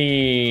 Hydroid from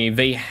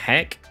the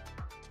heck.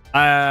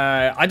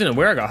 I don't know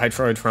where I got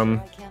Hydroid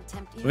from.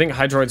 I think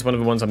Hydroid's one of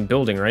the ones I'm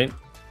building, right?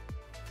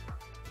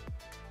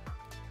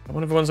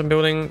 One of the ones I'm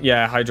building?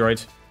 Yeah,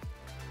 Hydroid.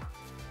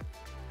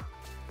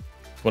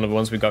 One of the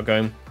ones we got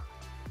going.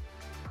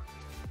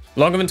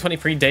 Longer than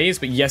 23 days,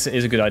 but yes, it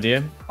is a good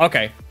idea.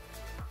 Okay.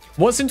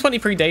 What's in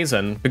 23 days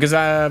then? Because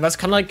that's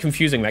kind of like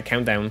confusing, that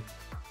countdown.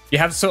 You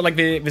have sort of like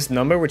this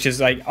number, which is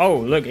like, oh,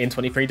 look, in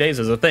 23 days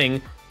there's a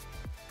thing.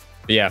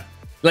 But yeah.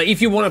 Like,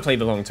 if you want to play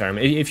the long term,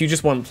 if you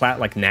just want plat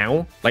like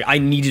now, like I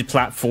needed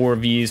plat for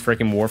these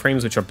freaking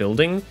Warframes, which are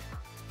building.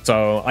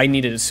 So I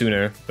needed it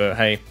sooner, but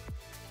hey.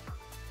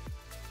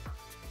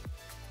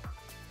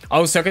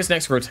 Oh, Circus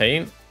next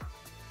rotate.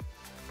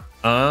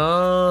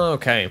 Oh,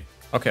 okay.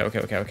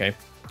 Okay.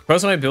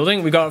 First am I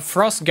building? We got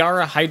Frost,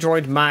 Gara,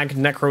 Hydroid, Mag,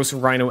 Necros,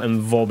 Rhino,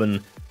 and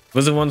Vauban.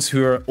 Those are the ones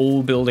who are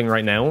all building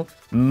right now.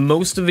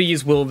 Most of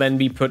these will then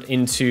be put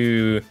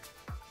into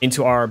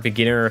our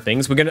beginner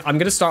things. I'm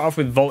gonna start off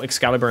with Vault,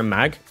 Excalibur, and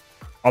Mag.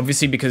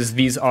 Obviously, because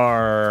these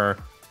are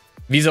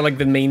like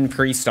the main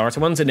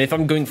pre-starter ones. And if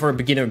I'm going for a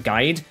beginner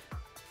guide,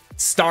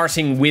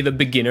 starting with a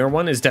beginner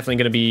one is definitely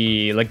gonna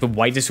be like the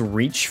widest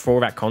reach for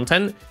that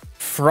content.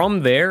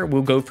 From there,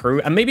 we'll go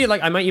through, and maybe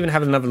like I might even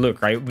have another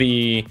look, right?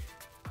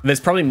 There's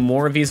probably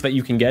more of these that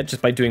you can get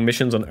just by doing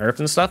missions on Earth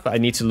and stuff that I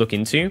need to look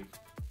into.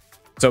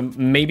 So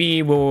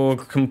maybe we'll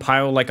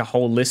compile like a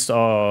whole list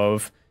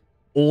of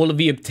all of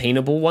the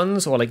obtainable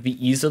ones, or like the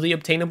easily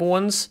obtainable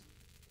ones,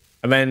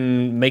 and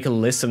then make a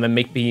list and then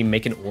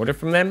make an order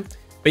from them.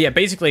 But yeah,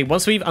 basically,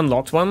 once we've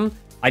unlocked one,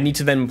 I need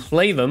to then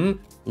play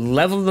them,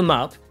 level them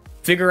up,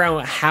 figure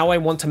out how I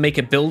want to make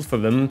a build for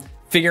them,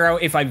 figure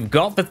out if I've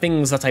got the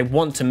things that I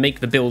want to make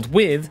the build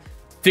with,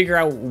 figure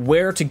out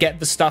where to get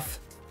the stuff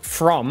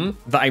from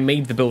that I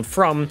made the build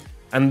from,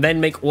 and then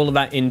make all of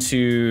that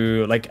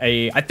into like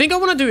I think I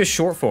want to do a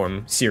short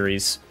form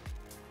series.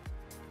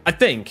 I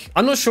think.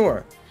 I'm not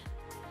sure.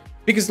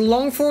 Because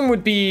long form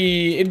would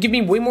be, it'd give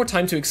me way more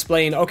time to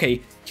explain,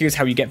 okay, here's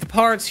how you get the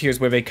parts, here's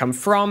where they come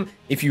from.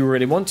 If you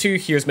really want to,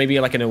 here's maybe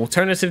like an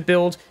alternative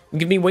build. It'd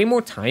give me way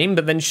more time,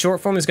 but then short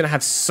form is going to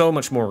have so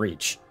much more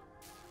reach.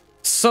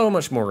 So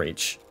much more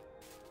reach.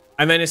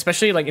 And then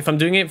especially like if I'm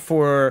doing it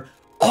for,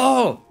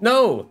 oh,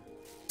 no,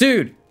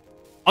 dude,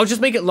 I'll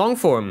just make it long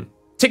form.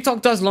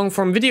 TikTok does long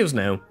form videos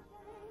now.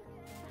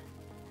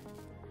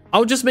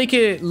 I'll just make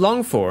it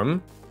long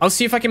form. I'll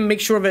see if I can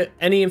make sure that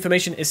any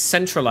information is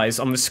centralized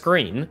on the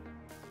screen.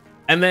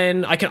 And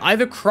then I can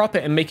either crop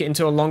it and make it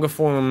into a longer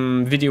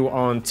form video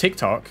on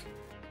TikTok.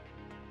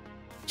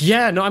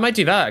 Yeah, no, I might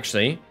do that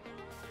actually.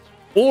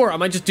 Or I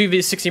might just do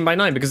this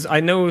 16:9 because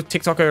I know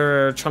TikTok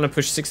are trying to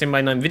push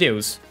 16:9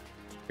 videos.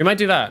 We might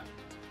do that.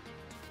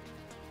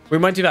 We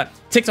might do that.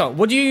 TikTok,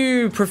 what do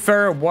you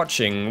prefer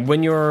watching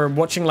when you're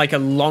watching like a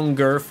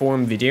longer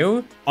form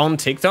video on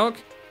TikTok?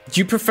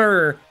 Do you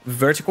prefer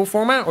vertical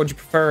format or do you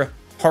prefer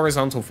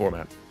horizontal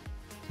format?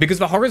 Because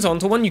the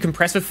horizontal one, you can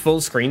press the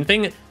full screen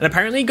thing, and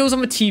apparently it goes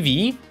on the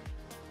TV.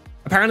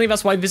 Apparently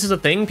that's why this is a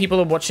thing. People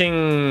are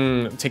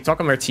watching TikTok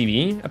on their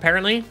TV,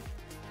 apparently.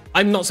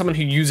 I'm not someone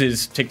who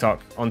uses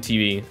TikTok on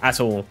TV at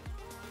all.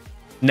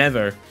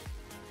 Never.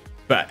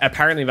 But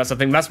apparently that's the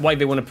thing. That's why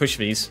they want to push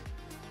these.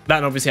 That,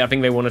 and obviously I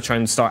think they want to try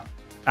and start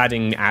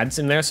adding ads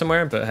in there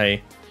somewhere, but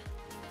hey.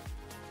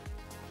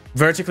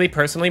 Vertically,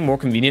 personally, more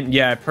convenient.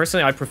 Yeah,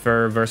 personally, I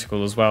prefer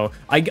vertical as well.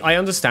 I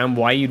understand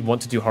why you'd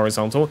want to do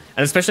horizontal,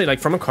 and especially like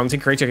from a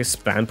content creator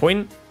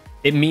standpoint,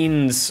 it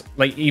means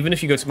like even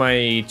if you go to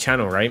my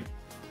channel, right?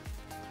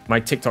 My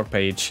TikTok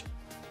page,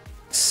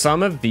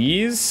 some of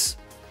these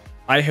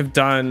I have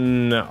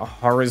done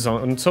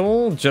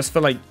horizontal just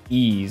for like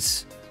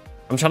ease.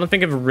 I'm trying to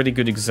think of a really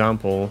good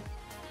example.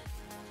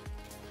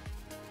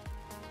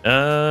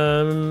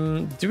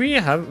 Do we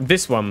have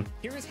this one?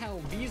 Here is how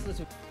these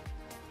little...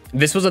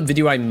 This was a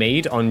video I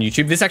made on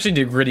YouTube. This actually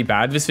did really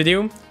bad, this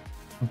video.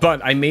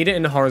 But I made it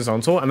in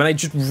horizontal, and then I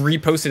just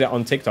reposted it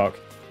on TikTok.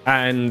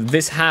 And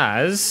this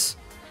has...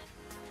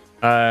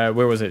 where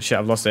was it? Shit,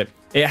 I've lost it.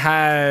 It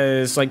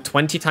has like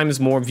 20 times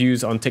more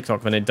views on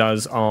TikTok than it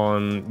does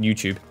on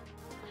YouTube.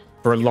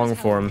 For a long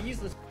form.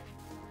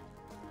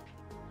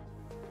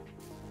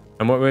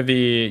 And what were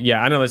the...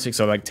 Yeah, analytics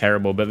are like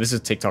terrible, but this is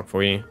TikTok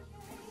for you.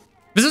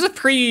 This is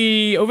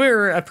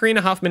over a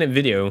 3.5 minute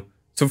video.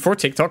 So for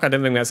TikTok, I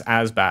don't think that's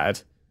as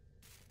bad.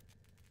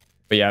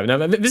 But yeah,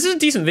 no, this is a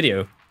decent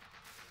video.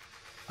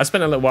 I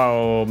spent a little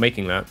while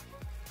making that.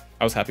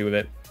 I was happy with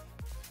it.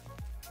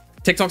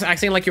 TikTok's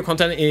acting like your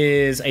content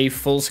is a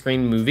full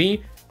screen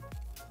movie.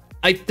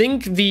 I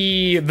think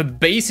the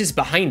basis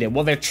behind it,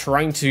 what they're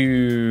trying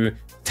to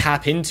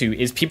tap into,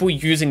 is people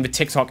using the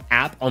TikTok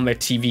app on their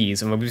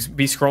TVs, and they'll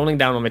be scrolling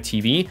down on their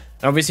TV.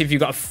 And obviously, if you've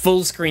got a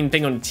full screen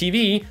thing on the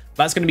TV,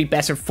 that's going to be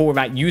better for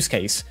that use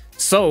case.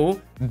 So,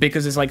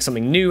 because it's like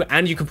something new,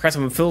 and you can press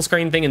on the full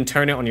screen thing and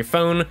turn it on your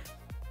phone,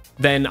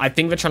 then I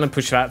think they're trying to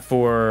push that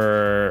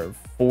for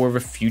the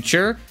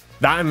future.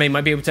 That, and they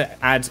might be able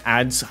to add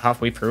ads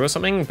halfway through or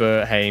something.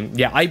 But hey,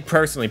 yeah, I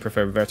personally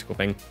prefer the vertical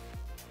thing.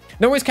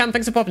 No worries, Cam.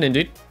 Thanks for popping in,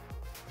 dude.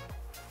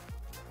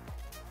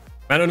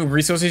 Amount of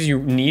resources you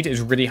need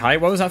is really high.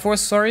 What was that for?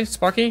 Sorry,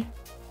 Sparky?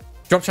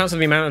 Drop chance of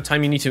the amount of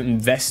time you need to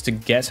invest to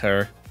get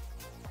her.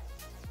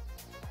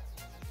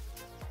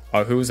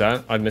 Oh, who was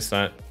that? I missed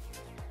that.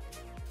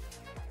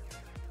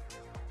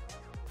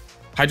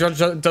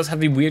 Hydra does have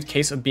the weird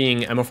case of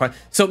being MO5.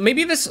 So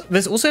maybe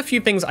there's also a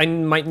few things I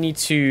might need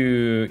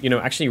to, you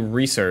know, actually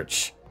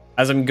research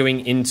as I'm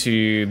going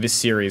into this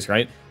series,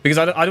 right? Because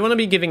I don't want to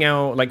be giving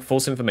out like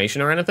false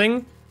information or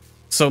anything.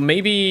 So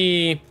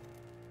maybe...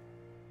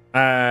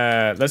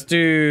 let's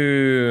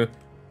do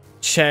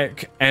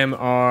check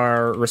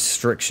MR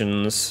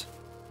restrictions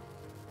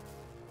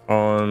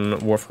on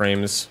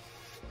Warframes.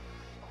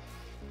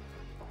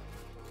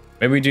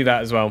 Maybe we do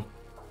that as well.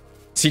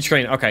 Siege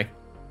Train, okay.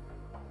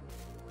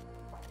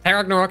 Hey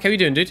Ragnarok, how you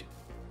doing, dude?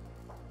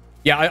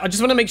 Yeah, I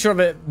just want to make sure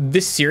that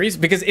this series,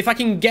 because if I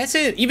can get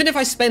it, even if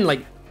I spend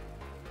like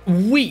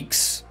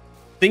weeks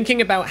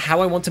thinking about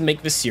how I want to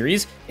make this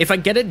series, if I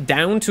get it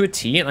down to a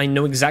T and I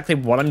know exactly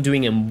what I'm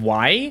doing and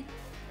why,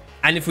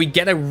 and if we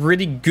get a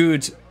really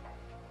good,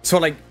 so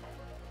like,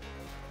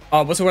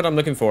 oh, what's the word I'm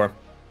looking for?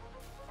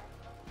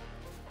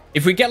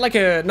 If we get like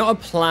a, not a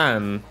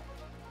plan.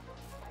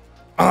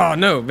 Oh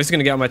no, this is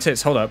gonna get on my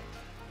tits. Hold up.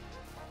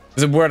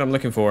 There's a word I'm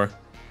looking for.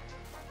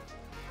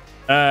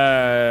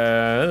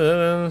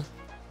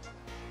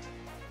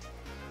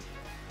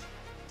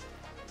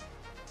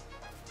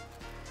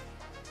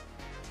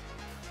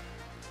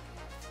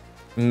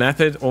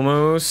 Method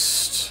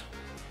almost.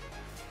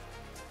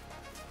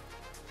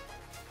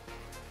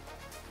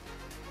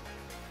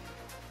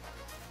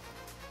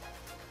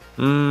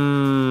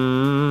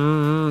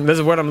 There's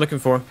a word I'm looking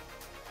for.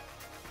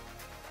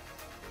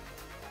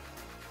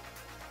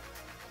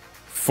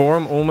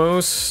 Form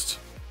almost.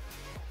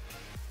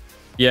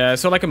 Yeah,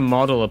 so like a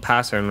model, a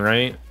pattern,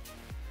 right?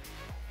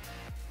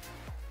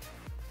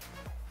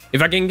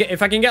 If I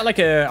can get like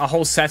a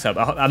whole setup,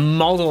 a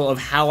model of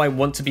how I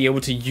want to be able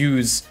to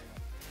use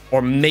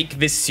or make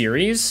this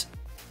series,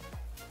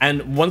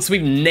 and once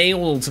we've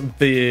nailed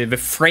the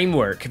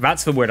framework,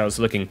 that's the word I was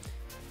looking.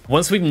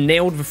 Once we've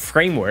nailed the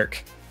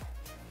framework,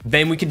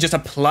 then we can just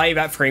apply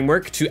that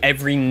framework to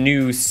every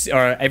new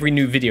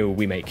video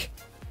we make.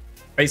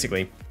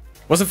 Basically.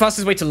 What's the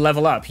fastest way to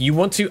level up? You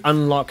want to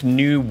unlock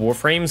new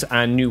Warframes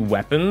and new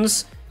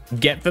weapons,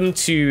 get them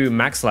to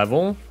max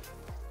level.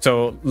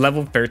 So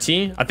level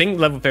 30. I think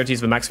level 30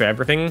 is the max for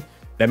everything.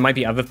 There might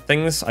be other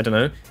things. I don't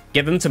know.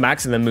 Get them to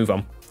max and then move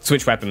on.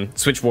 Switch weapon,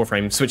 switch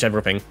warframe, switch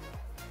everything.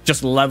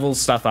 Just level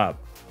stuff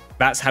up.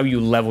 That's how you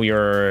level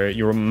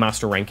your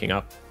master ranking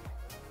up.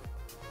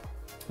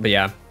 But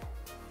yeah.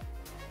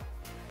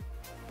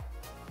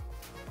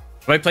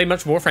 Have I played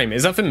much Warframe?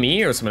 Is that for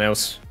me or someone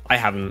else? I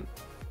haven't.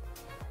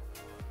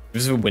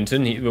 This is for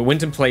Winton.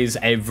 Winton plays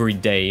every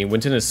day.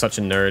 Winton is such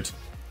a nerd.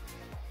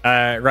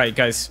 Right,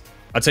 guys.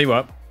 I'll tell you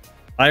what.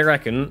 I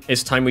reckon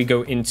it's time we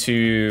go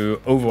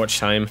into Overwatch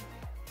time.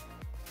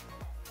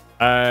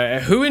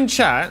 Who in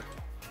chat?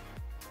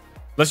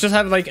 Let's just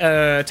have like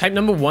type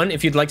number 1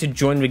 if you'd like to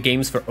join the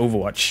games for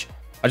Overwatch.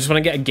 I just want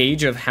to get a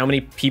gauge of how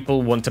many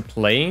people want to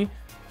play,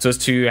 so as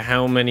to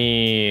how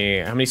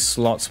many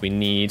slots we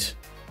need.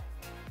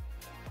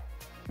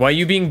 Why are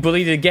you being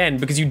bullied again?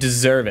 Because you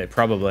deserve it,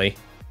 probably.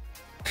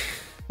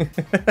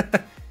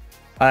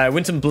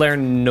 Winton Blair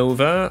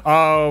Nova.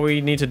 Oh, we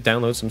need to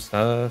download some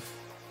stuff.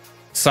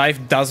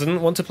 Scythe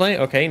doesn't want to play.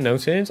 Okay,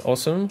 noted.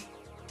 Awesome.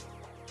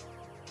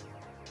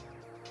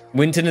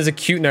 Winton is a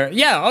cute nerd.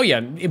 Yeah, oh yeah.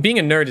 Being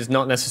a nerd is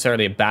not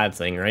necessarily a bad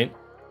thing, right?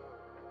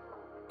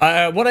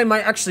 What I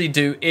might actually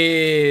do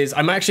is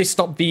I might actually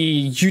stop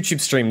the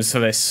YouTube streams for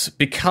this,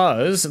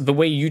 because the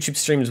way YouTube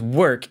streams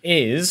work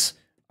is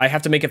I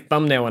have to make a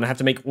thumbnail and I have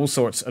to make all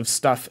sorts of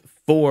stuff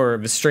for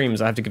the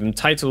streams. I have to give them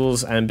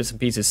titles and bits and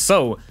pieces.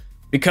 So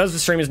because the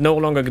stream is no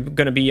longer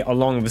going to be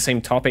along the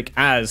same topic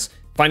as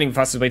finding the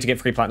fastest way to get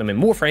free platinum in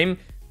Warframe,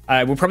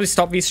 we'll probably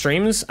stop these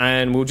streams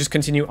and we'll just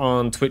continue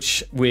on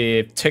Twitch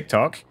with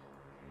TikTok.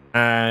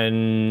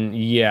 And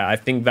yeah, I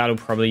think that'll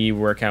probably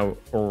work out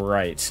all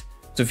right.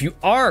 So if you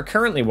are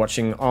currently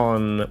watching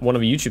on one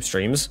of the YouTube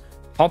streams,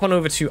 hop on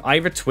over to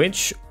either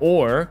Twitch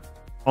or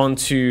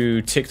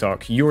onto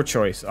TikTok, your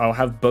choice. I'll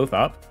have both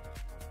up.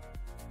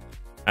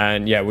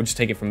 And yeah, we'll just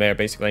take it from there,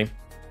 basically.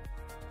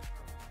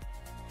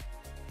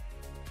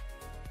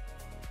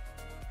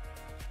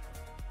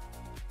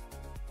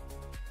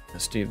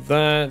 Let's do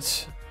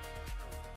that.